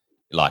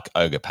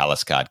 Ogre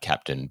Palace Guard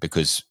captain,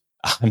 because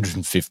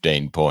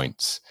 115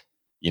 points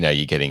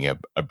you're getting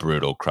a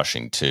brutal,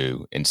 crushing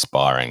 2,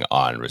 inspiring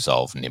Iron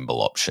Resolve,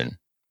 nimble option,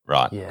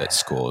 right? Yeah. That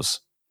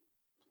scores.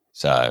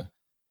 So,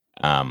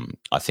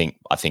 I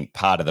think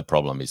part of the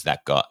problem is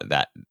that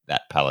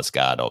Palace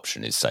Guard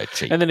option is so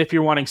cheap. And then if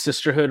you're wanting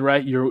Sisterhood,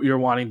 right, you're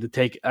wanting to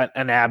take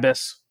an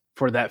Abyss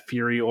for that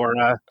Fury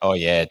Aura. Oh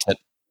yeah,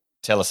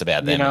 tell us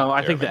about them.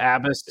 I think the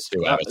Abyss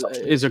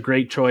is a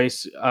great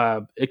choice.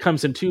 It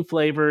comes in 2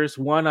 flavors.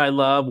 One I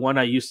love, one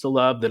I used to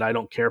love that I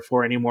don't care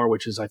for anymore,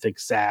 which is I think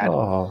sad.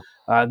 Oh.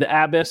 The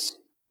Abyss,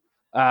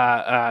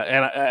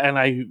 and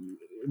I'm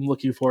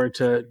looking forward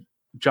to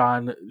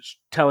John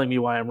telling me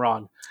why I'm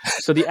wrong.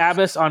 So the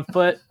Abyss on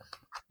foot,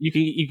 you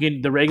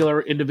can the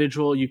regular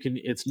individual,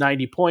 it's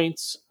 90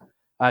 points,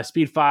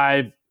 speed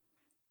 5,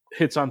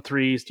 hits on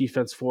 3s,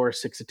 defense 4,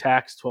 6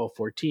 attacks, 12,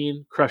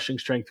 14, crushing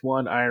strength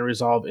 1, iron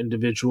resolve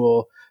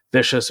individual,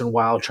 vicious and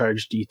wild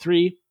charge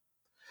D3.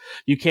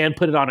 You can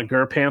put it on a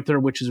Gur Panther,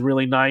 which is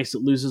really nice.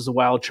 It loses a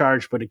wild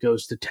charge, but it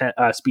goes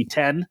to speed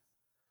 10,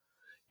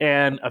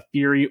 and a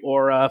Fury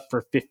Aura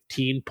for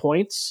 15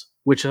 points,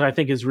 which I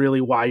think is really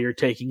why you're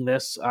taking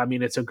this. I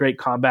mean, it's a great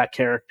combat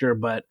character,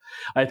 but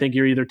I think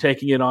you're either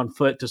taking it on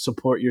foot to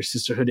support your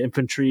Sisterhood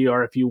infantry,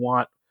 or if you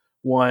want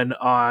one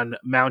on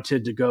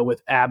mounted to go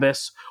with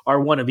Abyss,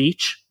 or one of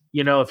each.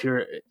 If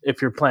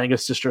you're playing a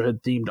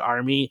Sisterhood themed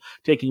army,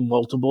 taking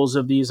multiples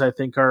of these I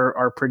think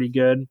are pretty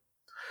good.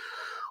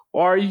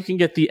 Or you can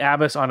get the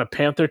Abyss on a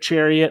Panther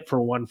Chariot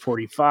for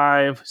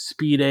 145,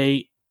 speed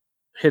 8,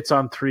 hits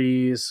on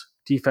 3s,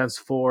 defense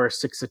 4,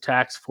 6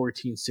 attacks,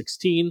 14,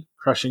 16,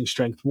 crushing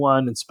strength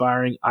 1,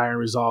 inspiring iron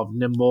resolve,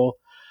 nimble,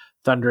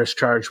 thunderous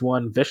charge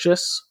 1,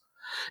 vicious.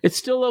 It's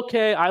still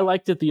okay. I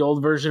liked it the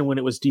old version when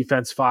it was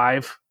defense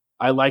 5.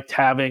 I liked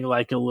having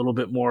like a little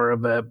bit more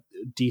of a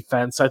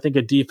defense. I think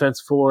a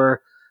defense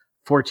 4,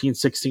 14,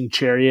 16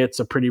 Chariot's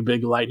a pretty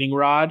big lightning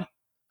rod.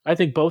 I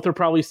think both are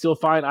probably still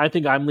fine. I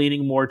think I'm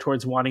leaning more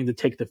towards wanting to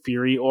take the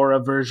Fury Aura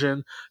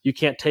version. You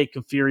can't take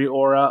a Fury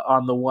Aura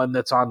on the one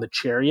that's on the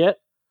Chariot.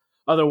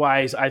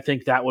 Otherwise, I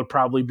think that would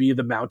probably be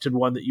the mounted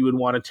one that you would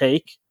want to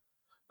take.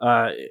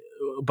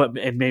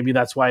 And maybe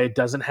that's why it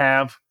doesn't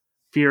have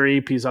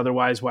Fury, because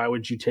otherwise, why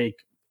would you take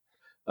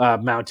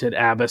mounted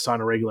Abyss on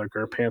a regular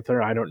Gur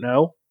Panther? I don't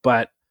know.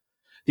 But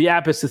the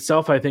Abyss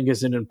itself, I think,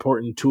 is an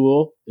important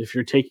tool if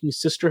you're taking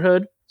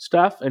Sisterhood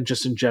stuff, and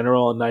just in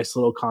general, a nice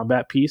little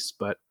combat piece.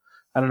 But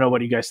I don't know. What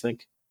do you guys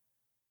think?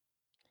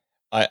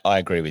 I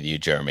agree with you,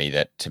 Jeremy,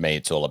 that to me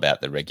it's all about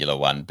the regular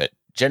one. But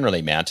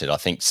generally mounted, I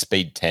think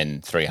speed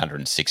 10,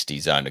 360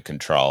 zone of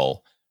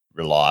control,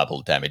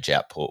 reliable damage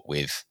output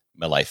with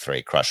melee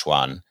 3, crush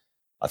 1,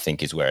 I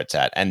think is where it's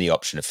at. And the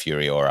option of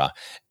Fury Aura.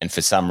 And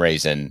for some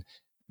reason,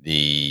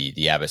 the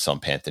Abyss on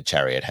Panther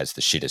Chariot has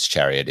the shittest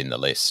chariot in the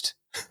list.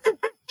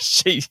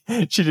 She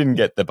didn't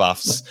get the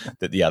buffs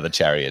that the other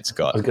chariots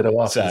got. I was going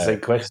to ask the same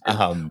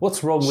question.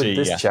 What's wrong with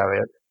this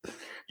chariot?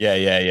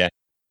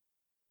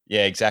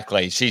 Yeah,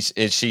 exactly. She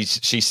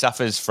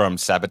suffers from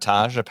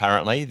sabotage.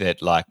 Apparently,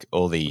 that like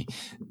all the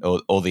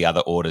other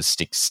orders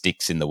stick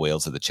sticks in the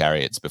wheels of the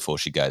chariots before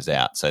she goes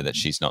out, so that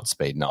she's not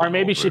speeding on. Or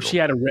maybe if she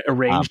had a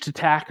ranged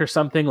attack or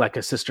something, like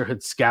a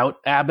Sisterhood Scout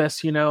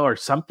Abyss, or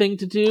something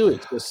to do.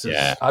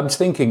 I'm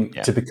thinking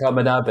to become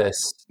an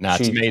Abyss.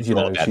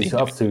 She's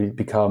have to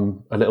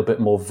become a little bit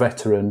more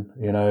veteran,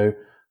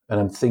 And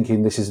I'm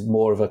thinking this is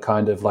more of a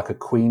kind of like a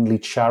queenly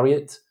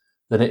chariot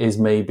than it is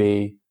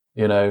maybe,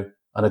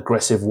 an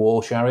aggressive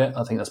war chariot.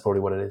 I think that's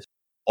probably what it is.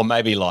 Or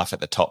maybe life at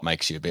the top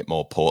makes you a bit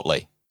more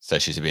portly, so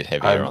she's a bit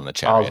heavier on the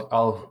chariot.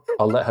 I'll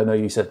let her know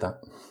you said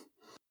that.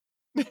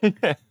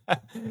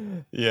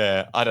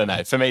 Yeah, I don't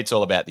know. For me, it's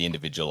all about the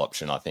individual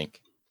option, I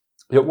think.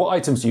 Yeah, what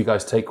items do you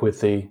guys take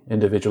with the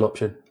individual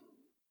option?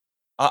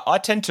 I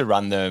tend to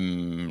run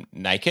them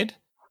naked,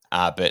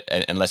 but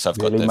unless I've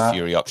got the Matt?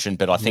 Fury option.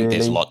 But I think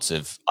there's lots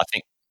of.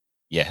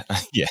 Yeah.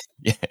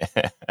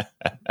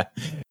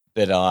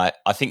 But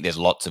I think there's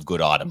lots of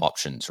good item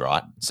options,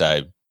 right?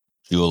 So,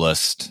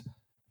 Duelist,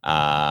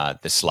 the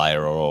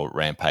Slayer or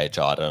Rampage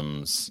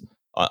items.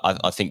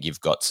 I think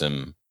you've got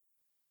some.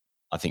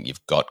 I think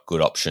you've got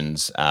good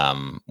options.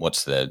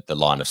 What's the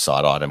line of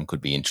sight item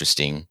could be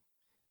interesting.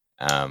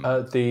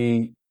 Because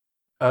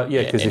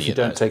if you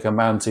don't take a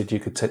mounted, you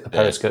could take the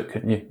periscope,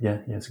 couldn't you? Yeah,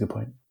 that's a good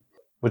point.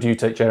 What do you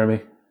take,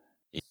 Jeremy?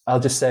 Yeah. I'll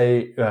just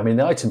say,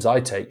 the items I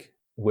take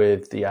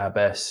with the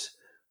Abyss,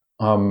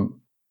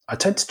 I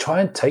tend to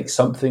try and take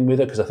something with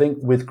her, because I think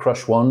with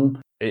Crush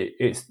 1,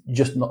 it's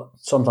just not,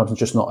 sometimes it's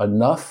just not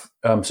enough.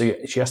 So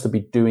she has to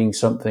be doing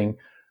something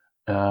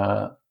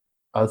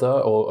other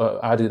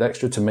or added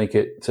extra to make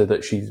it so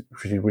that she's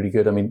really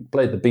good.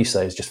 Blade the Beast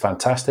is just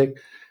fantastic,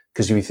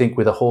 because if you think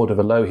with a Horde of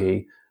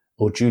Elohi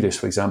or Judas,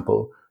 for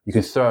example, you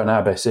can throw an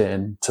Abyss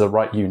in to the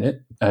right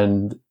unit,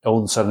 and all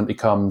of a sudden it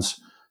becomes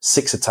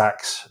 6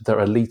 attacks that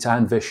are elite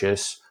and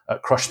vicious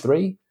at Crush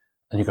 3,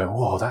 and you go,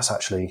 whoa, that's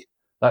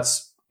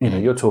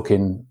you're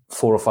talking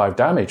 4 or 5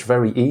 damage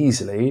very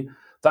easily.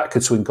 That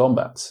could swing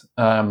combat,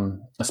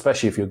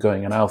 especially if you're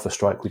going an alpha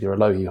strike with your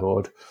Elohi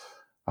Horde.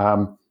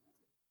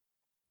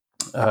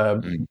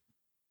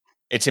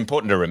 It's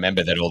important to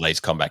remember that all these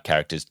combat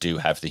characters do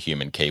have the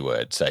human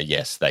keyword. So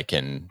yes, they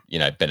can,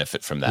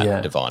 benefit from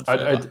that divine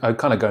flavor. I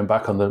kind of going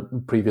back on the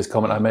previous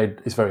comment I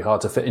made, it's very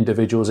hard to fit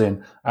individuals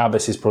in.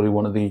 Abyss is probably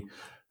one of the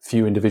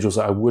few individuals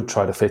that I would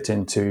try to fit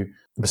into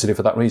Basilea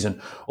for that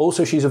reason.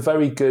 Also, she's a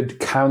very good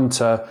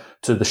counter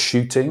to the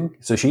shooting.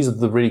 So she's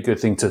the really good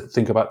thing to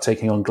think about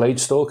taking on Glade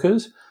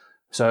Stalkers.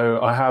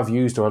 So I have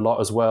used her a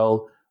lot as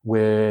well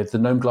with the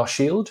Gnome Glass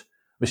Shield,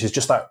 which is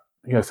just that,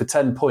 for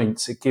 10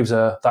 points, it gives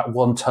her that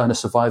one turn of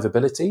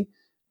survivability,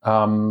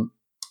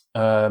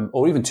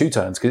 or even 2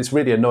 turns, because it's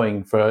really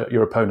annoying for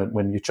your opponent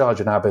when you charge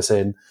an Abyss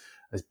in,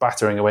 is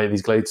battering away at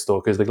these Glade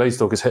Stalkers. The Glade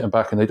Stalkers hit them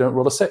back and they don't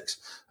roll a 6.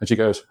 And she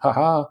goes,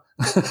 ha.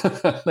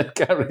 And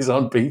carries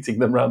on beating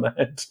them around the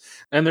head.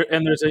 And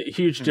there's a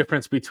huge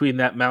difference between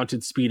that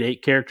mounted speed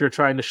 8 character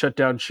trying to shut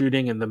down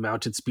shooting and the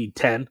mounted speed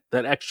 10.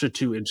 That extra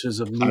 2 inches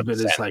of movement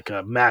 100%. Is like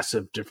a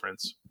massive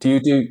difference.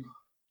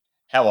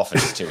 How often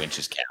does 2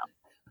 inches count?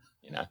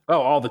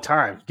 Oh, all the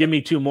time. Give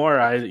me 2 more.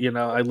 I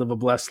live a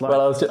blessed life.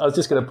 Well, I was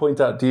just going to point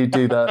out, do you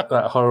do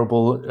that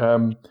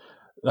horrible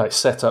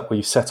setup where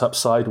you set up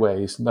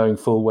sideways, knowing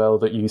full well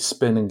that you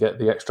spin and get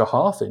the extra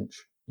half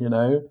inch?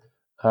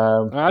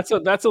 That's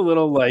a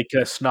little like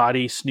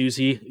snotty,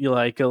 snoozy. You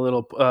like a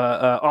little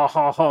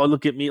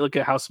look at me, look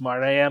at how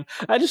smart I am.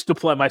 I just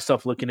deploy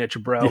myself looking at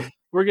you, bro.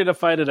 We're gonna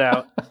fight it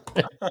out.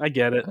 I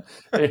get it.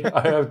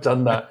 I have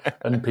done that,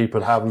 and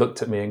people have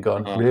looked at me and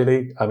gone,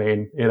 "Really?" I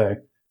mean,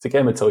 it's a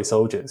game of toy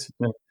soldiers.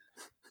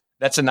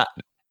 That's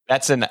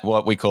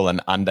what we call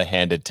an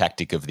underhanded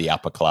tactic of the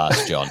upper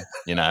class, John.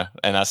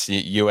 And us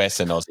US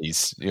and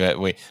Aussies,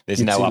 there's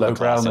You're no upper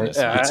class in us.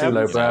 You're too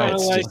low brow.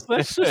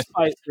 Let's just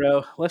fight,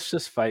 bro. Let's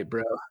just fight,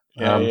 bro.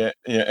 Yeah.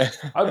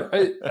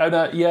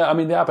 I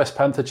mean, the Abyss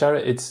Panther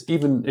Chariot, it's,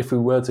 even if we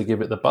were to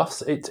give it the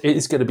buffs, it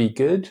is going to be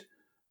good.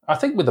 I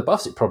think with the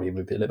buffs, it probably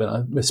would be a little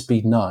bit with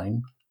speed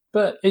 9,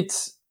 but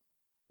it's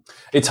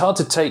hard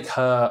to take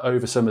her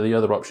over some of the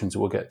other options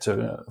we'll get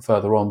to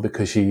further on,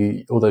 because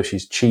although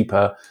she's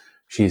cheaper,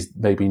 she's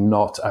maybe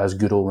not as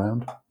good all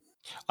round.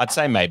 I'd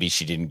say maybe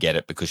she didn't get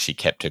it because she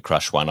kept her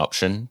Crush 1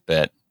 option,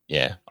 but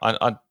yeah,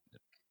 I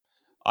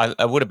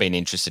would have been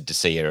interested to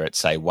see her at,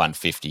 say,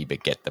 150,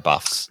 but get the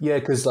buffs. Yeah,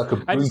 because like a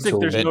brutal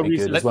would be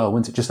good as well,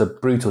 wouldn't it? Just a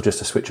brutal,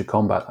 just a switch of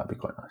combat, that'd be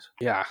quite nice.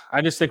 Yeah,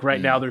 I just think right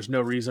now there's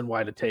no reason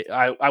why to take.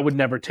 I would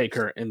never take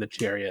her in the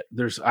Chariot.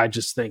 I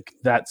just think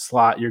that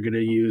slot you're going to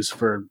use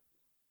for.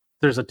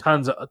 There's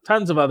tons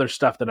of other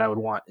stuff that I would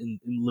want in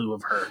lieu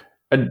of her.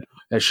 And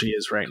as she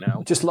is right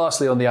now. Just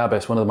lastly on the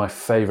Abyss, one of my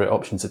favourite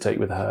options to take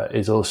with her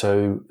is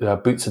also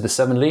Boots of the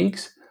 7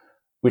 Leagues,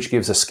 which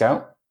gives a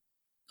scout.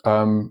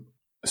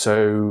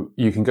 So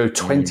you can go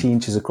 20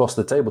 inches across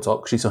the tabletop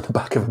because she's on the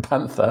back of a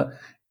panther,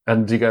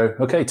 and you go,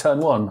 okay, turn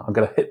 1, I'm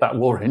going to hit that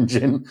war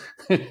engine.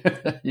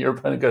 Your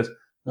opponent goes,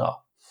 oh.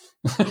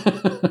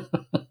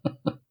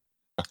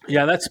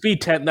 Yeah, that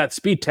speed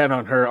 10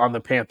 on her on the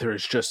Panther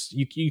is just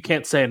you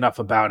can't say enough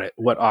about it.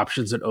 What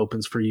options it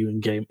opens for you in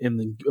game in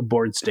the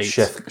board states.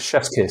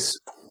 Chef's kiss.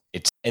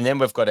 And then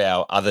we've got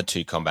our other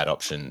 2 combat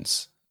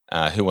options.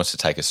 Who wants to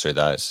take us through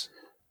those?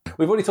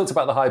 We've already talked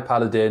about the High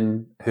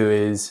Paladin, who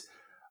is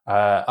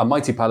a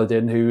mighty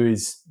paladin who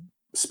is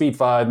speed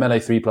 5, melee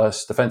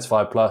 3+, defense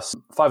 5+,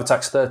 5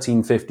 attacks,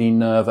 13, 15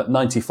 nerve at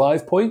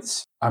 95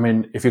 points. I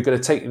mean, if you're going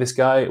to take this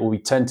guy, it will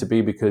tend to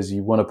be because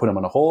you want to put him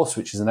on a horse,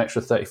 which is an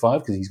extra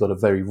 35, because he's got a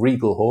very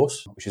regal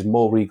horse, which is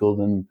more regal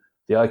than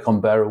the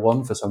Icon Bearer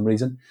one for some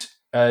reason.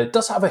 It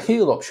does have a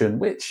heal option,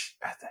 which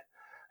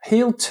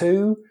heal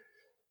 2,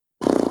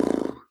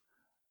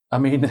 I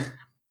mean,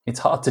 it's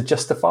hard to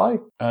justify,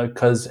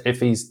 because if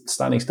he's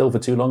standing still for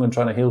too long and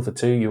trying to heal for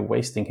 2, you're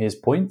wasting his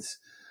points.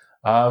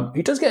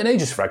 He does get an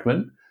Aegis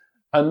Fragment,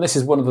 and this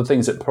is one of the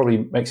things that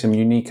probably makes him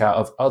unique out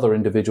of other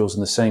individuals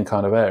in the same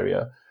kind of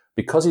area.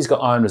 Because he's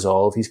got Iron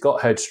Resolve, he's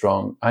got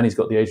Headstrong, and he's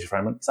got the Aegis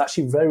Fragment, it's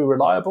actually very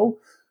reliable.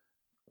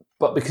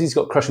 But because he's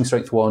got Crushing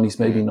Strength 1, he's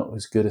maybe not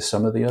as good as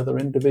some of the other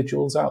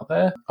individuals out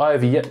there. I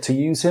have yet to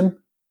use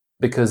him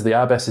because the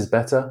Abyss is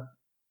better.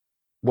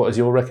 What is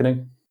your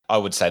reckoning? I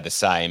would say the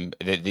same.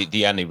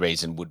 The only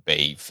reason would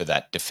be for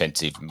that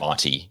defensive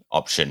mighty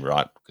option,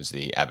 right? Because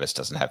the Abyss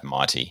doesn't have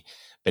mighty,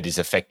 but is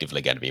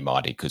effectively going to be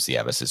mighty because the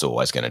Abyss is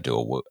always going to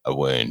do a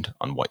wound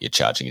on what you're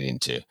charging it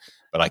into.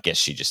 But I guess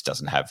she just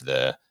doesn't have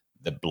the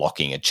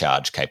blocking a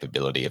charge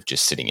capability of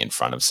just sitting in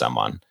front of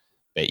someone.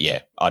 But yeah,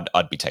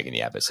 I'd be taking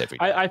the Abyss every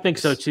day. I think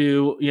so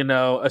too,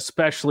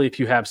 especially if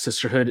you have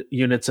Sisterhood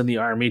units in the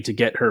army to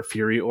get her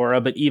Fury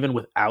Aura. But even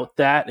without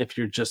that, if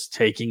you're just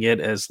taking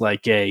it as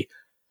like a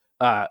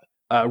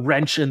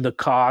wrench in the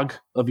cog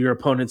of your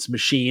opponent's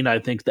machine, I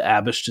think the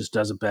Abyss just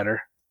does it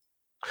better.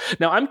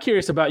 Now, I'm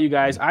curious about you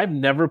guys. I've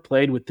never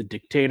played with the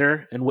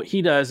Dictator, and what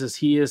he does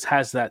is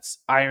has that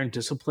Iron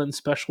Discipline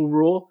special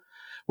rule,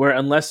 where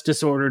unless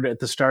disordered at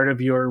the start of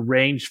your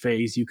range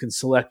phase, you can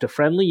select a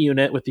friendly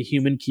unit with the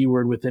human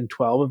keyword within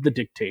 12 of the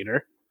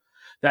Dictator.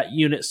 That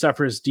unit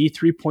suffers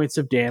D3 points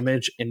of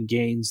damage and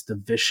gains the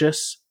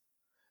Vicious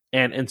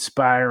and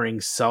Inspiring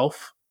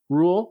Self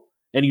rule,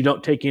 and you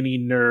don't take any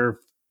nerve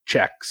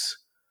checks.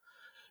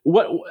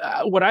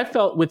 what I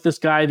felt with this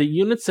guy, the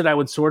units that I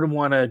would sort of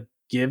want to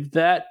give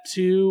that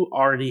to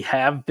already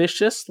have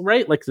vicious,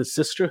 right? Like the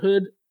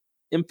Sisterhood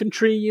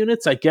infantry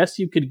units. I guess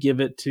you could give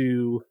it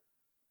to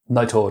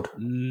Night Horde.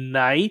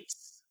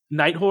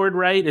 Night Horde,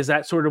 right? Is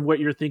that sort of what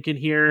you're thinking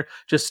here?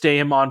 Just stay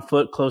him on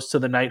foot close to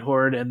the Night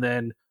Horde and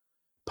then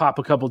pop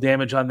a couple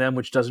damage on them,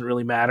 which doesn't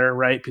really matter,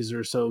 right? Because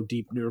they're so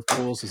deep nerve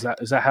pools. Is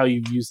that how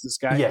you use this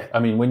guy? Yeah, I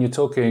mean, when you're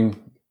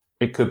talking,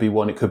 it could be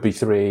 1, it could be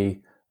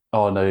 3.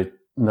 Oh no,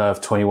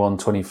 nerve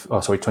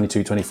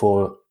 22,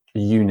 24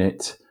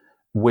 unit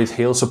with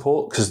heal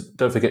support. Because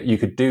don't forget, you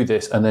could do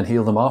this and then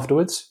heal them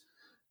afterwards.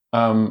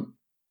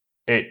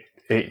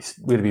 It's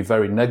going to be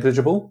very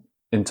negligible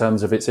in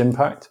terms of its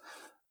impact.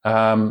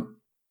 I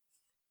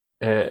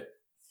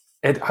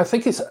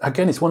think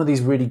it's one of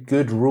these really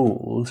good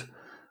rules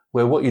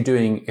where what you're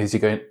doing is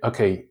you're going,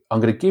 okay, I'm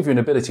going to give you an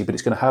ability, but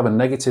it's going to have a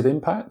negative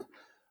impact.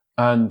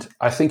 And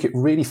I think it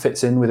really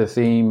fits in with a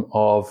theme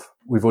of,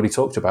 we've already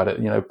talked about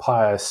it,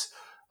 pious,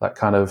 that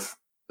kind of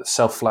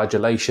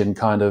self-flagellation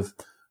kind of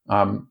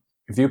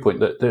viewpoint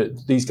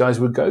that these guys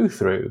would go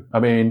through. I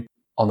mean,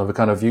 on the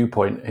kind of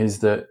viewpoint is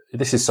that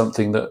this is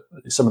something that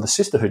some of the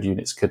Sisterhood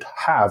units could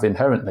have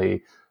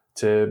inherently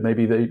to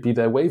maybe be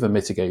their waiver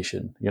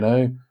mitigation,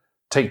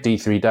 take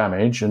D3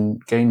 damage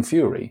and gain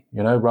fury,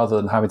 rather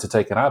than having to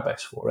take an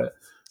abyss for it.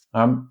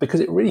 Because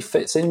it really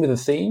fits in with the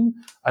theme,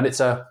 and it's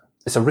a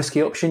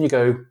risky option. You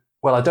go,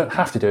 well, I don't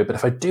have to do it, but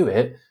if I do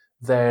it,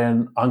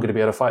 then I'm going to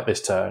be able to fight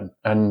this turn.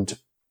 And,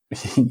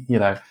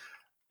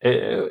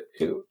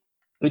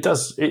 it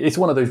does. It's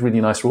one of those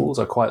really nice rules.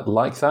 I quite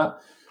like that.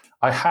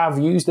 I have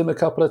used him a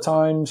couple of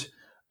times,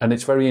 and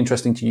it's very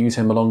interesting to use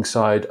him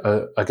alongside,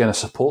 a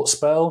support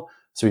spell.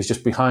 So he's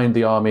just behind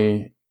the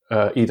army,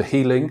 either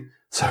healing.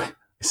 So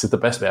this is the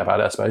best bit about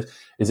it, I suppose,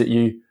 is that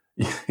you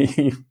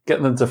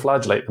get them to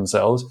flagellate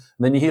themselves,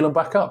 and then you heal them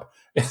back up.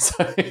 It's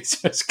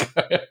just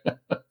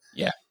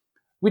yeah.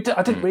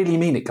 I didn't really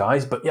mean it,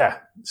 guys, but yeah,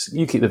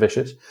 you keep the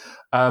vicious,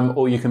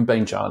 or you can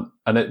Bane Chant,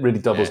 and it really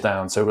doubles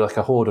down. So like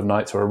a horde of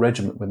knights or a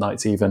regiment with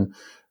knights, even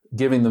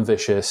giving them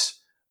vicious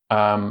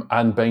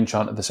and Bane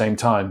Chant at the same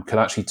time can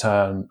actually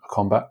turn a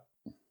combat.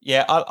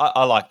 Yeah,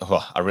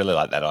 I really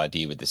like that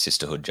idea with the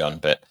Sisterhood, John.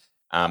 But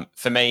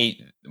for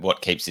me,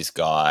 what keeps this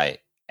guy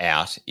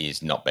out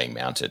is not being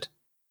mounted.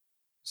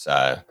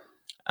 So,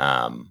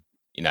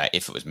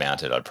 if it was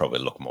mounted, I'd probably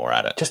look more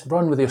at it. Just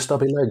run with your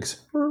stubby legs.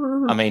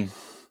 I mean,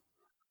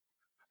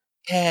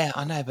 yeah,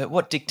 I know, but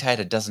what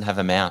dictator doesn't have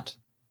a mount?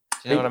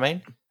 Do you know what I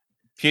mean?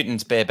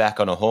 Putin's bareback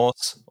on a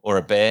horse or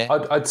a bear.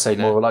 I'd say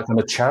more like on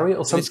a chariot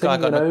or something,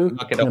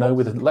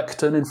 with a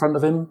lectern in front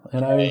of him,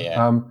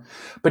 Yeah.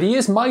 But he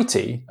is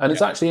mighty, and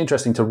it's actually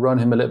interesting to run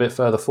him a little bit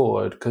further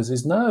forward because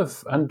his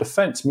nerve and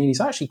defense mean he's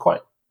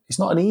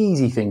not an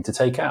easy thing to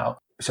take out.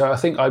 So I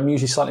think I'm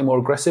usually slightly more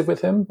aggressive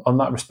with him on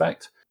that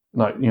respect.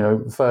 Like,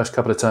 first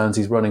couple of turns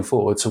he's running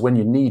forward, so when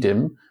you need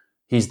him,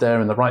 he's there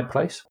in the right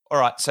place.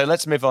 All right, so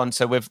let's move on.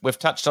 So we've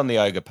touched on the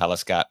Ogre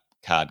Palace Guard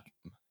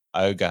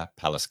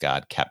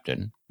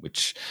captain,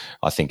 which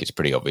I think it's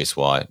pretty obvious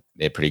why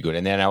they're pretty good.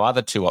 And then our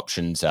other two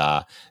options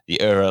are the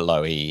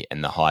Alohi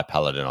and the High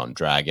Paladin on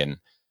Dragon.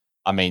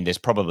 I mean, there's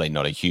probably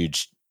not a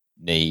huge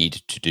need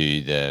to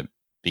do the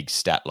big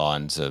stat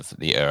lines of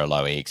the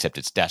Alohi, except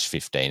it's dash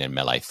 15 and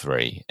melee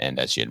 3. And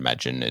as you'd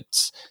imagine,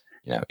 it's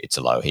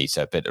Alohi.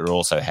 So, but it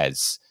also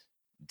has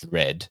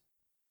Dread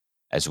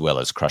as well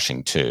as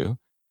Crushing 2.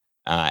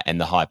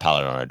 And the High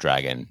Paladin on a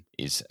Dragon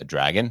is a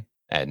dragon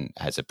and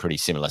has a pretty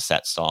similar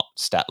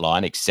stat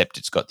line, except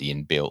it's got the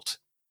inbuilt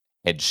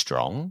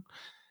Headstrong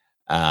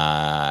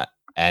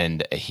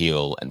and a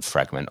heal and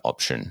fragment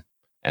option.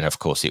 And, of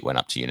course, it went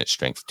up to unit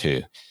strength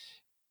too.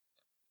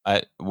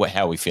 How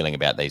are we feeling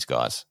about these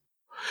guys?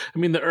 I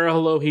mean, the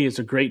Alohi is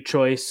a great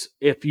choice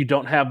if you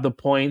don't have the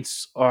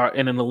points or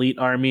in an elite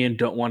army and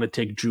don't want to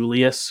take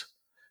Julius.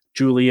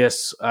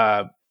 Julius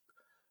as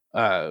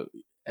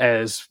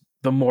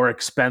the more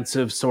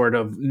expensive sort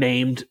of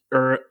named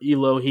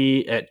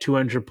Alohi at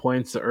 200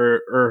 points. The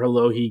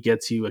Alohi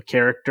gets you a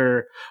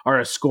character or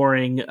a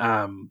scoring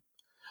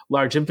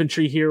large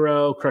infantry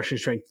hero. Crushing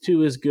Strength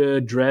 2 is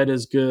good. Dread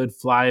is good.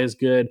 Fly is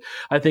good.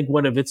 I think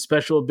one of its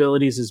special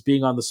abilities is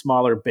being on the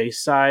smaller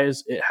base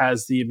size. It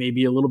has the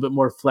maybe a little bit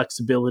more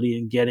flexibility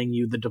in getting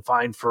you the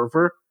Divine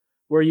Fervor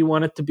where you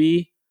want it to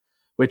be,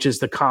 which is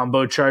the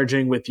combo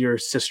charging with your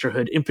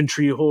Sisterhood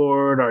Infantry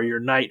Horde or your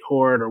Knight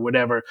Horde or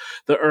whatever.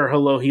 The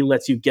Alohi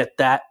lets you get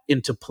that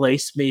into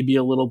place maybe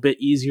a little bit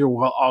easier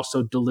while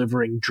also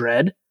delivering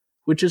Dread,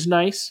 which is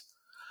nice.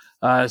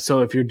 So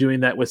if you're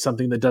doing that with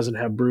something that doesn't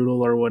have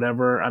Brutal or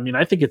whatever, I mean,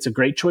 I think it's a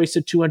great choice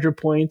at 200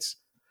 points.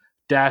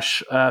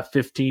 Dash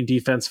 15,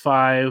 defense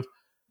 5.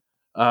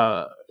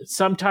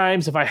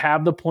 Sometimes if I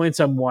have the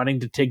points, I'm wanting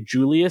to take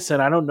Julius, and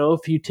I don't know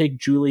if you take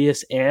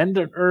Julius and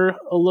an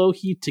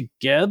Alohi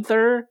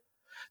together.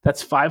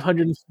 That's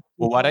 500.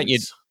 Well, why don't you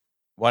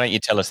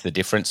tell us the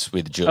difference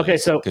with Julius? Okay,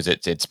 so because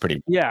it's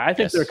pretty. Yeah, I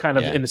think they're kind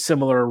of in a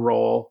similar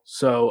role.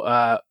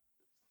 So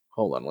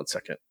hold on one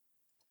second.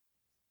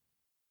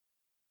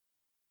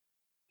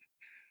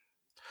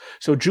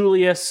 So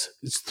Julius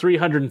is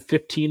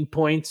 315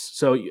 points,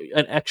 so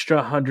an extra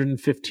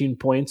 115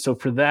 points. So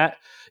for that,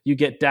 you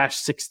get dash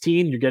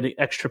 16. You're getting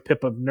extra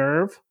pip of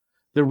nerve.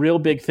 The real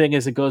big thing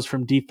is it goes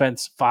from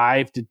defense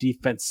 5 to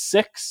defense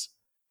 6,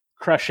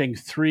 crushing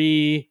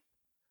 3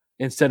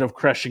 instead of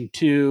crushing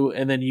 2,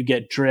 and then you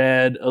get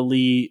dread,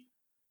 elite,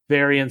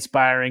 very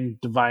inspiring,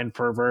 divine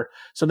fervor.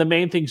 So the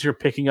main things you're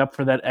picking up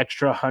for that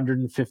extra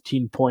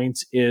 115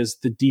 points is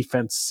the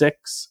defense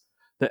 6,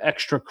 the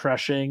extra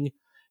crushing,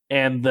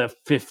 and the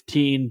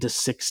 15 to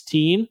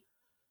 16,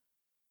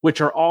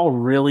 which are all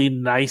really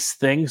nice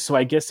things. So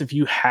I guess if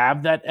you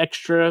have that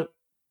extra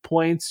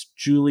points,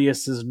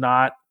 Julius is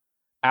not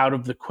out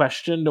of the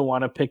question to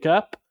want to pick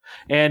up.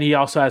 And he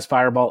also has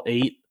Fireball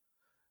 8.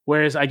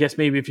 Whereas I guess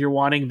maybe if you're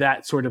wanting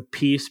that sort of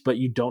piece, but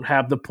you don't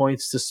have the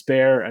points to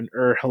spare, an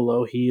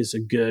Hellohi is a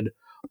good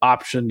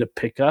option to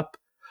pick up.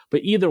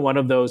 But either one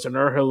of those, an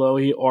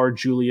Hellohi or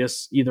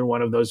Julius, either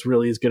one of those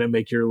really is going to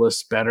make your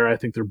list better. I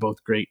think they're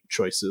both great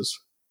choices.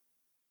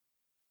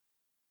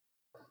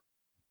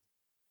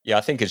 Yeah,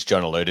 I think as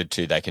John alluded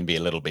to, they can be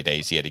a little bit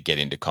easier to get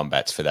into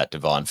combats for that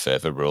divine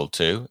fervor rule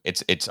too.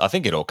 It's. I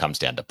think it all comes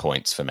down to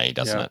points for me,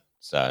 doesn't it?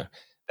 So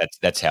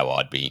that's how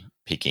I'd be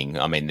picking.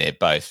 I mean, they're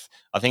both.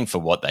 I think for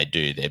what they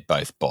do, they're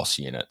both boss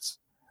units.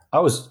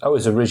 I was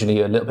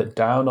originally a little bit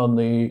down on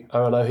the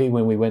Oralohi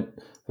when we went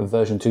from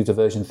version 2 to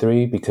version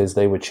 3 because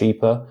they were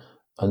cheaper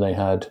and they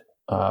had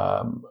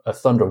a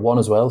Thunder 1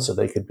 as well, so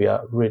they could be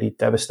really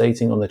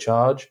devastating on the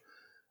charge.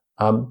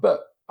 But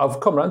I've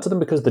come around to them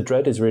because the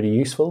Dread is really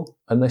useful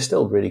and they're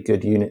still really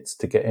good units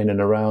to get in and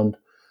around.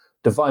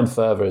 Divine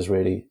Fervor is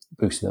really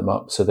boosting them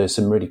up, so there's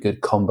some really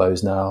good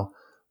combos now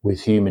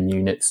with human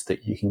units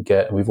that you can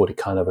get. We've already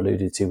kind of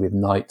alluded to with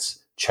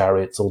knights,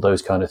 chariots, all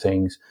those kind of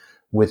things.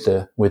 With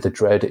the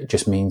Dread, it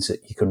just means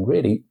that you can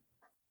really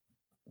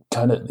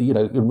kind of,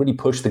 really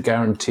push the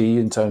guarantee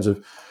in terms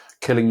of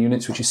killing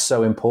units, which is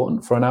so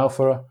important for an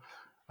alpha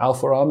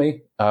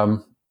army.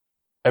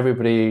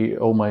 Everybody,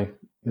 all my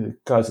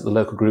guys at the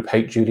local group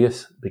hate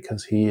Julius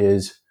because he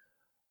is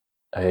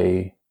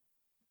a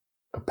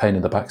pain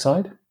in the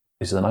backside.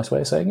 Is a nice way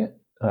of saying it.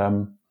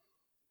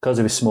 Because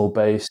of his small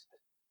base.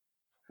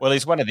 Well,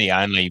 he's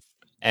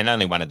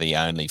only one of the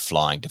only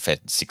flying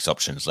defense 6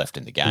 options left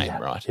in the game,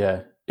 right?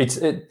 Yeah. It's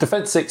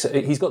defense 6.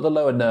 He's got the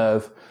lower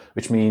nerve,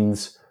 which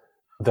means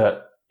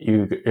that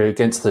you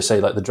against the,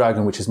 say, like the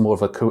dragon, which is more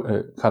of a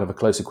kind of a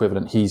close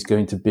equivalent. He's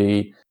going to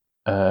be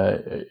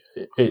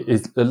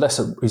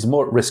he's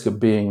more at risk of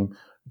being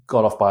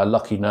got off by a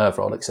lucky nerve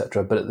roll,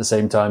 etc. But at the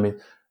same time,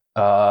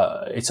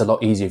 it's a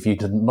lot easier for you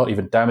to not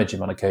even damage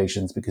him on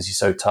occasions because he's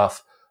so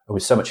tough and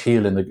with so much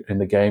heal in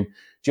the game.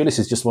 Julius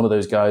is just one of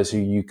those guys who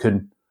you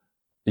can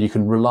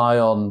rely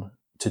on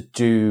to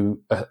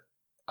do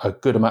a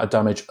good amount of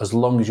damage as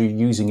long as you're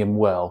using him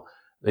well.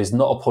 There's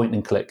not a point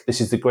and click. This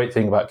is the great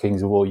thing about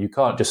Kings of War. You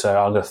can't just say,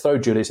 I'm going to throw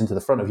Julius into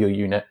the front of your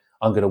unit,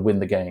 I'm going to win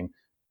the game.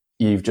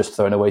 You've just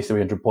thrown away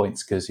 300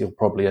 points because you'll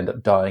probably end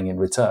up dying in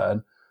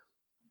return.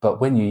 But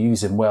when you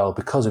use him well,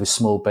 because of his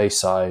small base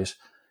size,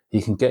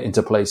 he can get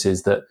into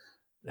places that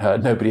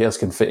nobody else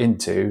can fit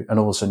into, and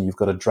all of a sudden you've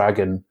got a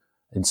dragon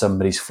in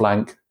somebody's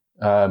flank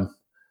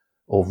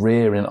or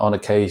rear on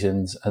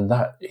occasions, and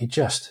that he's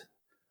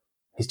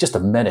just a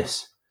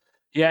menace.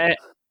 Yeah,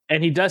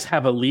 and he does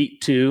have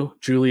elite too.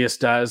 Julius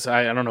does.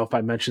 I don't know if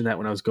I mentioned that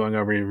when I was going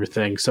over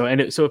everything. So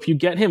if you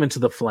get him into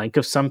the flank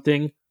of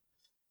something,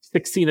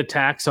 16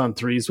 attacks on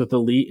 3s with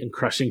elite and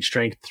crushing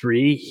strength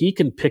 3, he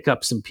can pick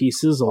up some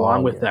pieces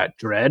along with that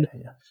dread.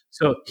 Yeah.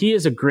 So he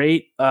is a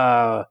great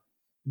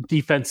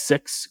defense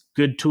 6,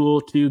 good tool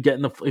to get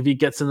if he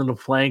gets into the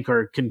flank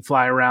or can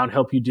fly around,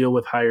 help you deal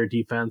with higher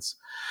defense.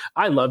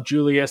 I love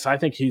Julius. I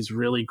think he's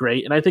really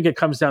great. And I think it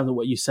comes down to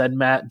what you said,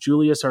 Matt.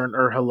 Julius or an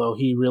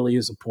Hellohi really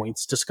is a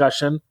points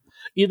discussion.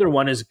 Either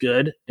one is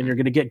good, and you're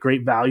going to get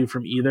great value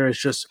from either.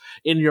 It's just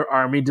in your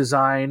army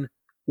design,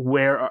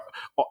 where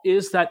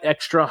is that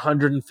extra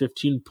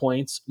 115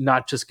 points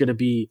not just going to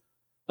be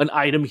an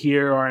item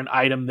here or an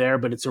item there,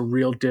 but it's a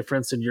real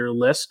difference in your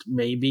list,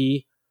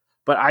 maybe.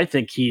 But I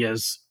think he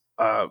is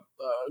a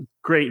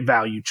great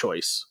value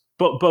choice.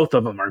 Both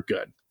of them are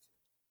good.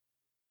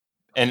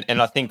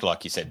 And I think,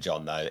 like you said,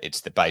 John, though,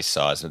 it's the base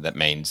size, and that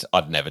means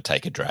I'd never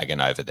take a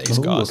dragon over these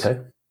guys.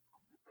 Okay.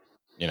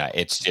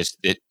 It's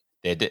just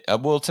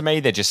to me,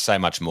 they're just so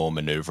much more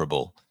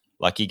maneuverable.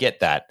 Like you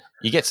get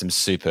some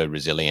super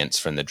resilience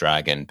from the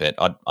dragon, but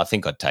I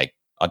think I'd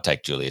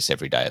take Julius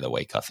every day of the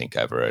week, I think,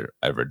 over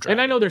a dragon.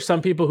 And I know there's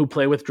some people who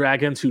play with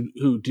dragons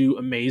who do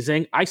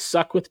amazing. I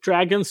suck with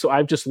dragons, so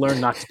I've just learned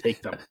not to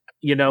take them.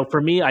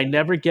 For me, I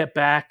never get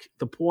back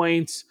the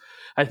points.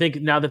 I think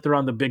now that they're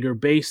on the bigger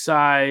base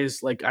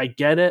size, like I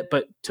get it,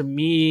 but to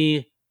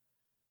me,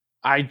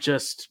 I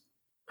just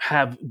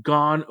have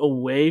gone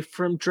away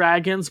from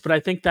dragons, but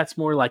I think that's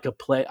more like a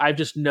play. I've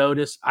just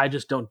noticed I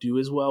just don't do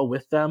as well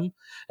with them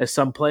as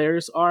some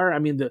players are. I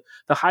mean, the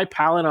high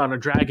palette on a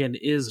dragon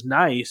is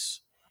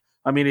nice.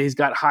 I mean, he's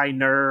got high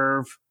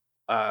nerve.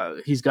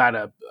 He's got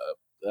a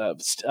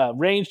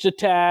ranged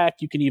attack.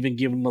 You can even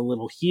give him a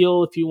little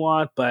heal if you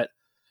want, but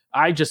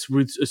I just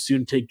would as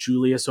soon take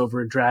Julius over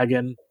a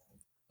dragon,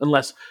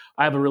 unless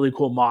I have a really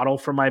cool model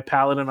for my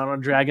paladin on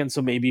a dragon.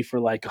 So maybe for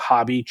like a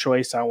hobby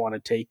choice, I want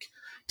to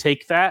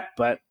take that.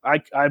 But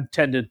I've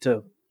tended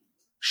to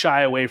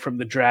shy away from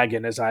the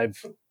dragon as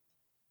I've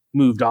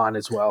moved on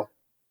as well.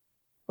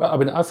 Well, I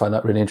mean, I find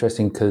that really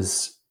interesting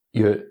because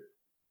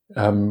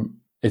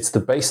it's the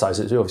base size.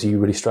 It's obviously you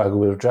really struggle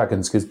with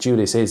dragons because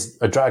Julius is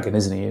a dragon,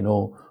 isn't he? In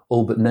all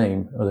but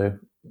name, although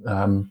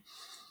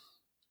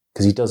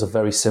because he does a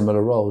very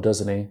similar role,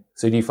 doesn't he?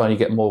 So do you find you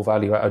get more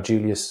value out of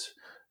Julius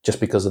just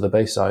because of the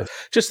base size?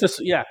 Just this,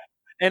 yeah.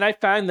 And I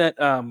find that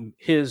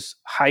his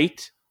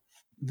height,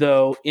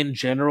 though, in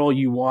general,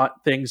 you want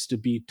things to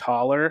be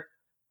taller.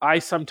 I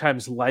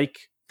sometimes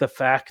like the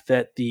fact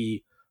that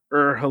the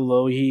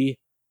Hallohi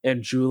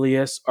and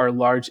Julius are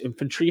large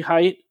infantry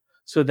height.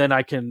 So then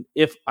I can,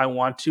 if I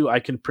want to, I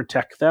can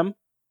protect them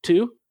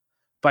too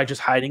by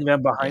just hiding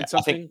them behind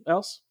something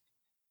else.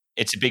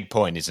 It's a big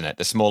point, isn't it?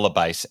 The smaller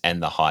base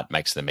and the height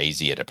makes them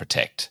easier to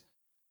protect.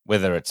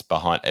 Whether it's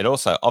behind, it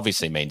also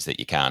obviously means that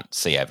you can't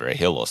see over a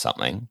hill or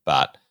something.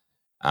 But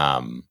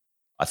I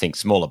think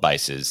smaller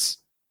bases,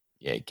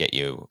 get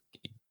you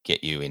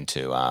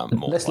into more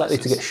less places. likely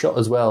to get shot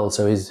as well.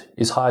 So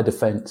his higher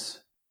defense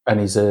and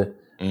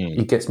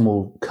he gets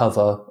more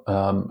cover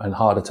and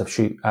harder to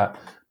shoot at.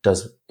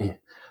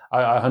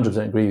 I 100%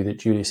 agree with it.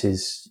 Julius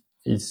is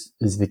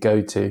the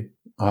go-to.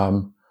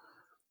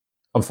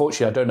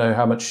 Unfortunately, I don't know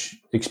how much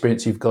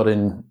experience you've got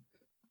in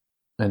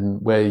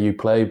where you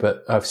play,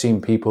 but I've seen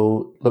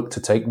people look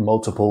to take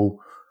multiple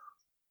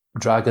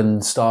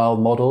dragon-style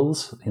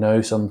models.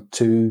 Some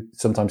 2,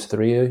 sometimes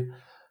 3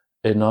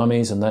 in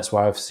armies, and that's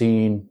why I've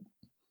seen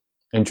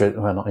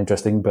not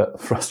interesting, but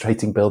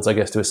frustrating builds, I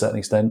guess, to a certain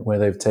extent, where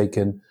they've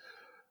taken.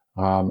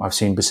 I've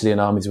seen Basilian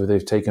armies where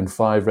they've taken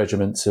 5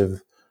 regiments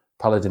of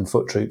Paladin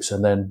foot troops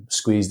and then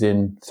squeezed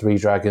in 3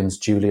 dragons,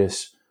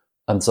 Julius,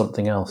 and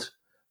something else.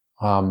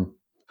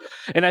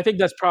 And I think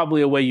that's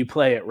probably a way you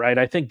play it, right?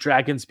 I think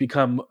dragons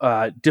become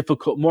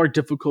more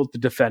difficult to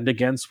defend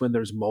against when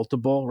there's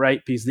multiple,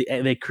 right? Because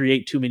they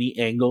create too many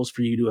angles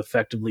for you to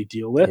effectively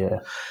deal with. Yeah.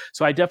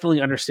 So I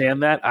definitely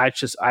understand that.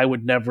 I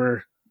would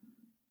never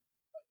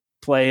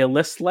play a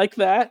list like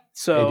that.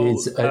 So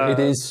it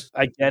is.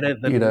 I get it.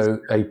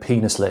 A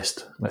penis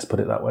list. Let's put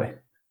it that way.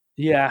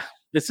 Yeah.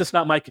 It's just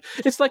not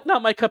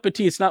not my cup of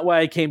tea. It's not why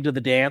I came to the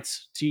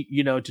dance to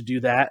do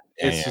that.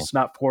 It's just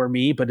not for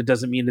me, but it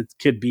doesn't mean it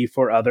could be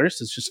for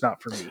others. It's just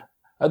not for me.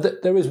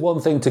 There is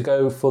one thing to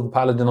go for the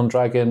Paladin on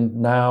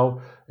Dragon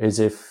now is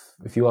if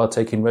you are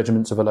taking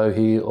regiments of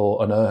Alohi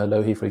or an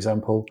Alohi, for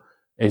example,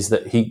 is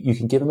that you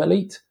can give him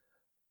elite,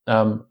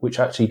 which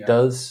actually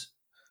does.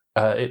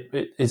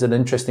 It is an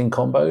interesting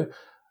combo,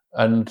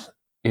 and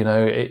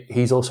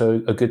he's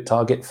also a good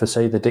target for,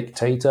 say, the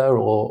Dictator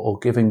or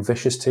giving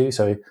Vicious to.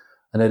 So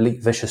an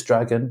elite Vicious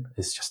Dragon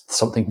is just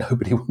something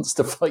nobody wants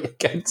to fight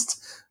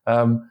against.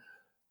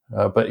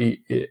 But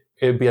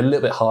it'd be a little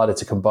bit harder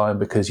to combine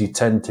because you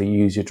tend to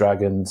use your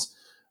dragons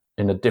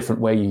in a different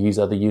way you use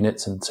other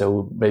units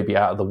until maybe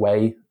out of the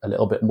way a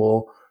little bit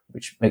more,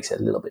 which makes it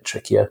a little bit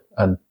trickier.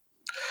 And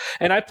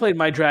I played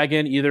my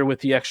dragon either with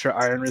the extra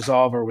Iron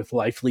Resolve or with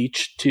Life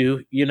Leech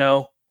too,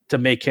 to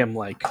make him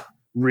like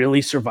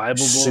really survivable,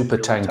 super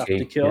really tanky, tough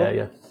to kill.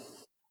 Yeah.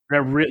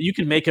 You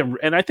can make him,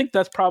 and I think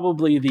that's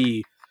probably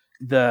the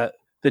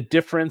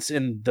difference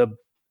in the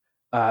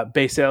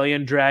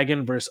Basilea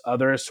dragon versus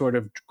other sort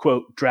of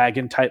quote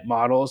dragon type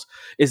models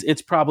is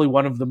it's probably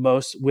one of the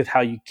most, with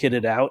how you kit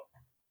it out,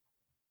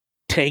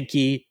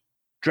 tanky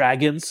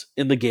dragons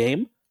in the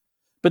game.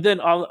 But then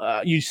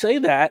you say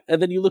that,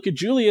 and then you look at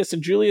Julius,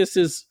 and Julius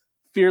is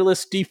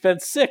fearless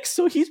defense 6,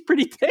 so he's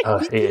pretty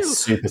tanky he is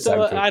super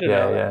tanky. I don't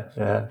know.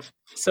 Yeah.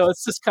 So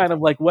it's just kind of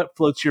like what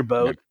floats your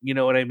boat. You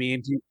know what I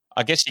mean?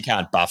 I guess you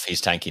can't buff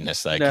his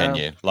tankiness, though, can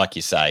you? Like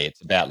you say,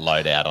 it's about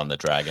loadout on the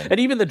dragon. And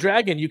even the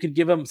dragon, you can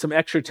give him some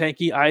extra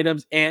tanky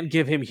items and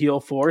give him heal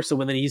 4. So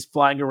when he's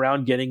flying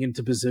around getting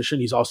into position,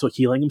 he's also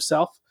healing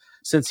himself,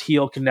 since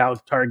heal can now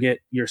target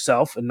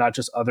yourself and not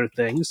just other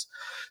things.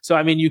 So,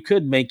 I mean, you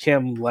could make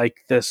him like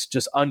this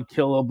just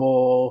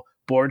unkillable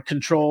board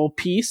control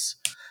piece.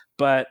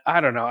 But I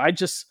don't know.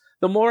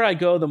 The more I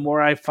go, the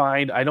more I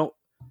find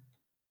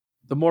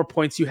the more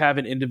points you have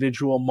in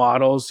individual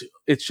models,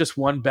 it's just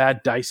one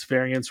bad dice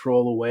variance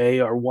roll away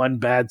or one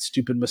bad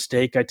stupid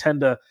mistake. I tend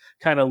to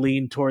kind of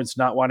lean towards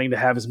not wanting to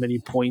have as many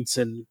points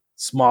in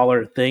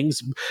smaller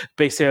things.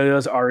 Basilea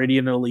is already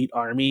an elite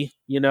army,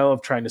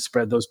 of trying to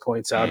spread those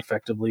points out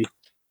effectively.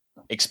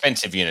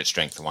 Expensive unit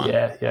strength 1.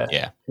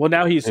 Yeah. Well,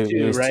 now he's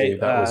 2, right?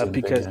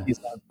 Because he's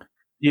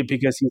a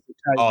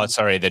Titan. Oh,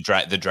 sorry, the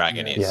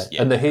dragon is.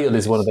 Yeah. And the heal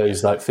is one of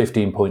those like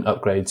 15-point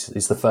upgrades.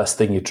 It's the first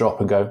thing you drop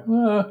and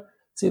go,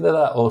 it's either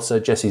that or Sir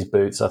Jesse's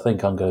boots. I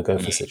think I'm going to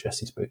go for Sir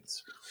Jesse's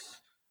boots.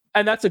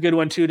 And that's a good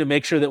one, too, to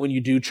make sure that when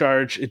you do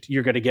charge,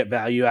 you're going to get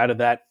value out of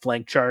that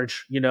flank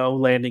charge,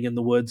 landing in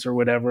the woods or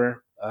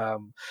whatever. I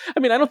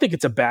mean, I don't think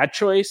it's a bad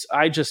choice.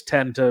 I just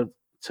tend to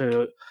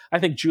I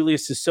think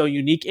Julius is so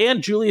unique,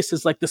 and Julius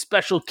is like the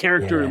special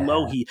character in Yeah.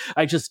 Lohi.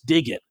 I just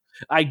dig it.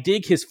 I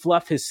dig his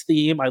fluff, his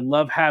theme. I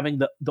love having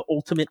the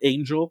ultimate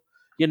angel,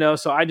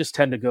 so I just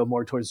tend to go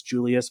more towards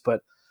Julius,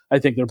 but I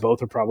think they're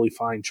both are probably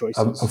fine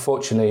choices.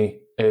 Unfortunately,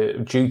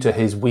 due to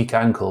his weak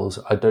ankles,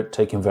 I don't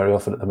take him very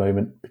often at the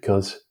moment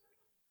because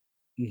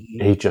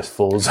he just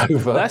falls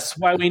over. That's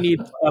why we need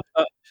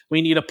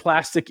a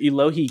plastic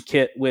Elohi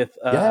kit with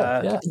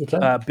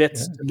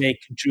bits to make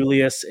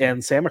Julius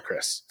and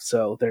Samacris.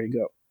 So there you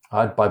go.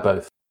 I'd buy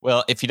both.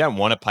 Well, if you don't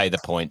want to pay the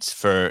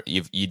points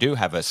you do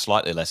have a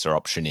slightly lesser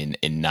option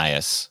in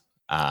Naeus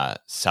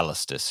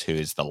Celestis, who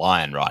is the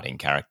lion riding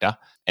character.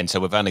 And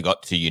so we've only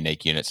got 2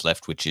 unique units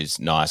left, which is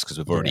nice because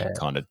we've already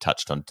kind of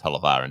touched on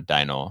Tolavar and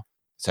Daenor.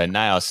 So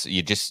Naeus,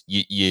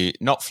 you're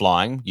not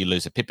flying. You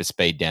lose a pip of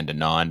speed down to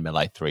 9,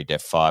 melee 3,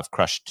 def 5,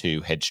 crush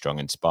 2, headstrong,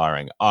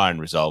 inspiring, iron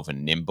resolve,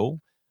 and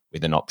nimble,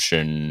 with an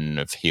option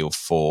of heal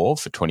 4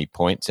 for 20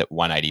 points at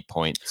 180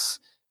 points,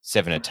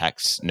 7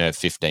 attacks, nerve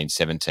 15,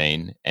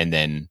 17. And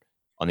then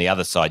on the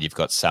other side, you've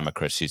got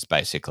Samacris, who's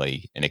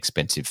basically an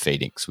expensive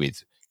Phoenix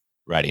with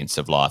Radiance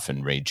of Life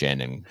and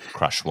Regen and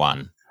Crush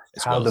 1.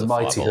 How the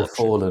mighty have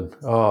fallen.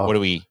 Oh, what do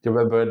we... Do you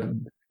remember...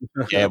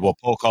 Yeah, well,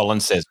 Paul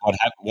Collins says,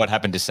 what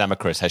happened to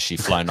Samacris? Has she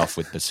flown off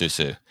with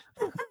Basusu?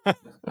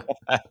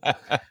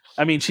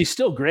 I mean, she's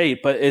still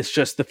great, but it's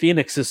just the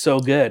Phoenix is so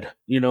good.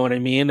 You know what I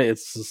mean?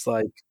 It's just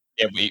like...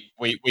 Yeah,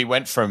 we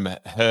went from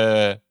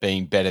her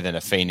being better than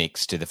a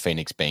Phoenix to the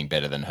Phoenix being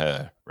better than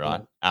her,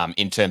 right?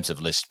 In terms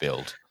of list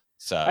build.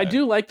 So I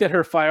do like that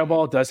her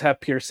Fireball does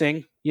have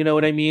piercing. You know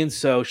what I mean?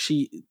 So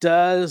she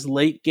does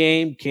late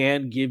game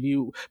can give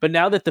you... But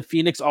now that the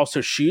Phoenix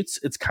also shoots,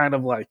 it's kind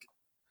of like...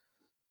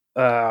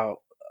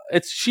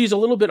 she's a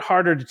little bit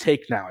harder to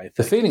take now, I think.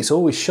 The Phoenix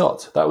always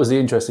shot. That was the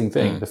interesting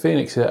thing. The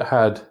Phoenix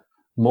had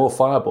more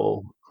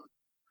fireball.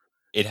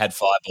 It had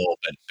fireball,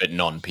 but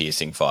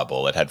non-piercing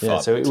fireball. It had fireball.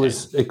 Yeah, so it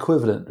was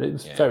equivalent. It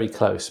was very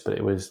close, but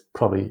it was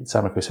probably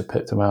Samacris had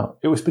picked them out.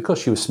 It was because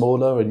she was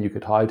smaller and you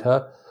could hide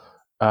her.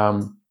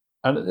 And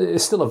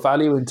it's still a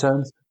value in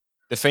terms.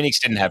 The Phoenix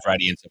didn't have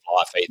Radiance of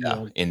Life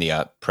either in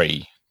the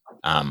pre.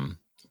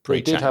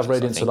 They did have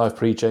Radiance of Life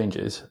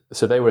pre-changes,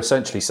 so they were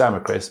essentially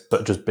Samacris,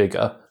 but just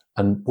bigger,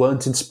 and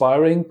weren't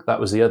inspiring. That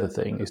was the other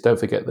thing, is don't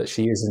forget that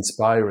she is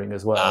inspiring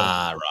as well.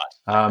 Ah,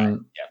 right. Okay.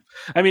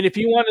 I mean, if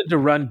you wanted to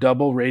run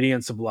double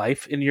Radiance of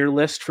Life in your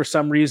list for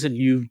some reason,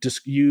 you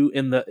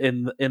in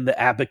the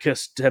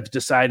abacus have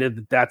decided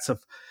that that's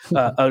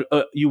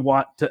you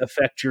want to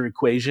affect your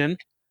equation.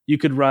 You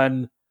could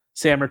run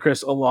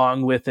Samacris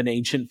along with an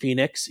Ancient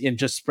Phoenix and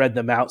just spread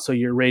them out so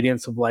your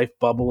Radiance of Life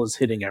bubble is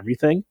hitting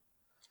everything.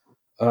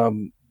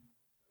 And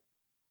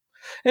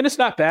it's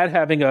not bad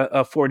having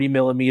a 40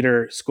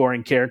 millimeter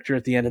scoring character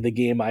at the end of the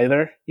game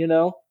either,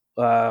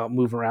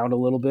 move around a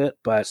little bit,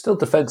 but still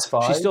defense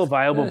 5. She's still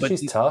viable, but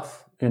she's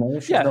tough.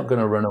 She's not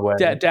going to run away.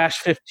 Dash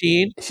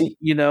 15, she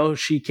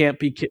can't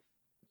be.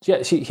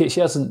 She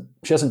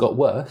hasn't got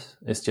worse.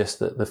 It's just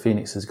that the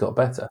Phoenix has got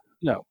better.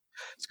 No,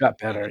 it's got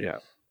better. Yeah.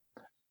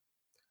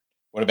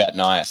 What about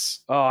Naeus?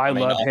 Oh, I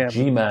love him.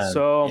 G-Man.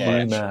 So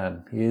much.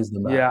 G-Man. He is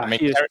the man. Yeah, I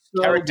mean,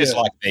 characters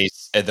like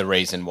these are the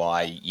reason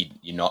why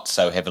you're not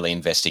so heavily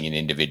investing in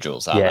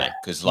individuals, are they?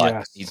 Because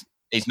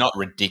he's not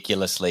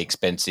ridiculously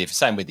expensive.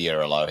 Same with the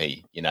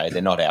Urolohi.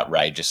 They're not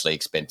outrageously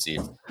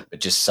expensive, but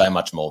just so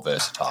much more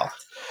versatile.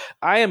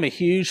 I am a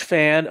huge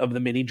fan of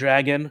the mini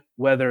dragon,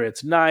 whether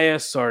it's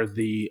Naeus or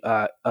the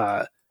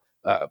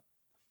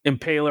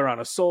Impaler on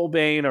a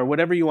Soulbane or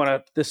whatever you want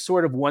to. This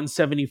sort of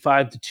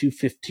 175 to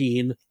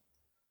 215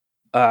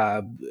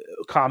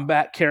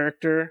 combat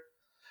character.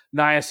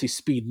 Naeus, he's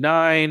speed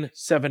 9,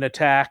 7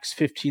 attacks,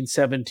 15,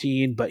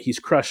 17, but he's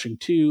crushing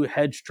 2,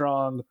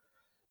 headstrong,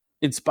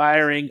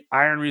 inspiring,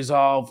 iron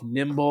resolve,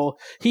 nimble.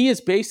 He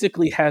is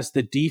basically has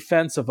the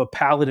defense of a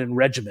paladin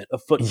regiment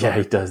of foot. Yeah,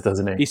 he does,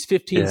 doesn't he? He's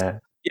 15.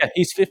 Yeah,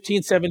 he's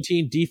 15,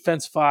 17,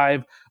 defense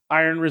 5,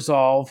 iron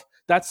resolve.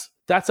 That's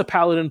a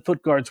paladin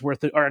foot guard's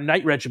worth or a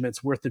knight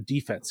regiment's worth of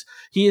defense.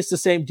 He is the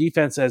same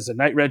defense as a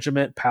knight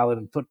regiment,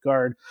 paladin foot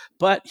guard,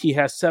 but he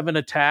has 7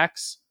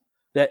 attacks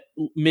that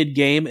mid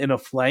game in a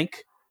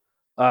flank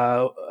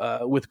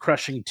with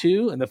crushing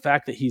 2, and the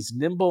fact that he's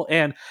nimble.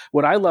 And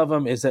what I love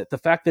him is that the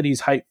fact that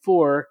he's height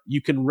 4,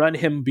 you can run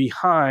him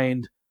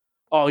behind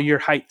all your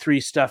height 3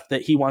 stuff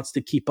that he wants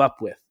to keep up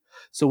with.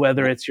 So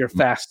whether it's your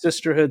fast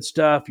sisterhood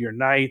stuff, your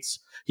knights,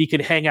 he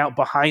can hang out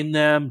behind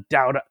them,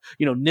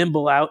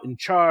 nimble out and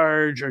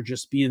charge, or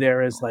just be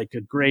there as like a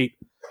great.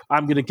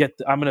 I'm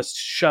gonna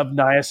shove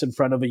Naeus in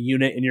front of a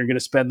unit, and you're gonna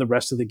spend the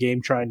rest of the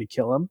game trying to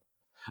kill him.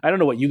 I don't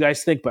know what you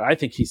guys think, but I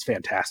think he's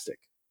fantastic.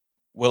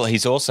 Well,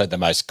 he's also the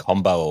most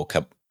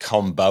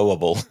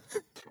comboable,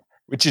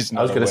 which is.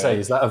 I was going to say,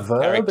 is that a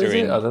verb? Is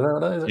it? I don't know.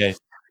 What is it?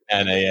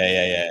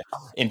 Yeah.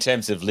 In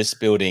terms of list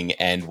building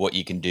and what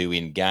you can do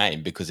in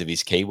game because of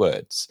his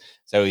keywords.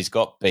 So he's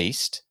got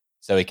Beast,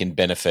 so he can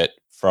benefit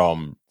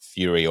from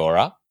Fury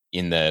Aura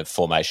in the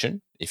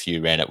formation if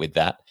you ran it with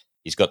that.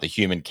 He's got the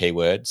human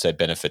keyword, so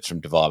benefits from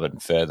Divide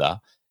and Further.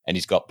 And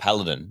he's got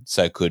Paladin,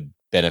 so could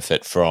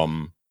benefit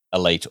from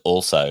Elite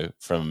also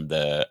from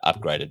the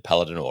upgraded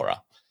Paladin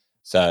aura.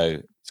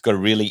 So it's got a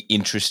really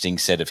interesting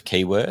set of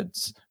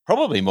keywords,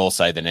 probably more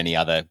so than any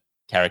other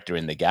character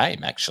in the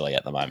game, actually,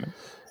 at the moment.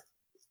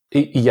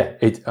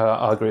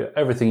 I agree with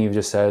everything you've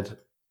just said.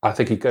 I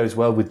think it goes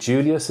well with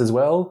Julius as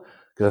well,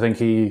 because I think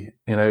him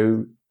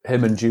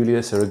and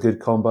Julius are a good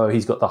combo.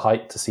 He's got the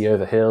height to see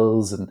over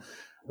hills, and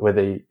where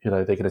they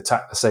can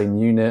attack the same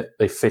unit.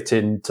 They fit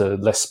into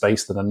less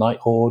space than a Night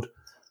Horde.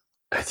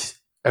 It's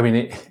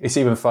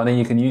even funny.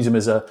 You can use him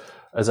as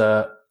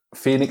a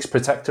Phoenix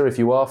protector if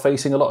you are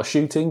facing a lot of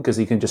shooting, because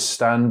he can just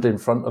stand in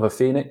front of a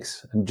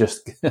Phoenix and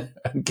just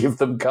give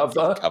them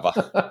cover.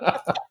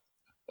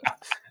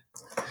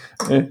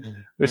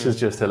 Which is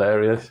just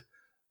hilarious.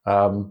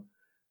 So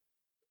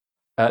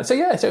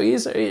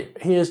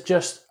he is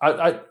just.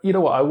 I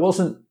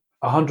wasn't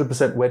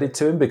 100% wedded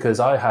to him,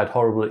 because I had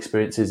horrible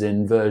experiences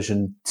in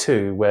version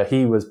 2 where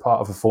he was part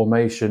of a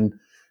formation.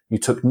 You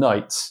took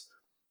knights,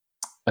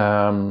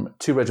 2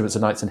 regiments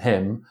of knights and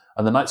him,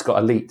 and the knights got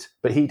elite,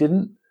 but he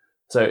didn't.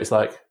 So it's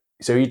like,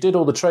 so you did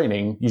all the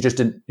training, you just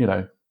didn't,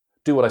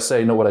 do what I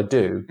say, not what I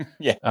do.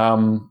 Yeah.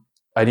 And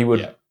he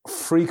would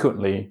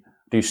frequently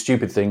do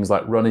stupid things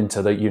like run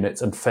into the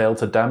units and fail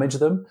to damage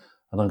them.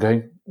 And I'm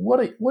going, what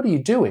are you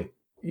doing?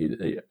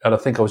 And I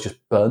think I was just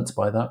burnt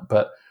by that.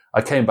 But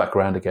I came back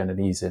around again, and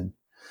he's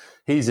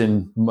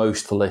in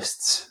most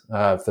lists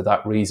for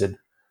that reason.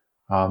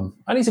 And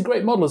he's a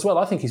great model as well.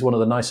 I think he's one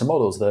of the nicer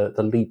models. The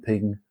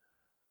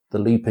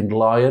leaping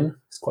lion.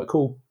 It's quite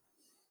cool.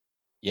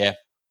 Yeah,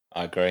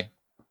 I agree.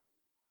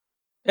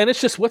 And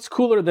it's just, what's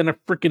cooler than a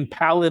freaking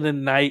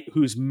paladin knight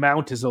whose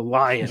mount is a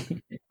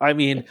lion? I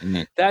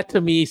mean, that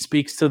to me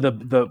speaks to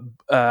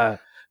the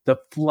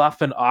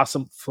fluff and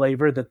awesome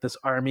flavor that this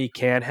army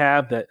can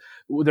have. That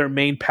their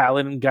main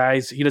paladin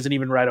guys, he doesn't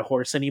even ride a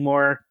horse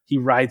anymore. He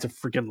rides a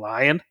freaking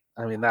lion.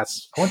 I mean,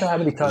 that's. I wonder how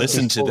many times.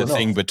 Listen to the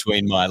thing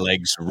between my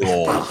legs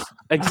roar.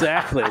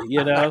 Exactly.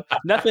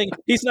 Nothing.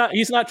 He's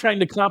not trying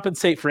to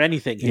compensate for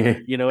anything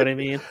here. You know what I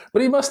mean?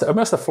 But he must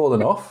have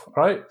fallen off,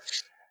 right?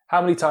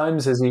 How many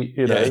times has he,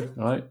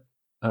 right,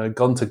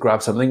 gone to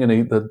grab something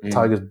and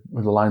the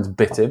lions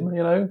bit him?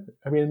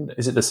 I mean,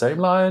 is it the same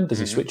lion? Does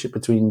he switch it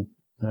between,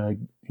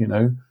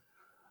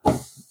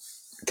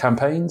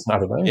 campaigns? I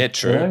don't know. Yeah,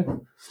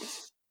 true.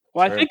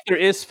 Well, I think there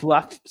is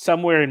fluff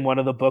somewhere in one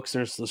of the books.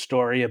 There's the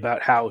story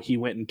about how he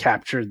went and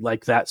captured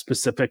like that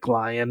specific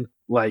lion,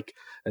 like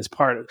as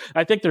part of.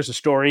 I think there's a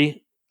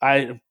story.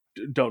 I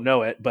don't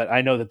know it, but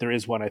I know that there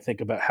is one. I think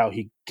about how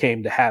he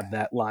came to have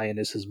that lion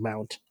as his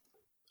mount.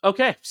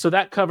 Okay, so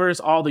that covers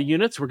all the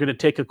units. We're going to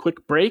take a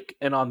quick break,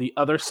 and on the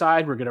other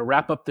side, we're going to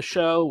wrap up the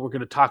show. We're going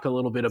to talk a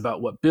little bit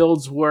about what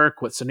builds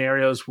work, what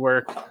scenarios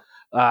work,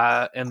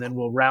 and then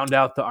we'll round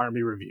out the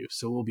army review.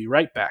 So we'll be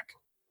right back.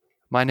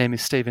 My name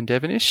is Stephen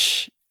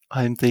Devonish.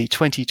 I'm the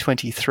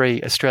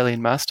 2023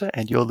 Australian Master,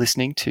 and you're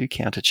listening to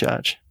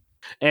Countercharge.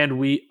 And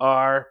we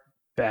are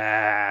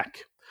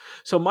back.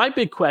 So my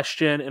big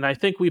question, and I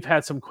think we've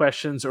had some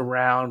questions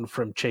around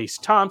from Chase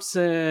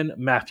Thompson,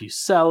 Matthew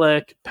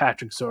Selleck,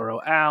 Patrick Zorro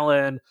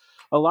Allen.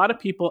 A lot of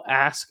people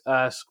ask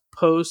us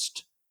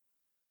post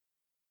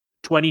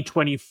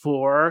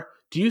 2024,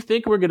 do you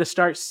think we're going to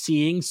start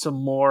seeing some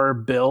more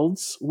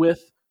builds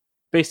with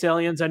base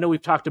aliens? I know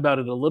we've talked about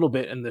it a little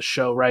bit in the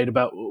show, right,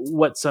 about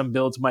what some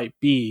builds might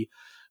be,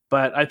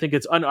 but I think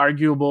it's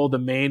unarguable the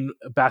main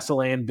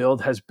Basilean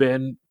build has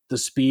been the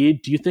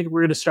speed. Do you think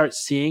we're going to start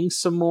seeing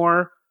some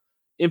more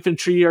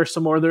infantry or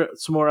some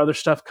more other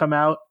stuff come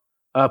out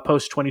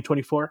post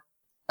 2024?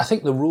 I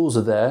think the rules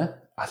are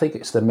there. I think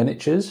it's the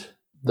miniatures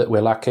that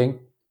we're lacking.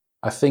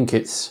 I think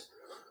it's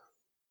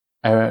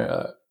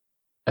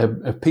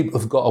people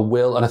have got a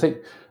will, and I think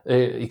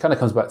it kind of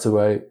comes back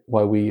to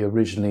why we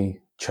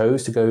originally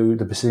chose to go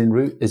the Basilian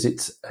route. Is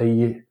it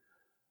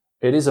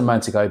is a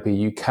Mantic IP.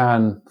 You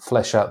can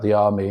flesh out the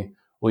army,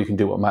 or you can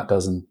do what Matt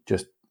does and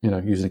just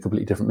using a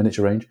completely different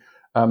miniature range.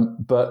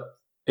 But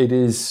it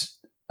is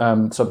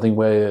something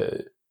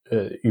where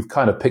you've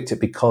kind of picked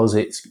it because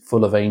it's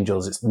full of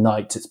angels, it's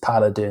knights, it's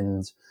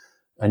paladins,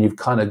 and you've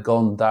kind of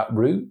gone that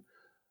route.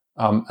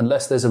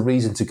 Unless there's a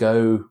reason to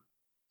go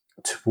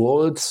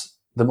towards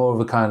the more of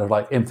a kind of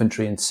like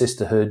infantry and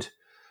sisterhood,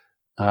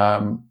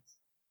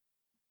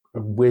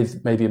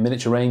 with maybe a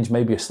miniature range,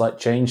 maybe a slight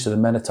change to the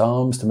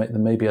men-at-arms to make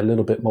them maybe a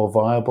little bit more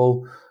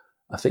viable.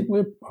 I think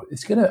I'm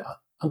going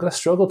to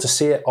struggle to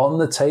see it on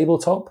the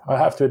tabletop, I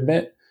have to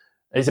admit.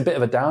 It's a bit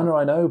of a downer,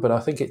 I know, but I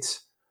think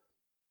it's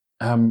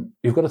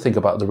you've got to think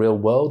about the real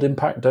world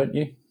impact, don't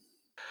you?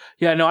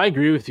 Yeah, no, I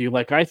agree with you.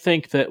 Like, I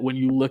think that when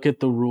you look at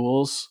the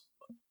rules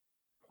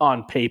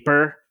on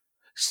paper,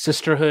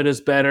 Sisterhood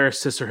is better,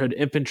 Sisterhood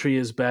Infantry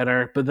is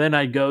better, but then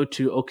I go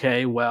to,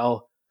 okay,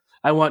 well,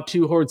 I want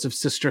 2 hordes of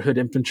Sisterhood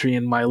Infantry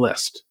in my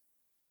list.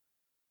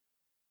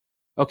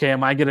 Okay,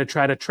 am I going to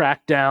try to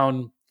track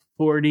down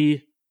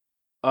 40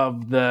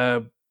 of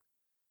the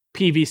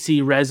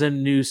PVC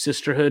resin new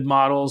Sisterhood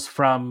models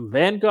from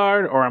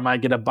Vanguard, or am I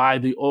going to buy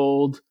the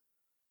old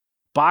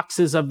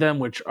boxes of them,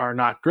 which are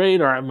not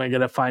great, or am I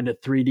going to find a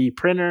 3D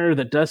printer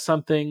that does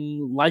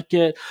something like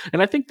it?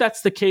 And I think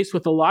that's the case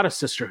with a lot of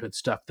Sisterhood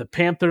stuff. The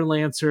Panther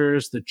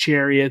Lancers, the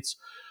Chariots,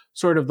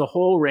 sort of the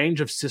whole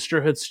range of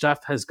Sisterhood stuff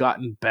has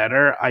gotten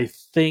better. I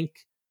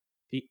think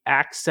the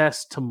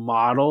access to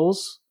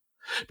models,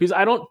 because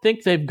I don't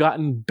think they've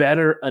gotten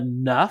better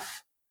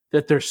enough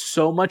that they're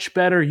so much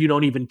better you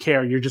don't even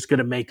care. You're just going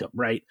to make them,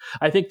 right?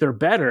 I think they're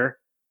better,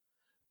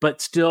 but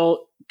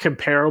still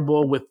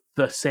comparable with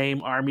the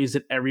same armies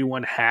that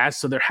everyone has.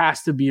 So there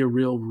has to be a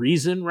real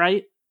reason,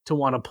 right, to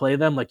want to play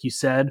them, like you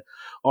said.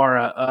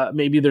 Or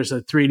maybe there's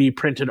a 3D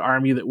printed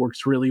army that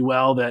works really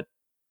well that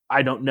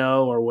I don't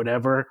know or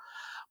whatever.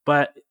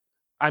 But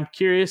I'm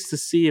curious to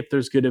see if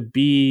there's going to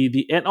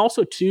be and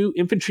also too,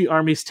 infantry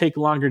armies take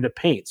longer to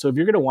paint. So if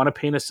you're going to want to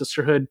paint a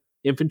Sisterhood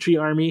infantry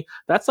army,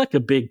 that's like a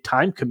big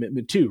time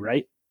commitment too,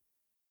 right?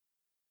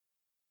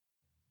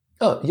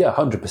 Oh, yeah,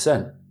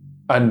 100%.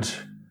 And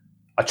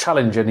I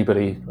challenge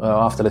anybody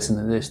after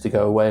listening to this to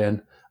go away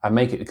and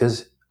make it,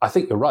 because I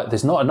think you're right.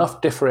 There's not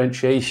enough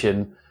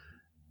differentiation.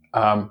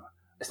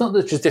 It's not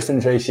just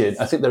differentiation.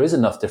 I think there is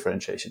enough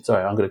differentiation.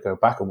 Sorry, I'm going to go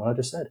back on what I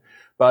just said.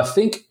 But I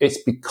think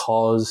it's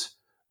because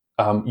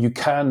you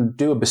can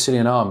do a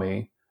Basilian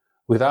army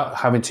without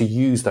having to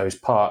use those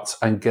parts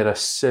and get a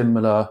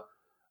similar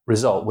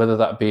result, whether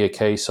that be a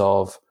case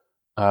of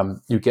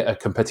you get a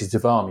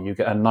competitive army, you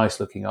get a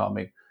nice-looking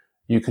army.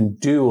 You can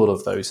do all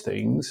of those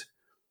things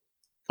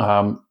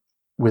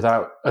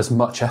without as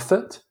much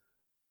effort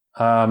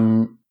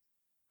and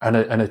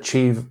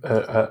achieve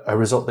a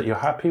result that you're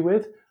happy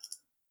with.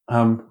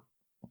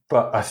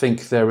 But I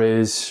think there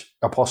is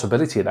a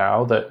possibility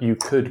now that you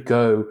could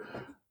go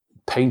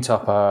paint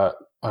up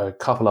a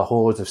couple of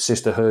hordes of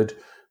Sisterhood,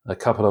 a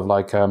couple of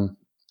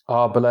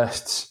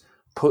arbalests,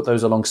 put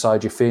those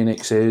alongside your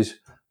Phoenixes,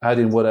 add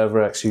in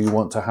whatever extra you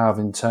want to have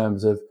in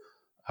terms of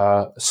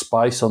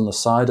spice on the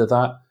side of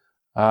that.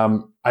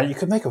 And you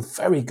could make a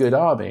very good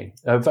army,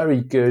 a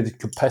very good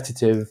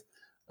competitive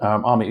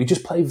army. You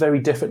just play very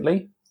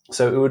differently.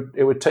 So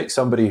it would take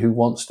somebody who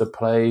wants to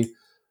play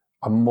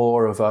a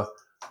more of a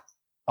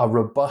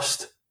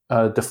robust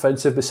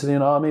defensive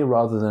Basilian army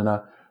rather than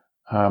a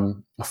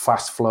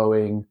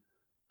fast-flowing,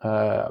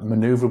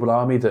 maneuverable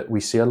army that we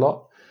see a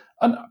lot.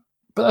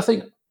 But I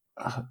think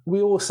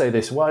we all say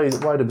this: why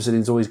do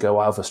Basilians always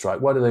go Alpha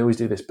Strike? Why do they always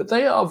do this? But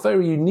they are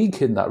very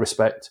unique in that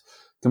respect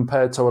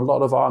compared to a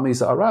lot of armies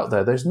that are out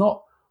there. There's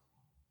not.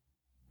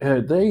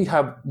 They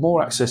have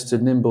more access to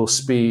nimble,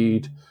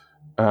 speed,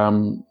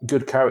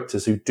 good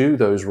characters who do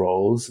those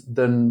roles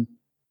than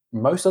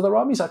most other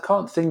armies. I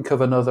can't think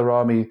of another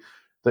army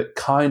that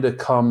kind of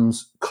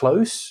comes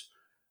close.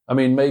 I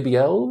mean, maybe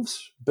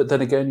elves, but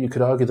then again, you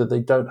could argue that they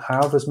don't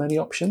have as many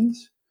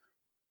options.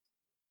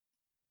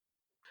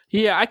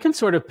 Yeah, I can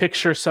sort of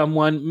picture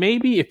someone,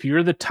 maybe if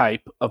you're the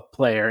type of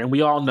player, and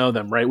we all know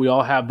them, right? We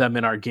all have them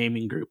in our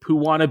gaming group, who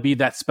want to be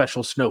that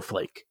special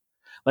snowflake.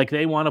 Like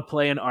they want to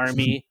play an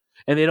army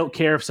and they don't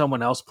care if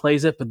someone else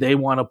plays it, but they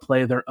want to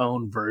play their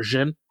own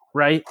version,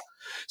 right?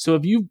 So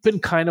if you've been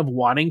kind of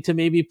wanting to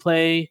maybe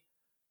play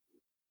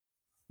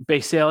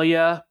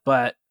Basilea,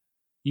 but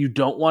you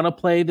don't want to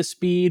play the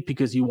speed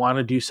because you want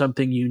to do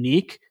something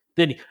unique,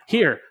 then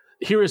there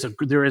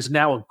is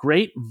now a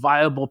great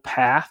viable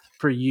path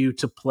for you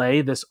to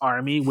play this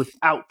army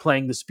without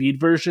playing the speed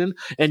version,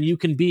 and you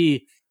can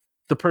be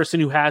the person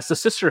who has the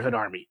Sisterhood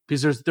army,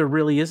 because there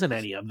really isn't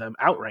any of them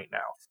out right now.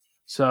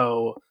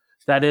 So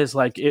that is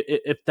like,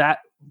 if that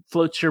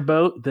floats your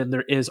boat, then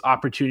there is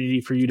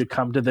opportunity for you to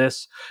come to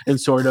this and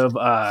sort of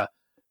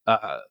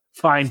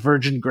find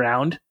virgin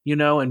ground,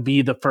 and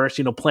be the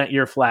first, plant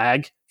your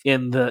flag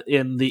in the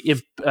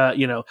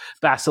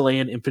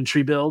Basilean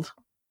infantry build.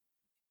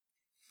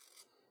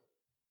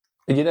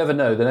 And you never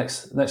know, the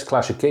next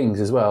Clash of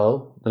Kings as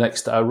well, the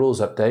next rules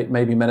update,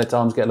 maybe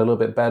Men-at-Arms get a little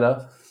bit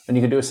better, and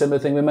you can do a similar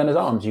thing with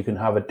Men-at-Arms. You can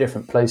have a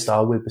different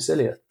playstyle with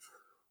Basilea.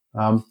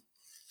 And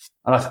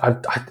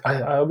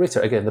I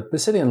reiterate again, the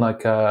Basilian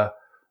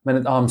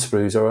Men-at-Arms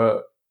sprues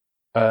are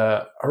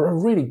a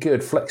really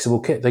good, flexible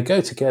kit. They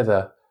go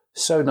together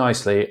so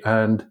nicely,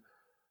 and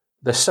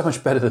they're so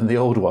much better than the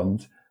old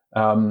ones,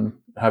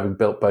 having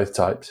built both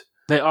types.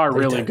 They are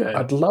really good.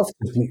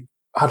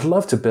 I'd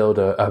love to build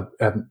a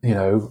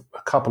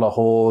couple of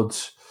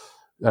hordes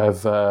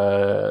of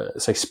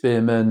say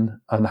spearmen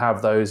and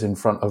have those in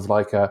front of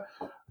a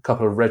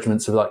couple of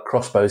regiments of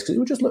crossbows, because it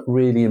would just look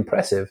really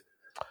impressive.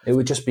 It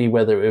would just be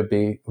whether it would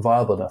be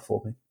viable enough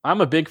for me.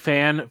 I'm a big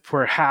fan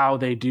for how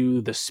they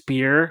do the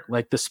spear.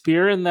 Like the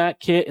spear in that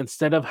kit,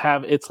 instead of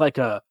it's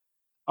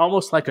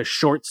almost like a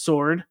short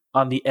sword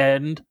on the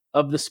end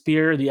of the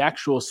spear. The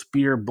actual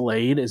spear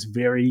blade is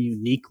very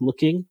unique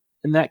looking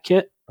in that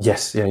kit.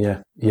 Yes,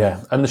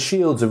 yeah. And the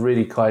shields are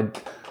really quite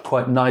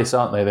nice,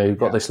 aren't they? They've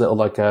got this little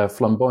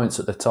flamboyance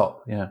at the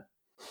top. Yeah.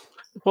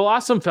 Well,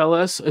 awesome,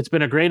 fellas. It's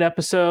been a great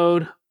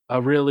episode.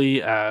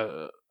 Really,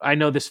 I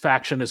know this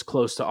faction is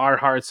close to our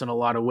hearts in a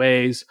lot of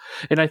ways,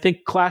 and I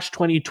think Clash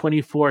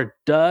 2024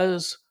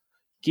 does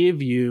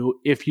give you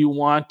if you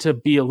want to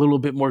be a little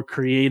bit more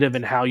creative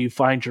in how you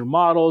find your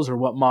models or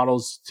what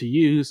models to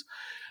use.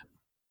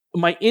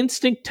 My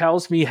instinct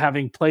tells me,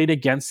 having played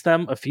against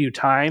them a few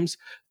times,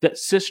 that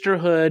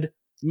Sisterhood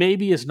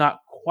maybe is not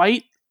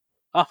quite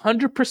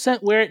 100%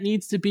 where it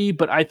needs to be,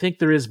 but I think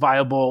there is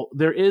viable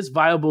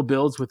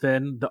builds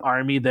within the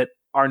army that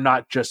are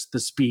not just the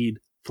speed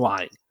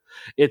flying.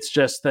 It's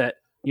just that,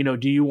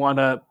 do you want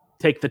to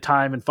take the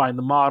time and find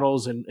the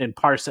models and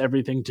parse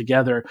everything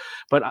together?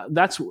 But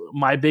that's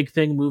my big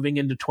thing moving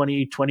into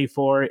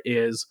 2024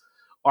 is,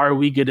 are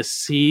we going to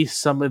see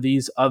some of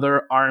these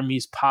other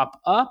armies pop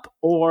up,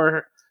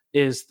 or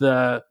is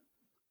the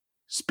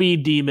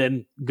speed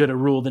demon going to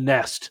rule the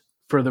nest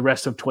for the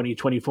rest of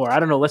 2024? I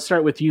don't know. Let's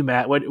start with you,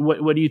 Matt. What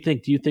do you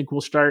think? Do you think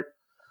we'll start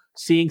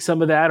seeing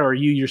some of that, or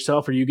you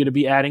yourself, are you going to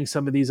be adding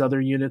some of these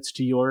other units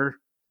to your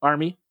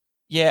army?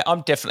 Yeah,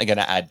 I'm definitely going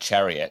to add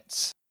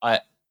chariots. I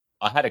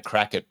had a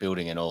crack at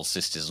building an all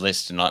sisters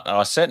list, and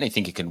I certainly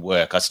think it can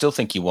work. I still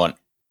think you want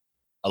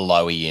a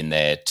Lowy in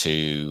there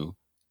to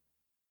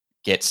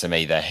get some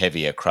either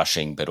heavier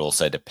crushing, but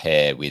also to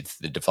pair with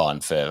the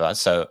divine fervor.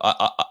 So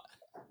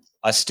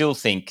I still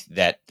think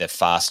that the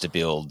faster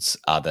builds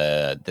are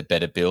the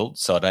better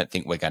builds. So I don't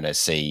think we're going to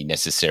see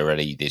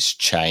necessarily this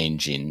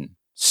change in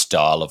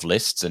style of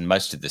lists. And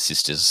most of the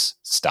sisters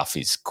stuff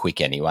is quick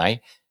anyway,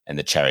 and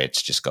the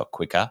chariots just got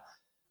quicker.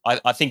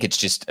 I think it's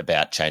just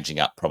about changing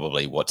up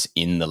probably what's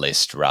in the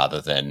list rather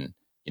than,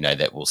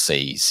 that we'll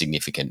see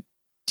significant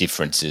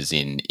differences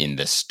in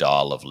the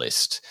style of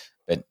list.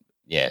 But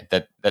yeah,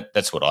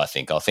 that's what I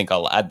think. I think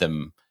I'll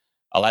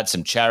add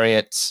some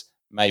chariots,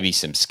 maybe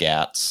some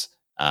scouts,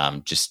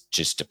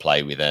 just to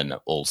play with an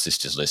all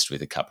sisters list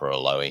with a Cuppa or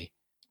Lowy.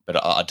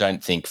 But I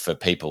don't think for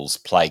people's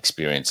play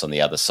experience on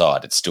the other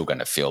side, it's still going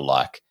to feel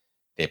like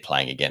they're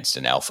playing against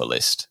an alpha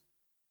list.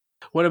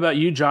 What about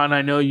you, John?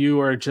 I know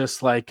you are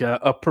just like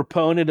a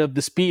proponent of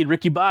the speed.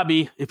 Ricky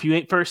Bobby, if you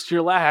ain't first,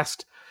 you're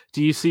last.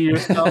 Do you see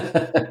yourself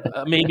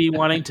maybe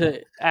wanting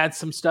to add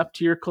some stuff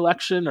to your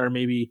collection, or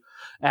maybe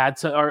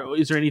or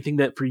is there anything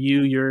that for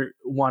you you're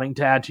wanting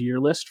to add to your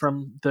list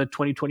from the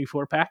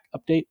 2024 pack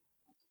update?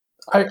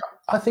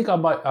 I think I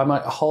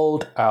might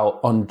hold out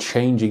on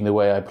changing the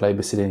way I play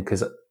Basilea,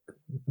 because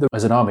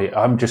as an army,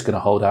 I'm just going to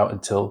hold out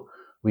until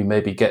we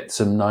maybe get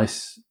some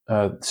nice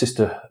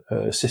sister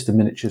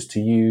miniatures to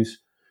use.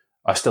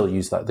 I still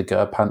use like the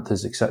Gur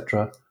Panthers,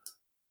 etc.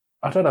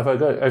 I don't know if I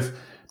go.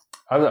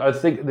 I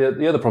think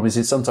the other problem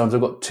is sometimes I've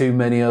got too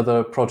many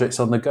other projects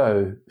on the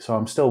go. So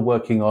I'm still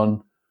working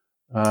on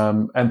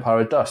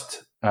Empire of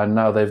Dust, and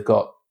now they've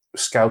got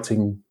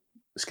scouting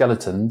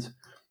skeletons.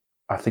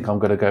 I think I'm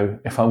going to go,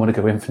 if I want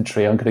to go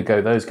infantry, I'm going to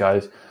go those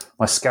guys.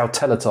 My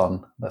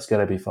Scout-Teleton, that's going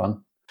to be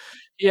fun.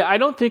 Yeah, I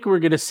don't think we're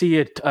going to see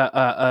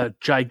a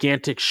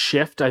gigantic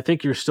shift. I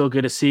think you're still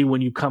going to see,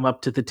 when you come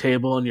up to the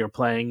table and you're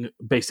playing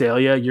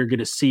Basilea, you're going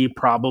to see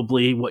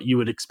probably what you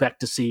would expect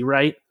to see,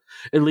 right?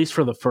 At least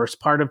for the first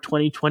part of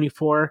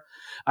 2024.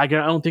 I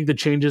don't think the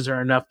changes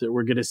are enough that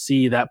we're going to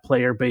see that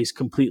player base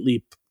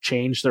completely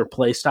change their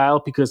play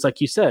style, because like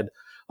you said,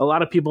 a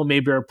lot of people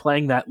maybe are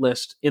playing that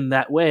list in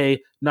that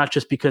way, not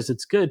just because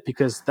it's good,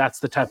 because that's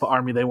the type of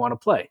army they want to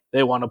play.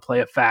 They want to play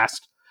a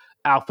fast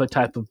alpha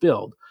type of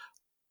build.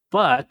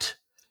 But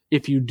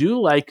if you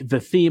do like the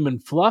theme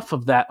and fluff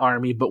of that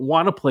army, but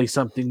want to play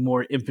something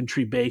more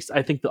infantry based,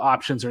 I think the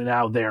options are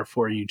now there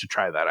for you to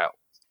try that out.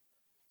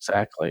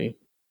 Exactly.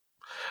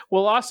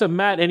 Well, awesome.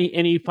 Matt,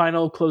 any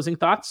final closing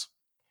thoughts?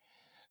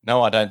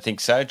 No, I don't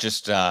think so.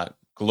 Just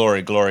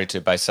glory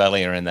to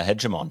Basilea and the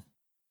Hegemon.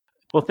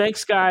 Well,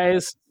 thanks,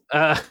 guys.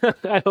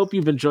 I hope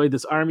you've enjoyed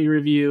this army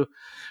review.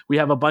 We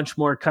have a bunch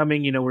more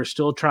coming. We're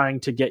still trying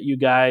to get you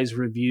guys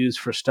reviews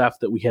for stuff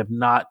that we have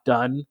not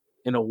done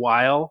in a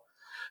while.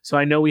 So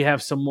I know we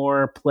have some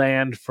more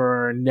planned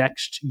for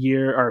next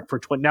year, or for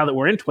now that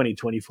we're in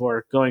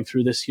 2024, going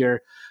through this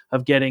year,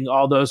 of getting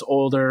all those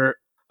older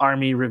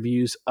army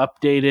reviews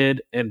updated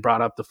and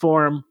brought up the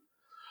forum.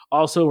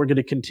 Also, we're going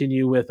to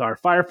continue with our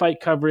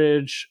firefight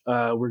coverage.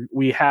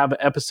 We have an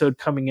episode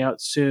coming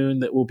out soon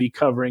that will be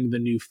covering the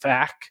new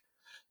FAQ,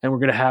 and we're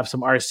going to have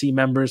some RC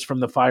members from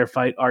the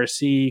Firefight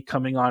RC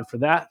coming on for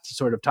that to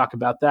sort of talk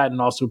about that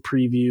and also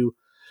preview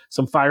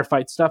some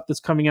firefight stuff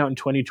that's coming out in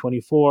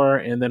 2024.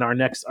 And then our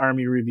next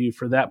army review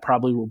for that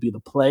probably will be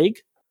the Plague.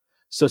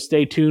 So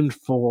stay tuned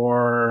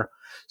for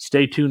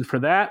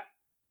that.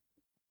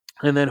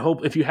 And then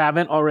hope, if you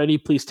haven't already,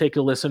 please take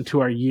a listen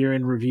to our year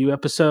in review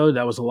episode.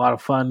 That was a lot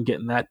of fun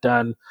getting that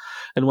done.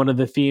 And one of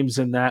the themes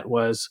in that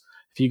was,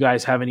 if you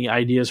guys have any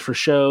ideas for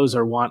shows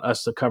or want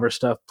us to cover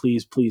stuff,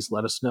 please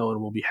let us know,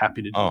 and we'll be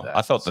happy to do that.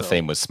 I thought the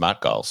theme was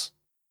smart goals,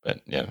 but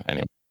yeah,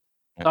 anyway.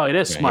 Oh, it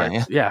is smart.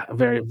 Yeah,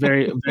 very,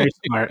 very, very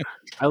smart.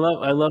 I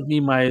love me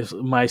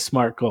my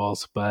smart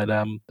goals. But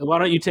why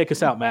don't you take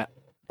us out, Matt?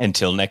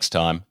 Until next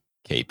time,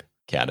 keep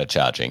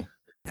countercharging.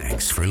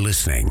 Thanks for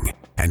listening,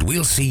 and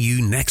we'll see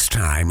you next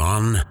time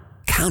on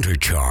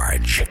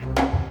Countercharge.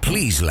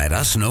 Please let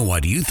us know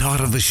what you thought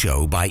of the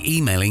show by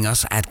emailing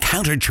us at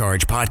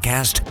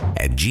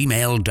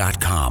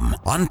counterchargepodcast@gmail.com,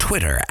 on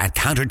Twitter at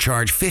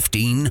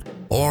countercharge15,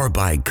 or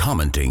by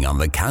commenting on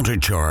the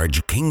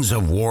Countercharge Kings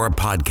of War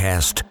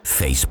podcast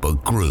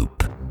Facebook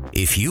group.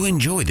 If you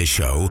enjoy the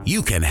show,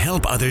 you can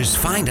help others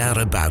find out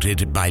about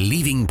it by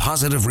leaving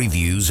positive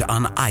reviews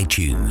on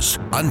iTunes.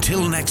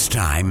 Until next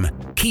time,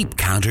 keep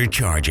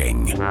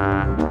countercharging.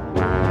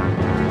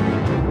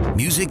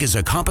 Music is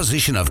a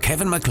composition of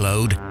Kevin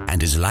MacLeod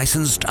and is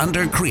licensed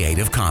under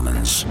Creative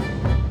Commons.